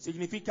time.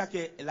 Significa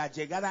que la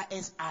llegada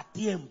es a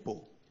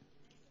tiempo.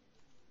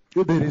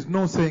 There is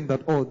no saying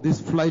that, oh,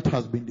 this flight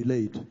has been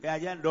delayed.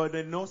 Allá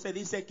donde no se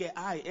dice que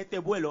este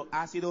vuelo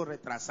ha sido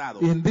retrasado.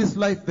 In this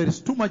life, there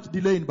is too much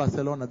delay in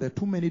Barcelona. There are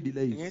too many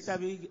delays.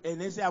 En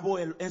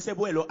ese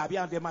vuelo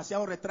había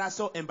demasiado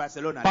retraso en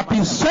Barcelona. But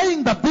he's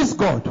saying that this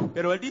God,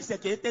 Pero él dice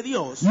que este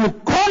Dios, you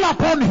call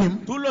upon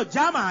him tú lo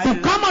llamas a to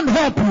él. come and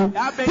help you.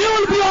 He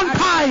will be on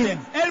time.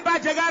 Él va a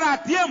llegar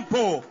a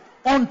tiempo.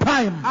 On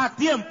time. A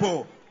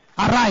tiempo.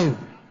 Arrive.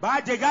 Va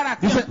a llegar a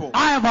He said, tiempo.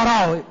 I have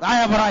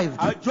arrived.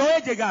 Yo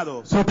he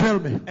llegado. So tell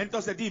me,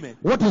 Entonces dime,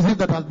 what is it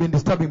that has been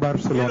disturbing ¿qué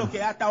es lo Barcelona?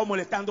 que ha estado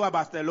molestando a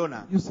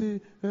Barcelona? You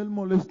see, él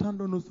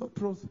molestando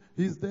nosotros.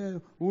 He's there,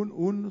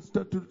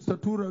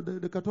 estatura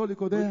de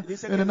católico there.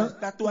 Dice And que la another-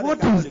 estatua de what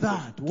católico. is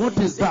that? ¿Qué What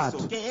es is that?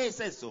 eso? ¿Qué es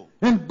eso?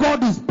 And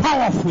God is Y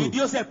powerful.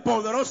 Dios es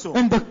poderoso.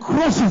 And the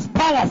cross is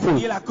powerful.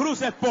 Y la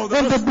cruz es And the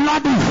poderosa.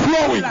 blood is Y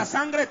flowing. la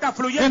sangre está And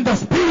fluyendo. the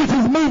spirit is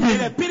Y el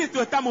moving.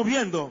 espíritu está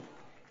moviendo.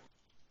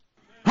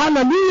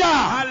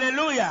 Hallelujah.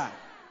 Aleluya.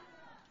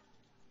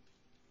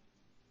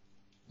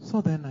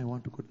 So then I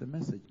want to go to the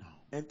message now.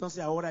 Entonces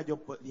ahora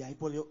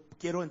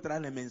quiero entrar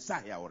en el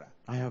mensaje ahora.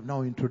 I have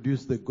now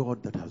introduced the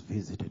God that has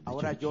visited the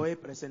Ahora church. yo he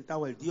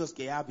presentado el Dios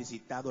que ha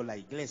visitado la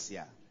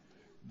iglesia.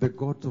 The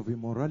gods of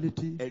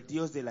immorality El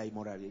Dios de la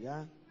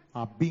inmoralidad.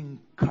 are being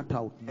cut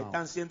out now.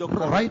 Están siendo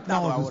Right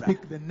now, as we ahora.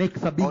 speak, the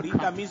necks are being Ahorita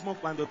cut. mismo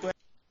cuando tú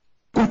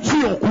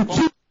Cuchillo.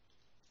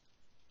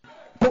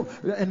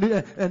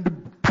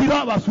 And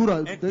tira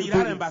basura. en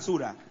tirar en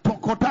basura.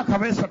 Corta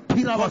cabeza,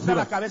 tira Corta la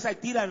basura. cabeza y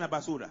tira en la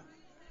basura.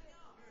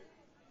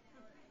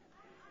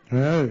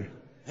 Hey.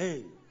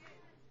 Hey,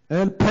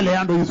 Él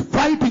peleando. He's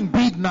fighting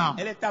big now.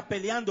 él está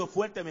peleando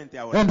fuertemente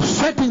ahora. And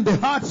setting the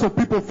hearts of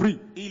people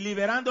free. Y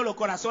liberando los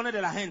corazones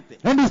de la gente.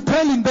 And he's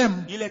telling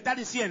them Y le está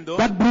diciendo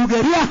that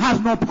brujería has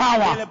no que la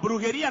power.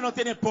 brujería no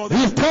tiene poder.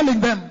 He's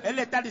telling them Él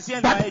le está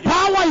diciendo a that ellos.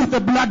 power is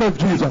the blood of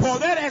Jesus.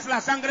 Poder es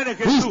la sangre de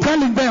He's Jesús.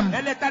 telling them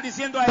Él le está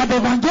diciendo a that the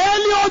ellos.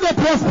 evangelio de El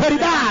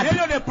prosperidad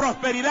evangelio de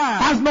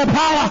prosperidad has no no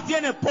power.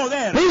 tiene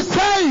poder. He's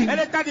saying Él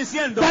está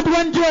diciendo that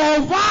when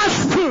Jehovah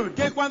stood,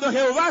 que cuando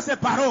Jehová se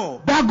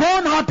paró,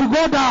 Dagon had to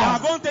go down.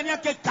 Dagón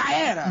tenía que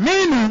caer.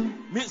 Meaning,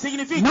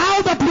 Significa,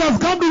 now that he has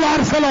come to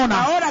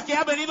Barcelona, ahora que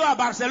ha venido a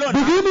Barcelona,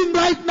 beginning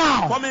right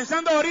now,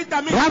 comenzando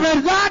ahorita mismo, la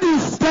verdad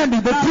is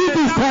standing, the truth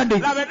is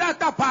standing, la verdad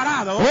está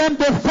parado and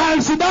the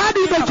falsidad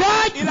in the y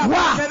church, la wow.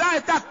 falsedad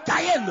está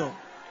cayendo.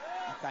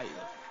 Ha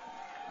caído.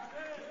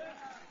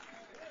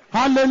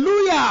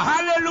 Hallelujah.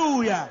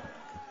 Aleluya.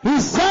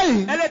 He's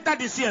saying Él está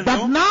diciendo,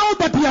 that now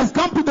that he has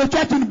come to the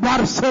church in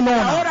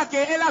Barcelona, ahora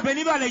que él ha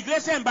venido a la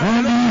iglesia en and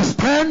Barcelona, he is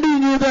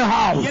standing in the y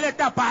house, él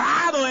está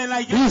parado en la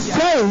he's iglesia,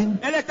 saying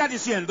él está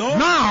diciendo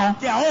now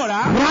que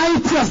ahora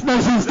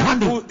righteousness is la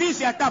standing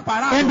justicia está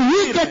parado and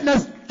firme,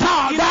 wickedness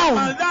y la down.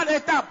 maldad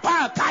está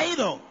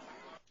caído.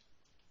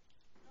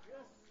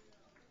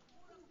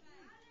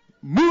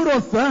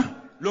 Muros,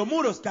 Los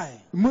muros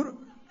caen.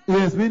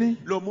 yes, Vinny.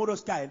 Los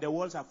muros caen. The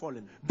walls are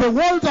falling. The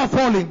walls are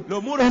falling,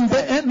 Los muros and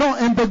caen.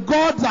 and the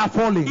gods are Y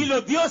falling.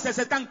 los dioses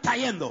están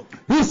cayendo.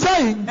 He's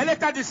saying Él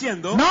está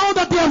diciendo, now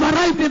that he has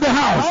arrived in the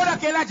house, ahora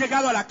que él ha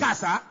llegado a la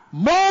casa,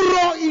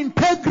 moral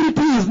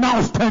integrity is now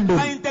la standing.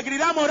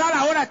 integridad moral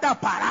ahora está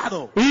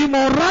parado.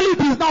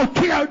 Immorality is now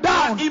killed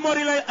down.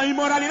 La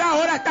inmoralidad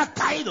ahora está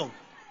caído.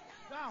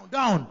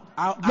 Down.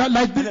 En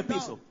Like el this.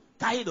 piso.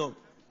 caído.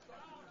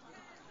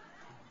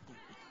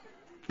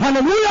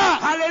 Hallelujah.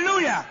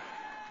 Aleluya.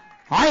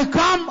 I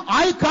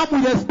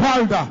come with a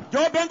espalda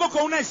Yo vengo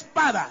con una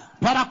espada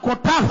para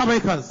cortar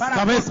cabezas.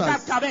 para cortar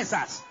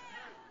cabezas.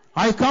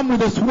 I come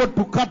with a sword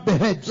to cut the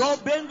heads. Yo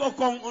vengo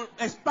con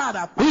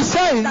espada para He's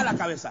saying, cortar la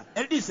cabeza.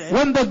 Él dice,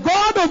 when the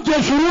God of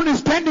Jeshurun is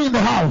standing in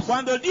the house,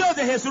 cuando el Dios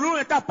de Jesurún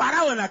está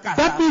parado en la casa,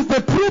 that means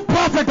the true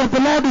prophet of the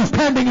Lord is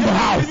standing in the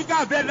house.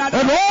 significa verdad.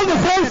 And all the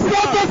false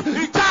prophets,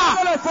 Y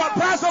todos los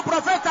falsos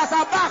profetas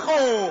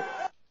abajo.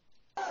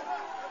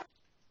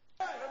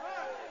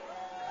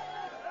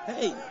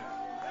 Hey,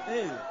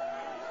 hey,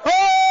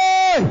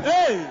 hey,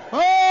 hey,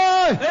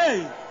 hey.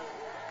 hey.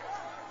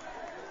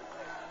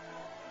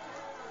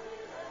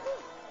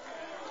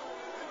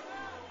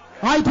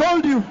 I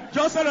told you,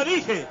 Yo se lo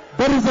dije.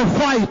 there is a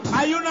fight.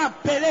 Hay una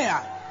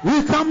pelea.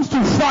 He comes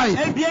to fight.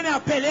 Él viene a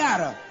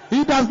pelear.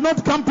 He does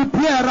not come to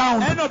play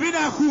around. Él no viene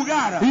a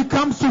jugar. He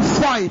comes to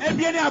fight Él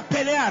viene a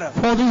pelear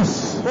for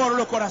this por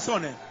los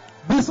corazones,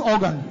 this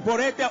organ, por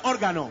este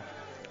órgano,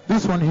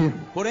 this one here.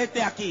 por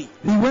este aquí.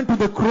 He went to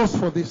the cross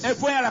for this. Él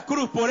fue a la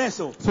cruz por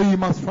eso. So he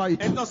must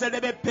fight. Entonces él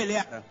debe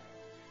pelear.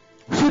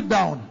 Sit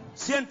down.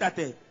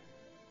 Siéntate.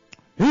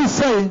 He's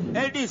saying,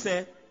 Él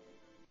dice,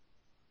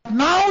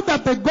 now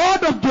that the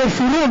God of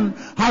Jeshurun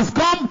has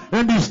come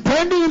and is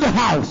standing in the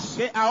house,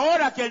 que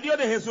ahora que el Dios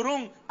de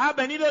Jesurún ha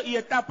venido y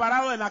está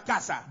parado en la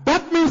casa.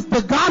 that means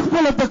the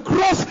gospel of the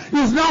cross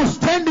is now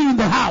standing in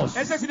the house.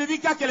 Eso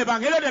significa que el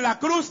evangelio de la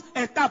cruz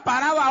está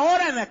parado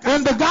ahora en la casa.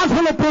 And the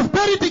gospel of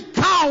prosperity El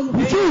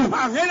cae.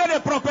 evangelio de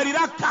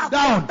prosperidad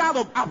Down.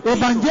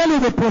 Evangelio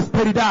de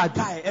prosperidad.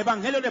 cae.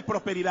 Evangelio de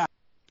prosperidad.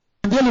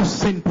 Evangelio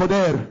sin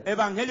poder,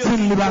 Evangelio sin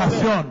sin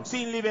liberación, poder,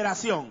 sin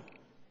liberación,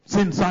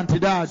 sin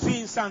santidad.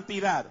 sin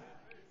santidad.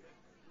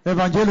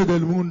 Evangelio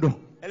del mundo.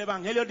 El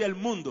evangelio del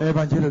mundo.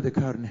 Evangelio de El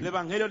carne.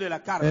 evangelio de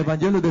la carne.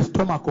 Evangelio de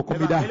estómago, El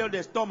comida. evangelio de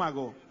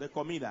estómago, de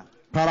comida.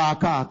 Para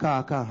acá,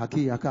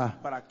 aquí, acá.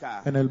 Para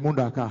acá. En el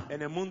mundo acá.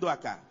 En el mundo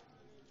acá.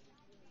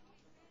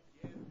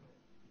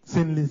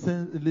 Sin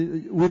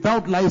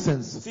without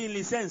license. Sin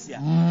licencia.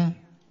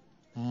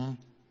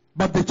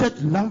 But the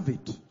church love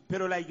it.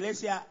 Pero la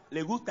iglesia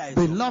le gusta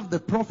They eso. love the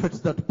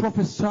prophets that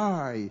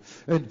prophesy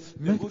and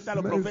Les gusta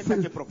los profetas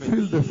que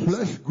feel the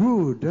flesh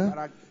good.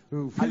 Para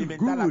Feel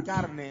alimentar la good.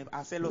 carne,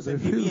 hacerlo They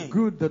sentir feel bien.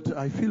 good that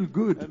I feel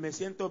good. Me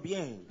siento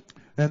bien.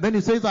 And then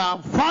he says, I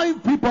have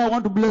 5 people I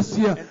want to bless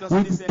here Entonces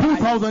with dice,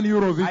 2,000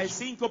 euros hay each.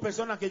 5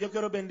 personas que yo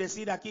quiero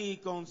bendecir aquí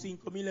con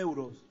 5,000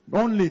 euros.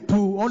 Only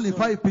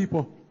 5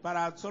 people.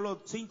 Para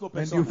solo 5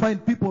 And you personas.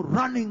 find people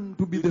running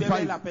to be Y the usted ve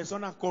 5. las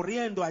personas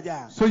corriendo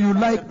allá. So you para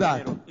like hacer that.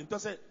 dinero.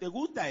 Entonces, ¿te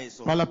gusta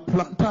eso? Para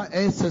plantar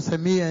esa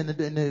semilla en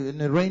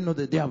el reino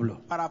del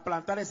diablo. Para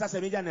plantar esa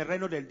semilla en el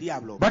reino del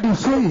diablo. But he's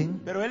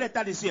saying Pero él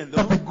está diciendo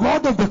that the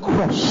God of the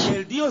cross que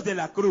el Dios de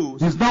la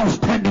cruz is now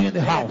standing in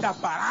the él house. está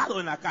parado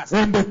en la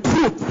casa. And the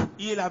truth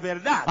Y la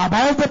verdad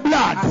about the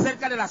blood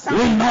acerca de la will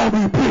sangre now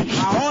be preached.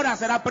 ahora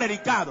será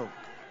predicado.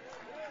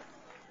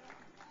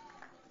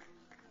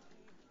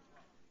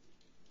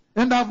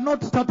 And I've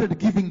not started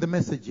giving the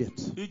message yet.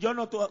 Y yo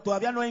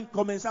todavía no he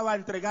comenzado a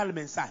entregar el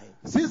mensaje.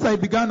 Since I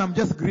began, I'm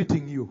just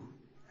greeting you.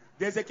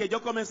 Desde que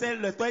yo comencé,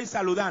 le estoy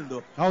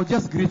saludando. I was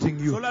just greeting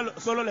you.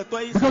 Solo le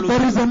estoy Because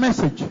there is saludando. a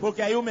message.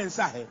 Porque hay un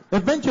mensaje.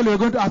 Eventually, we're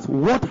going to ask,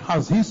 what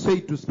has he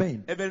said to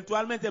Spain?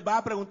 Eventualmente va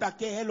a preguntar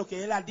qué es lo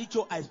que él ha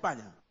dicho a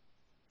España.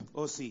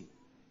 Oh sí,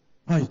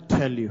 I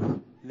tell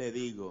you, le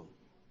digo.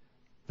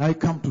 I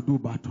come to do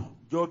battle,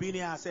 Yo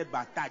vine a hacer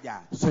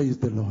batalla, says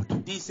the Lord.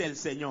 dice el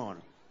Señor.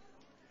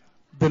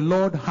 The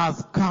Lord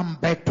has come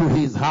back to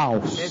his El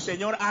house.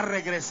 Señor ha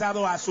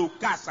regresado a su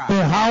casa.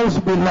 The house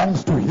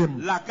belongs to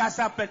him. La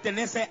casa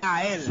pertenece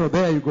a él. So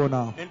there you go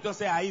now.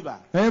 Entonces ahí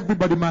va.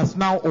 Everybody must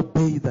now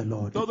obey the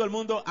Lord. Todo el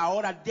mundo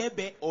ahora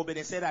debe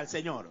obedecer al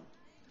Señor.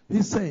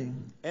 He's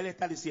saying, Él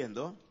está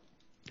diciendo,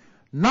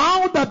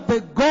 now that the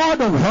God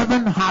of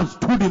heaven has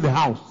stood in the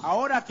house,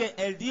 ahora que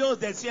el Dios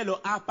del cielo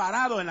ha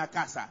parado en la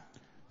casa,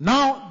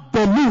 now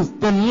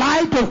the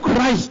light of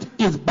Christ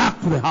is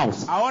back to the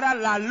house. ahora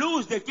la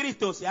luz de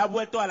Cristo se ha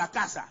vuelto a la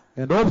casa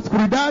And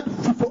obscuridad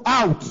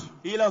out.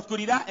 y la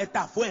oscuridad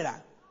está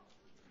afuera.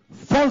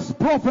 False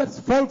prophets,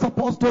 false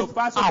apostles Los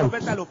falsos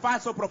profetas, out. los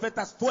falsos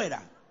profetas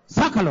fuera.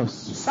 Sácalos.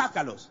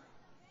 Sácalos,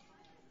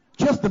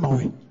 Chase them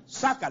away.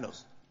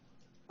 sácalos.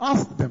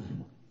 Ask them,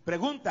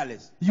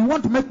 Pregúntales, you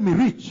want to make me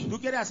rich? ¿tú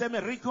quieres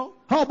hacerme rico?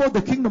 How about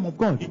the kingdom of ¿Y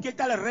God? qué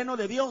tal el reino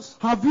de Dios?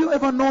 Have you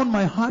ever known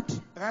my heart?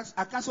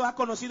 ¿Acaso has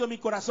conocido mi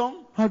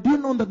corazón? Have you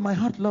known that my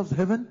heart loves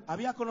heaven?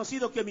 ¿Había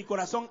conocido que mi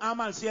corazón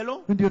ama al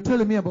cielo? And you're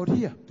telling me about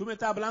here. ¿Tú me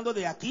estás hablando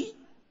de aquí?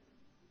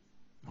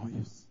 Oh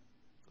yes.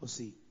 ¿O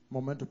sí?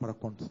 Momento para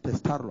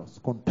contestarlos.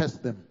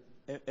 Contest them.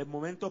 El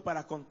momento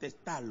para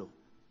contestarlo.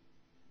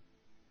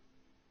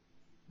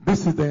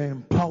 This is the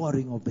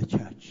empowering of the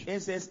church.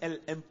 Ese es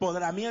el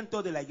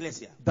empoderamiento de la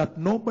iglesia. That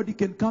nobody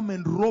can come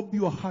and rob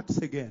your hearts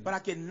again.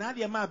 Para que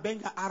nadie más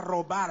venga a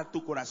robar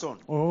tu corazón.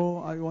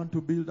 Oh, I want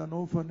to build an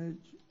orphanage.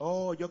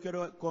 Oh, yo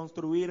quiero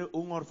construir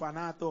un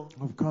orfanato.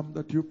 I've come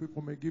that you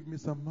people may give me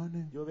some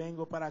money. Yo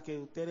vengo para que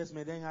ustedes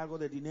me den algo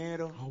de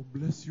dinero. I'll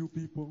bless you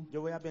people.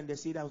 Yo voy a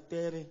bendecir a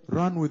ustedes.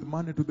 Run with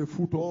money to the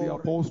foot of the Corre.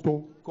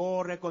 apostle.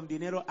 Corre con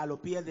dinero a los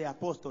pies de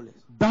apóstoles.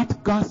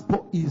 That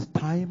gospel is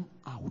time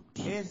out.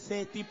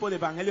 Ese tipo de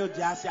evangelio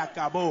ya se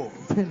acabó.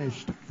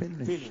 Finished.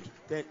 Finish.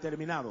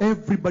 Terminado.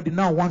 Everybody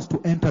now wants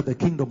to enter the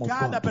kingdom of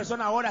Cada God.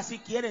 persona ahora sí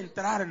quiere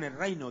entrar en el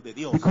reino de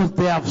Dios. Because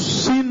they have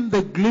seen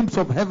the glimpse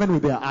of heaven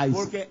with their eyes.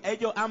 Porque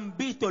ellos han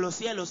visto los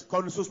cielos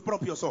con sus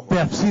propios ojos. They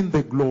have seen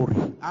the glory.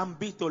 Han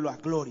visto la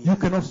gloria. You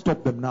cannot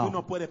stop them Tú now.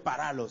 no puedes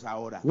pararlos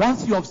ahora.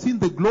 Once you have seen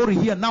the glory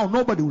here, now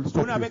nobody will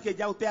stop Una vez you. que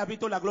ya usted ha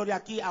visto la gloria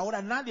aquí,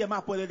 ahora nadie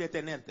más puede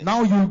detenerte.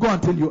 Now you will go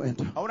until you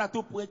enter. Ahora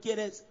tú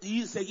quieres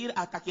seguir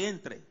hasta que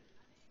entre.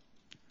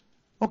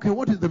 Okay,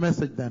 what is the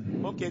message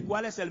then? Ok,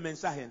 ¿cuál es el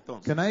mensaje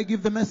entonces? Can I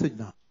give the message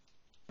now?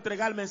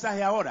 Entregar el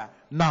mensaje ahora.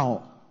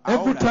 Now,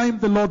 every Ahora. time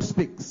the Lord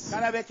speaks,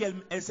 Cada vez que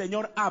el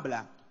Señor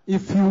habla,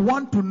 if you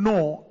want to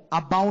know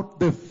about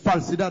the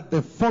falsidad,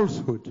 the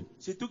falsehood,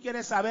 si tú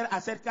quieres saber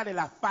acerca de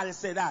la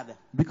falsedad,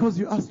 because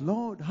you ask,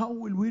 Lord, how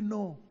will we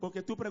know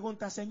porque tú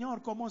preguntas,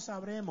 Señor, ¿cómo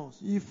sabremos?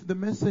 if the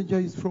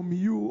messenger is from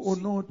you or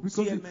Si- not? Because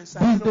si el these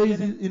mensajero days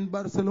viene- in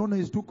Barcelona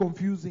is too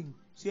confusing.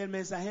 Si el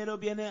mensajero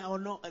viene o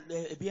no,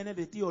 viene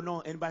de ti o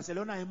no. En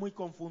Barcelona es muy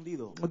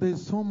confundido.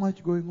 There's so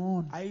much going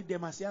on. Hay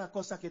demasiadas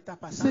cosas que está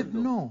He said,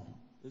 pasando. no,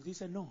 Él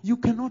dice no. you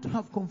cannot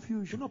have Tú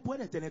confusion. no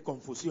puedes tener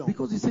confusión.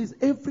 Because he says,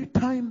 every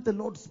time the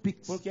Lord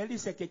speaks, Porque él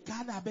dice que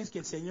cada vez que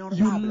el Señor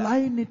you habla,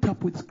 line it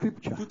up with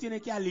scripture. tú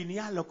tienes que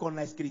alinearlo con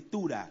la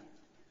escritura,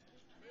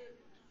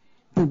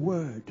 The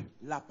word.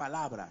 la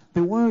palabra.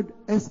 The word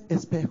es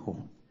espejo.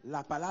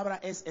 La palabra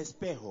es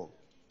espejo.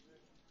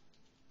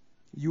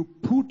 You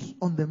put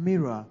on the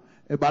mirror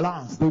a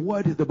balance. The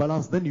word is the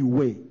balance. Then you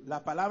weigh.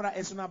 La palabra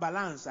es una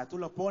balanza. Tú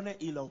lo pones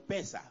y lo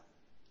pesas.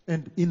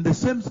 And in the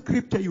same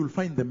scripture, you will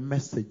find the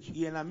message.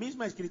 Y en la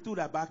misma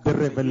escritura va a The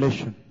conseguir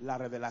revelation. la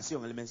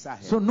revelación, el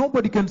mensaje. So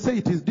nobody can say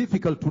it is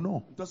difficult to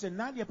know. Entonces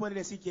nadie puede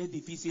decir que es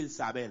difícil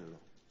saberlo.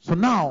 So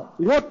now,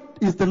 what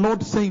is the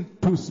Lord saying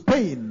to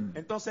Spain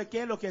Entonces,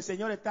 ¿qué es lo que el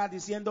Señor está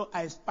diciendo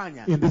a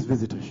España in this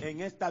visitation?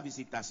 en esta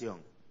visitación?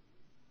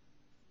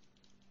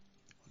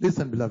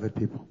 Listen, beloved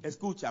people.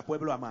 Escucha,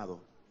 pueblo amado.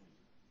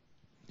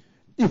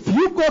 If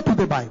you go to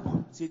the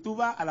Bible, Si tú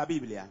vas a la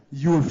Biblia,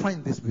 you will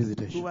find this tú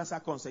visitation. vas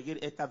a conseguir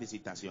esta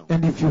visitación.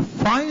 And if you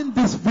find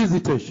this Y si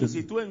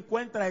visitation, tú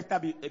encuentras esta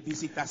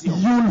visitación,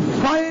 you will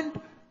find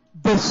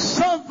the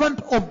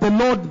servant of the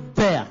Lord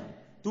there.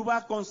 tú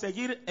vas a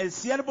conseguir el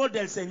siervo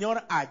del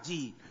Señor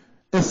allí.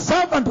 A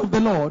servant of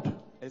the Lord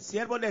El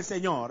siervo del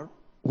Señor,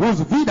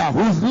 whose vida,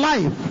 whose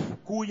life,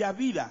 cuya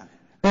vida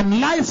and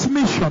life's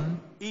mission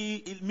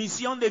y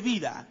misión de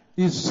vida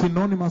is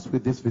synonymous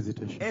with this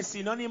visitation es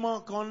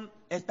sinónimo con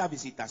esta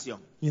visitación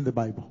in the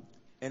Bible.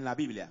 en la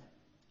Biblia.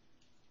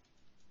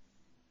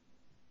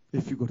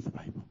 If you go to the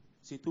Bible.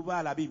 Si tú vas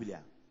a la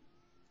Biblia,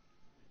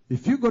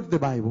 If you go to the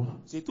Bible,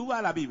 si tú vas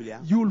a la Biblia,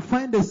 you will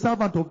find a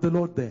servant of the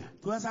Lord there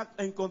tú vas a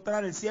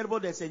encontrar el siervo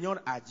del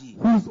Señor allí,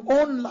 whose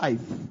own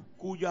life,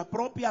 cuya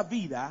propia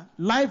vida,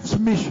 life's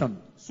mission,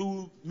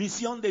 su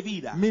misión de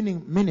vida,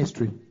 meaning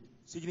ministry,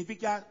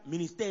 significa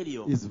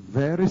ministerio. is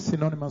very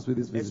synonymous with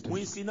this Es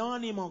muy visitation.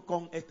 sinónimo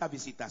con esta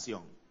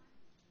visitación.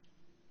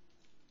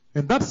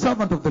 And that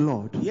servant of the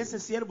Lord Y ese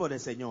siervo del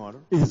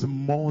Señor is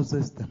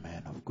Moses, the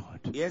man of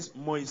God. y es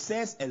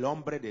Moisés, el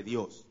hombre de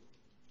Dios.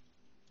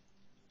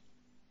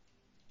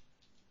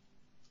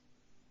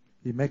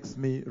 He makes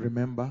me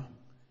remember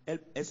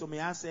Eso me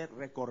hace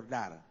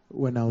recordar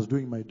when I was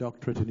doing my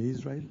doctorate in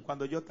Israel,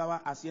 cuando yo estaba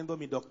haciendo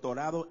mi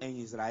doctorado en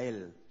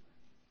Israel,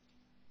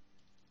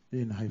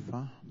 in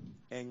Haifa,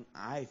 en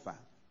Haifa,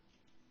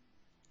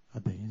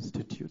 at the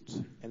institute.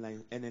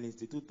 en el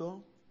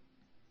instituto.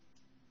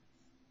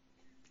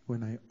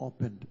 When I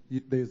opened,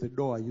 there's a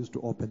door I used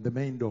to open, the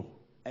main door.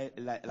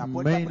 La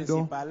puerta Main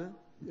door. principal,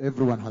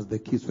 Everyone has the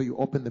key. So you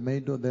open the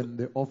main door, then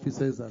the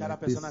offices are cada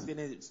like this. persona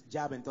tiene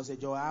llave, entonces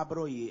yo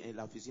abro y en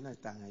la oficina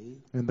están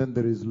ahí. And then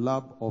there is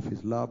lab,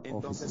 office, lab,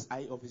 Entonces office.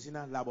 hay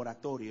oficinas,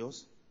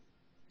 laboratorios.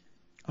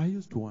 I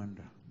used to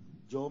wonder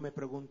Yo me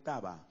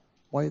preguntaba,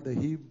 why the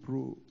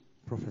Hebrew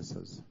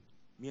professors,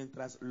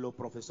 mientras los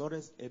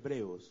profesores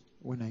hebreos,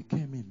 when I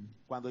came in,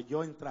 cuando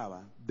yo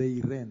entraba,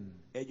 they ran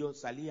ellos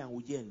salían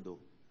huyendo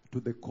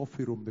to the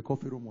coffee room. The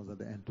coffee room was at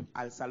the end.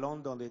 al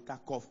salón donde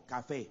está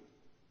café.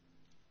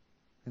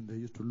 And they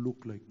used to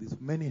look like this,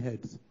 many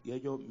heads. Y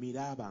ellos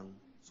miraban,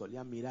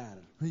 solían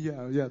mirar.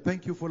 Yeah.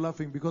 Thank you for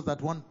laughing because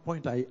at one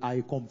point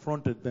I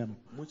confronted them.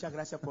 Muchas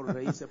gracias por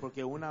reírse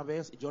porque una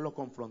vez yo lo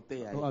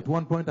confronté a ellos. At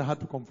one point I had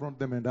to confront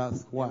them and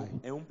ask why.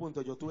 En un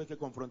punto yo tuve que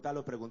confrontarlo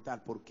y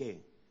preguntar por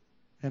qué.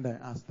 And I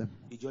asked them,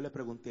 Y yo le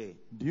pregunté,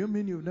 do you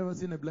mean you've never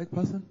seen a black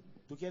person?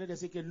 ¿tú quieres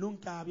decir que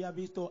nunca había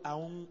visto a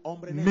un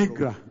hombre negro?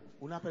 Negra.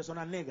 Una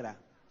persona negra.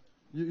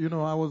 You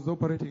know, I was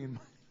operating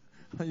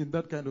in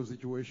that kind of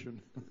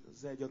situation. O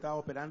sea, yo estaba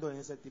operando en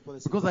ese tipo de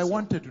Because I situación.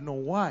 wanted to know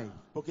why.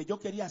 Porque yo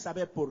quería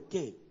saber por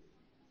qué.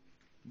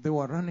 They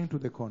were running to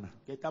the corner.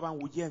 que estaban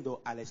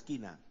huyendo a la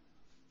esquina.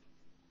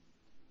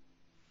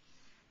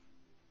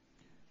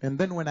 And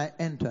then when I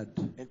entered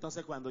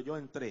Entonces cuando yo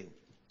entré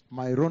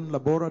my own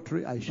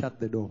laboratory, I shut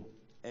the door.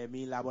 en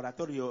mi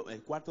laboratorio,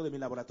 el cuarto de mi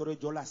laboratorio,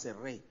 yo la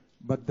cerré.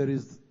 But there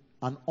is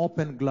an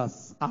open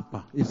glass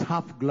upper. It's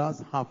half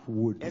glass, half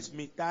wood. Es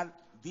mitad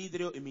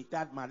vidrio y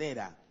mitad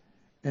madera.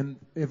 And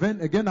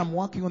even again, I'm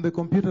working on the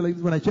computer like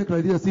this. When I check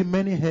like this, I see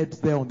many heads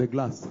there on the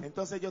glass.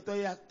 Entonces yo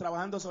estoy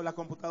trabajando sobre la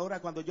computadora.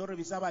 Cuando yo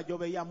revisaba, yo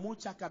veía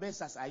muchas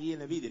cabezas ahí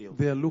en el vidrio.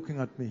 They are looking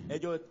at me.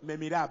 Ellos me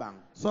miraban.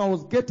 So I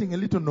was getting a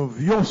little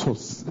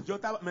nerviosos,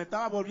 Me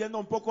estaba volviendo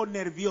un poco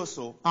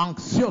nervioso,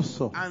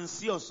 anxioso.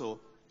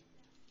 ansioso.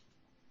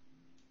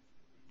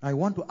 I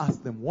want to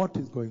ask them what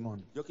is going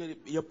on.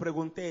 Yo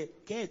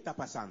pregunté, ¿qué está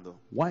pasando?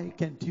 Why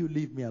can't you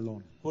leave me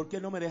alone? ¿Por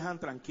qué no me dejan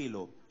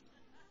tranquilo?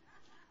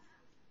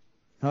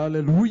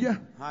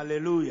 Hallelujah.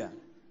 Aleluya.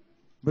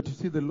 But you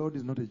see, the Lord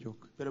is not a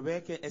joke. Pero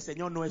ve que el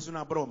Señor no es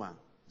una broma.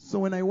 So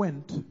when I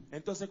went,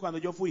 Entonces cuando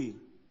yo fui,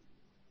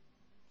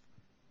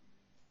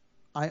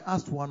 I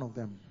asked one of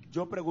them,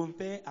 yo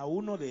pregunté a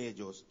uno de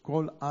ellos,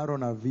 called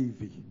Aaron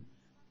Avivi,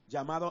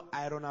 llamado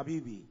Aaron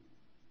Abibi,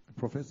 a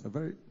professor,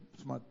 very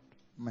smart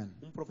man.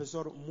 un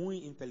profesor muy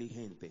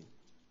inteligente.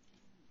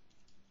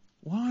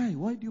 Why?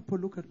 Why do you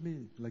look at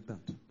me like that?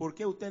 ¿Por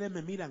qué ustedes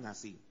me miran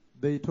así?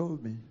 They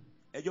told me,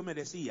 Ellos me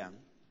decían,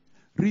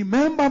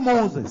 remember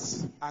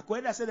Moses.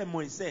 acuérdase de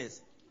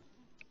Moisés.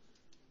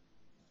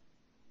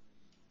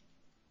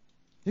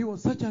 He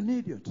was such an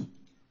idiot.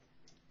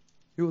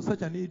 He was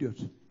such an idiot.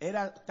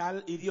 Era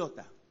tal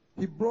idiota.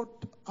 He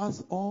brought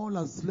us all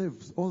as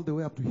slaves all the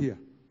way up to here.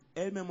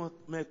 Él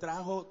me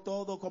trajo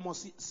todo como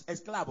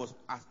esclavos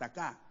hasta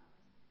acá.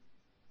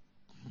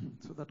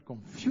 So that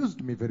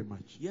confused me very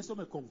much. Y eso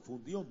me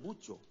confundió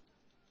mucho.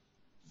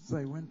 So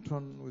I went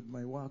on with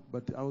my work,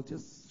 but I was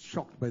just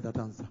shocked by that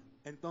answer.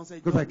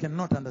 Entonces Because I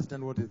cannot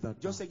understand what is that.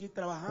 yo now. seguí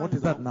trabajando. What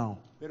is that now?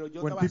 Pero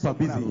yo When estaba people are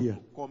busy asombrado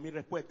here. con mi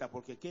respuesta,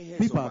 porque ¿qué es eso?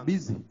 People are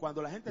busy.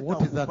 Cuando la gente está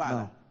What is that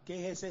ocupada, now?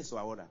 ¿qué es eso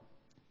ahora?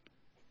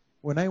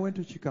 When I went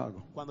to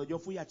Chicago, Cuando yo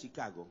fui a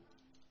Chicago,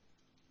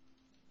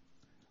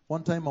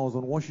 one time I was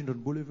on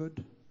Washington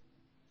Boulevard.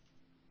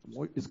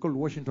 It's called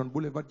Washington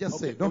Boulevard. Just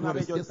Okay, say, don't una worry,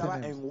 vez yo just say estaba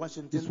names. en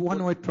Washington It's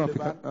one-way traffic.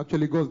 Boulevard.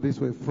 Actually goes this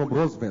way from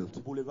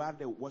Roosevelt Boulevard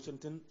de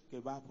Washington que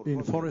va por in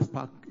Roosevelt, Forest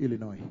Park,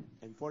 Illinois.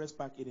 en Forest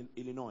Park,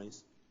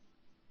 Illinois.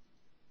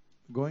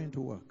 Going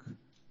to work.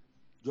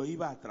 Yo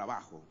iba a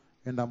trabajo.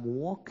 And I'm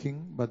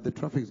walking, but the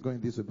traffic is going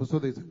this way. So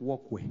there's a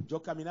walkway. Yo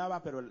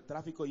caminaba, pero el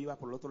tráfico iba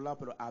por el otro lado,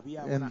 pero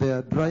había And una there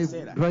are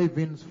acera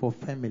drive-ins for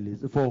families,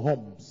 for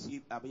homes.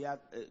 y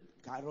había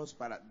carros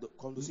para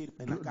conducir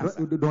en la casa,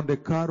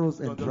 Donde carros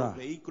donde los entrar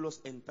vehículos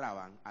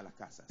entraban a las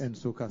casas, en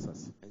sus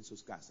casas. en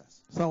sus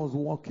casas. So I was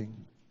walking.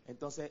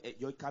 Entonces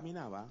yo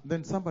caminaba,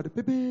 Then somebody,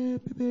 beep,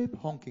 beep, beep, beep,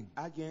 honking.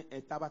 alguien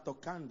estaba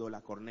tocando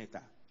la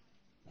corneta,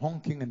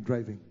 Honking and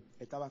driving.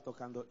 estaba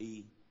tocando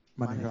y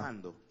Manejar.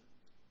 manejando.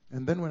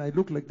 And then when I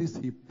looked like this,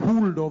 he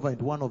pulled over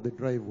at one of the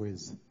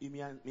driveways. Y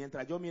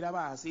mientras yo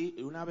miraba así,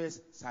 una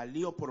vez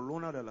salió por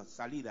una de las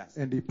salidas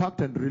And he parked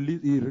and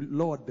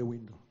lowered the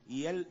window.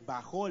 y él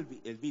bajó el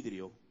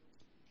vidrio.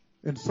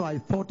 And so I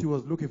thought he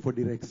was looking for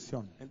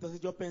direction.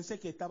 Entonces yo pensé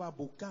que estaba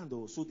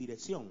buscando su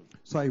dirección.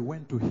 So I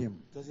went to him.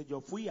 Entonces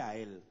yo fui a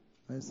él.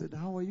 I said,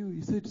 how are you?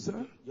 He said,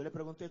 sir, Yo le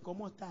pregunté,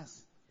 ¿cómo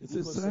estás? Y He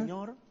dijo, said, "Sir,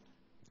 Señor,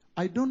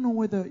 I don't know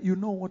whether you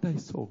know what I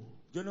saw.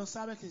 yo no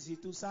sabes que si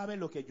tú sabes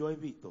lo que yo he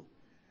visto.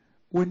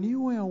 When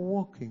you were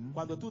walking,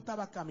 Cuando tú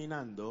estabas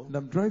caminando, and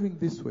I'm driving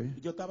this way,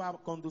 yo estaba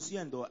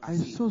conduciendo I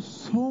así. saw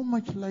so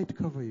much light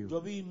cover you. Yo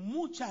vi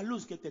mucha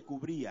luz que te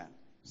cubría.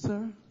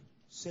 Sir,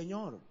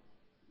 Señor,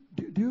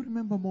 do you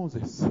remember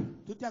Moses?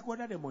 ¿tú te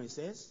acuerdas de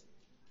Moisés?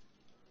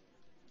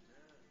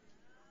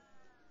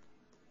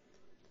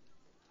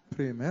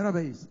 Primera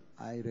vez,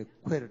 I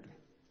recuerdo.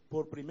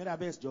 Por primera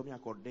vez yo me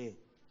acordé.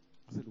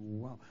 I said,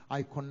 wow.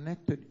 I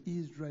connected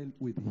Israel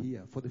with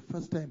here. For the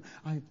first time,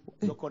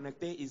 Yo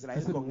conecté I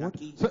Israel said, con what?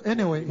 aquí. So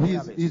anyway, por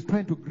primera vez. he's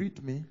trying to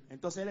greet me.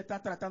 Entonces él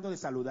está tratando de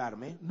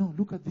saludarme. No,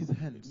 look at these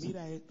hands.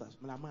 Mira estas,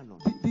 las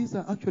manos. These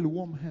are actually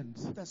warm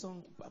hands. Estas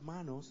son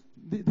manos,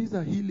 These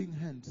are healing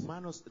hands.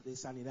 manos de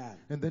sanidad.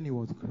 And then he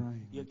was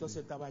crying. Y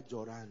entonces estaba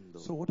llorando.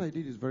 So what I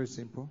did is very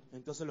simple.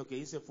 Entonces lo que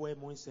hice fue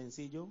muy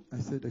sencillo.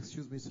 I said,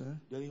 excuse me, sir.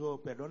 Yo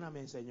digo,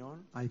 perdóname, Señor.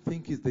 I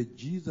think it's the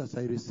Jesus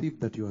I received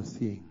that you are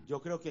seeing. Yo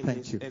creo que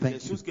Thank you, el thank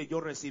Jesús que yo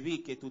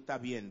recibí, que tú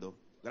estás viendo.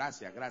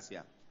 Gracias,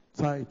 gracias.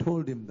 So I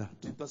told him that.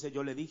 Entonces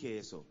yo le dije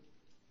eso.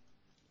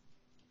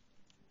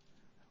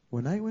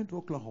 When I went to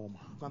Oklahoma,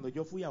 Cuando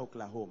yo fui a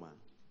Oklahoma,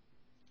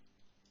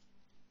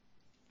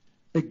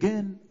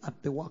 again at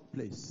the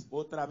workplace,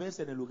 otra vez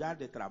en el lugar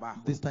de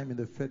trabajo, this time in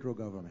the federal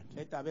government,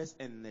 esta vez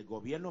en el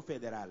gobierno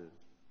federal,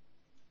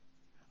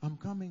 I'm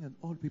coming and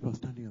all people are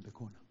standing at the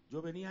corner.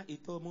 yo venía y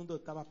todo el mundo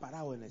estaba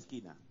parado en la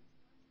esquina.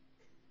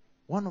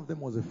 One of them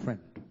was a friend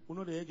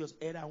Uno de ellos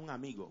era un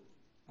amigo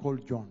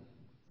called John.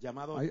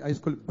 llamado, I used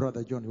to call it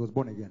Brother John. He was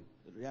born again.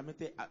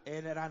 realmente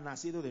él era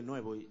nacido de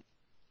nuevo.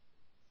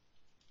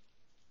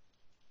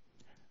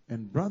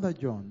 And Brother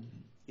John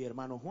Y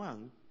hermano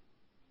Juan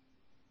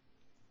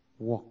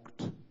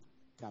walked.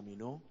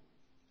 caminó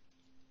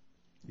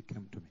He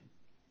came to me.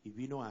 y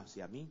vino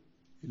hacia mí.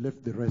 He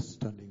left the rest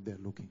standing there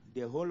looking.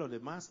 Dejó lo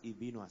demás y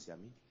vino hacia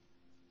mí.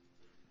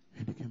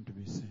 And he came to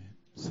me and said,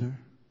 Sir,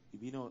 Y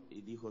vino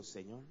y dijo,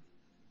 Señor,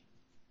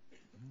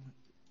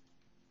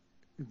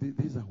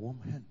 these are warm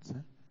hands.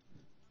 Eh?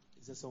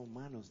 esas son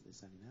manos de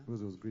sanidad.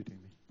 Because he was greeting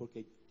me.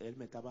 Porque él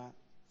me estaba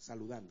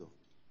saludando.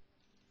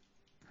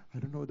 I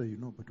don't know whether you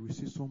know, but we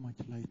see so much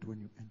light when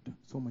you enter.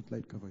 So much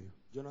light cover you.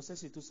 Yo no sé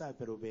si tú sabes,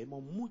 pero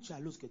vemos mucha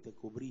luz que te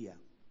cubría.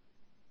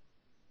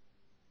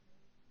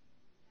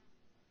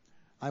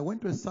 I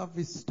went to a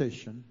service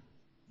station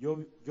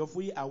Yo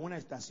fui a una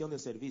estación de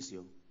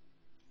servicio.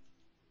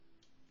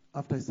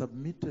 after I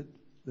submitted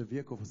the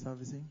vehicle for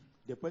servicing.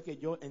 Después que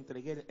yo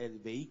entregué el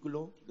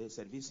vehículo de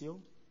servicio,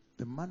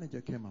 The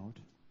manager came out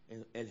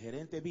el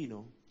gerente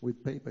vino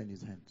with paper in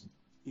his hands.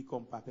 y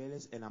con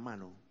papeles en la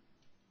mano.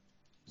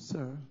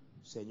 Sir,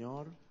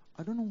 Señor,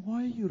 I don't know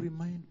why you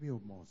remind me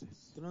of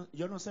Moses.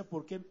 yo no sé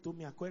por qué tú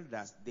me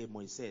acuerdas de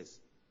Moisés.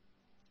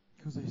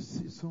 Because I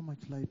see so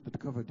much light that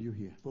covered you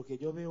here. Porque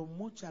yo veo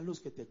mucha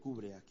luz que te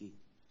cubre aquí.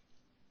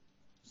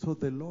 So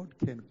the Lord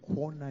can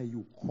corner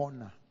you,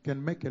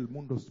 can make el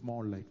mundo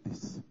small like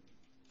this.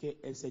 Que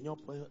el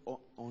Señor puede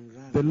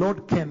honrar. The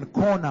Lord can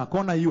corner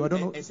you. I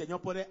don't know. El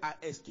Señor puede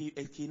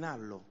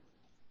esquinarlo.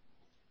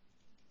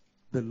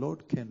 The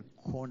Lord can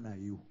corner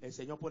you, El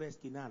Señor puede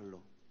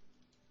esquinarlo.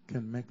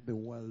 can make the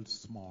world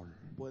small,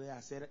 Puede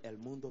hacer el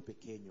mundo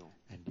pequeño.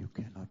 and you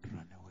cannot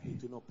run Y away.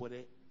 tú no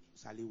puedes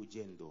salir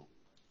huyendo.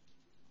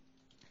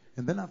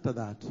 And then after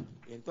that,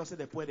 Y entonces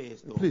después de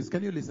esto, please,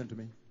 can you listen to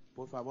me?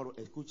 por favor,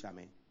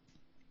 escúchame.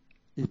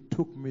 It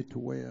took me to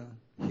where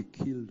he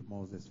killed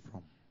Moses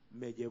from.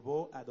 Me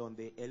llevó a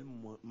donde él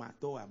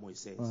mató a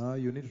Moisés.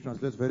 You need to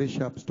translate very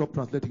sharp. Stop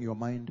translating your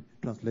mind.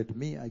 Translate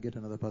me. I get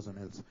another person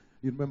else.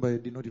 You remember, I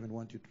did not even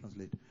want you to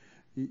translate.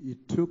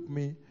 It took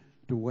me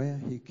to where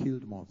he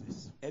killed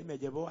Moses. Él me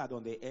llevó a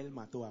donde él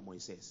mató a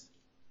Moisés.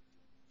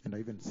 And I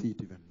even see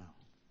it even now.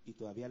 Y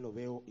todavía lo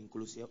veo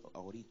incluso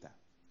ahorita.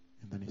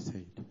 And then he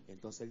said,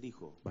 Entonces él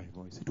dijo, by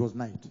voice. It was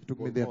night. It took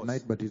me Por there at voz.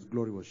 night, but his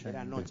glory was era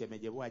shining noche, there. me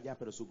llevó allá,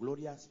 pero su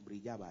gloria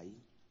brillaba ahí.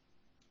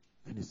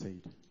 And he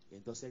said, Y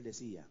entonces él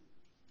decía,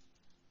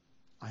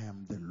 I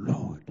am the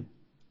Lord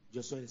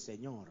yo soy el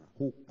Señor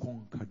who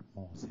conquered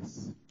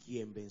Moses.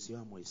 quien venció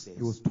a Moisés.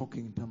 He was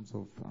talking in terms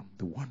of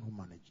the one who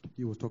managed.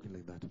 He was talking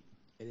like that.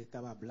 Él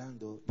estaba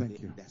hablando Thank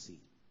you. de así.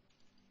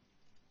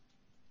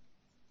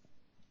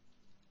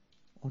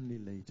 Only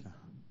later,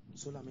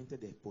 Solamente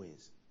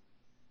después,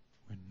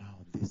 when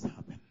now this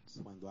happens,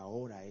 cuando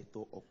ahora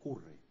esto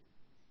ocurre,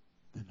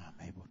 then I'm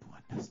able to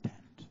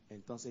understand.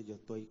 entonces yo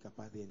estoy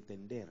capaz de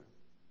entender.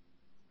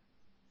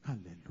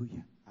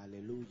 Hallelujah.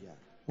 Aleluya.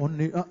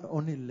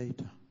 Only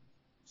later,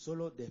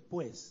 Solo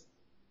después,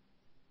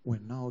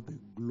 when now the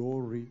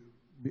glory,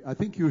 I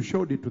think you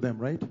showed it to them,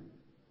 right?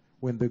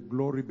 When the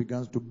glory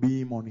begins to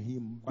beam on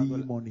him, Cuando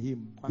beam on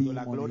him, cuando beam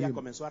la on gloria him.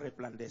 comenzó a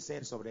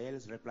resplandecer sobre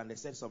él,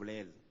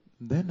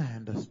 Then I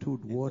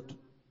understood what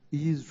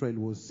Israel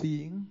was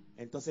seeing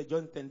entonces yo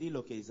entendí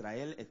lo que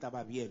Israel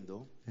estaba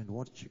viendo and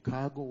what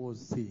Chicago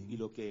was y seeing.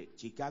 lo que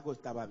Chicago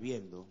estaba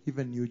viendo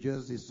Even New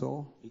Jersey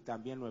saw, y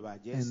también Nueva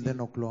and Jersey then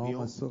Oklahoma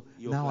vio, saw.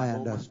 y Now I Oklahoma.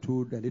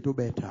 understood a little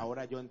better.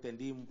 Ahora yo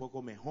entendí un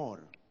poco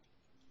mejor.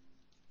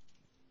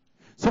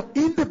 So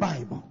in the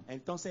Bible,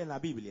 Entonces en la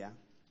Biblia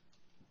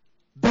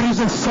there is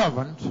a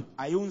servant.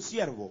 hay un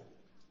siervo.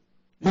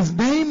 His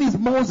name is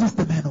Moses,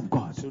 the man of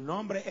God. Su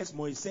nombre es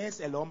Moisés,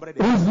 el hombre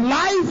de His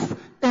life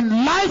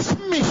and life's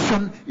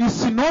mission is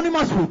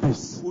synonymous with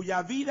this.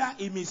 cuya vida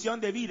y misión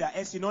de vida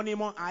es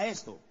sinónimo a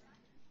esto.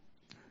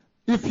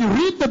 If you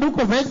read the book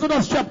of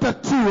Exodus chapter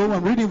 2,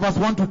 I'm reading verse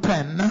 1 to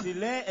 10, Si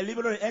lee el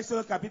libro de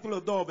Éxodo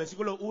capítulo 2,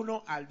 versículo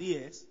 1 al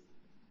 10,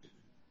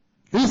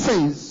 he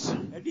says,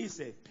 él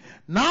dice,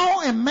 now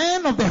a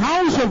man of the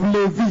house of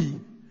Levi.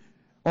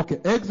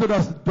 Okay,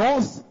 Exodus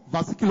 2,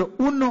 versículo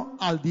 1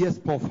 al 10,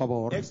 por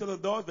favor. Éxodo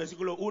 2,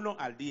 versículo 1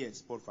 al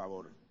 10, por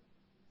favor.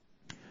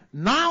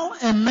 Now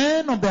a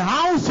man of the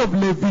house of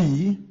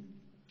Levi.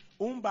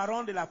 Un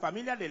varón de la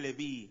familia de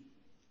Leví.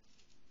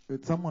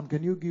 Someone,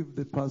 can you give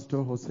the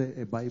pastor Jose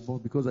a Bible?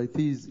 Because I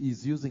think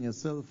he's using a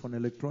cell phone,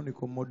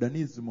 electronico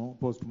modernismo,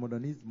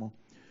 postmodernismo,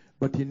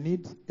 but he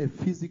needs a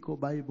physical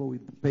Bible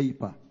with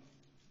paper.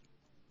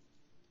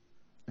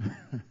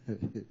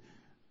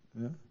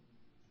 Yeah?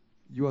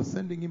 You are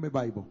sending him a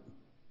Bible.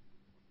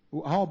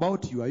 How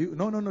about you? Are you?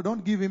 No,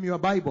 don't give him your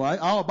Bible.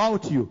 How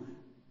about you?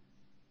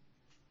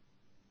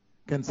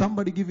 Can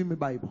somebody give him a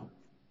Bible?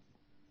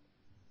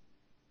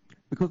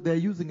 Because they are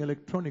using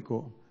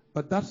electronico,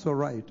 but that's all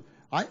right.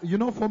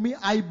 For me,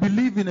 I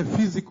believe in a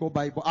physical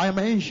Bible. I am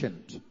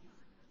ancient.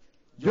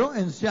 Yo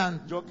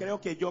anciano. Yo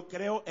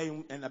creo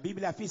en la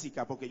Biblia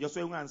física porque yo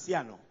soy un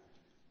anciano.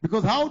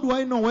 Because how do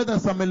I know whether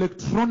some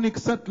electronic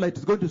satellite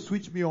is going to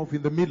switch me off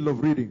in the middle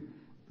of reading?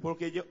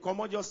 Porque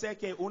como yo sé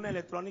que un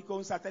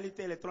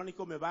satélite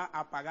electrónico me va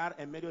a apagar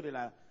en medio de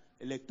la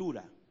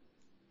lectura.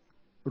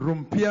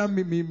 Rompía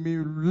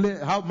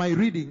how my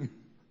reading.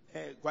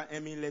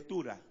 En mi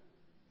lectura.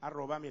 A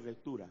robar mi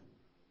lectura.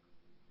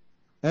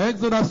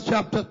 Exodus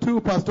chapter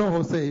 2, Pastor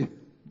Jose.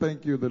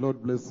 Thank you. The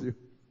Lord bless you.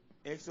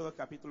 Éxodo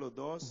capítulo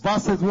 2.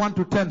 Verses 1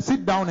 to 10.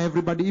 Sit down,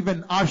 everybody.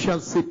 Even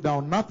ushers sit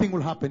down. Nothing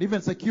will happen.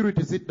 Even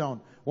security sit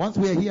down. Once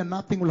we are here,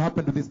 nothing will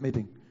happen to this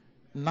meeting.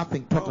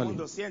 Nothing, Todo el totally.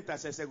 mundo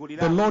siéntase,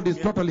 seguridad. The Lord is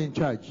totally in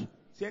charge.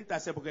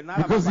 Siéntase porque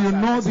nada Because va a you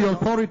pasar, know the Señor.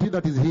 authority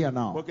that is here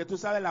now. Porque tú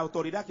sabes la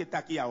autoridad que está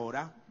aquí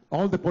ahora.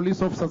 All the police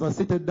officers are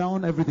seated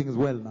down. Everything is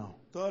well now.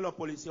 Todos los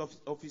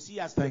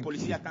oficiales Thank de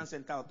policía you. están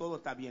sentados. Todo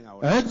está bien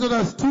ahora.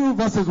 Exodus 2,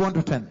 verses 1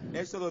 to 10.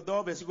 Éxodo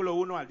 2, versículo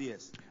 1 al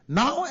 10.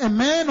 Now a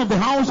man of the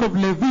house of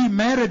Levi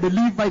married a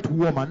Levite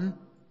woman,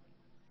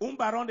 Un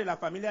varón de la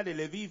familia de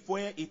Leví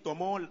fue y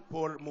tomó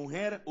por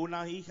mujer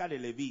una hija de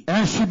Leví.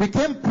 and she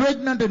became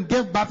pregnant and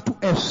gave birth to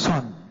a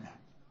son.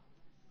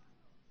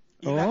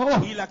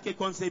 Y la que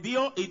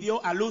concebió y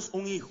dio a luz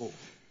un hijo.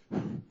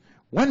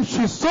 When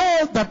she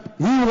saw that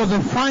he was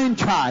a fine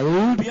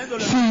child,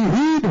 she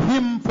hid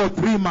him for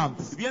 3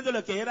 months.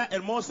 Viéndole que era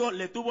hermoso,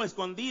 le tuvo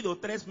escondido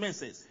 3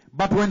 meses.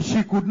 But when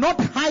she could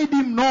not hide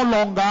him no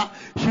longer,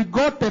 she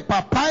got a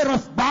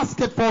papyrus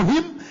basket for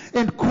him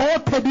and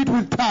coated it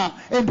with tar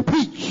and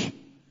pitch.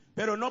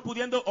 Pero no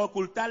pudiendo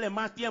ocultarle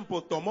más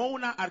tiempo, tomó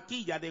una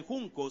arquilla de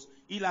juncos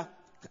y la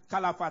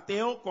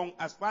calafateó con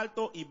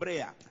asfalto y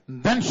brea.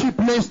 Then she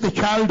placed the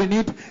child in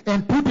it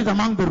and put it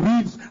among the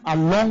reeds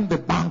along the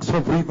banks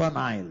of River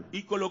Nile.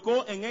 Y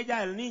colocó en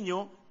ella el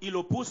niño y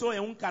lo puso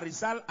en un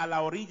carrizal a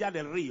la orilla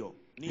del río.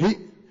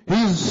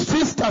 His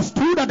sister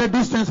stood at a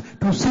distance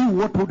to see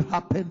what would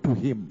happen to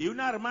him. Y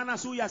una hermana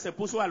suya se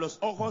puso a los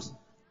ojos,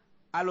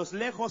 a los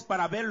lejos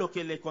para ver lo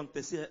que le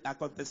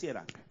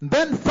aconteciera.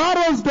 Then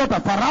Pharaoh's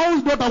daughter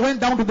went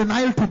down to the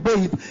Nile to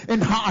bathe,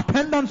 and her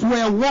attendants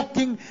were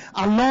walking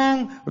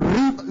along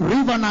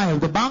River Nile,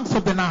 the banks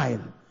of the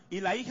Nile. Y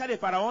la hija de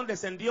Faraón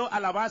descendió a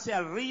la base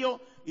al río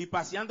y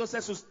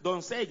paseándose sus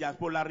doncellas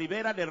por la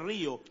ribera del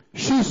río.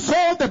 She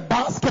saw the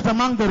basket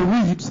among the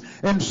reeds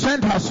and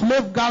sent her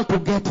slave girl to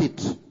get it.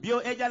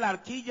 Vio ella la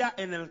arquilla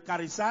en el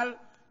carrizal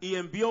y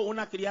envió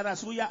una criada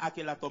suya a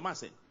que la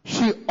tomase.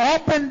 She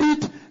opened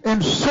it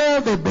and saw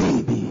the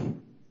baby.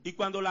 Y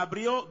cuando la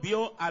abrió,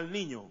 vio al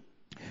niño.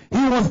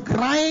 He was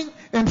crying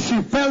and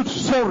she felt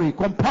sorry,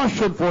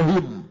 compassion for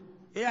him.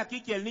 He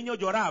aquí que el niño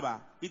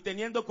lloraba y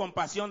teniendo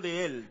compasión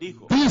de él,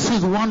 dijo: This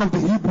is one of the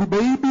Hebrew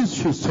babies,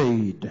 she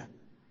said.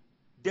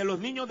 De los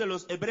niños de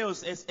los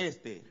hebreos es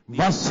este.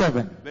 Verse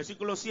 7.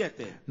 Versículo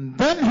 7.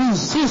 Then his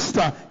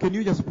sister, can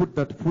you just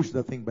push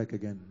that thing back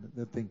again?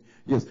 That thing,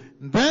 yes.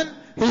 Then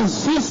his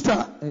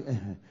sister,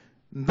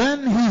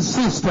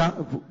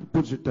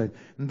 push it tight.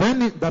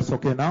 That's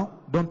okay now.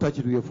 Don't touch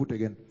it with your foot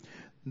again.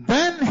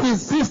 Then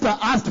his sister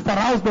asked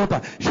Pharaoh's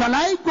daughter, shall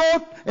I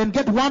go and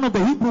get one of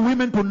the Hebrew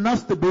women to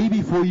nurse the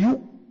baby for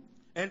you?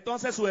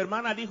 Entonces su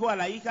hermana dijo a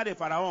la hija de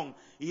Faraón: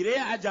 ¿Iré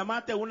a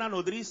llamarte una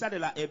nodriza de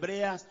las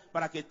hebreas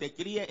para que te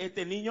críe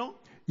este niño?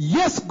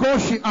 Yes, go,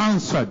 she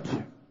answered.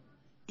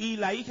 Y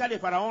la hija de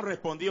Faraón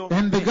respondió.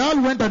 And the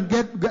girl went and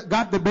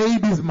got the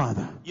baby's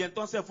mother. Y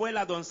entonces fue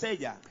la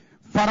doncella.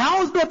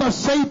 Pharaoh's daughter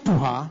said to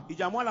her, Y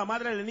llamó a la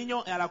madre del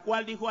niño, a la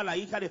cual dijo a la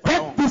hija de take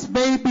Faraón: this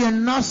baby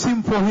and nurse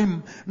him for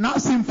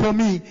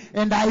me,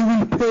 and I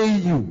will pay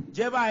you.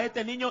 Lleva a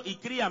este niño y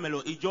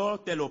críamelo, y yo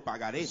te lo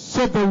pagaré.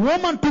 So the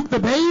woman took the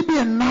baby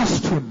and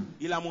nursed him.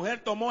 Y la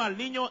mujer tomó al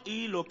niño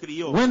y lo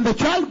crió. When the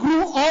child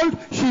grew old,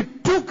 she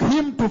took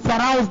him to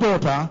Pharaoh's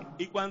daughter,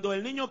 Y cuando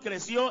el niño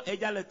creció,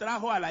 ella le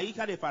trajo a la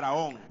hija de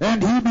Faraón,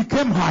 and he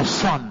became her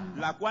son.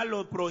 la cual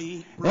lo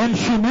And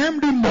she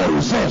named him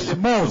Moses,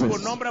 por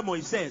nombre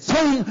Moisés,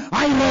 saying,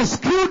 I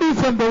rescued you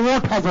from the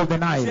waters of the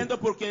Nile. diciendo: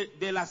 porque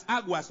de las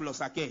aguas lo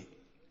saqué.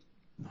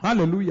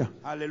 Hallelujah.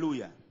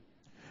 Aleluya.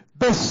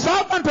 The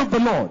servant of the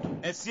Lord,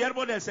 El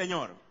siervo del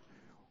Señor,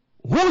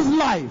 whose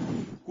life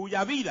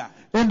cuya vida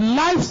and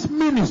life's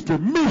ministry,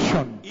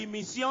 mission, y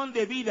misión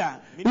de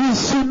vida is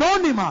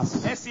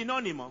synonymous es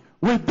sinónimo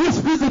with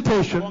this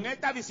visitation con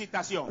esta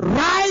visitación,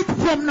 right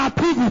from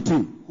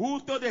nativity.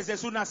 justo desde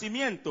su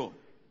nacimiento,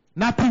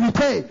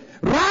 Nativity.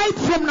 Right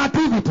from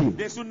nativity.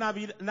 de su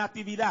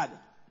natividad,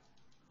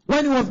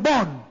 When he was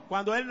born,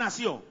 cuando él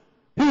nació,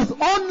 his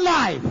own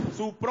life,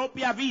 su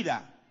propia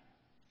vida,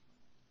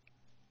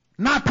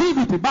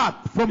 nativity,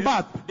 birth, from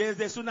birth,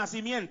 desde su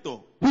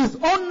nacimiento, his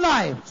own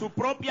life su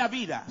propia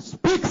vida,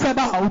 speaks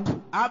about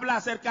habla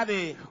acerca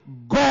de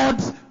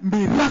God's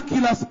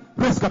miraculous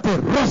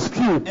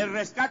rescue. el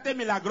rescate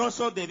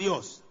milagroso de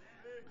Dios,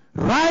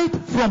 Right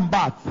from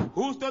birth.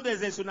 justo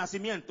desde su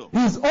nacimiento.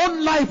 His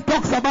own life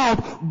talks about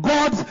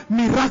God's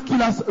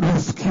miraculous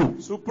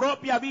rescue, Su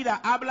propia vida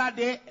habla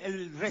de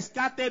el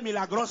rescate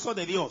milagroso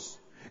de Dios,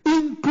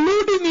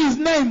 including his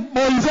name,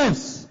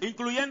 Moses.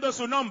 incluyendo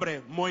su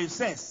nombre,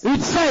 Moisés.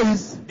 It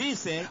says,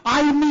 Dice: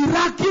 I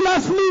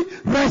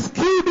miraculously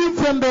rescued him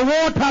from the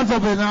waters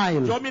of the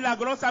Nile. yo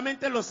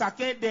milagrosamente lo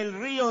saqué del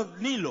río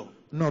Nilo.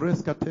 No,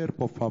 rescater,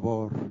 por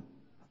favor.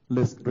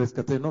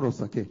 Rescaté, no lo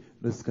saqué.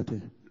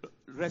 Rescaté.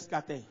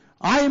 Rescaté.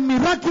 I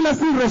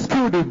miraculously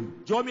rescued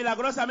him Yo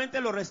milagrosamente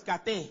lo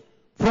rescaté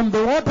from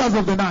the waters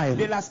of the de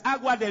Nile. las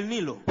aguas del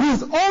Nilo.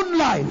 His own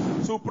life,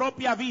 Su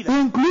propia vida,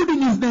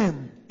 including his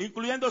name,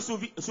 incluyendo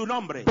su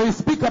nombre, they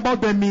speak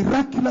about the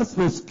miraculous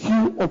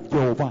rescue of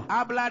Jehovah.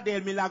 habla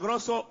del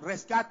milagroso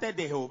rescate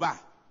de Jehová.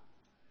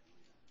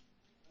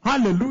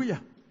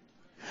 Hallelujah.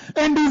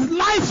 And his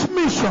life's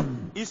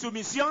mission, Y su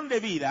misión de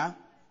vida,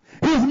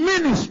 his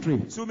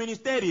ministry, su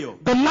ministerio,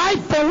 the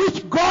life for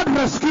which God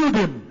rescued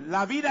him,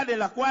 la vida de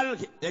la cual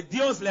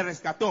Dios le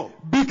rescató,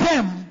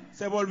 became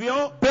se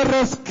volvió the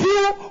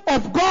rescue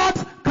of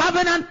God's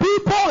covenant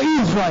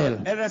people, Israel.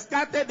 el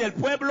rescate del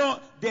pueblo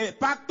de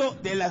pacto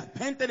de la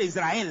gente de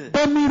Israel.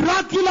 The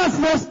miraculous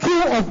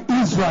rescue of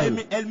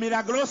Israel. El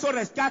milagroso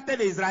rescate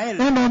de Israel.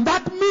 And on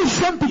that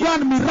mission to go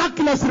and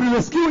miraculously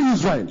rescue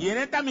Israel, Y en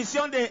esta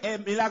misión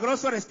de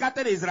milagroso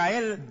rescate de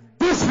Israel,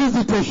 this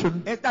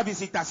visitation esta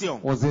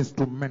visitación was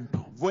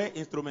instrumental. fue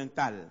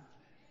instrumental.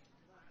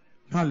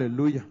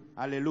 Hallelujah.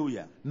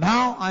 Aleluya.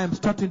 Now I am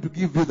starting to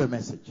give you the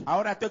message.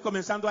 Ahora estoy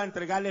comenzando a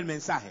entregarle el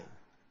mensaje.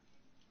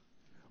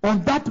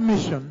 On that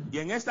mission, Y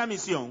en esta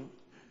misión,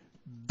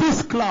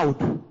 this cloud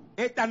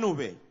esta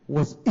nube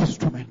was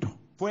instrumental.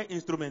 fue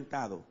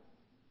instrumentado.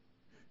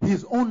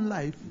 His own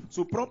life,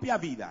 Su propia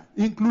vida,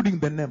 including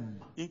the name.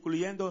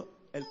 incluyendo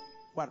el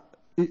cuarto.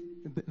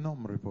 The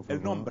nombre, por favor.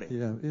 El nombre.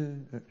 Yeah.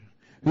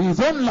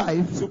 His own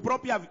life, Su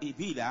propia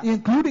vida,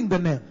 including the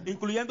name.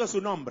 incluyendo su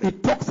nombre,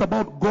 It talks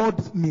about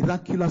God's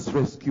miraculous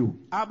rescue.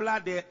 habla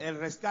del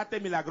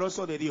rescate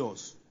milagroso de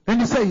Dios. And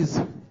he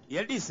says, Y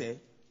él dice,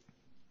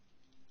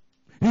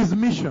 his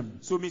mission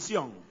su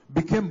misión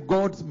became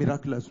God's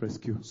miraculous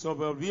rescue. se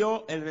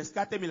volvió el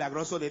rescate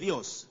milagroso de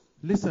Dios.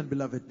 Listen,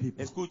 beloved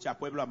people. Escucha,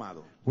 pueblo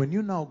amado. When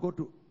you now go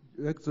to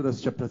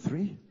Exodus chapter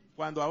 3,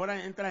 Cuando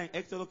ahora entra en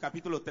Éxodo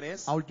capítulo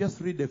 3, I'll just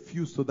read a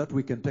few so that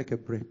we can take a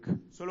break.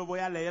 solo voy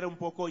a leer un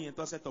poco y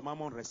entonces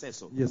tomamos un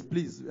receso. Yes,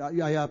 please.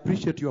 I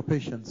appreciate your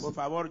patience Por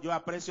favor, yo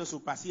aprecio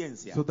su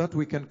paciencia so that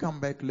we can come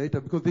back later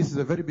because this is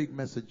a very big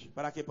message.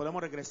 para que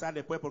podamos regresar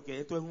después porque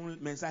esto es un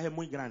mensaje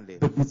muy grande.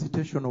 The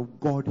visitation of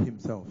God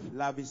Himself.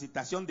 La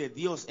visitación de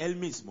Dios Él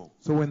mismo.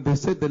 So when they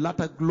said the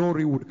latter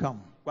glory would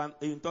come,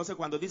 Entonces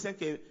cuando dicen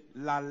que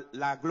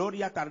la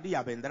gloria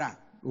tardía vendrá,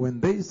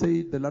 when they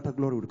say the latter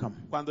glory would come,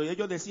 cuando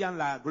ellos decían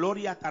la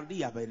gloria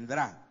tardía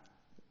vendrá,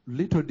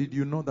 little did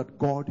you know that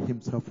God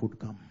Himself would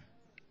come.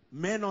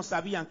 menos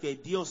sabían que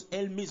Dios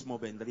Él mismo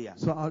vendría.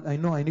 So I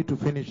know I need to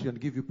finish and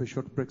give you a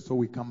short break so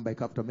we come back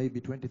after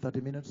maybe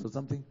 20-30 minutes or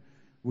something.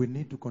 We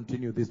need to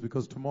continue this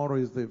because tomorrow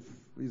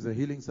is a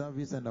healing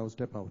service and I'll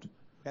step out.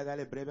 Voy a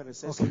darle breve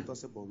receso, Okay.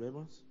 entonces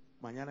volvemos.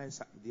 Mañana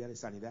es día de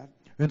sanidad.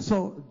 And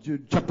so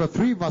chapter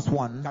 3 verse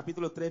 1,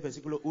 Capítulo 3,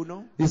 versículo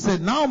 1. he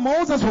said, now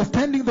Moses was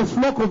tending the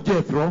flock of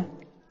Jethro,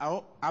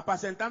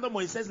 Apacentando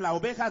Moisés las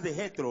ovejas de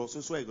Jetro,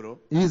 su suegro.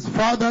 his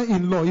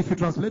father-in-law. If you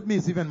translate me,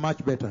 it's even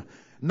much better.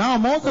 Now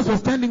Moses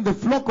was tending the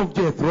flock of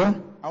Jethro,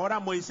 Ahora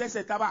Moisés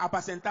estaba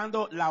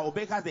apacentando las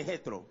ovejas de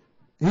Jetro,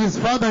 his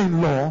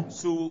father-in-law,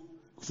 su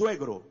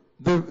suegro,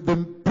 the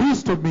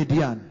priest of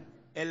Midian.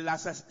 el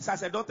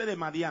sacerdote de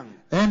Madián.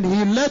 And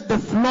he led the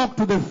flock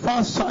to the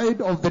far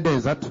side of the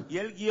desert Y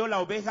él guió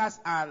las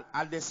ovejas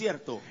al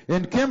desierto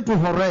and came to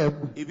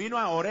Horeb, y vino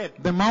a Horeb,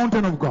 the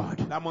mountain of God.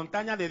 la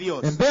montaña de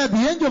Dios. And there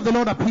the angel of the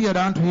Lord appeared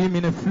unto him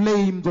in a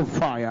flames of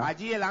fire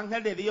Allí el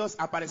ángel de Dios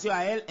apareció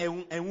a él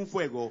en un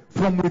fuego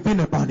from within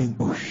a burning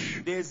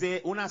bush.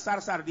 desde una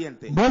zarza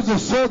ardiente.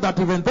 Moses saw that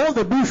even though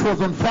the bush was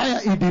on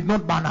fire, it did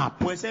not burn up.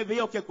 Pues él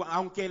vio que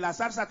aunque la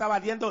zarza estaba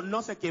ardiendo,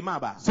 no se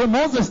quemaba. So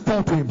Moses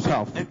thought to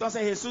himself,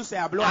 Entonces Jesús se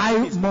habló a sí I,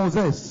 mismo.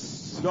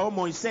 Moses. Yo,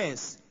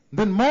 Moisés.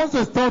 Then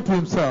Moses thought to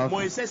himself,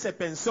 Moisés se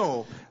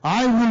pensó,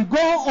 I will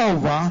go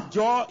over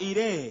yo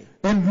iré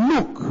and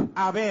look.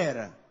 a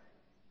ver.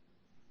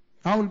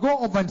 I will go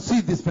over and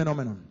see this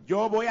phenomenon.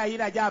 Yo voy a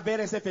ir allá a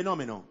ver ese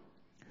fenómeno.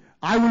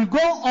 I will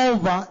go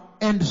over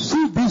and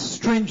see this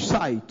strange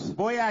sight.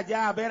 Voy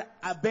allá a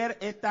ver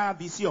esta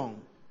visión.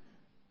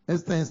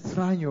 Esta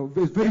extraño,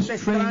 it's very Esta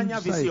strange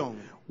extraña sight. visión.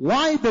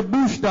 Why the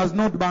bush does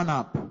not burn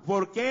up?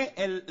 ¿Por qué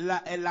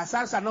la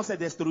zarza no se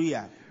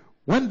destruía?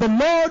 When the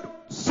Lord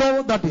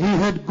saw that he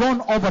had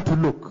gone over to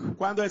look,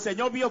 Cuando el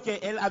Señor vio que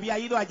él había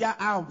ido allá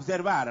a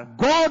observar,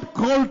 God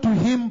called to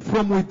him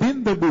from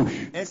within the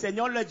bush, el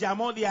Señor le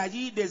llamó de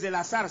allí desde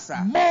la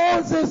zarza.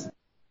 Moses.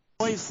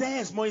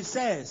 Moisés,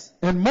 Moisés.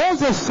 And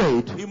Moses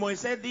said, Y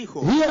Moisés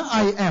dijo, here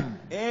I am.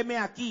 heme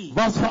aquí.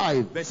 Verse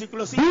 5.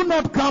 Versículo Do 5.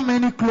 not come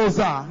any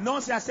closer. No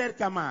se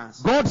acerca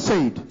más. God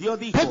said, Dios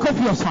dijo, take off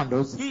your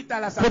sandals, quita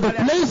las for the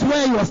sandalias, place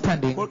where you are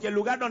standing porque el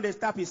lugar donde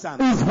está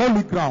pisando, is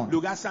holy ground.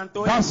 lugar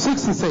santo Verse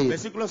es. 6 he said,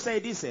 Versículo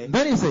 6 dice,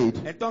 then he said,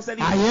 entonces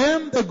I dijo,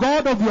 am the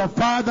God of your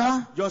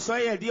father, yo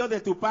soy el Dios de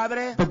tu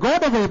padre, the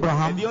God of el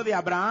Abraham, Dios de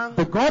Abraham,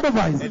 the God of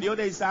el Isaac, Dios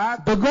de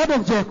Isaac, the God of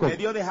el Jacob.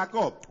 Dios de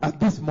Jacob. At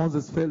this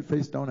Moses fell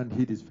face down and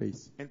hid his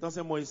face.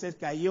 Entonces Moisés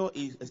cayó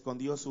y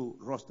escondió su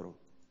rostro.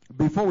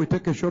 Before we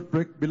take a short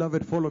break,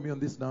 beloved, follow me on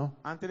this now.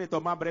 Antes de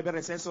tomar breve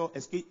receso,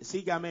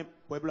 sígame,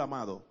 pueblo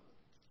amado.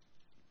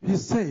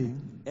 He's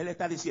saying Él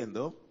está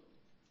diciendo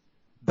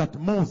that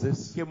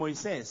Moses, que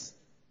Moisés,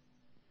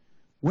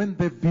 when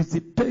the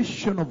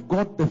visitation of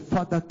God the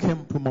Father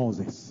came to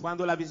Moses,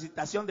 cuando la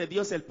visitación de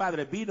Dios el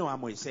Padre vino a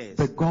Moisés,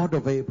 the God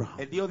of Abraham,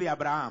 el Dios de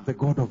Abraham, the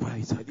God of el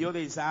Isaac, Dios de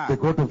the Isaac,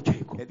 God of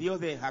Jacob, el Dios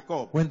de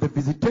Jacob, when the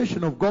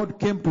visitation of God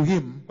came to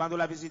him, cuando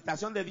la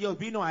visitación de Dios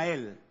vino a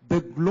él,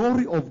 the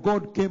glory of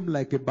God came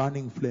like a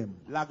burning flame.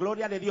 la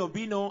gloria de Dios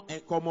vino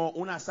como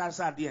una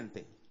zarza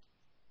ardiente.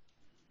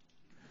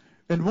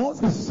 And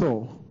Moses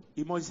saw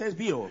Y Moisés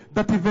vio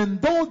that even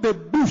though the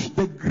bush,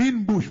 the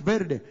green bush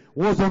verde,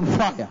 was on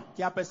fire,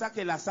 que a pesar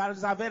que la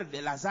zarza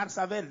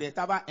verde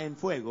estaba en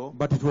fuego,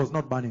 but it was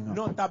not burning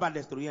no up. estaba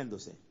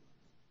destruyéndose.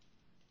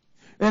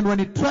 And when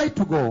he tried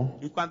to go,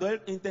 Y cuando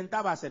él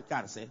intentaba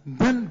acercarse,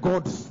 then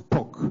God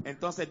spoke.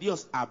 entonces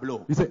Dios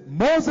habló. He said,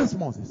 Moses,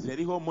 Moses, Le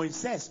dijo,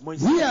 Moisés,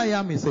 Moisés, here I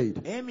am, he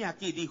said. heme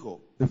aquí, dijo.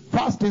 The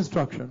first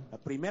instruction, La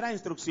primera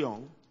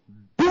instrucción,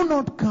 do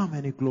not come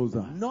any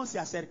closer. no se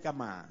acerca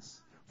más,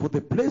 For the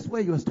place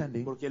where you are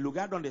standing porque el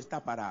lugar donde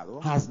está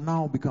parado, has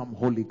now become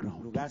holy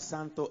ground. lugar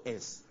santo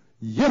es.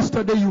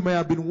 Yesterday you may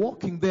have been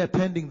walking there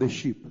tending the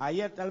sheep,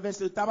 Ayer tal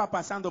vez estaba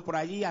pasando por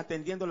allí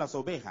atendiendo las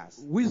ovejas.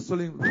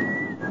 whistling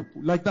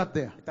like that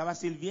there. Estaba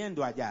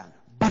sirviendo allá.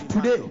 But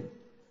today,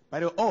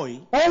 Pero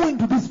hoy, owing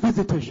to this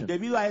visitation,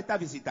 debido a esta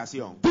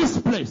visitación, this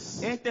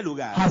place este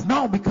lugar has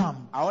now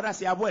become ahora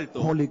se ha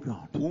vuelto holy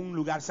ground. un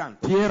lugar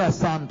santo, Tierra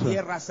Santa.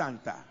 tierra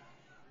santa.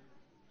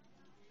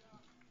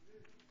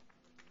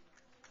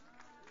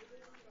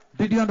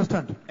 Did you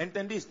understand?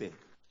 ¿Entendiste?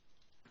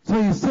 So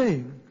he's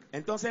saying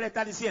Entonces él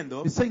está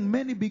diciendo,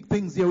 many big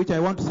things here which I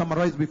want to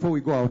summarize before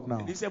we go out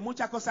now. dice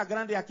muchas cosas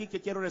grandes aquí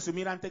que quiero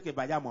resumir antes que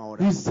vayamos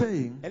ahora. He's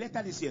saying, Él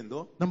está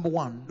diciendo, number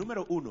one,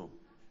 número uno,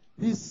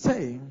 he's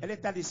saying él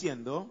está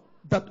diciendo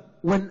that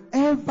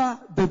whenever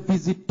the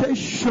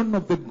visitation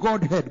of the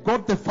Godhead,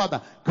 God the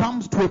Father,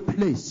 comes to a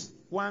place,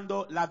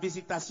 cuando la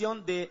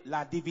visitación de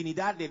la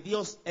divinidad de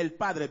Dios el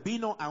Padre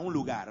vino a un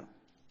lugar,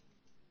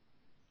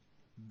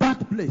 that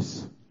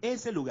place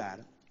ese lugar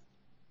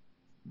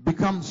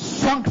becomes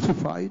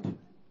sanctified,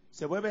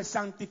 se vuelve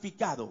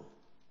santificado,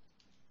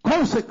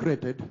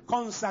 consecrated,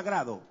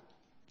 consagrado,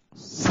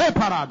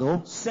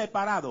 separado,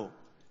 separado,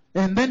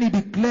 and then he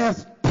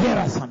declares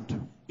Tierra Santa.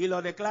 y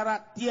lo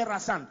declara tierra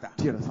santa,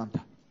 Tierra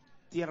Santa.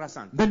 tierra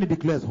santa, Then he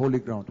declares holy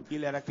ground. y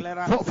le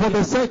declara For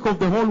the sake of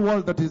the whole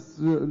world that is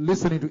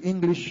listening to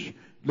English,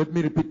 let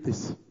me repeat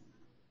this.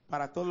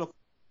 para todos los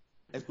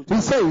He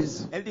escuchadores.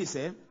 says, Él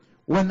dice,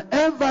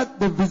 whenever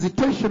the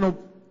visitation of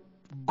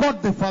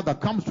God the Father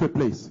comes to a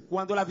place,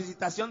 cuando la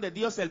visitación de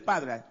Dios el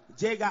Padre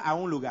llega a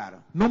un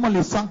lugar,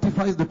 normally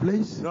sanctifies the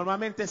place,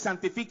 normalmente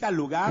santifica el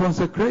lugar,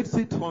 consecrates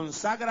it,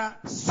 consagra,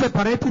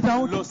 separate it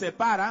out, lo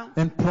separa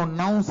and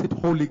pronounce it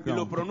holy y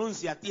lo ground.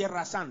 pronuncia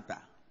tierra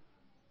santa.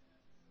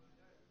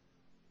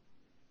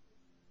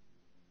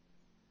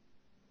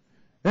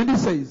 And he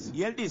says,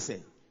 Y él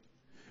dice,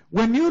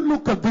 when you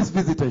look at this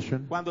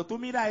visitation, cuando tú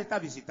miras esta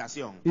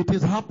visitación, it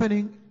is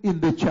happening in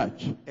the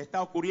church.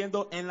 está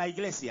ocurriendo en la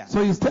iglesia.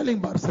 So he's telling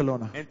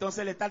Barcelona,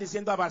 Entonces le está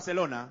diciendo a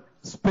Barcelona,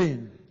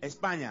 Spain,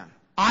 España,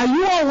 are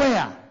you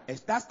aware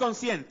 ¿estás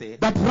consciente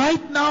that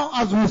right now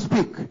as we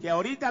speak, que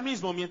ahorita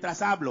mismo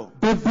mientras hablo,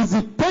 the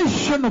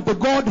visitation of the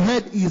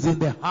Godhead is in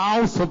the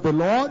house of the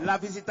Lord? la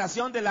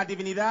visitación de la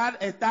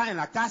divinidad está en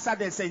la casa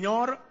del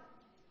Señor?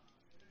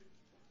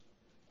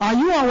 Are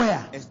you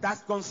aware ¿Estás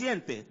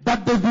consciente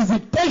that the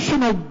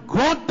visitation of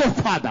God the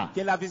Father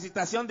que la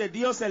visitación de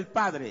Dios el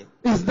Padre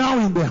is now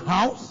in the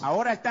house,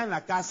 ahora está en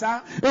la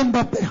casa and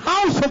that the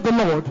house of the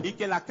Lord y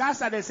que la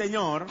casa del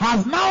Señor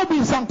has now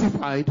been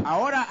sanctified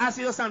ahora ha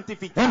sido and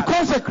santificada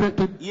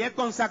consecrated y es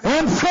consagrada,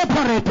 and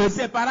separated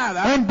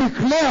separada and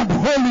declared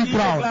holy y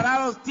ground?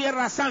 declarado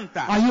tierra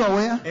santa? Are you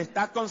aware?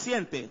 ¿Estás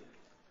consciente?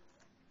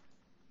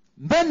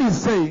 Then he's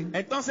saying,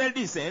 Entonces él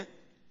dice,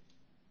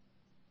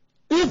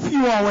 if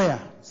you are aware,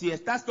 si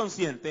estás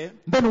consciente,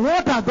 then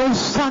what are those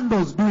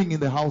sandals doing in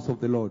the house of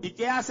the Lord? ¿y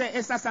qué hace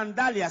esas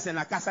sandalias en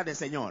la casa del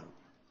Señor?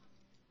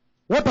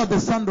 What are the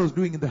sandals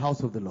doing in the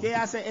house of the Lord? ¿Qué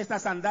hace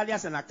estas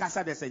sandalias en la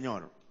casa del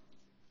Señor?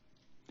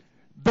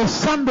 The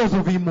sandals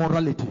of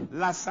immorality.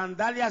 Las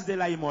sandalias de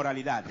la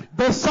inmoralidad,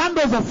 The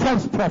sandals of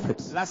false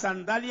prophets. la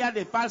sandalia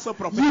de falso You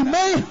profeta.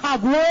 may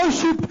have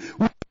worshipped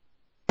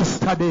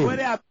yesterday,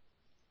 Puede hablar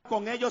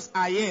con ellos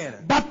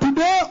ayer, but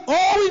today,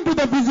 owing to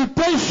the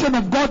visitation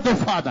of God the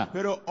Father,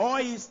 pero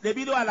hoy,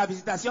 debido a la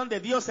visitación de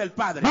Dios el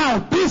Padre, now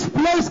this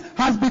place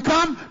has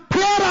become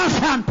Tierra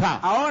Santa.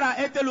 ahora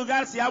este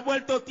lugar se ha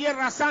vuelto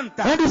tierra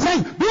santa. And he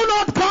says, do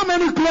not come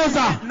any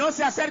closer. No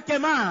se acerque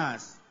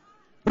más.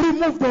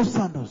 Remove those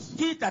sandals.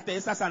 Quítate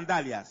esas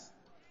sandalias.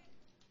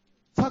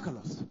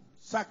 Sácalos.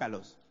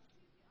 Sácalos.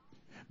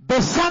 The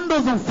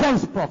sandals of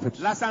false prophets.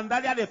 La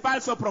sandalia de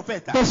falso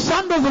profeta. The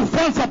sandals of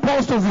false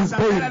apostles in La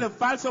sandalia de Spain.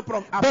 falso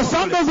The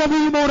sandals of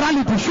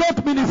immorality,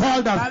 short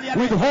minifaldas sandalia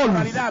with de holes,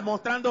 inmoralidad,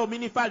 mostrando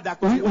minifalda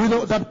con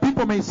that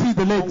people may see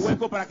the legs.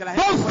 hueco para que la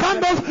gente Those pueda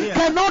ver sandals los pies.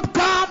 cannot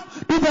come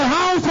to the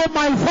house of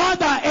my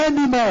Father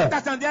anymore.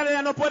 Esta sandalia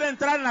ya no puede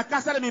entrar en la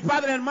casa de mi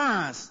padre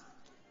más.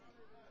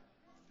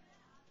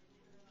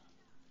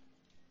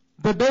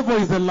 The devil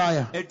is a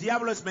liar. El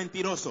diablo es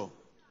mentiroso.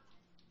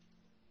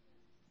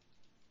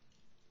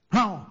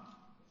 How?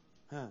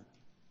 Ah,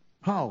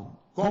 How?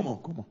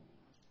 ¿Cómo? Come on.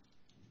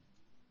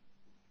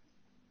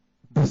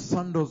 The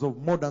sandals of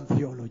modern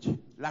theology.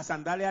 La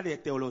sandalia de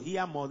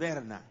teología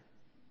moderna.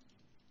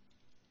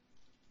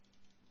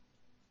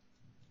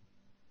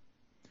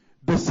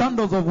 The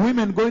sandals of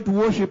women going to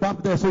worship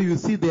up there so you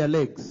see their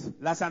legs.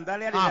 La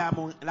sandalia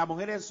de las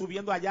mujeres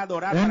subiendo allá a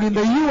adorar And para in que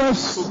the vean US,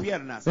 sus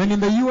piernas. and in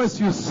the US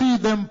you see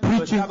them En los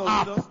preaching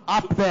Estados Unidos,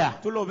 up there.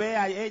 Tú lo ves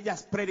a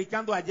ellas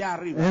predicando allá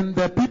arriba. And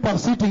the people are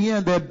sitting here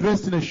and they're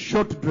dressed in a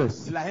short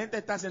dress. La gente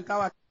está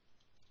sentada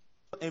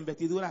en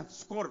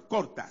vestiduras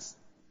cortas.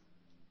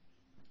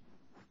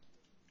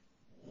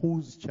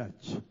 Whose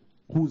church?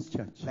 Whose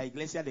church? La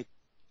iglesia de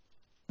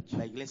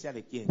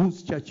quién?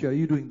 Whose church are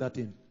you doing that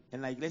in?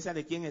 En la iglesia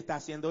de quién está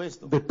haciendo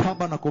esto? The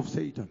tabernacle of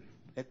Satan.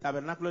 El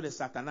tabernáculo de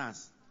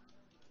Satanás.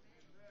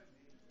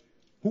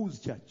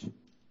 Whose church?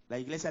 La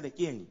iglesia de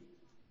quién?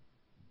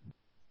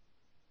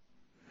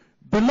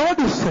 The Lord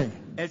is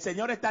saying El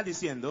Señor está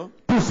diciendo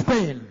to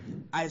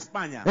Spain a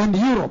España and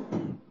Europe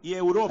y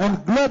Europa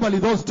and globally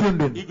those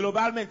tuned y in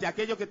globalmente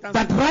aquellos que están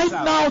that right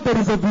sintonizados, now there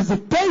is a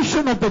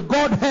visitation of the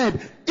Godhead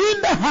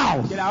in the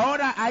house. que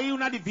ahora hay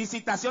una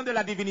visitación de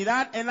la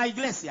divinidad en la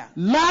iglesia.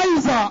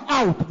 Lies are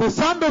out. The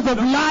sandals of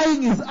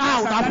lying is Las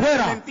out. sandalias de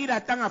Afuera. mentira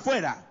están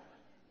afuera.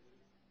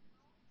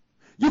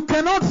 You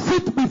cannot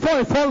sit before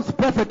a false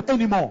prophet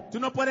anymore. Tú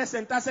no puedes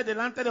sentarse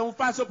delante de un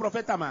falso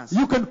profeta más.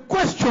 You can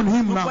question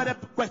him Tú now puedes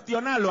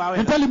cuestionarlo a and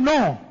ver, tell him,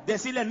 no.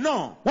 decirle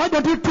no, Why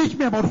don't you teach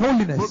me about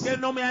holiness? porque él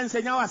no me ha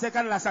enseñado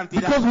acerca de la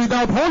santidad. Because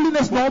without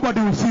holiness,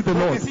 nobody will see the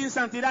Porque Lord. sin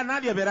santidad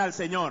nadie verá al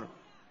Señor.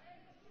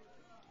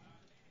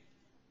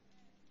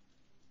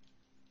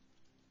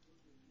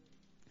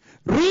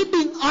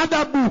 Reading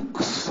other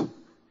books,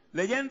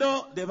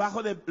 Leyendo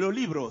debajo de los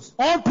libros,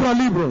 otros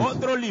libros,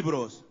 otros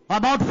libros,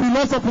 about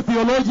philosophy,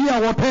 theology,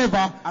 or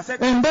whatever,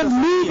 Acerca and de then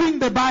filosofía, leaving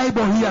the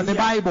Bible here, the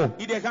Bible.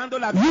 y dejando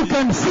la You Biblia.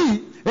 can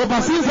see,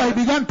 ever since I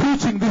began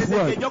preaching this Desde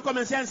que word, yo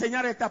comencé a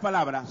enseñar esta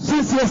palabra,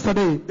 since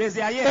yesterday,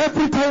 desde ayer,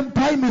 every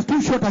time is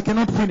too short, I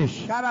cannot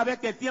finish. cada vez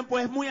que el tiempo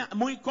es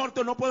muy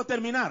corto, no puedo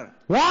terminar.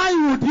 Why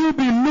would you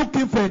be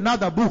looking for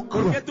another book?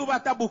 ¿Por qué tú vas a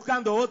estar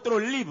buscando otro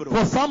libro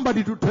For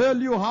somebody to tell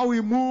you how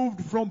he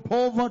moved from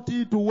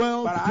poverty to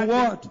wealth para to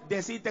alguien what?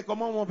 decirte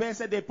cómo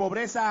moverse de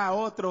pobreza a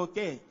otro?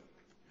 ¿Qué?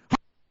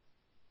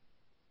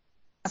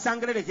 La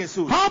sangre de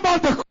Jesús. How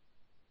about the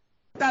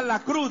 ¿Qué tal la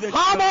cruz de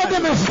How about the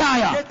 ¿Qué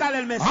Messiah? tal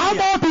el How Mesías?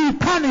 about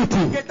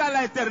eternity? ¿Qué tal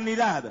la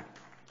eternidad?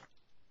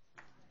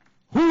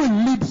 Who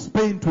will lead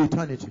Spain to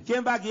eternity?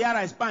 ¿Quién va a guiar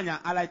a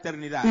España a la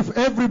eternidad? If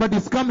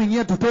everybody's coming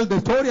here to tell the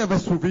story of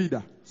su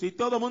vida, Si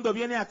todo el mundo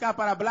viene acá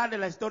para hablar de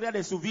la historia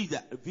de su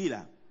vida.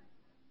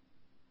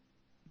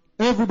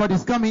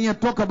 everybody's coming here to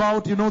talk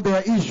about,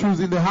 their issues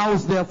in the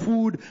house, their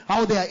food,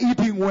 how they are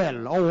eating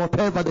well, or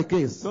whatever the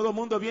case. Todo el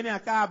mundo viene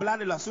acá a hablar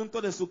del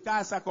asunto de su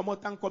casa, cómo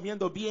están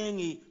comiendo bien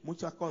y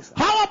muchas cosas.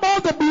 How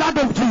about the blood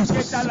of ¿Qué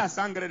Jesus? tal la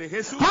sangre de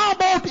Jesús? How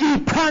about ¿Qué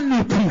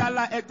eternity? tal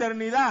la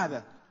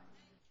eternidad?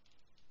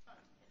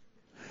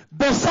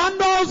 The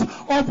sandals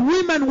of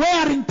women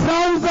wearing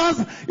trousers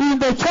in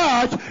the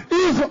church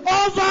is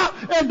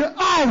over and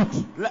out.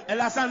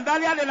 La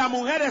sandalia de las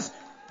mujeres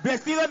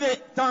vestidas de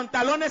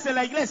pantalones en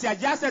la iglesia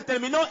ya se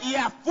terminó y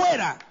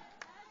afuera.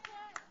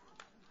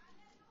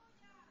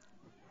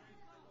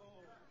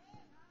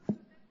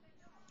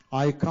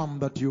 I come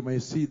that you may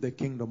see the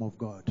kingdom of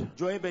God.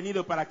 Yo he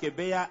venido para que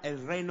vea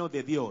el reino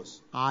de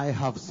Dios. I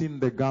have seen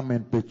the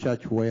garment the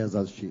church wears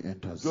as she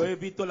enters. Yo he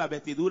visto la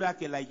vestidura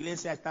que la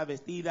iglesia está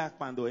vestida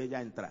cuando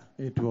ella entra.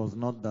 It was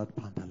not that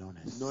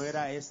pantalones. No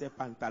era ese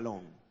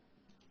pantalón.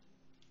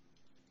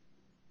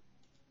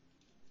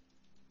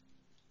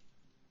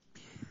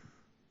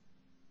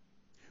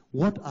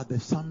 What are the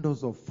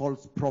sandals of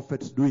false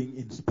prophets doing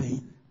in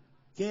Spain?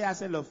 ¿Qué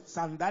hacen los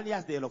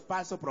sandalias de los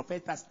falsos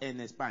profetas en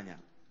España?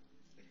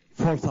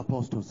 False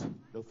apostles.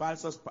 Los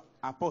falsos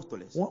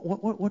apóstoles.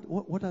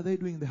 What are they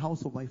doing in the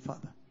house of my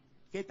father?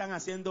 ¿Qué están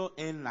haciendo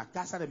en la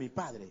casa de mi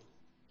padre?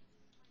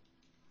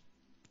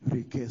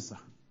 Riqueza.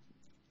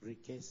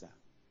 Riqueza.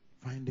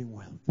 Finding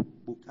wealth.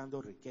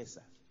 Buscando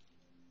riqueza.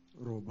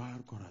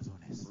 Robar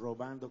corazones.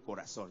 Robando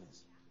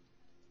corazones.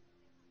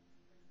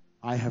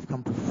 I have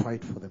come to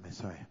fight for the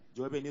Messiah.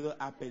 Yo he venido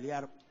a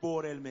pelear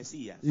por el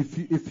Mesías.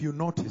 If you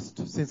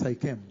noticed since I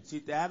came, Si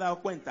te has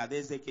dado cuenta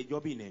desde que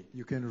yo vine,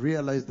 you can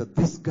realize that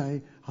this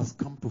guy has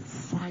come to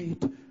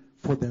fight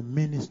for the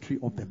ministry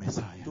of the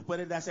Messiah. tú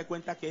puedes darse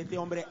cuenta que este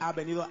hombre ha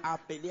venido a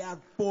pelear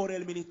por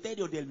el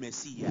ministerio del He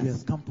Mesías.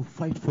 has come to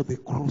fight for the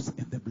cross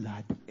and the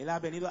blood. Él ha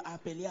venido a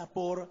pelear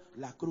por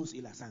la cruz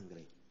y la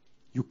sangre.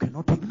 You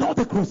cannot ignore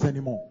the cross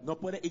anymore. No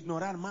puedes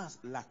ignorar más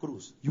la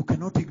cruz. You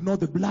cannot ignore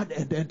the blood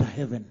and enter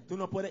heaven. Tú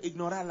no puedes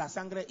ignorar la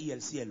sangre y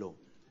el cielo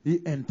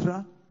He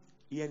enter.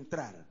 y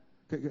entrar.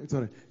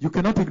 Sorry. You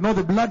cannot ignore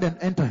the blood and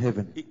enter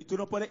heaven. Y tú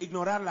no puedes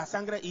ignorar la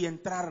sangre y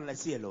entrar al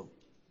cielo.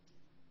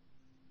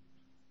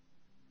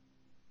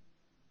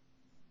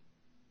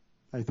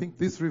 I think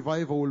this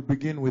revival will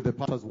begin with the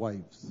pastors'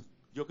 wives.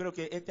 Yo creo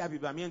que este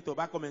avivamiento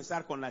va a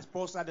comenzar con la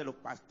esposa de los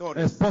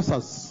pastores.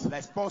 Esposas.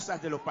 Las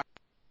esposas de los pastores.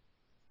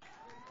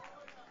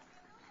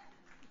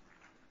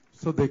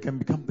 So they can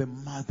become the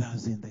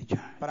mothers in the church.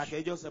 Para que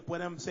ellos se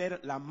puedan ser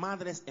las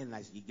madres en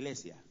las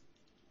iglesias.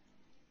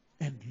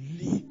 And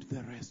lead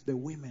the rest, the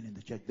women in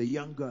the church, the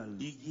young girls.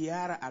 Y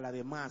guiar a las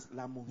demás,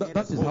 las mujeres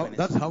That's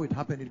jóvenes. how it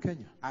happened in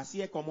Kenya.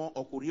 Así es como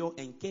ocurrió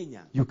en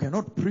Kenia. You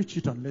cannot preach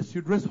it unless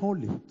you dress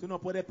holy. Tú no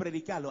puedes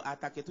predicarlo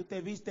hasta que tú te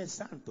vistes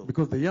santo.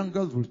 Because the young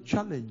girls will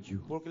challenge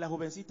you. Porque las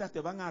jovencitas te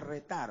van a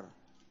retar.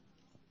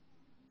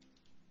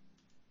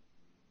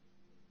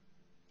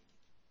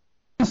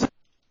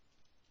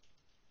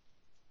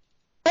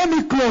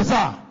 Any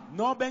closer.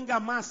 No venga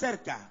más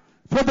cerca.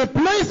 For the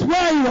place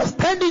where you are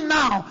standing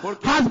now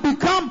Porque- has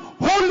become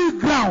holy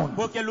ground.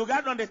 Porque el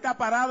lugar donde está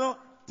parado,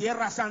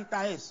 tierra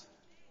santa es.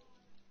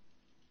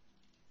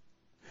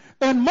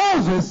 And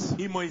Moses,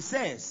 Y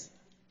Moisés,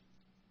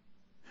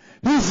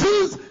 he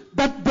sees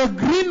that the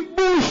green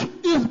bush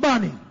is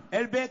burning.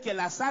 él ve que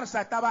la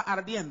zarza estaba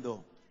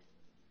ardiendo.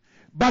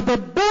 But the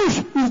bush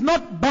is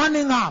not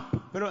burning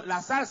up. Pero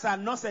la zarza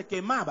no se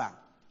quemaba.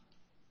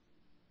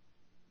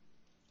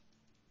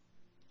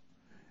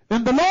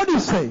 And the Lord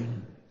is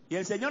saying, Y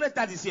el Señor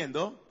está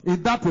diciendo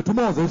in that way to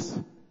Moses,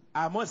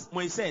 a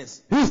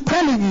Moisés, he's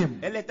telling him,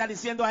 él le está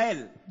diciendo a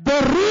él,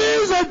 there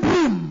is a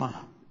dream.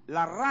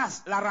 la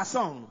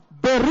razón,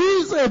 There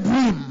is a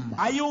dream.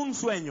 hay un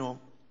sueño,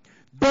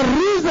 There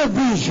is a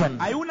vision.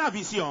 hay una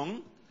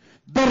visión,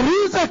 There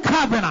is a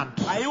covenant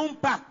hay un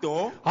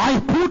pacto I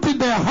put in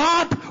the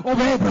heart of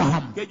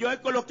Abraham. que yo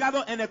he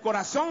colocado en el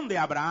corazón de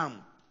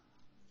Abraham.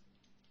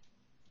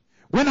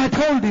 When I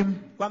told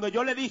him Cuando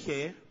yo le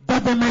dije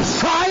that the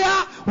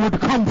Messiah would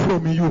come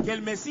from you. que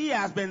el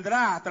Mesías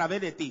vendrá a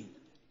través de ti,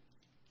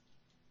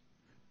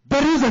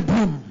 There is a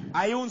dream.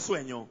 hay un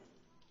sueño,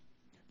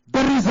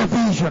 There is a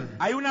vision.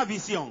 hay una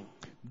visión,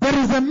 There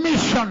is a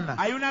mission.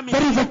 hay una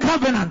There is a misión,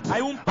 covenant.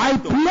 hay un I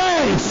pacto.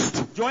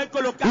 placed Yo he in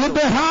colocado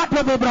the heart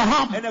of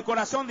Abraham. en el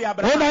corazón de And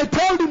Abraham. I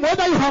told him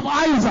whether you have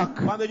Isaac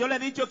Cuando yo le he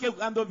dicho que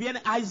cuando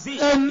viene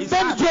Isaac, and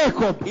then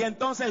Jacob, y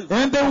entonces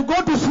and they will go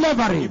to y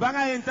slavery. van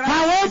a entrar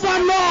However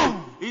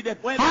long, y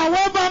después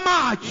however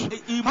much,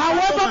 y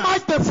however cuánto más,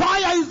 much the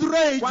fire is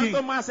cuanto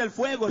raging, más el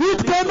fuego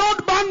it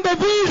cannot burn the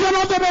vision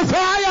of the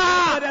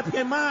Messiah. puede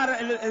quemar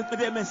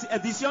el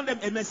visión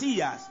del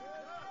Mesías.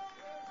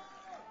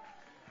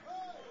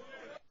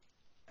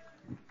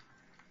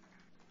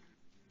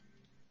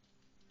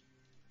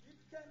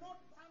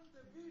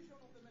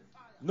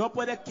 No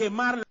puede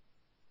quemar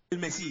el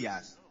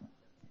Mesías.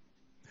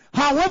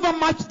 However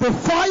much the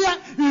fire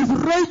is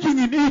raging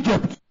in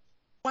Egypt.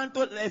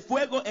 Cuánto el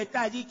fuego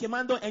está allí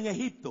quemando en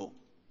Egipto.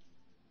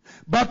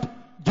 But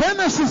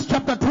Genesis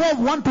chapter 12,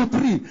 1 to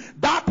 3,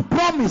 that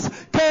promise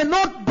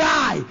cannot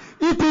die.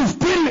 It is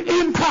still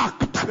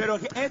intact. Pero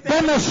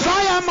The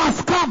Messiah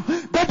must come.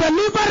 The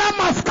deliverer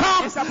must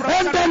come esa and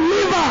promesa el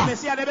deliver.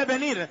 Mesías debe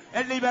venir.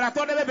 El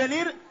liberador debe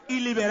venir y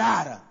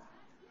liberar.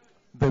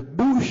 The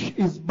bush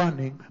is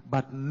burning,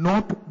 but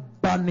not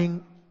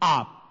burning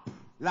up.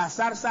 La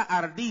zarza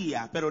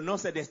ardía, pero no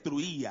se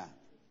destruía.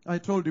 I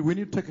told you we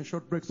need to take a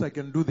short break so I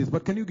can do this.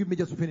 But can you give me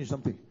just to finish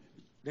something?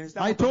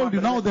 Necesitamos I told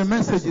you tomar now the breves.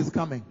 message is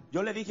coming.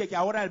 Yo le dije que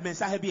ahora el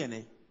mensaje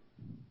viene.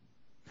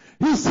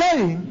 He's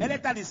saying Él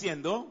está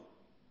diciendo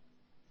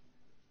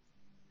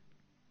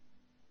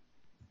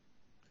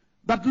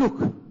that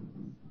look,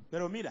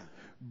 pero mira,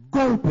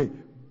 golpe,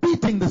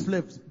 beating the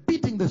slaves,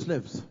 beating the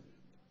slaves,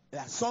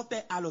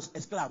 azote a los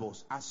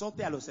esclavos,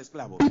 azote a los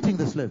esclavos, beating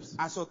the slaves,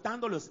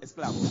 azotando a los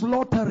esclavos,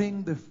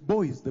 slaughtering the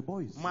boys,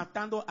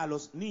 matando a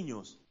los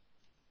niños,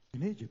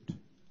 in Egypt.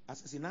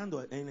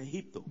 asesinando en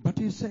Egipto. But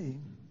he's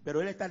saying Pero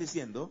él está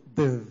diciendo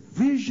the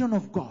vision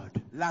of God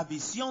la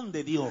visión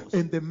de Dios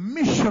and the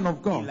mission of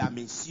y la God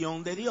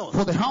misión de Dios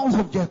for the house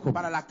of Jacob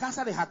para la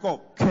casa de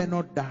Jacob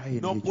cannot die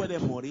in no puede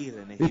Egypt. morir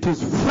en It Egipto.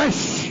 is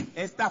fresh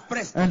Está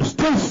fresco and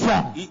still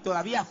strong. y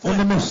todavía And the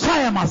fuerte.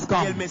 Messiah must Y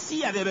el come.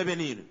 Mesías debe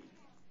venir.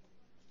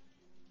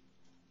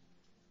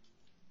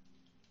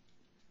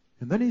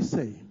 And then he's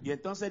saying, Y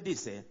entonces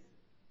dice,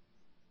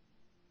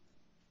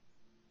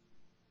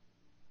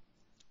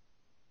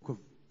 book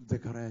of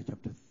Zechariah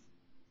chapter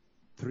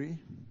 3.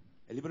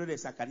 el libro de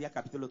Zacarías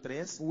capítulo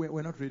 3,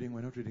 We're not reading.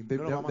 There,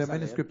 No lo there vamos are a many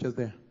leer. scriptures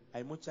there.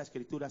 hay muchas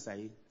escrituras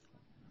ahí.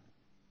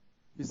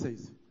 He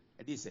says,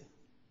 Él dice,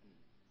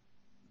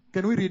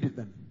 can we read it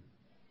then?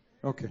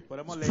 Okay.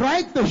 podemos leer.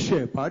 Strike the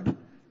shepherd.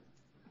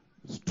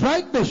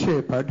 Strike the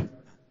shepherd.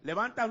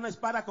 Levanta una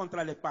espada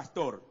contra el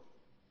pastor.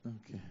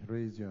 Okay.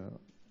 Raise your.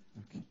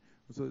 Okay.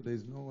 So there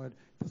is no word.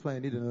 That's why I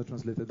need another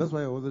translator. That's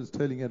why I was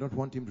telling you I don't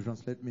want him to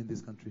translate me in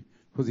this country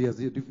because he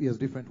has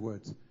different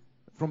words.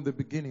 From the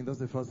beginning, that's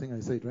the first thing I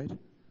said, right?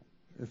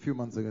 A few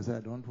months ago, I said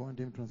I don't want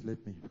him to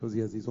translate me because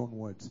he has his own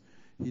words.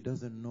 He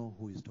doesn't know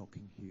who is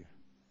talking here.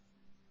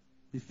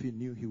 If he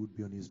knew, he would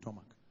be on his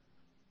stomach.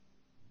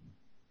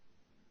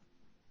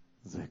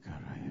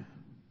 Zechariah.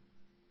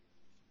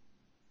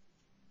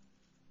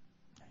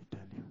 I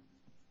tell you.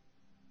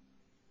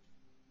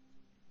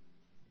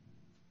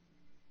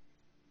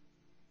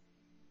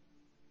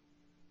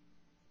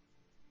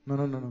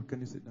 No. Can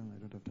you sit down? I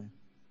don't have time.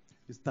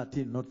 It's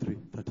 13, not 3.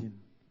 13.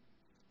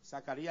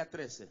 Zacarías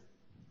 13,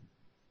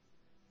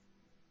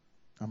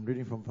 I'm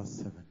reading from verse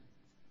 7.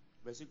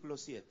 versículo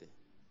 7.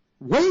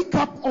 Wake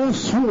up, O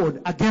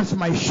sword, against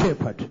my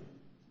shepherd.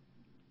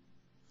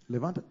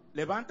 Levanta.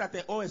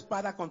 Levántate, oh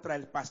espada, contra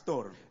el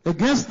pastor,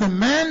 Against the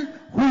man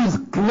who is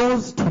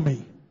close to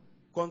me,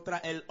 contra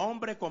el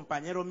hombre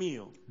compañero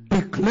mío,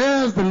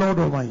 declares the Lord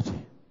Almighty.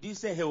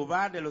 dice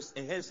Jehová de los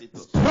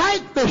ejércitos.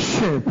 Strike the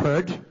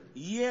shepherd,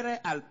 Hiere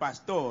al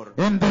pastor,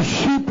 and the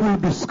sheep will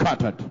be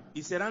scattered.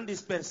 y serán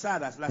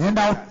dispersadas las And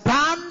I'll ovejas.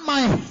 turn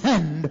my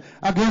hand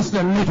against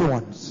the little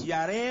ones. Y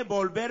haré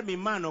volver mi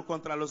mano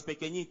contra los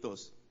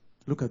pequeñitos.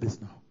 Look at this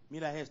now.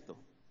 Mira esto.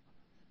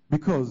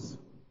 Because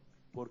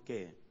 ¿Por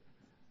qué?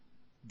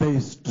 they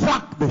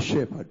struck the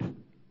shepherd.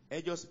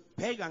 Ellos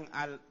pegan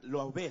a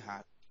la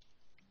oveja,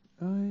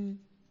 Ay,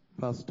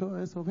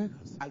 pastor, es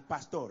ovejas. al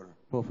pastor.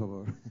 Por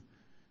favor.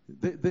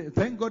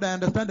 Thank God I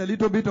understand a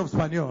little bit of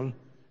Spanish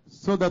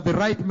so that the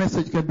right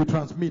message can be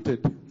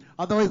transmitted.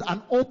 Otherwise,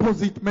 an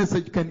opposite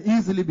message can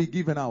easily be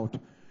given out.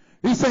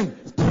 He's saying,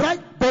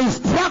 they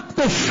struck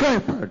the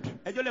shepherd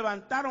Ellos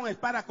levantaron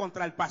espada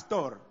contra el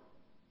pastor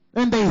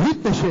and they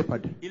hit the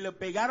shepherd. y le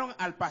pegaron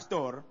al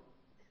pastor,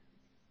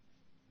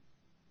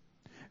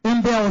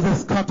 And there was a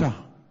scatter.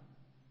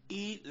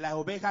 y las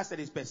ovejas se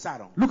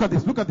dispersaron. Look at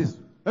this.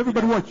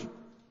 Everybody watch.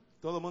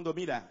 Todo el mundo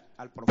mira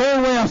al profeta.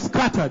 They were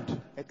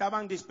scattered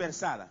Estaban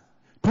dispersadas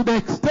to the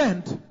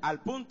extent al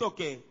punto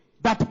que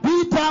that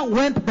Peter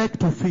went back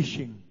to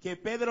fishing.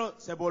 Pedro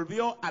se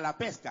volvió a la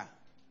pesca.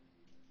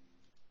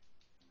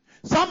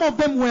 Some of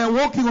them were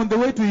walking on the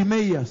way to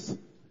Emmaus.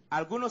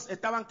 Algunos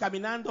estaban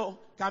camino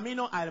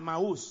a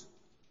Emaús,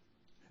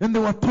 And they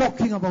were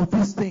talking about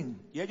this thing.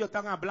 y ellos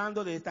estaban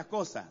hablando de estas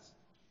cosas.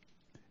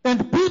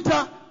 And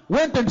Peter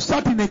went and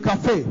sat in a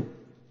cafe,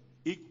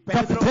 Y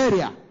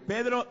cafeteria.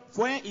 Pedro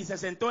fue y se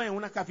sentó en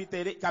una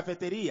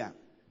cafetería.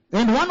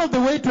 And one of the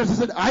waitresses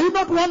said, "Are you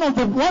not one of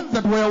the ones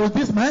that were with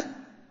this man?"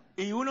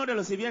 Y uno de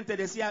los sirvientes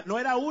decía, ¿no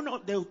era uno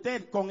de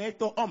usted con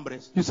estos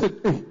hombres? He said,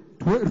 "Hey,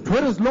 tú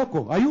eres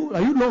loco. Are you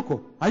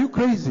loco? Are you Y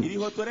crazy?"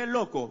 dijo, tú eres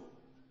loco.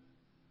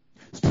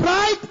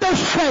 Strike the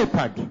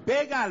shepherd,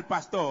 Pega al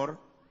pastor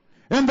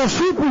and the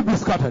sheep will be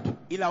scattered.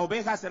 y las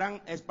ovejas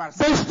serán They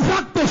esparcidas.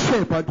 struck the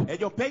shepherd,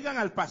 Ellos pegan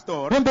al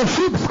pastor and the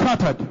sheep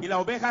scattered. y las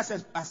ovejas se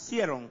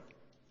esparcieron.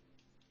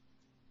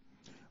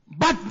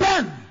 But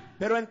then,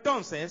 Pero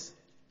entonces,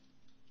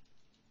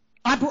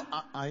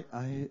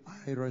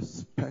 I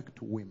respect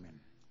women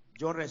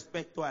yo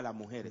respeto a las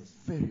mujeres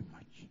very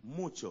much.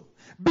 mucho.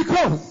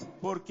 Because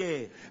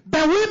Porque the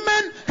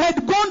women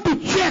had gone to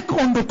check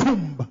on the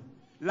tomb.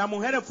 las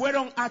mujeres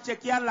fueron a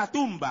chequear la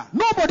tumba.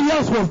 Nobody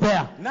else was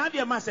there.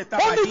 Nadie más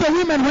estaba Only allí. the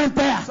women went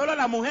there. Solo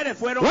las mujeres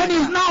fueron When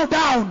he's allá. now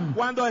down,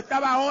 Cuando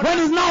estaba ahora, when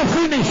he's now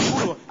finished,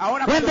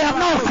 ahora when cuando they have estaba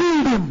now ahora,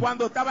 killed him,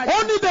 cuando estaba allí,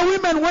 only the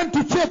women went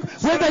to check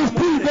solo whether he's las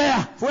still mujeres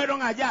there,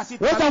 fueron allá. Si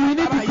whether we need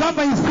estaba to allí.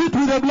 cover his feet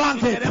with a Si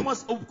blanket,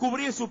 queremos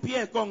cubrir su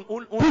pie con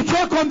to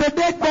check on the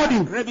dead body.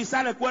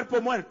 revisar el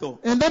cuerpo muerto.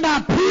 And then Y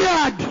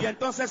appeared,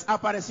 entonces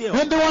apareció.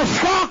 and they were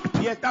shocked,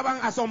 Y estaban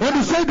and he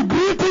asombrados. said,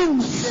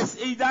 "Greetings,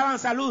 Y daban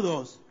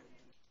saludos.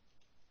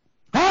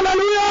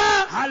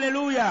 hallelujah."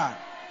 Aleluya.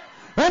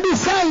 And he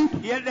said,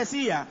 Y él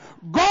decía,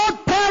 "Go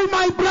tell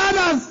my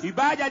brothers, y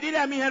vaya, dile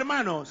a mis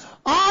hermanos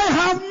I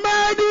have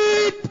made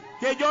it.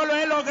 que yo lo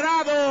he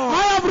logrado.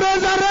 I have He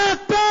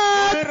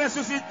resurrected.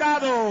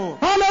 resucitado.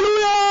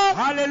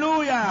 Hallelujah.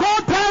 Aleluya.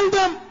 Go tell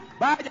them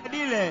Vaya,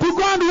 dile to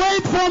go and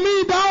wait for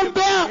me down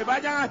que there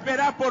vayan a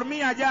esperar por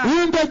mí allá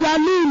in the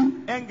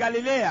Galilee. en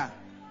Galilea.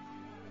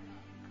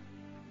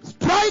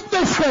 Strike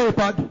the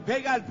shepherd,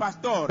 Pega al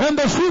pastor. and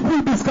the sheep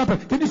will be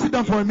scattered." Can you sit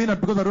down for a minute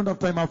because I don't have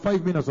time? I have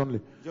 5 minutes only.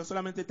 Yo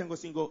solamente tengo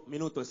 5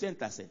 minutos.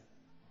 Siéntase.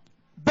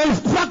 They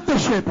struck the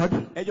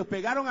shepherd, Ellos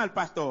pegaron al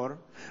pastor,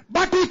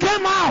 but he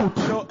came out.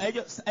 pero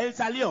él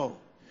salió.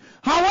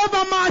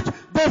 However much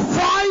the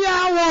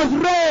fire was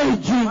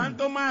raging,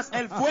 Cuanto más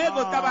el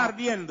fuego estaba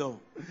ardiendo.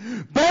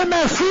 the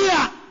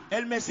Messiah,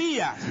 El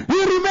Mesías,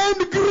 he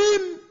remained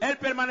green. él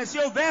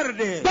permaneció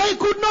verde. They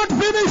could not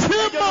finish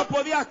Ellos no him.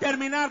 podían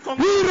terminar con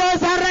He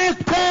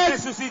resurrected.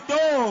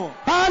 resucitó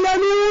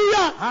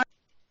Hallelujah.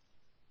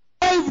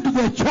 Saved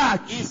the y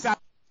church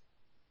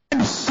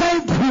and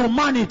saved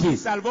humanity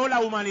salvó la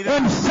humanidad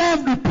and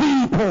saved the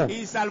people.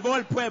 y salvó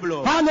el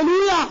pueblo.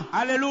 Hallelujah.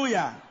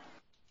 Aleluya.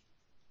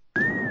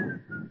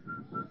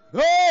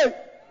 Hey.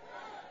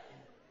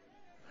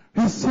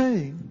 He's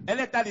saying Él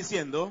está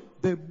diciendo,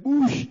 the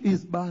bush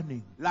is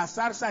burning, la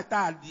zarza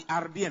está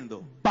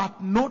ardiendo, but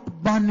not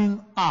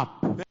burning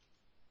up.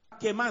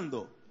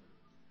 quemando.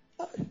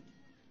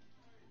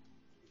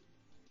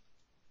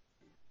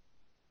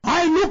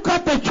 I look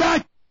at the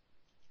church.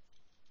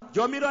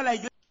 Yo miro a la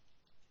iglesia.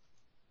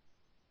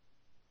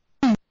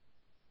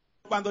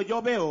 Cuando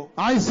yo veo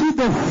I see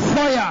the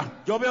fire.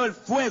 el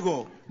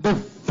fuego, The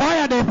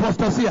fire de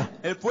apostasía.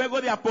 el fuego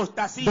de The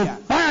apostasía,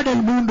 fire furia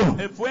del mundo.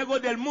 el fuego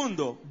del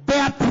mundo, They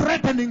are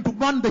threatening to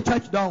burn the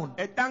church down.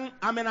 están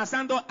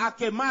amenazando a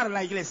quemar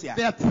la iglesia.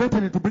 They are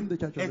threatening to bring the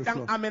church on the Están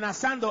floor.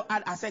 amenazando a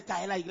hacer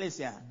caer la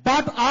iglesia.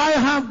 But I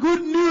have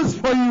good news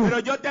for Pero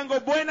you. yo tengo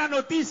buena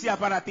noticia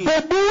para ti.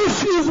 The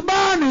bush is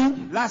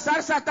burning, La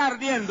zarza está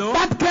ardiendo,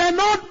 but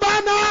cannot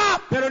burn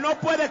up. pero no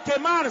puede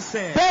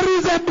quemarse. There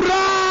is a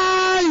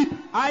bride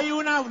Hay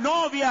una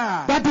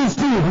novia that is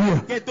still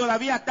here. que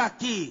todavía está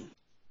aquí.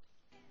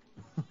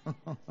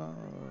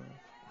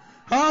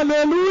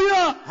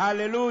 Hallelujah.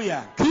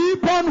 Aleluya.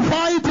 Keep on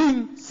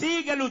fighting.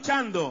 Sigue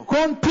luchando.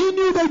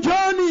 Continue the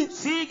journey.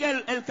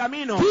 Sigue el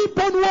camino. Keep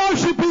on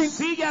worshiping.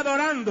 Sigue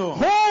adorando.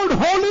 Hold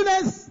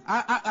holiness.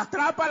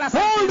 Atrapa la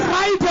Hold santidad.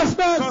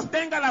 righteousness.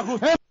 Sostenga la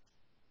justicia.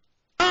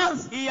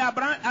 As Y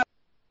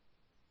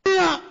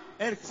here,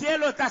 el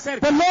cielo está the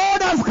cerca.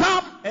 Lord has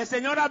come. El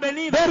Señor ha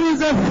venido. There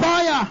is a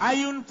fire.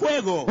 Hay un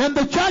fuego. And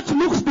the church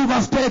looks Y la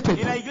devastated.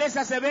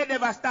 iglesia se ve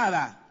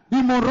devastada.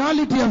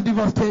 Immorality has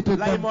devastated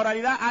La them.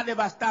 inmoralidad ha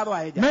devastado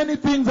a ella. Many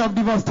things have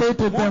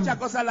devastated Muchas them.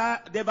 cosas la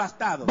ha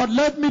devastado. But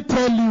let me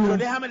tell Pero you,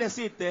 déjame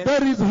decirte,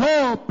 there is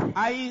hope.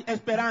 hay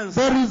esperanza.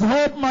 There is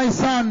hope, my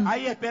son.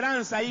 Hay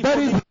esperanza, hijo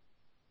There is, mío.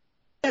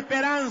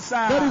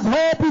 Esperanza. there is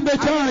hope in the Hay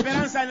church.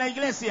 esperanza en la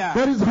iglesia.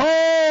 There is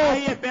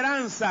Hay hope.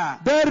 esperanza.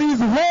 There is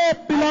hope,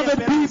 Hay beloved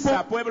esperanza,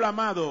 people. pueblo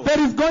amado.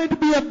 There is going to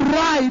be a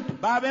bride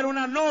Va a haber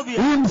una novia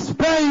in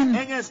Spain.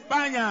 en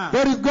España.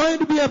 There is going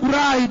to be a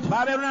bride Va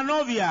a haber una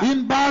novia in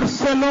en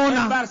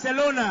Barcelona.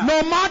 Barcelona.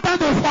 No matter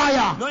the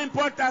fire, No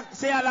importa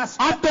sea la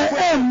at the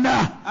end,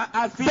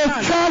 al the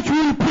final, church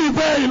will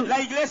prevail. la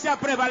iglesia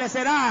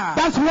prevalecerá.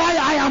 That's why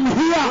I am Por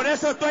here.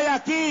 eso estoy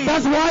aquí.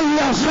 That's why he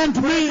has sent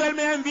Por eso me Él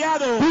me ha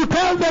enviado to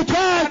tell the a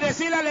church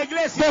decirle a la the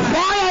iglesia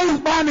fire is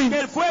burning, que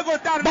el fuego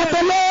está but the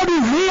ardiendo. Lord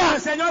is El here.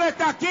 Señor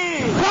está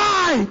aquí.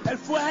 Fight, El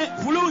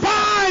fuego, luchen,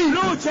 Fight.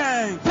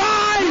 luchen,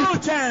 fight,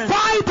 luchen,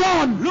 fight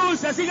on.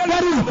 luchen, sigan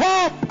There is luchando.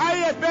 hope.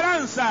 Hay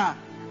esperanza.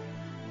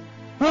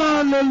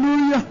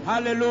 Hallelujah.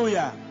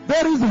 Aleluya.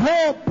 There is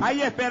hope.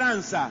 Hay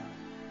esperanza.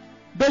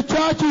 The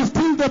church is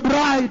still the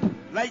bride.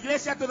 La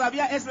iglesia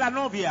todavía es la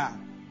novia.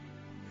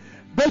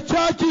 The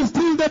church is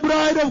still the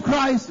bride of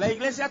Christ. La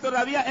iglesia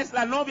todavía es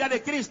la novia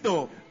de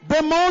Cristo.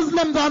 The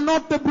Muslims are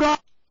not the bride.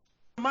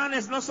 Los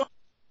musulmanes no son,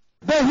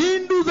 The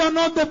Hindus are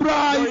not the los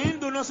bride.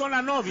 hindúes no son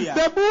la novia.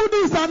 The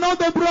Buddhists are not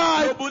the Los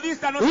bride.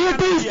 budistas no son la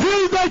It is novia.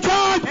 still the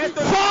church.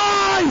 Esto es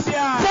Fight!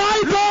 iglesia.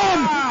 Fight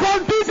on! Lucha.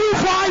 Continue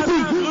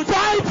fighting!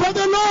 Fight for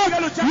the Lord!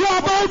 You are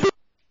about to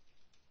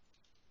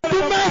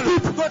make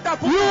it! Tú estás a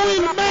punto You de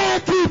will lograrlo.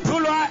 make it! Tú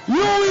lo has You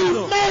will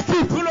logrado. make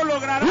it! Tú lo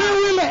lograrás. We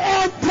will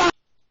enter!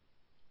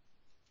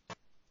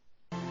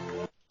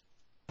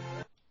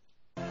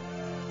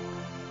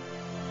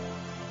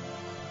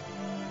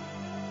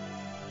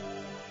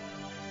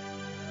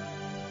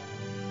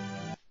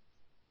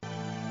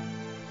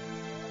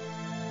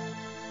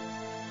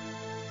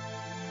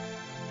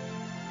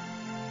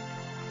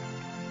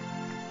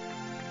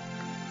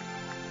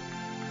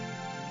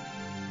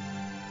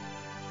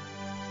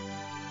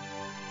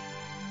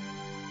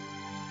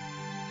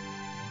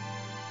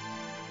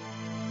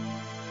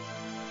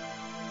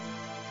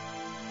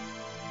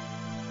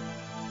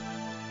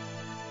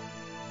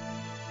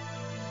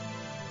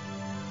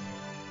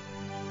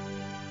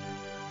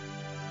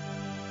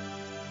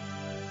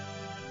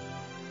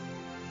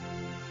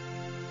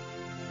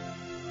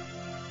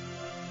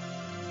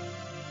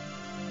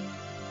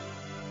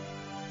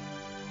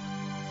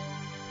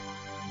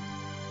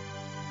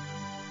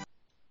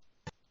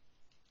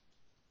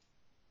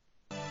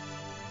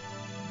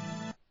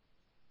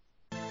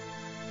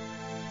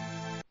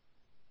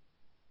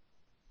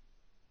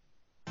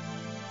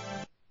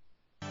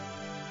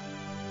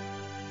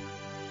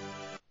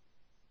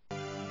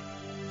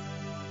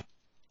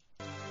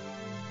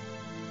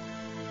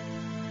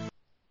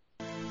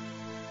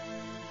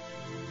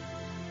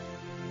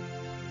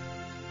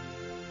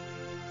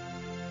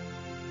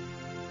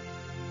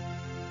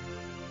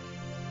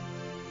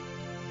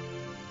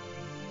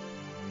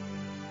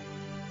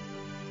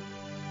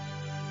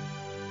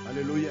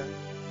 Aleluya.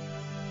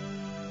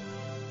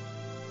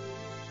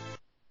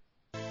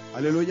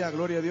 Aleluya,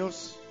 gloria a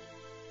Dios.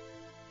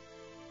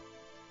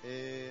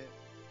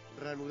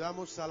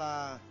 Reanudamos a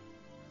las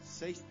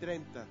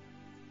 6:30,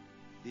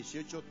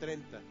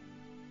 18:30.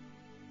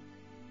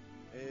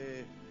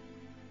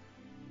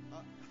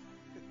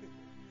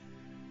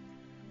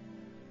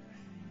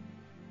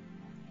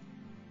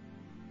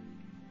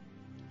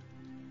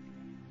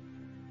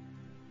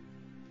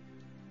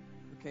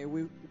 Okay,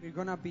 we're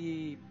gonna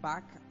be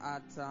back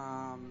at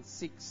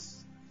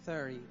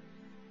 6:30.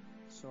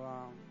 So,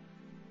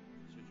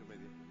 18:30.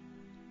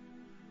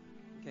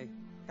 okay,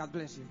 God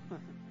bless you.